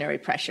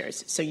inflationary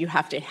pressures. So you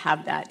have to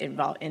have that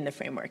involved in the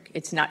framework.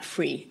 It's not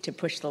free to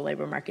push the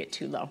labor market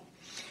too low,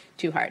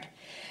 too hard.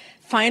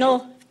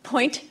 Final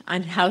point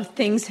on how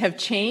things have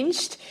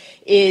changed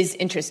is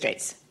interest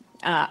rates.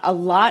 A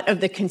lot of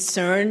the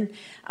concern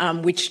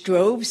which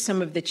drove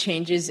some of the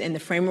changes in the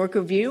framework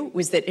review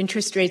was that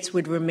interest rates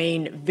would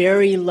remain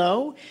very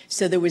low,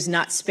 so there was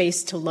not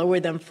space to lower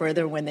them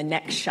further when the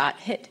next shot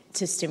hit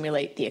to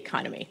stimulate the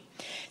economy.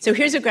 So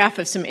here's a graph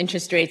of some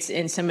interest rates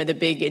in some of the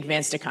big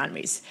advanced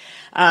economies.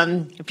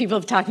 People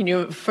have been talking to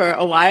you for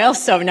a while,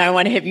 so now I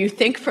want to have you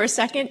think for a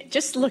second.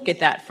 Just look at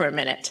that for a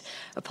minute.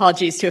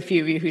 Apologies to a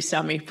few of you who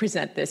saw me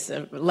present this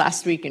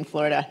last week in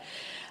Florida.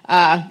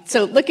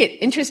 So look at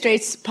interest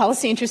rates,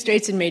 policy interest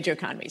rates in major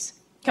economies.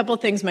 A couple of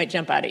things might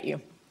jump out at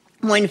you.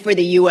 One, for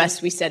the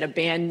U.S., we set a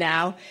band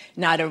now,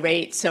 not a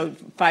rate. So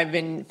 5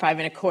 and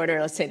a quarter,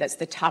 let's say that's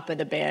the top of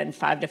the band,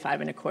 5 to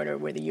 5 and a quarter,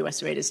 where the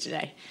U.S. rate is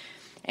today.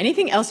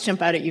 Anything else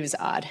jump out at you as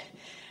odd?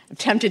 I'm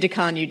tempted to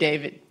call on you,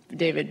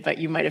 David, but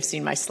you might have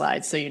seen my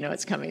slides, so you know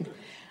it's coming.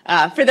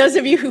 For those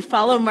of you who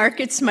follow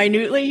markets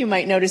minutely, you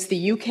might notice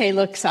the UK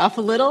looks off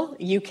a little.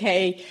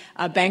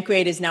 UK bank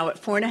rate is now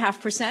at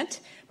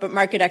 4.5%. But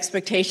market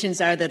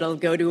expectations are that it'll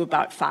go to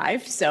about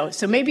 5. So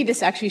maybe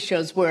this actually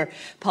shows where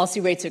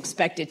policy rates are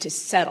expected to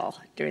settle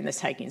during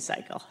this hiking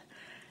cycle.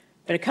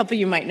 But a couple of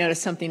you might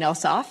notice something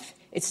else off.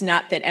 It's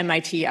not that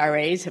MIT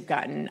RAs have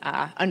gotten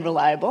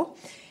unreliable.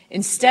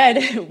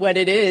 Instead, what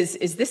it is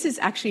this is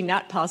actually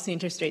not policy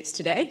interest rates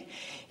today.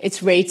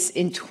 It's rates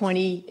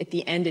at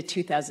the end of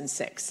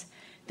 2006.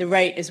 The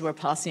right is where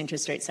policy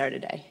interest rates are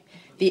today.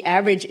 The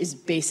average is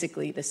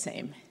basically the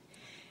same.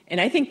 And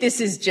I think this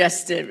is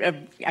just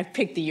I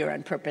picked the year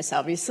on purpose,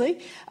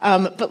 obviously.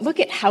 But look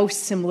at how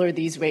similar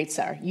these rates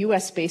are.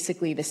 U.S.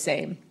 basically the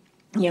same.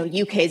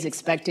 UK is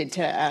expected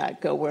to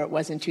go where it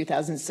was in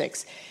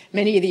 2006.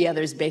 Many of the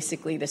others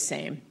basically the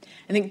same.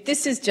 I think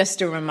this is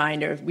just a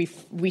reminder.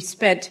 We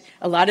spent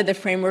a lot of the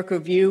framework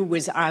review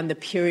was on the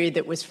period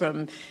that was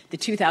from the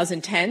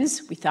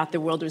 2010s. We thought the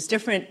world was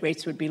different.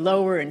 Rates would be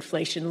lower,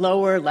 inflation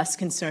lower, less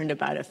concerned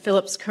about a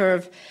Phillips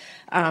curve.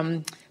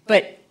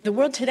 But the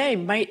world today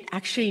might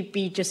actually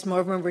be just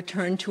more of a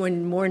return to a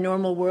more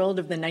normal world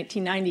of the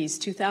 1990s,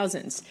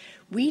 2000s.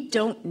 We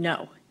don't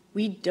know.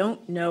 We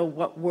don't know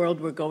what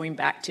world we're going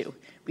back to.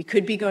 We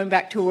could be going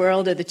back to a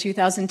world of the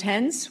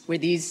 2010s where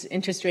these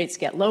interest rates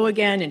get low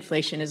again,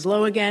 inflation is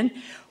low again,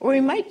 or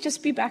we might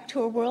just be back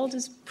to a world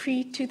as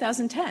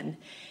pre-2010.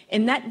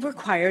 And that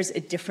requires a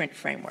different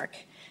framework.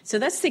 So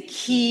that's the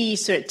key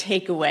sort of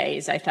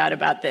takeaways I thought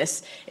about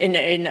this in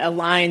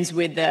aligns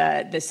with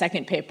the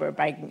second paper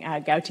by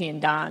Gauti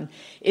and Don,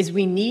 is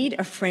we need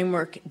a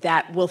framework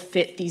that will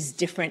fit these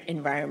different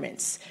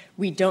environments.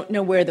 We don't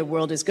know where the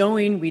world is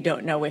going. We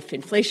don't know if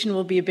inflation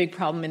will be a big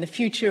problem in the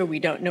future. We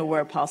don't know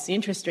where policy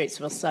interest rates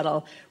will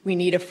settle. We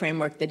need a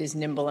framework that is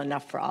nimble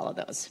enough for all of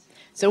those.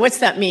 So what's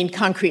that mean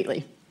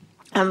concretely?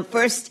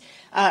 First,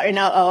 and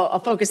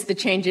I'll focus the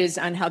changes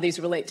on how these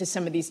relate to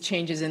some of these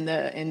changes in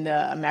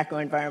the macro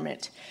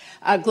environment.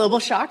 Global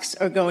shocks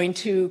are going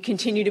to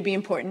continue to be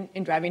important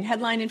in driving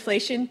headline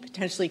inflation,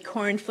 potentially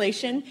core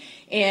inflation,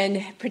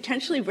 and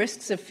potentially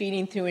risks of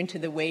feeding through into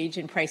the wage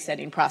and price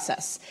setting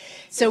process.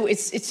 So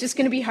it's just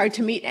going to be hard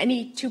to meet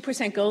any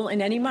 2% goal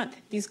in any month.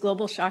 These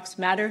global shocks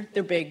matter.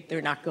 They're big.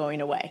 They're not going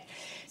away.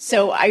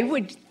 So I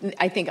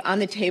think on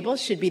the table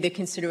should be the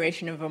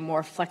consideration of a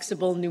more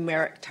flexible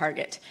numeric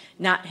target,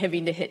 not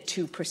having to hit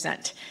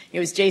 2%.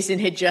 As Jason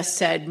had just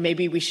said,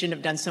 maybe we shouldn't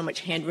have done so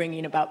much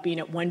hand-wringing about being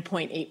at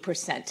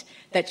 1.8%.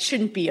 That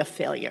shouldn't be a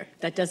failure.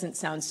 That doesn't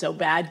sound so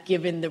bad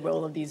given the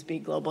role of these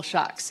big global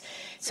shocks.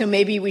 So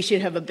maybe we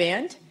should have a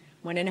band,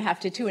 1.5%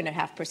 to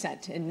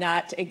 2.5%, and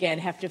not, again,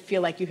 have to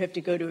feel like you have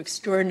to go to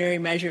extraordinary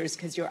measures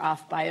because you're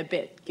off by a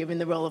bit, given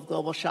the role of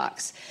global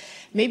shocks.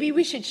 Maybe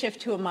we should shift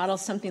to a model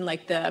something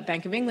like the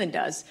Bank of England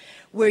does,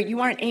 where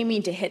you aren't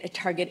aiming to hit a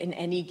target in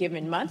any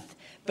given month,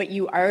 but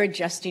you are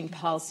adjusting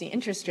policy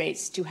interest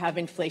rates to have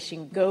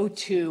inflation go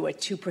to a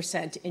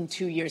 2% in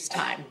 2 years'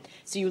 time.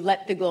 So you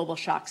let the global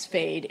shocks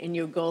fade, and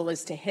your goal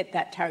is to hit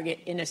that target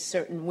in a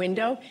certain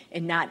window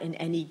and not in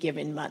any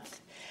given month.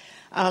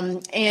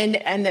 In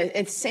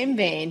the same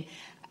vein,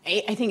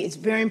 I think it's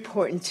very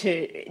important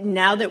to,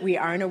 now that we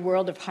are in a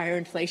world of higher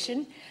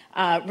inflation,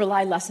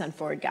 rely less on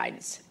forward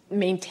guidance,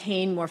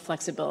 maintain more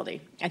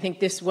flexibility. I think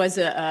this was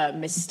a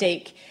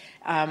mistake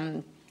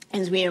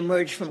as we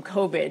emerged from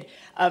COVID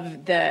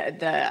of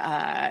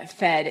the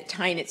Fed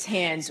tying its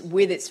hands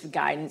with its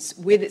guidance,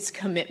 with its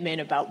commitment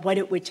about what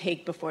it would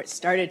take before it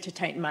started to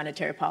tighten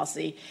monetary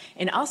policy,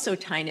 and also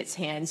tying its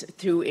hands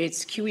through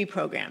its QE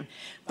program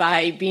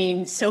by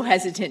being so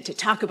hesitant to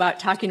talking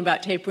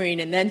about tapering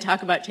and then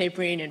talk about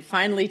tapering and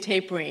finally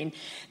tapering,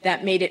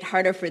 that made it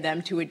harder for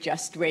them to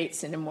adjust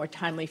rates in a more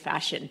timely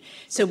fashion.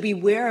 So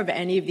beware of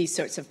any of these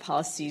sorts of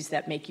policies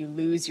that make you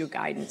lose your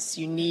guidance.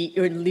 You need,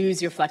 or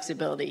lose your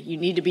flexibility. You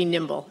need to be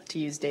nimble, to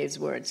use Dave's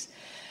words.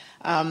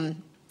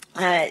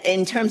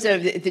 In terms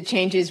of the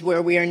changes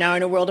where we are now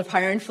in a world of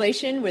higher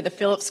inflation, where the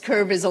Phillips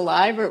curve is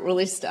alive, or at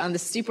least on the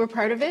steeper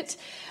part of it,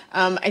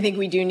 I think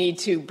we do need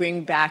to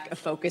bring back a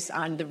focus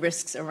on the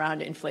risks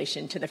around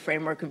inflation to the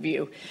framework of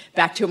view,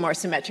 back to a more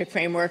symmetric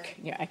framework,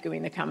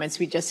 echoing the comments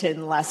we just had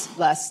in the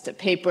last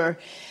paper,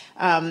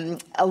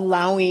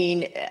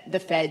 allowing the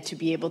Fed to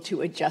be able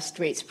to adjust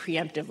rates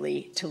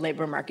preemptively to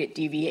labor market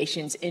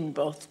deviations in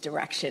both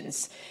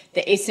directions.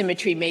 The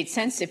asymmetry made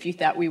sense if you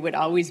thought we would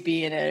always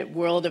be in a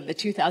world of the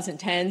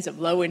 2010s of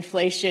low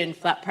inflation,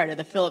 flat part of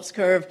the Phillips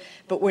curve,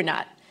 but we're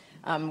not.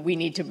 We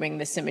need to bring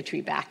the symmetry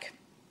back.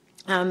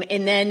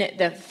 And then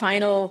the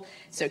final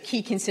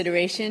key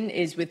consideration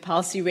is with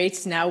policy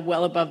rates now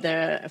well above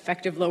the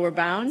effective lower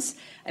bounds,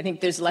 I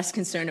think there's less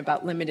concern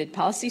about limited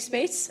policy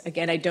space.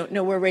 Again, I don't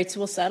know where rates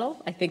will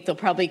settle. I think they'll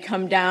probably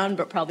come down,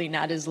 but probably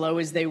not as low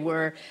as they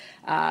were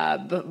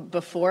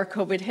before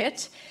COVID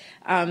hit.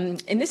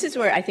 And this is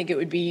where I think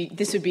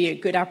this would be a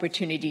good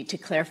opportunity to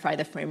clarify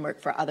the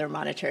framework for other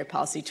monetary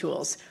policy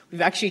tools.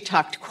 We've actually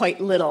talked quite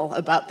little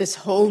about this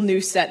whole new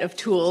set of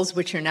tools,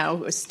 which are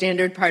now a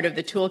standard part of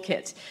the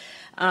toolkit.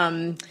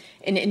 And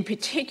in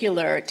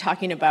particular,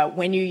 talking about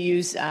when you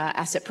use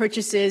asset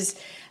purchases,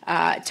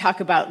 talk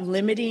about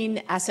limiting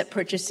asset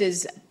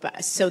purchases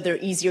so they're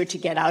easier to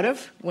get out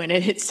of when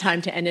it's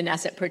time to end an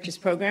asset purchase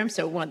program,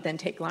 so it won't then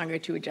take longer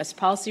to adjust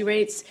policy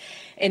rates.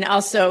 And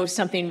also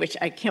something which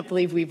I can't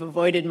believe we've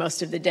avoided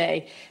most of the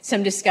day,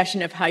 some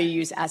discussion of how you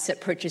use asset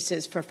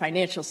purchases for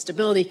financial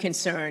stability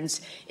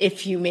concerns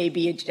if you may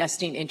be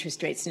adjusting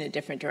interest rates in a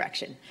different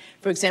direction.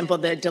 For example,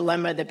 the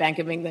dilemma the Bank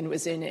of England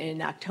was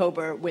in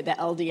October with the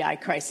LDI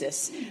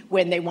crisis,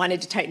 when they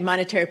wanted to tighten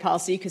monetary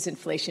policy because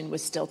inflation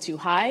was still too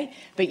high,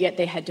 but yet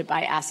they had to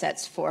buy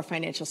assets for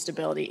financial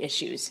stability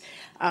issues.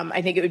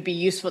 I think it would be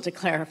useful to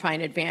clarify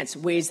in advance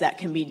ways that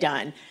can be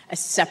done, a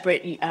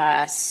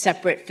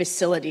separate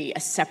facility, a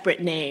separate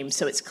name,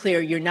 so it's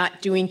clear you're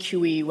not doing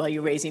QE while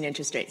you're raising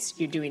interest rates.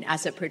 You're doing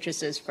asset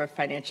purchases for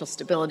financial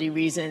stability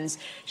reasons,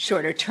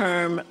 shorter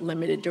term,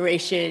 limited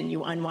duration,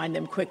 you unwind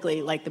them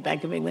quickly like the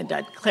Bank of England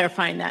did.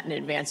 Clarifying that in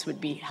advance would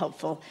be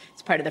helpful.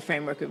 It's part of the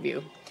framework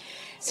review.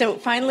 So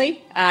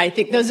finally, I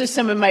think those are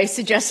some of my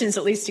suggestions,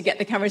 at least to get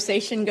the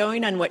conversation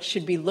going on what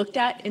should be looked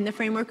at in the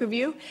framework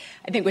review.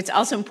 I think what's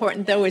also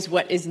important, though, is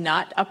what is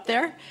not up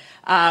there.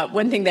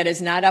 One thing that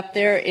is not up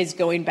there is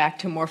going back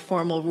to more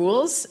formal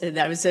rules.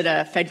 That was at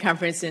a Fed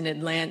conference in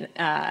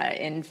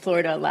in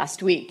Florida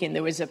last week, and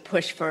there was a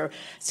push for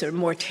sort of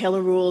more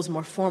Taylor rules,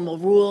 more formal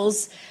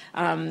rules.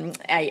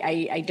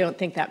 I don't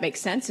think that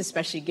makes sense,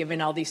 especially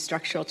given all these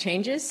structural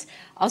changes.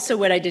 Also,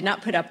 what I did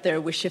not put up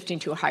there was shifting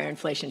to a higher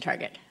inflation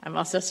target. I'm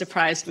also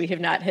surprised we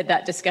have not had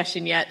that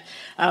discussion yet.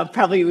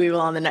 Probably we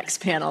will on the next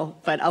panel,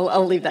 but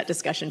I'll leave that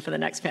discussion for the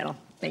next panel.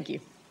 Thank you.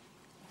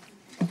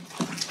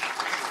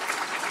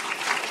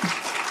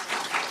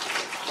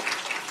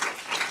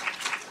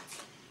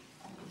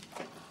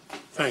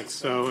 Thanks.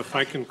 So if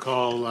I can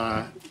call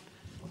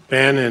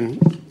Ben and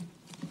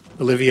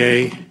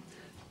Olivier,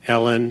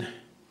 Ellen,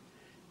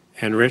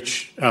 and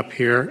Rich up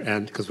here,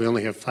 and because we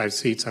only have 5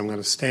 seats, I'm going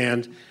to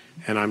stand,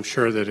 and I'm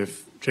sure that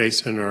if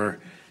Jason or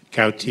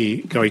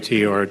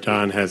Goiti or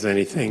Don has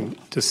anything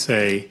to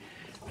say,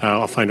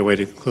 I'll find a way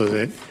to conclude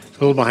it. It's a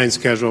little behind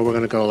schedule. We're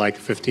going to go like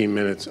 15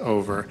 minutes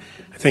over.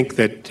 I think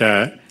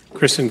that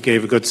Kristen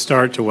gave a good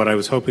start to what I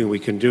was hoping we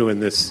can do in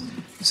this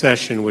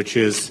session, which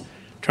is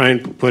try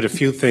and put a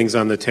few things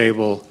on the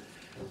table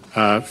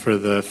for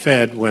the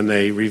Fed when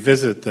they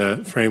revisit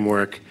the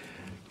framework,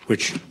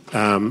 which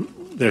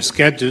they're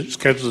scheduled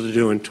to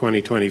do in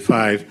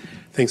 2025.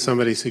 I think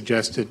someone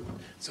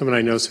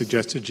I know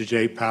suggested to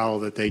Jay Powell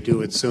that they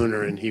do it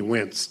sooner, and he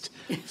winced.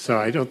 So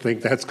I don't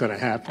think that's going to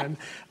happen.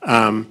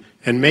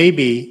 And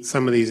maybe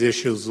some of these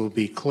issues will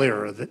be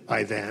clearer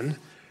by then.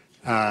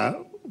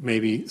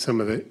 Maybe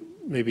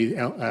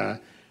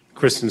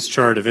Kristen's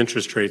chart of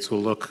interest rates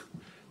will look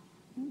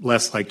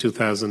less like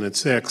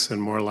 2006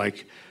 and more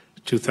like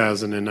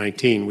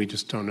 2019. We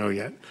just don't know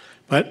yet.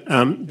 But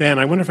Ben,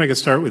 I wonder if I could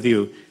start with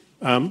you.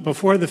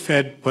 Before the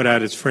Fed put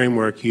out its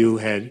framework, you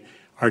had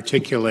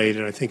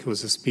articulated, I think it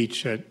was a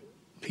speech at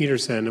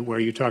Peterson, where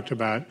you talked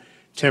about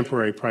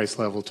temporary price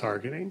level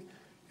targeting.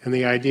 And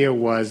the idea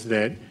was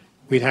that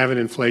we'd have an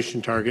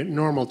inflation target in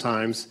normal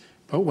times,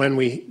 but when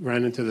we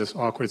ran into this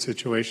awkward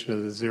situation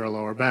of the zero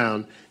lower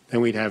bound,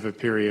 then we'd have a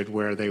period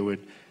where they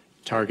would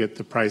target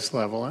the price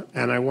level.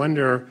 And I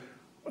wonder,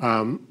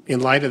 in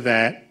light of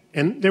that,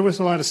 and there was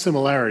a lot of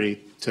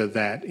similarity to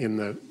that in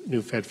the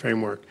new Fed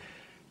framework,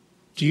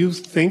 do you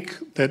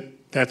think that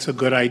that's a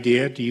good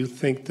idea? Do you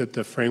think that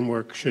the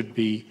framework should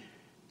be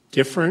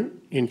different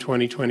in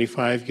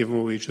 2025, given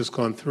what we've just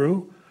gone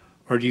through?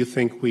 Or do you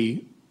think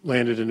we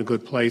landed in a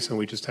good place and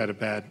we just had a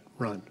bad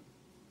run?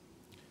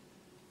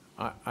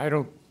 I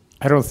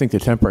don't think the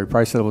temporary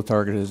price level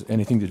target has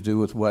anything to do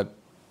with what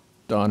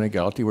Don and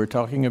Galti were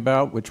talking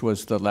about, which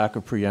was the lack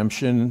of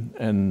preemption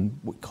and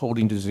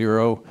holding to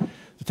zero.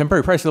 The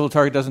temporary price level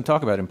target doesn't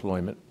talk about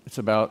employment. It's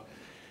about,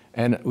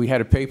 and we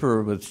had a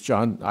paper with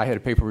I had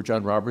a paper with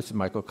John Roberts and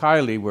Michael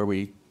Kiley where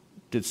we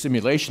did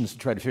simulations to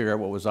try to figure out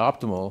what was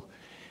optimal.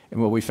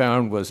 And what we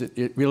found was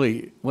it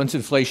really, once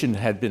inflation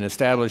had been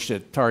established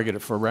at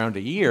target for around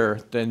a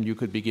year, then you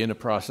could begin a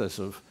process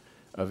of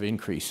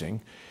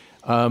increasing.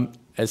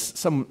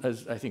 As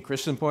I think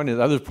Kristen pointed,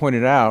 others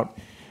pointed out,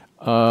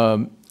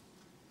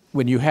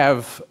 when you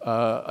have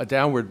a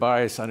downward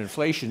bias on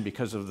inflation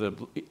because of the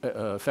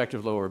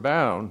effective lower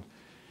bound,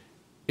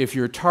 if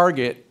your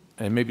target,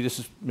 and maybe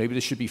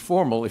this should be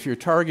formal, if your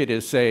target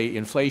is, say,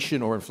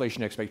 inflation or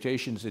inflation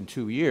expectations in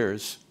 2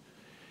 years,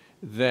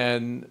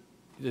 then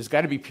there's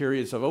got to be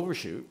periods of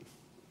overshoot,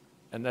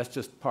 and that's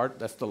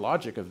the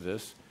logic of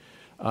this.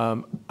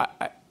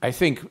 I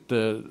think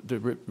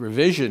the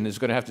revision is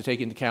going to have to take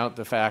into account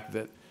the fact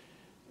that,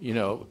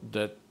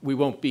 that we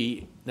won't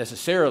be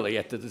necessarily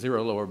at the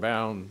zero lower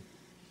bound,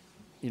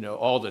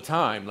 all the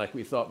time like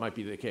we thought might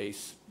be the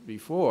case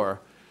before,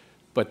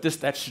 but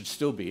that should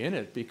still be in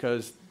it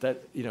because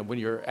when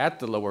you're at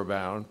the lower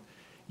bound,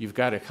 you've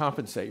got to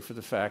compensate for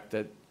the fact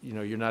that,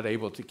 you're not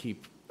able to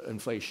keep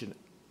inflation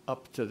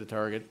up to the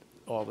target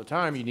all the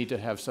time. You need to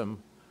have some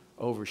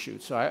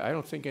overshoot. So I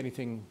don't think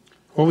anything.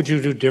 What would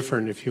you do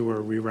different if you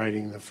were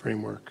rewriting the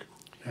framework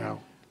now,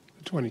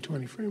 the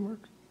 2020 framework?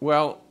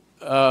 Well,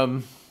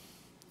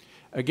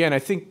 again, I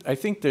think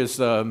there's,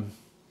 it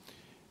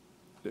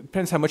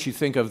depends how much you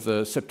think of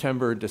the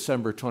September,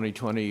 December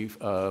 2020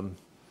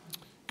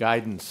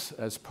 guidance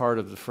as part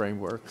of the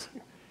framework.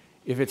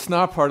 If it's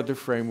not part of the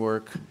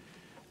framework,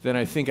 then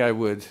I think I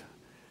would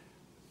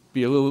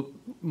be a little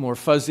more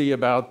fuzzy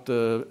about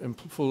the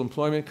full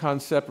employment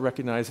concept,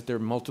 recognize that there are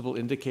multiple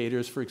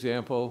indicators, for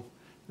example,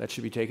 that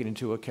should be taken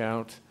into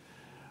account.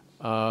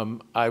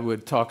 I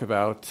would talk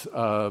about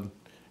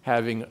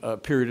having a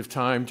period of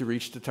time to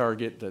reach the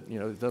target that,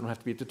 it doesn't have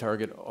to be at the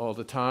target all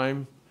the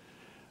time.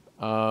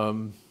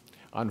 On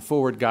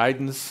forward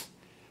guidance,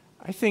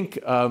 I think,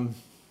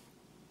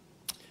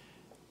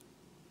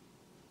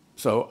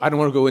 so I don't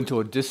want to go into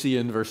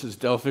Odyssean versus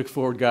Delphic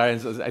forward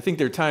guidance. I think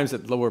there are times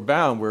at lower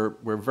bound where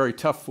very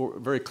tough,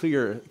 very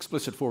clear,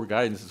 explicit forward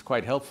guidance is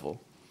quite helpful.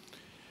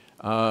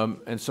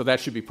 And so that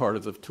should be part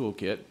of the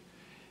toolkit.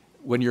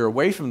 When you're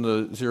away from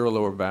the zero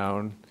lower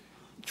bound,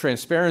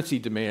 transparency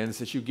demands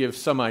that you give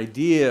some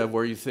idea of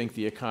where you think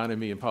the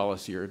economy and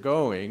policy are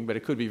going, but it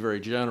could be very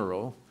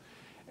general.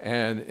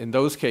 And in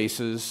those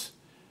cases,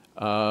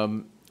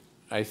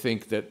 I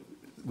think that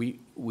we,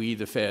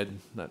 the Fed,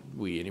 not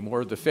we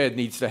anymore, the Fed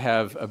needs to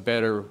have a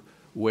better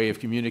way of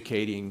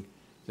communicating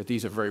that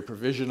these are very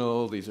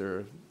provisional, these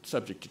are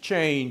subject to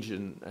change,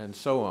 and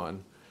so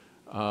on.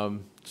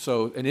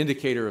 So an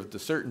indicator of the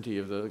certainty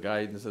of the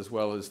guidance as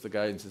well as the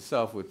guidance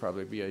itself would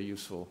probably be a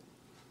useful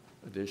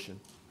addition.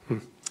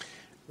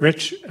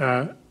 Rich,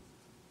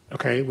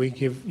 okay, we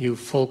give you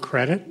full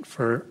credit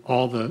for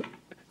all the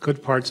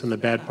good parts and the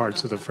bad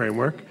parts of the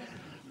framework,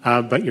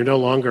 but you're no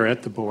longer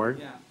at the board.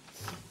 Yeah.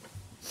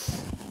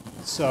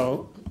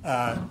 So,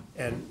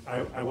 and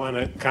I want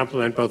to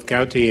compliment both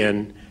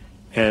Gauti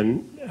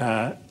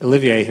and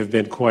Olivier have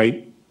been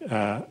quite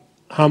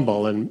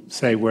humble and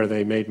say where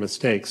they made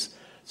mistakes.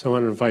 So I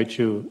want to invite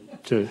you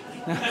to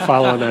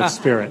follow in that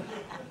spirit.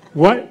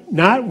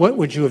 Not what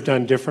would you have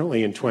done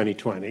differently in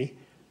 2020,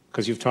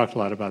 because you've talked a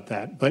lot about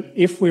that, but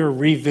if we were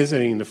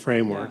revisiting the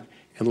framework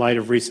in light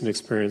of recent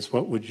experience,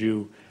 what would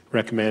you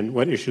recommend,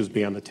 what issues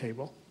be on the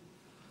table?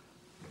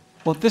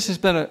 Well, this has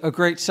been a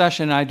great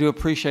session. I do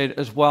appreciate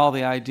as well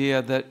the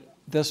idea that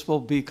this will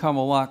become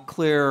a lot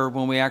clearer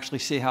when we actually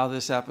see how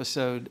this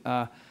episode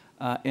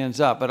ends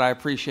up, but I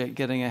appreciate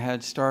getting a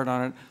head start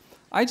on it.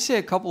 I'd say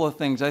a couple of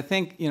things. I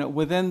think,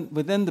 within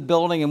the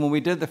building, and when we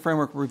did the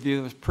framework review,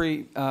 it was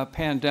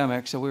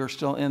pre-pandemic, so we were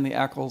still in the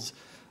Eccles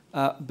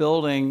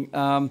building.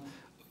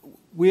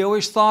 We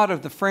always thought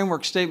of the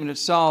framework statement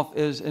itself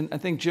as, and I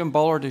think Jim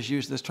Bullard has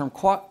used this term,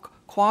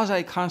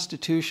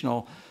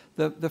 quasi-constitutional.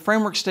 The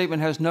framework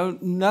statement has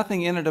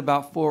nothing in it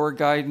about forward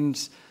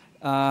guidance,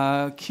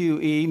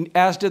 QE,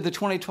 as did the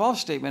 2012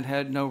 statement,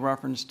 had no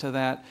reference to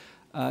that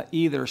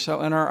either.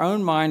 So in our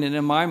own mind and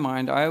in my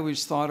mind, I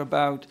always thought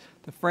about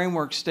the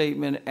framework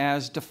statement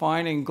as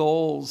defining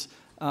goals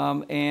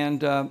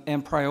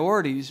and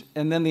priorities,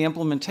 and then the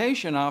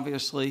implementation,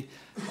 obviously.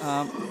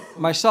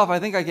 Myself, I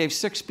think I gave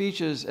 6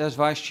 speeches as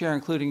vice chair,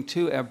 including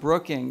 2 at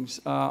Brookings,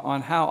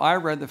 on how I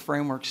read the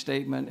framework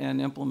statement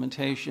and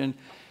implementation.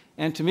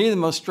 And to me, the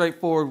most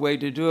straightforward way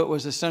to do it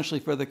was essentially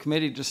for the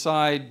committee to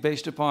decide,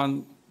 based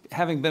upon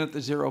having been at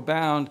the zero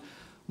bound,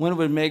 when it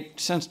would make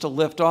sense to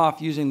lift off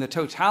using the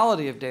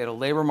totality of data,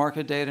 labor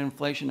market data,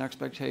 inflation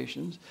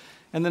expectations,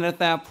 and then at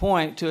that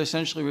point to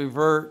essentially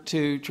revert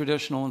to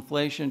traditional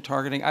inflation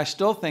targeting. I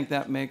still think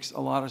that makes a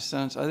lot of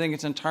sense. I think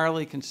it's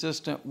entirely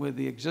consistent with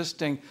the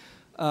existing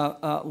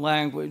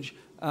language,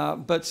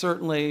 but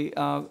certainly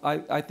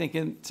I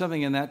think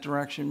something in that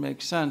direction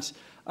makes sense.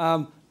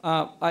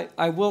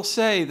 I will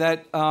say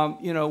that,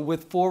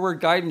 with forward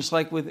guidance,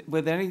 like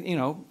with any,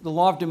 the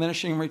law of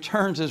diminishing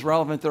returns is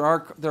relevant. There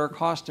are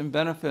costs and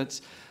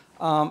benefits.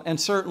 And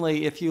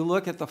certainly, if you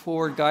look at the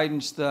forward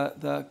guidance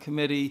the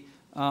committee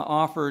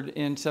offered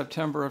in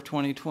September of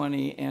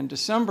 2020 and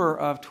December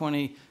of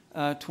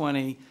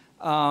 2020,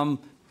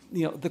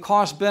 the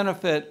cost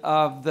benefit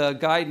of the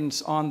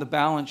guidance on the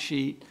balance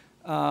sheet,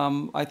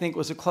 I think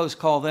was a close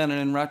call then,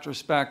 and in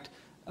retrospect,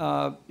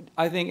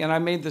 I think, and I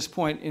made this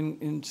point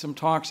in some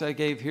talks I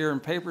gave here and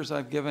papers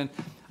I've given,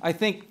 I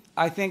think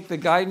the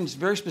guidance,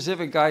 very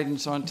specific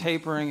guidance on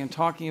tapering and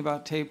talking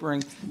about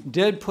tapering,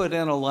 did put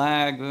in a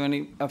lag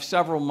of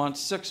several months,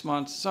 6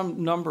 months,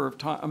 some number of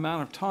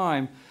amount of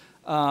time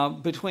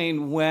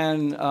between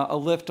when a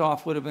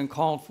liftoff would have been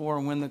called for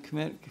and when the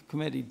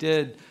committee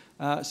did.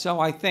 So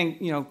I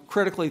think,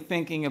 critically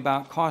thinking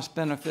about cost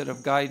benefit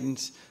of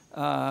guidance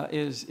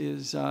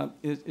is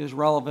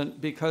relevant,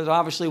 because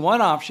obviously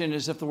one option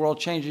is if the world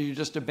changes, you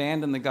just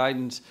abandon the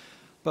guidance.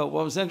 But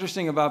what was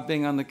interesting about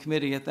being on the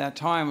committee at that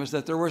time was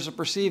that there was a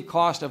perceived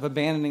cost of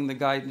abandoning the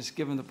guidance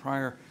given the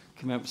prior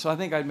commitment. So I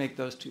think I'd make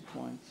those 2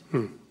 points.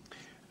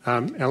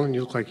 Ellen, you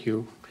look like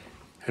you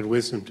had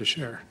wisdom to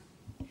share.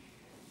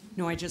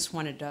 No, I just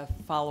wanted to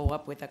follow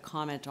up with a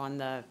comment on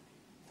the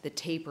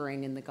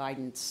tapering and the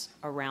guidance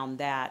around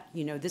that.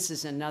 This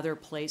is another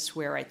place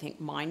where I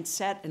think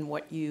mindset and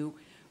what you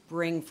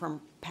bring from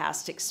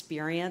past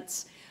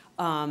experience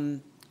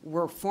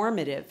were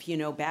formative.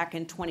 Back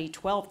in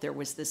 2012, there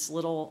was this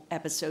little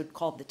episode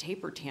called the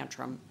taper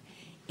tantrum,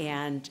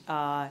 and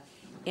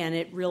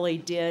it really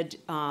did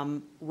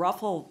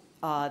ruffle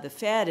the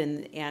Fed,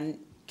 and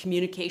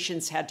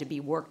communications had to be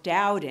worked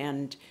out.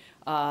 And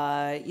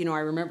I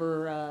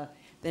remember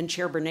then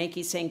Chair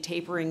Bernanke saying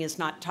tapering is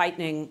not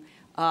tightening.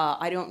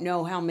 I don't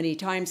know how many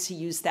times he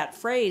used that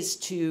phrase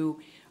to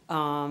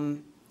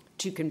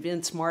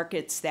convince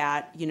markets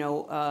that,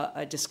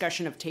 a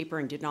discussion of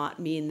tapering did not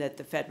mean that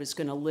the Fed was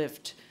going to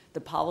lift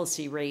the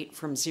policy rate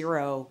from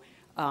 0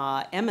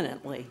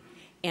 eminently.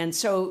 And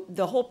so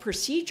the whole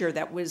procedure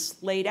that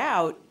was laid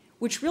out,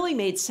 which really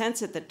made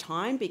sense at the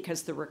time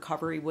because the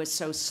recovery was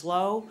so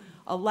slow,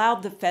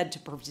 allowed the Fed to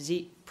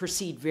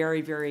proceed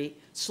very, very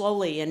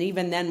slowly. And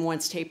even then,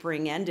 once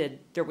tapering ended,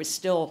 there was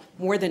still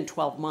more than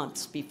 12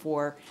 months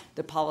before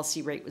the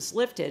policy rate was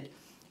lifted.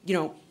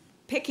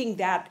 Picking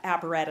that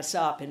apparatus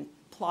up and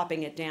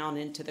plopping it down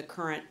into the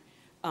current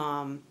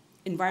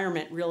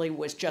environment really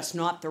was just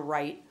not the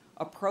right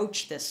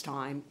approach this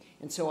time.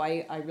 And so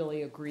I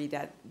really agree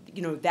that,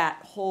 that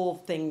whole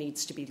thing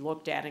needs to be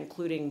looked at,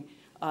 including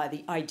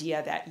the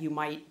idea that you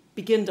might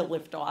begin to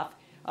lift off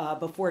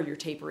before your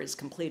taper is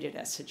completed,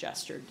 as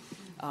suggested.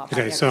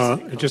 Okay, so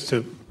just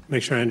to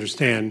make sure I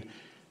understand,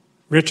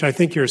 Rich, I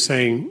think you're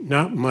saying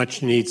not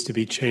much needs to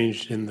be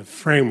changed in the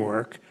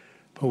framework,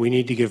 but we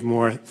need to give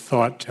more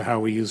thought to how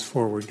we use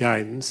forward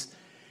guidance.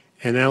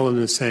 And Ellen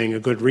is saying a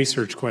good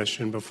research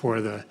question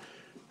before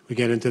we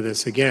get into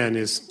this again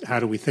is how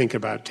do we think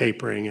about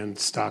tapering and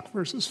stock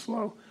versus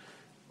flow?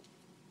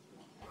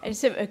 I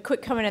just have a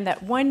quick comment on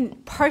that. One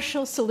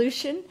partial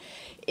solution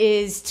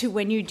is to,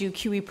 when you do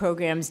QE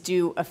programs,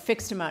 do a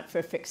fixed amount for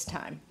a fixed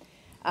time.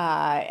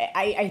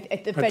 The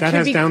But Fed that should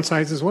has be,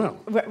 downsides as well.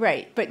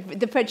 Right, but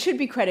the Fed should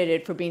be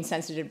credited for being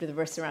sensitive to the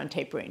risks around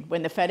tapering.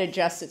 When the Fed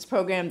adjusts its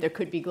program, there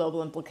could be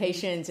global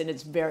implications, and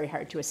it's very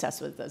hard to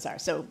assess what those are.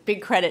 So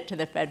big credit to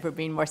the Fed for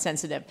being more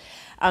sensitive.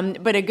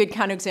 But a good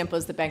counterexample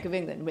is the Bank of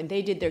England. When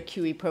they did their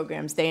QE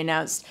programs, they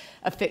announced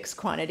a fixed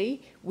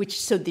quantity,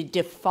 so the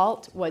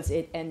default was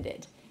it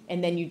ended.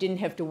 And then you didn't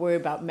have to worry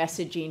about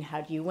messaging, how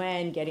do you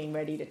end, getting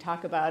ready to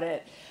talk about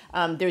it.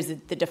 There's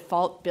the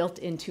default built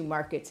into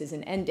markets is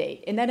an end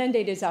date. And that end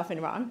date is often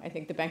wrong. I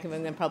think the Bank of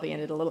England probably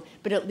ended a little,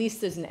 but at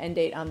least there's an end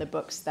date on the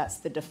books. That's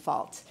the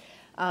default.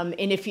 And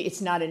if it's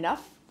not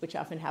enough, which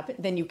often happens,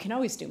 then you can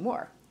always do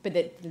more. But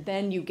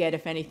then you get,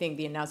 if anything,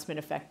 the announcement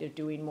effect of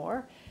doing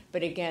more.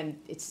 But again,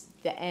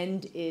 the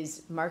end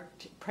is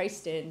marked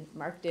in,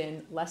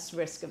 less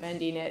risk of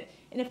ending it.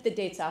 And if the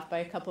date's off by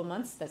a couple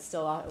months, that's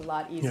still a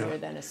lot easier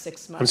than a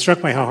 6 month. I'm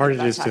struck by how hard it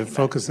is to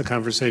focus the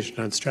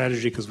conversation on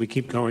strategy because we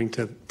keep going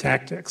to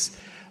tactics.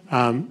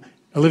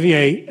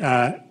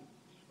 Olivier,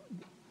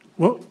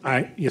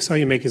 you saw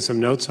you making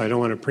some notes, so I don't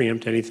want to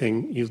preempt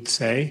anything you'd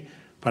say,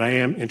 but I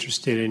am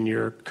interested in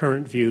your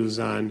current views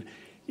on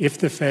if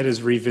the Fed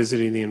is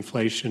revisiting the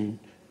inflation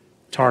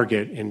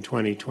target in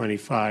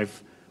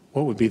 2025,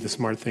 what would be the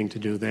smart thing to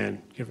do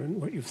then, given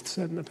what you've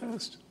said in the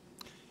past?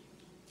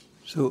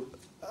 So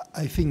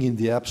I think in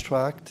the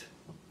abstract,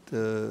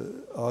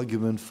 the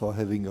argument for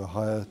having a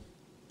higher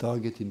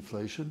target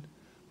inflation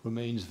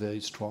remains very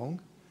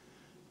strong.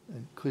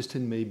 And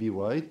Kristen may be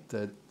right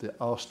that the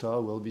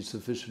R-star will be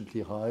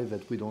sufficiently high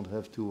that we don't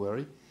have to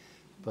worry.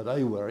 But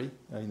I worry.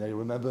 I mean, I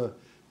remember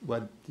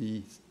what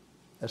the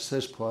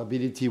assessed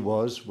probability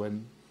was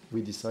when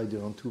we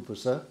decided on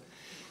 2%,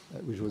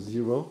 which was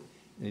 0,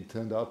 and it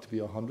turned out to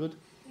be 100.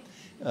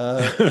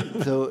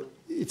 So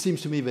it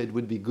seems to me that it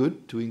would be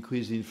good to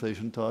increase the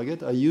inflation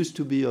target. I used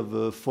to be of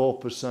a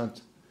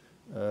 4%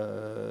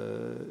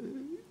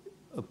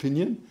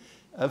 opinion.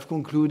 I've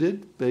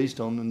concluded, based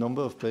on a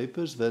number of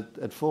papers, that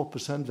at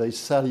 4% there is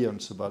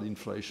salience about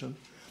inflation,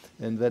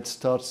 and that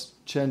starts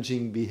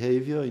changing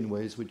behavior in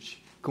ways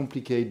which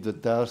complicate the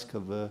task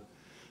of a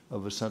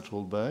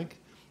central bank.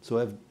 So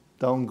I've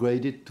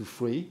downgraded to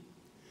 3,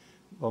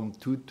 from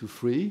 2 to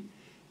 3.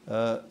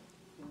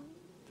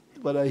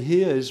 What I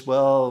hear is,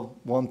 well,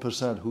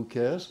 1%, who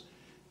cares?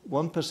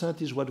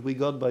 1% is what we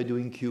got by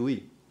doing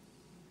QE.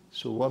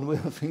 So one way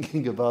of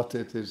thinking about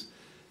it is,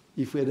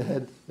 if we had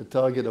had a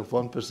target of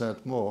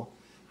 1% more,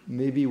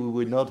 maybe we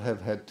would not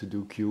have had to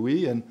do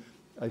QE, and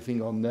I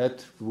think on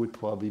net we would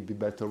probably be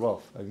better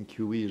off. I mean,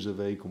 QE is a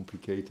very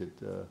complicated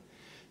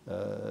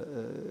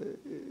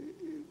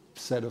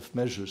set of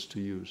measures to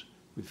use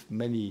with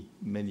many,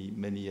 many,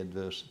 many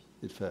adverse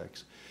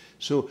effects.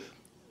 So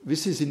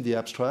this is in the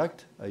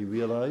abstract. I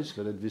realize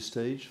that at this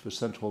stage, the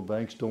central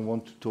banks don't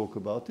want to talk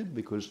about it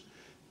because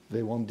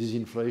they want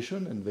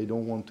disinflation and they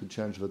don't want to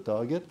change the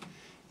target.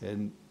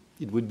 And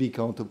it would be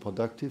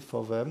counterproductive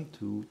for them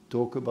to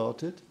talk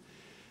about it.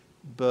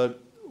 But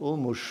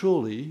almost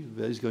surely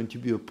there is going to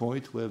be a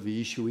point where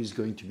the issue is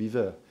going to be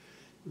there,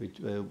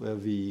 where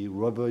the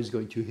rubber is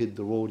going to hit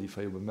the road, if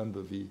I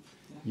remember the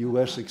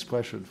US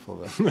expression for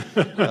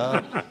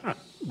that.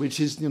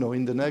 Which is,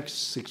 in the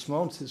next 6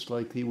 months, it's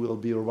likely we'll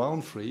be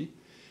around 3.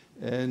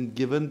 And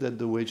given that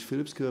the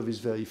Wage-Phillips curve is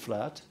very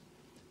flat,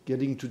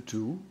 getting to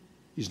 2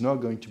 is not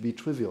going to be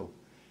trivial.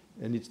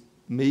 And it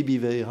may be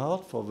very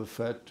hard for the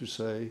Fed to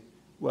say,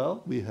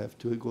 well, we have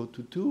to go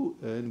to 2,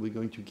 and we're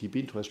going to keep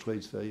interest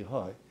rates very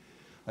high.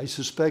 I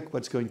suspect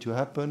what's going to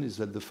happen is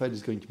that the Fed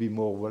is going to be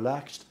more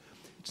relaxed.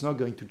 It's not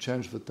going to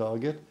change the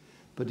target,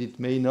 but it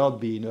may not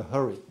be in a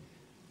hurry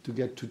to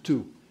get to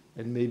 2.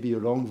 And maybe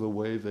along the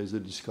way there's a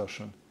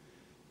discussion.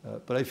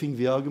 But I think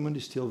the argument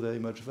is still very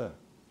much there.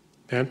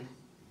 Ben,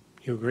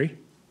 you agree?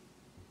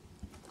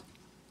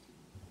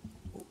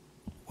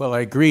 Well,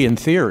 I agree in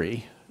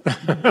theory,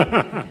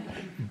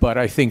 but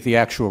I think the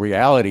actual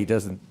reality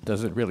doesn't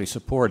really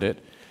support it.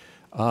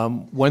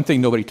 One thing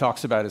nobody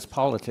talks about is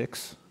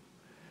politics.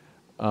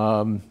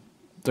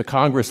 The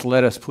Congress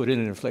let us put in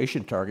an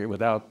inflation target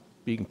without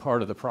being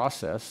part of the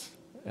process,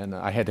 and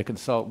I had to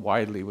consult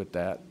widely with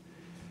that.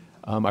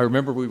 I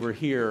remember we were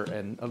here,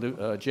 and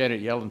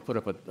Janet Yellen put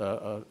up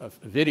a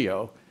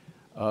video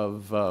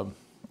of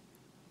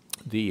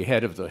the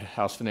head of the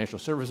House Financial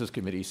Services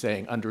Committee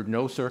saying, under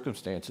no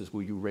circumstances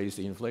will you raise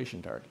the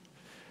inflation target.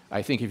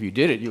 I think if you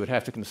did it, you would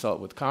have to consult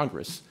with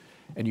Congress,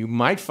 and you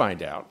might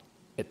find out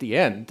at the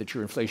end that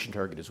your inflation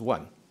target is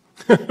 1.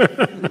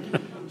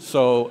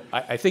 So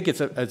I think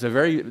it's a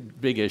very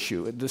big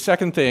issue. The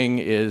second thing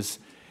is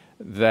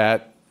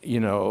that,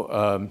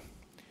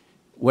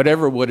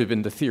 whatever would have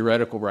been the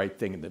theoretical right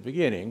thing in the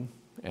beginning,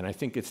 and I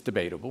think it's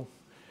debatable,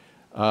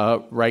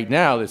 right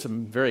now there's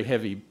some very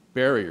heavy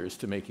barriers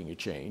to making a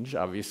change.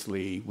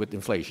 Obviously, with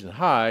inflation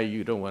high,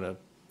 you don't want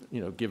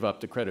to give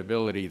up the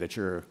credibility that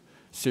you're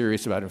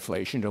serious about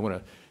inflation. You don't want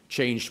to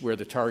change where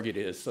the target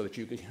is so that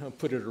you can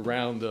put it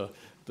around the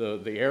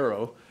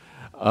arrow.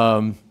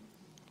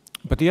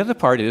 But the other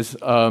part is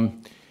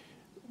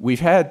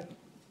we've had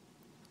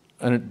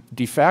a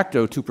de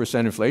facto 2%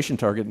 inflation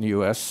target in the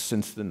US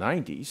since the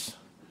 90s.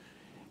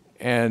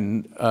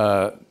 And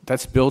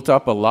that's built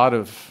up a lot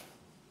of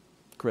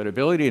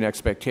credibility and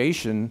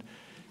expectation.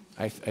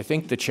 I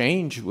think the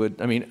change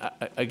would, I mean,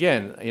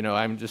 again, you know,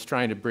 I'm just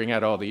trying to bring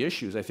out all the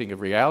issues, I think,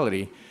 of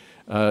reality.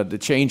 The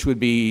change would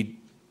be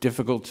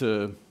difficult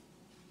to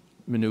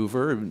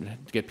maneuver and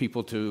to get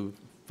people to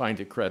find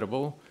it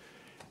credible.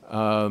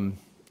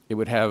 It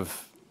would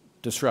have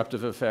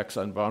disruptive effects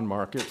on bond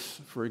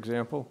markets, for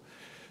example.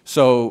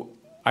 So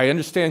I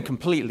understand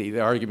completely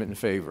the argument in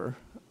favor.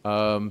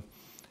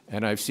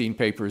 And I've seen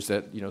papers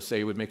that, you know, say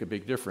it would make a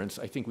big difference.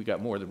 I think we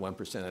got more than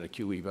 1% out of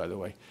QE, by the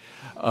way.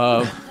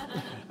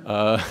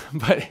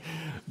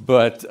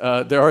 But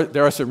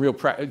there are some real,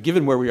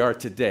 given where we are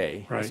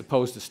today, right, as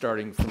opposed to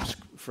starting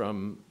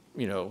from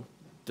you know,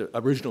 the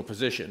original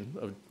position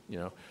of, you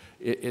know,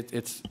 it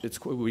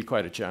would be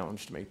quite a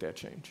challenge to make that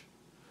change.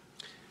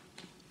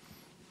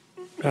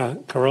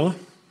 Carola?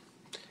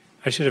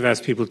 I should have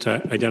asked people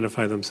to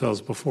identify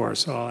themselves before,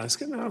 so I'll ask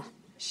it now.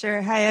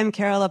 Sure. Hi, I'm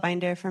Carola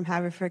Binder from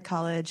Haverford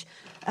College.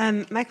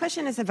 My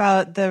question is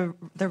about the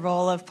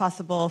role of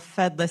possible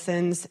Fed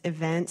Listens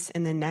events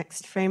in the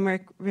next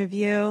framework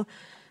review.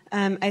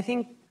 I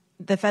think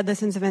the Fed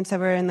Listens events that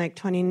were in like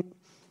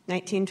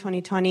 2019,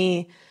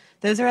 2020,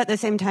 those are at the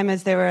same time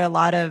as there were a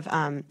lot of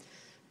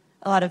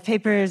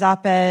papers,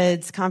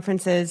 op-eds,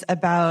 conferences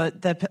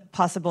about the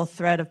possible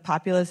threat of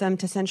populism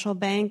to central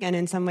bank, and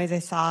in some ways I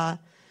saw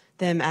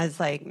them as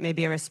like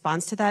maybe a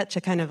response to that,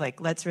 to kind of like,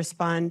 let's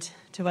respond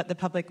to what the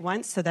public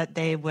wants so that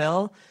they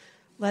will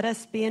let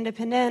us be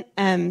independent.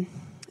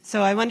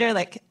 So I wonder,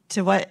 like,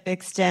 to what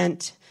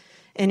extent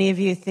any of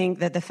you think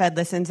that the Fed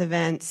Listens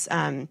events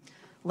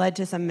led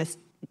to some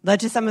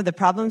of the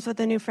problems with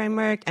the new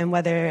framework, and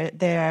whether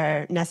they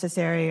are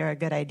necessary or a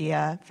good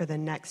idea for the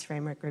next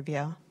framework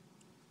review.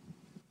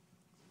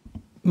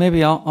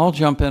 Maybe I'll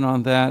jump in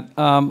on that.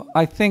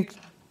 I think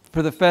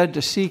for the Fed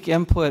to seek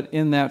input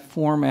in that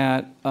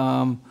format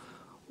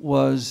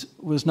was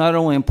not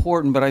only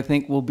important, but I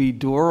think will be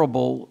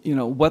durable. You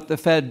know, what the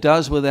Fed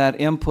does with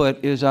that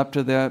input is up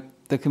to the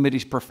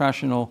committee's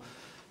professional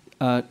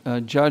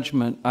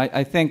judgment.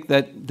 I think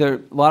that there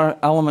are a lot of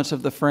elements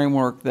of the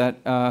framework that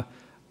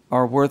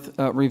are worth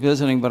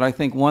revisiting, but I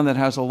think one that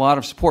has a lot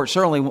of support,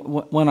 certainly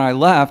when I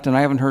left, and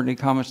I haven't heard any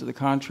comments to the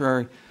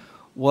contrary,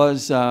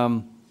 was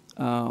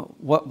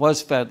what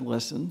was Fed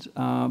Listens.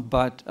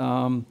 But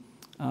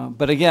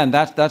again,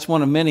 that's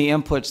one of many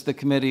inputs the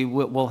committee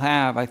will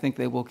have. I think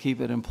they will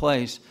keep it in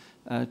place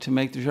to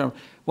make the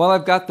determination. While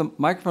I've got the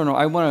microphone,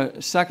 I want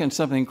to second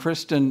something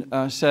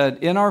Kristen said.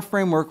 In our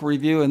framework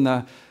review,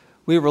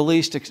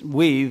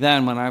 we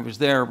then, when I was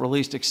there,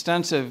 released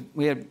extensive,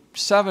 we had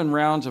 7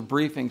 rounds of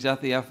briefings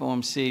at the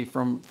FOMC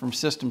from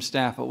system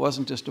staff. It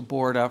wasn't just a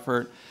board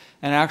effort.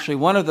 And actually,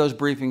 one of those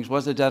briefings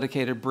was a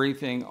dedicated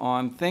briefing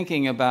on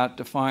thinking about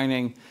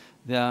defining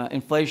the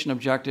inflation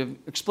objective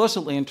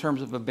explicitly in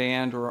terms of a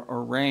band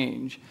or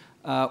range.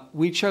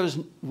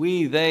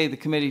 The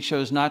committee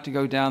chose not to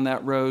go down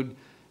that road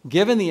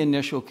given the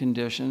initial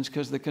conditions,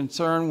 because the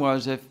concern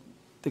was if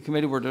the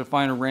committee were to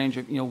define a range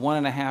of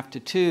 1.5 to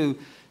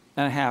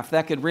 2.5,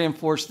 that could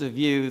reinforce the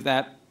view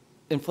that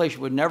inflation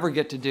would never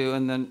get to 2,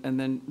 and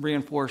then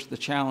reinforce the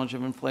challenge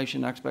of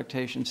inflation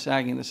expectations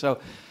sagging.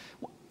 So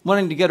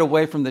wanting to get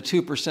away from the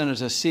 2%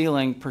 as a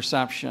ceiling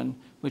perception,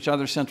 which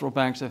other central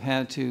banks have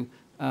had to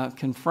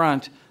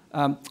confront.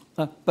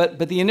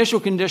 But the initial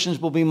conditions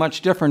will be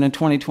much different in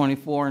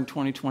 2024 and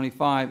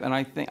 2025,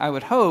 and I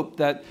would hope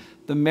that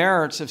the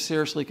merits of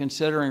seriously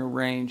considering a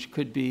range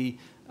could be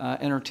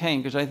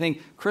entertained, because I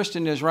think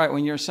Kristen is right.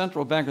 When you're a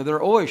central banker, there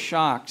are always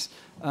shocks,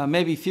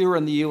 maybe fewer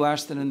in the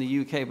U.S. than in the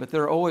U.K., but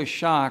there are always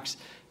shocks,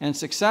 and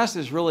success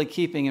is really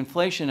keeping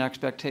inflation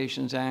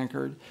expectations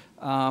anchored,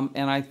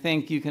 and I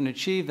think you can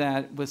achieve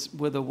that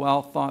with a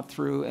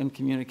well-thought-through and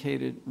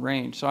communicated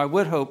range. So I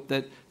would hope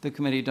that the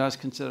committee does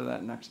consider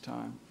that next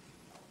time.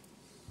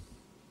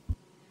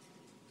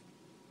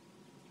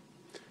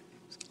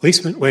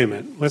 Leisman, wait a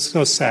minute. Let's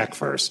go Sack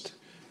first.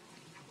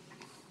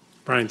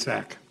 Brian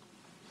Sack.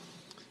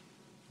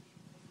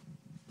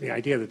 The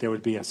idea that there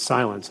would be a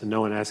silence and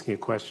no one asking a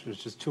question is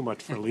just too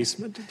much for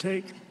Leisman to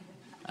take.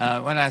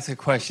 When I ask a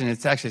question,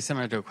 it's actually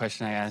similar to a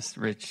question I asked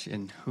Rich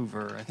in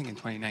Hoover, I think in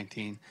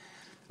 2019,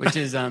 which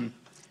is, I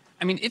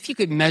mean, if you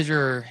could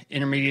measure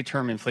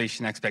intermediate-term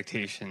inflation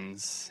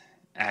expectations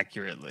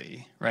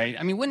accurately, right?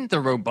 I mean, wouldn't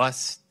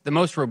the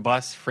most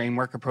robust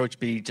framework approach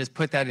be just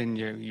put that in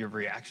your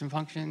reaction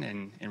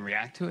function and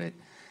react to it?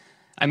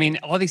 I mean,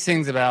 all these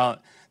things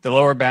about the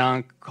lower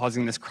bound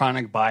causing this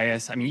chronic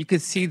bias, I mean, you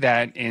could see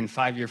that in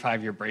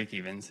five-year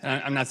break-evens.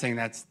 I'm not saying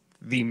that's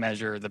the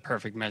measure, the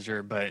perfect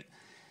measure, but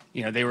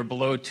they were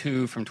below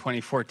 2 from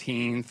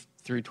 2014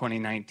 through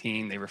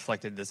 2019. They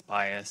reflected this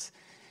bias.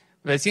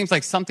 But it seems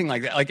like something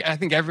like that, like I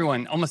think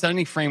almost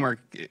any framework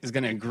is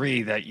going to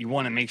agree that you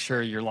want to make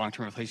sure your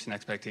long-term inflation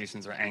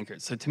expectations are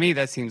anchored. So to me,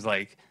 that seems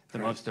like the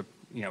most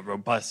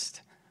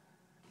robust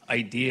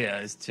idea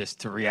is just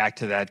to react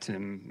to that, to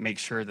make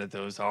sure that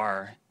those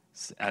are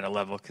at a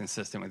level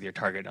consistent with your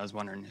target. I was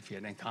wondering if you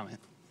had any comment.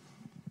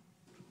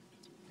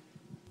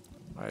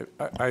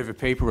 I have a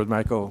paper with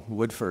Michael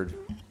Woodford.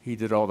 He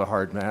did all the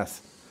hard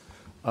math,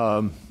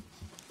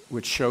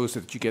 which shows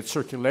that you get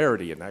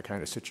circularity in that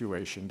kind of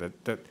situation,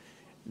 that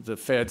the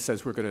Fed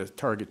says we're going to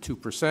target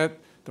 2%.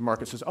 The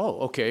market says, oh,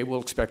 okay, we'll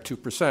expect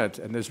 2%.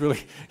 And there's really,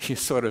 you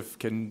sort of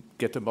can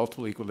get to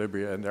multiple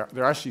equilibria, and there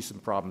are actually some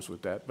problems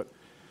with that. But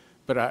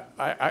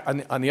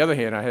on the other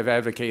hand, I have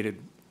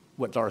advocated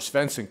what Lars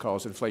Svensson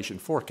calls inflation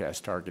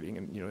forecast targeting.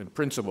 And, in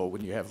principle,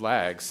 when you have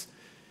lags,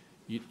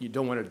 you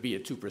don't want it to be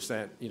at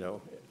 2%,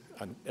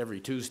 on every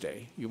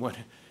Tuesday. You want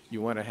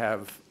to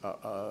have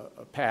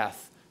a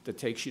path that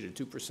takes you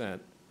to 2%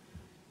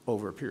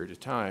 over a period of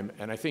time.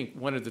 And I think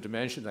one of the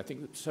dimensions, I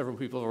think several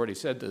people have already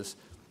said this,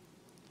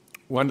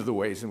 one of the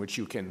ways in which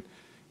you can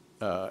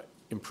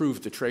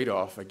improve the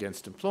trade-off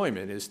against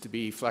employment is to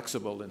be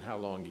flexible in how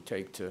long you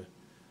take to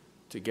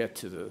get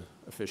to the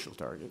official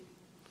target.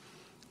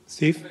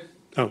 Steve?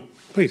 Oh,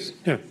 please,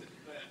 yeah.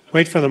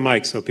 Wait for the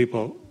mic so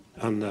people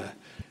on the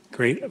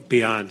great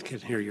beyond can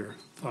hear your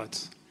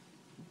thoughts.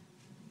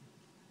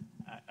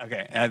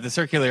 Okay, the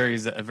circularity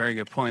is a very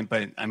good point,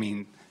 but I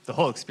mean, the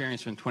whole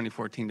experience from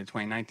 2014 to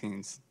 2019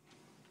 is,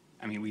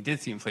 we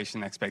did see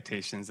inflation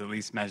expectations, at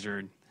least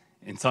measured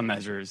in some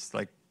measures,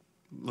 like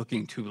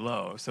looking too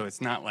low. So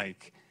it's not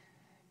like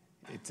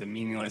it's a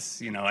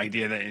meaningless,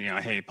 idea that,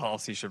 hey,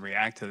 policy should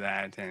react to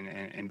that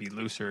and be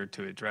looser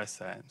to address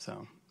that.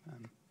 So,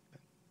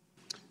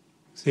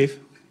 Steve?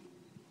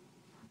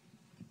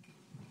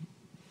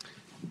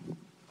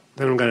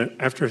 Then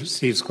after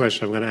Steve's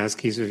question, I'm going to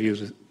ask each of you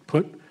to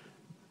put,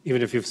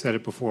 even if you've said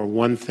it before,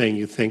 one thing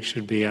you think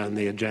should be on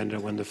the agenda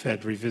when the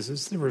Fed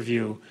revisits the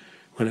review,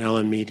 when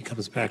Ellen Mead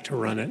comes back to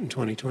run it in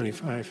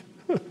 2025.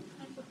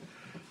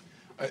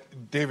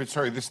 David,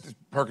 sorry, this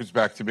harkens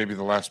back to maybe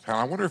the last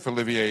panel. I wonder if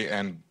Olivier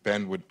and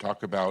Ben would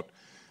talk about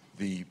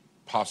the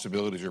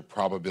possibilities or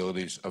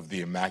probabilities of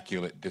the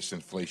immaculate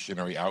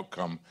disinflationary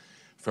outcome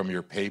from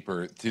your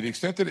paper, to the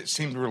extent that it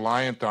seemed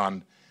reliant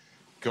on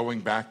going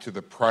back to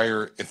the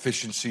prior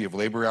efficiency of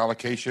labor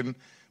allocation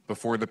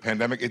before the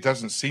pandemic. It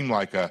doesn't seem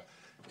like a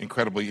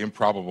incredibly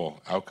improbable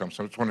outcome.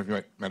 So I just wonder if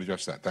you might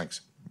address that.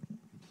 Thanks.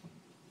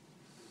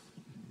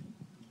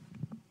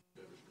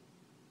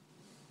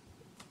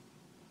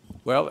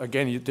 Well,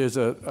 again, there's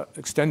an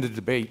extended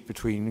debate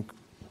between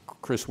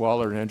Chris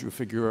Waller and Andrew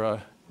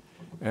Figura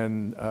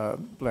and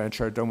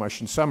Blanchard,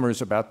 Domash, and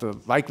Summers about the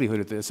likelihood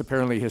of this.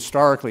 Apparently,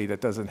 historically, that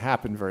doesn't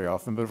happen very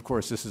often, but of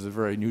course, this is a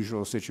very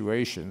unusual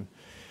situation.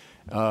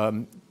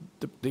 The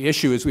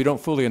issue is we don't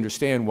fully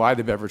understand why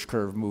the beverage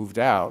curve moved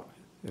out.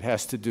 It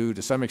has to do,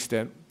 to some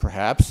extent,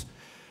 perhaps,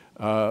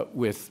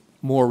 with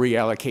more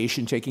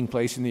reallocation taking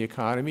place in the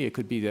economy. It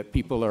could be that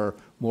people are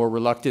more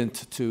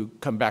reluctant to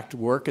come back to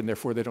work, and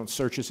therefore they don't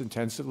search as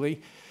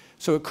intensively.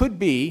 So it could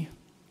be,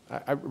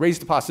 I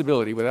raised the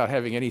possibility without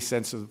having any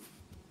sense of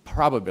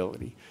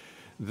probability,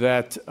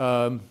 that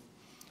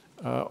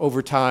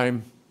over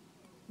time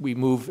we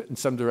move in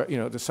some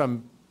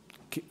direction,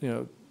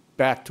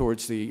 back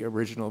towards the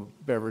original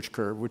beverage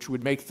curve, which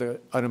would make the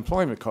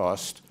unemployment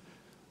cost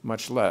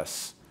much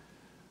less.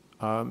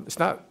 It's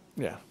not,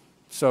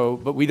 so,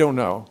 but we don't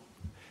know.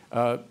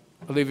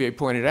 Olivier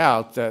pointed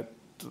out that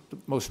the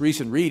most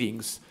recent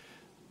readings,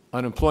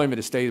 unemployment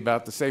has stayed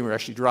about the same, or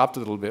actually dropped a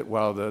little bit,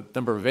 while the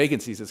number of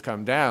vacancies has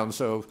come down.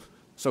 So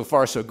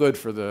far, so good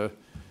for the,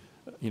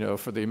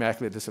 for the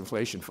immaculate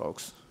disinflation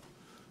folks.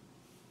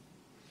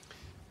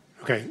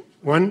 Okay,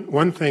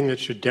 one thing that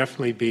should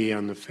definitely be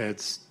on the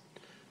Fed's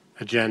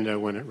agenda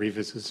when it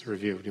revisits the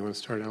review. Do you want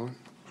to start, Ellen?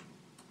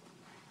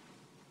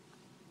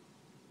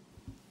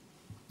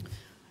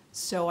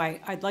 So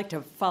I'd like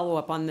to follow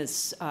up on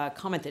this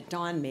comment that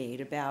Don made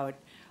about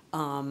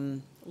a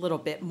little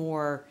bit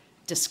more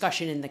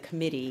discussion in the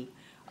committee.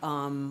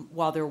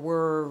 While there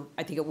were,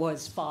 I think it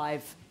was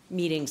 5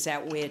 meetings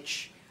at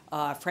which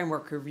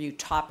framework review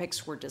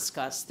topics were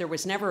discussed, there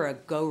was never a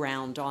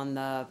go-round on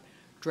the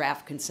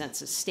draft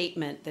consensus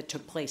statement that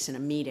took place in a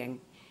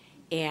meeting.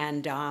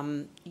 And,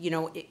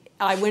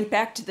 I went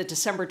back to the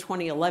December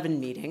 2011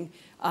 meeting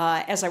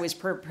as I was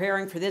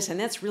preparing for this, and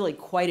that's really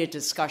quite a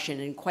discussion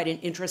and quite an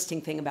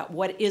interesting thing about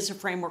what is a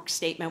framework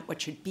statement, what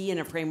should be in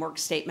a framework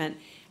statement,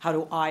 how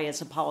do I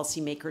as a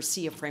policymaker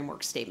see a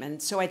framework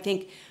statement. So I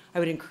think I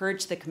would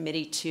encourage the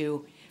committee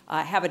to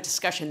have a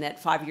discussion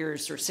that 5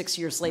 years or 6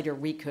 years later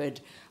we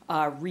could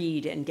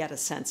read and get a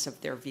sense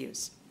of their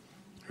views.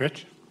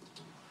 Rich?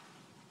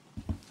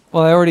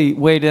 Well, I already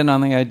weighed in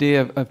on the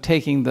idea of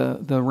taking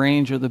the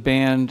range or the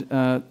band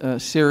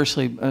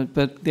seriously.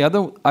 But the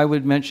other I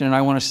would mention, and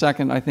I want to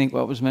second, I think,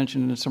 what was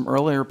mentioned in some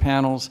earlier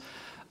panels,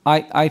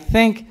 I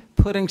think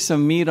putting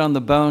some meat on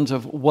the bones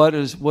of what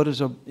is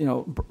a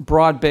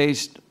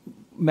broad-based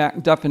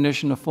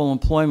definition of full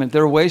employment.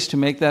 There are ways to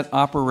make that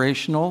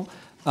operational,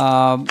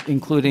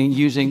 including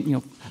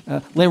using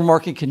labor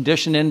market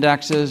condition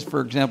indexes,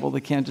 for example,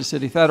 the Kansas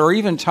City Fed, or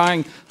even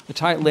tying the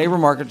tight labor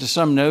market to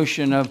some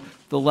notion of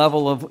the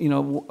level of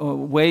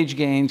wage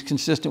gains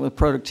consistent with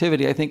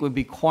productivity. I think would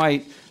be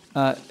quite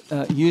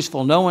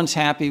useful. No one's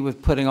happy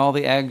with putting all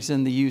the eggs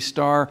in the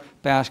U-star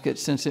basket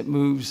since it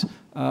moves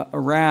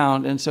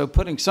around. And so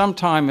putting some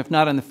time, if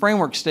not in the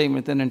framework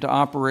statement, then into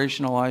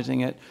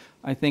operationalizing it,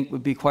 I think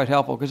would be quite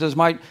helpful. Because as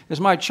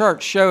my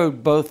chart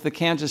showed, both the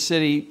Kansas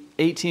City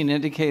 18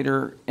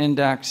 indicator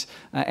index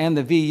and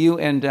the VU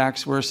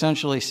index were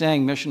essentially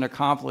saying mission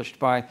accomplished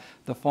by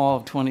the fall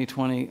of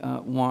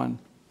 2021.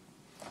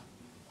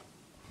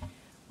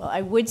 Well,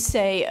 I would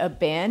say a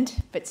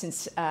band, but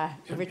since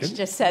Rich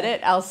just said it,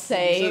 I'll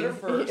say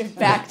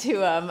back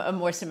to a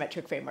more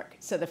symmetric framework.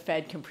 So the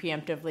Fed can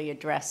preemptively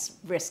address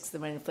risks that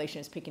when inflation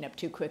is picking up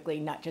too quickly,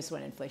 not just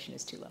when inflation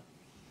is too low.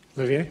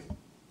 Olivier?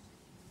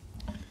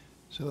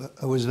 So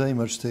I was very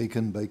much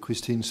taken by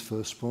Christine's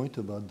first point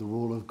about the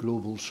role of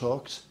global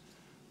shocks.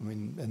 I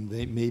mean, and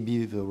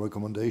maybe the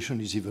recommendation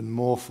is even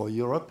more for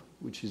Europe,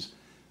 which is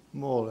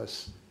more or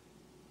less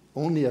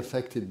only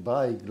affected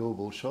by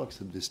global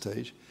shocks at this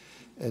stage.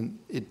 And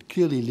it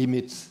clearly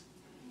limits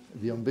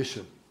the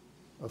ambition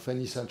of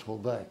any central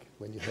bank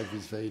when you have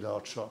these very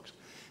large shocks.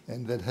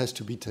 And that has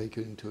to be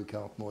taken into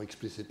account more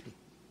explicitly.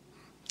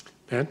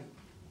 Ben?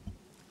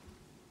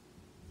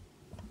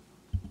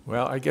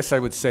 Well, I guess I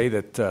would say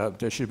that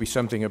there should be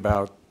something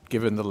about,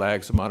 given the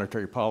lags of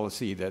monetary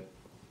policy, that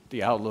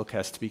the outlook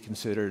has to be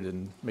considered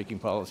in making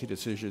policy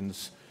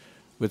decisions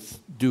with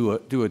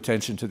due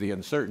attention to the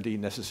uncertainty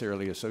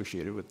necessarily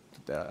associated with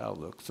that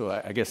outlook. So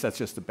I guess that's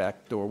just the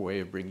backdoor way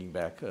of bringing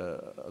back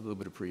a little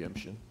bit of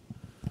preemption.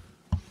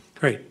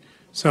 Great.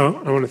 So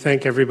I want to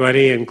thank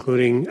everybody,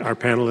 including our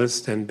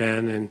panelists and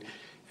Ben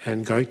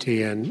and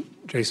Goiti and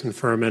Jason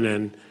Furman.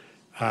 And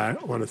I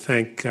want to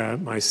thank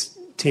my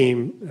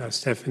team,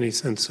 Stephanie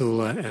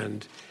Sansula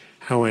and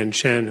Hao-En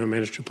Shen, who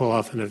managed to pull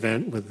off an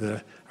event with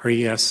our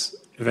ES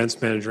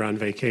events manager on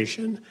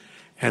vacation.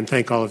 And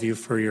thank all of you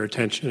for your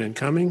attention and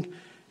coming.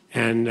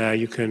 And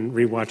you can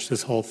rewatch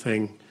this whole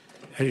thing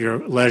at your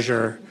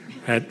leisure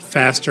at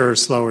faster or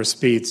slower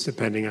speeds,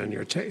 depending on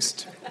your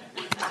taste.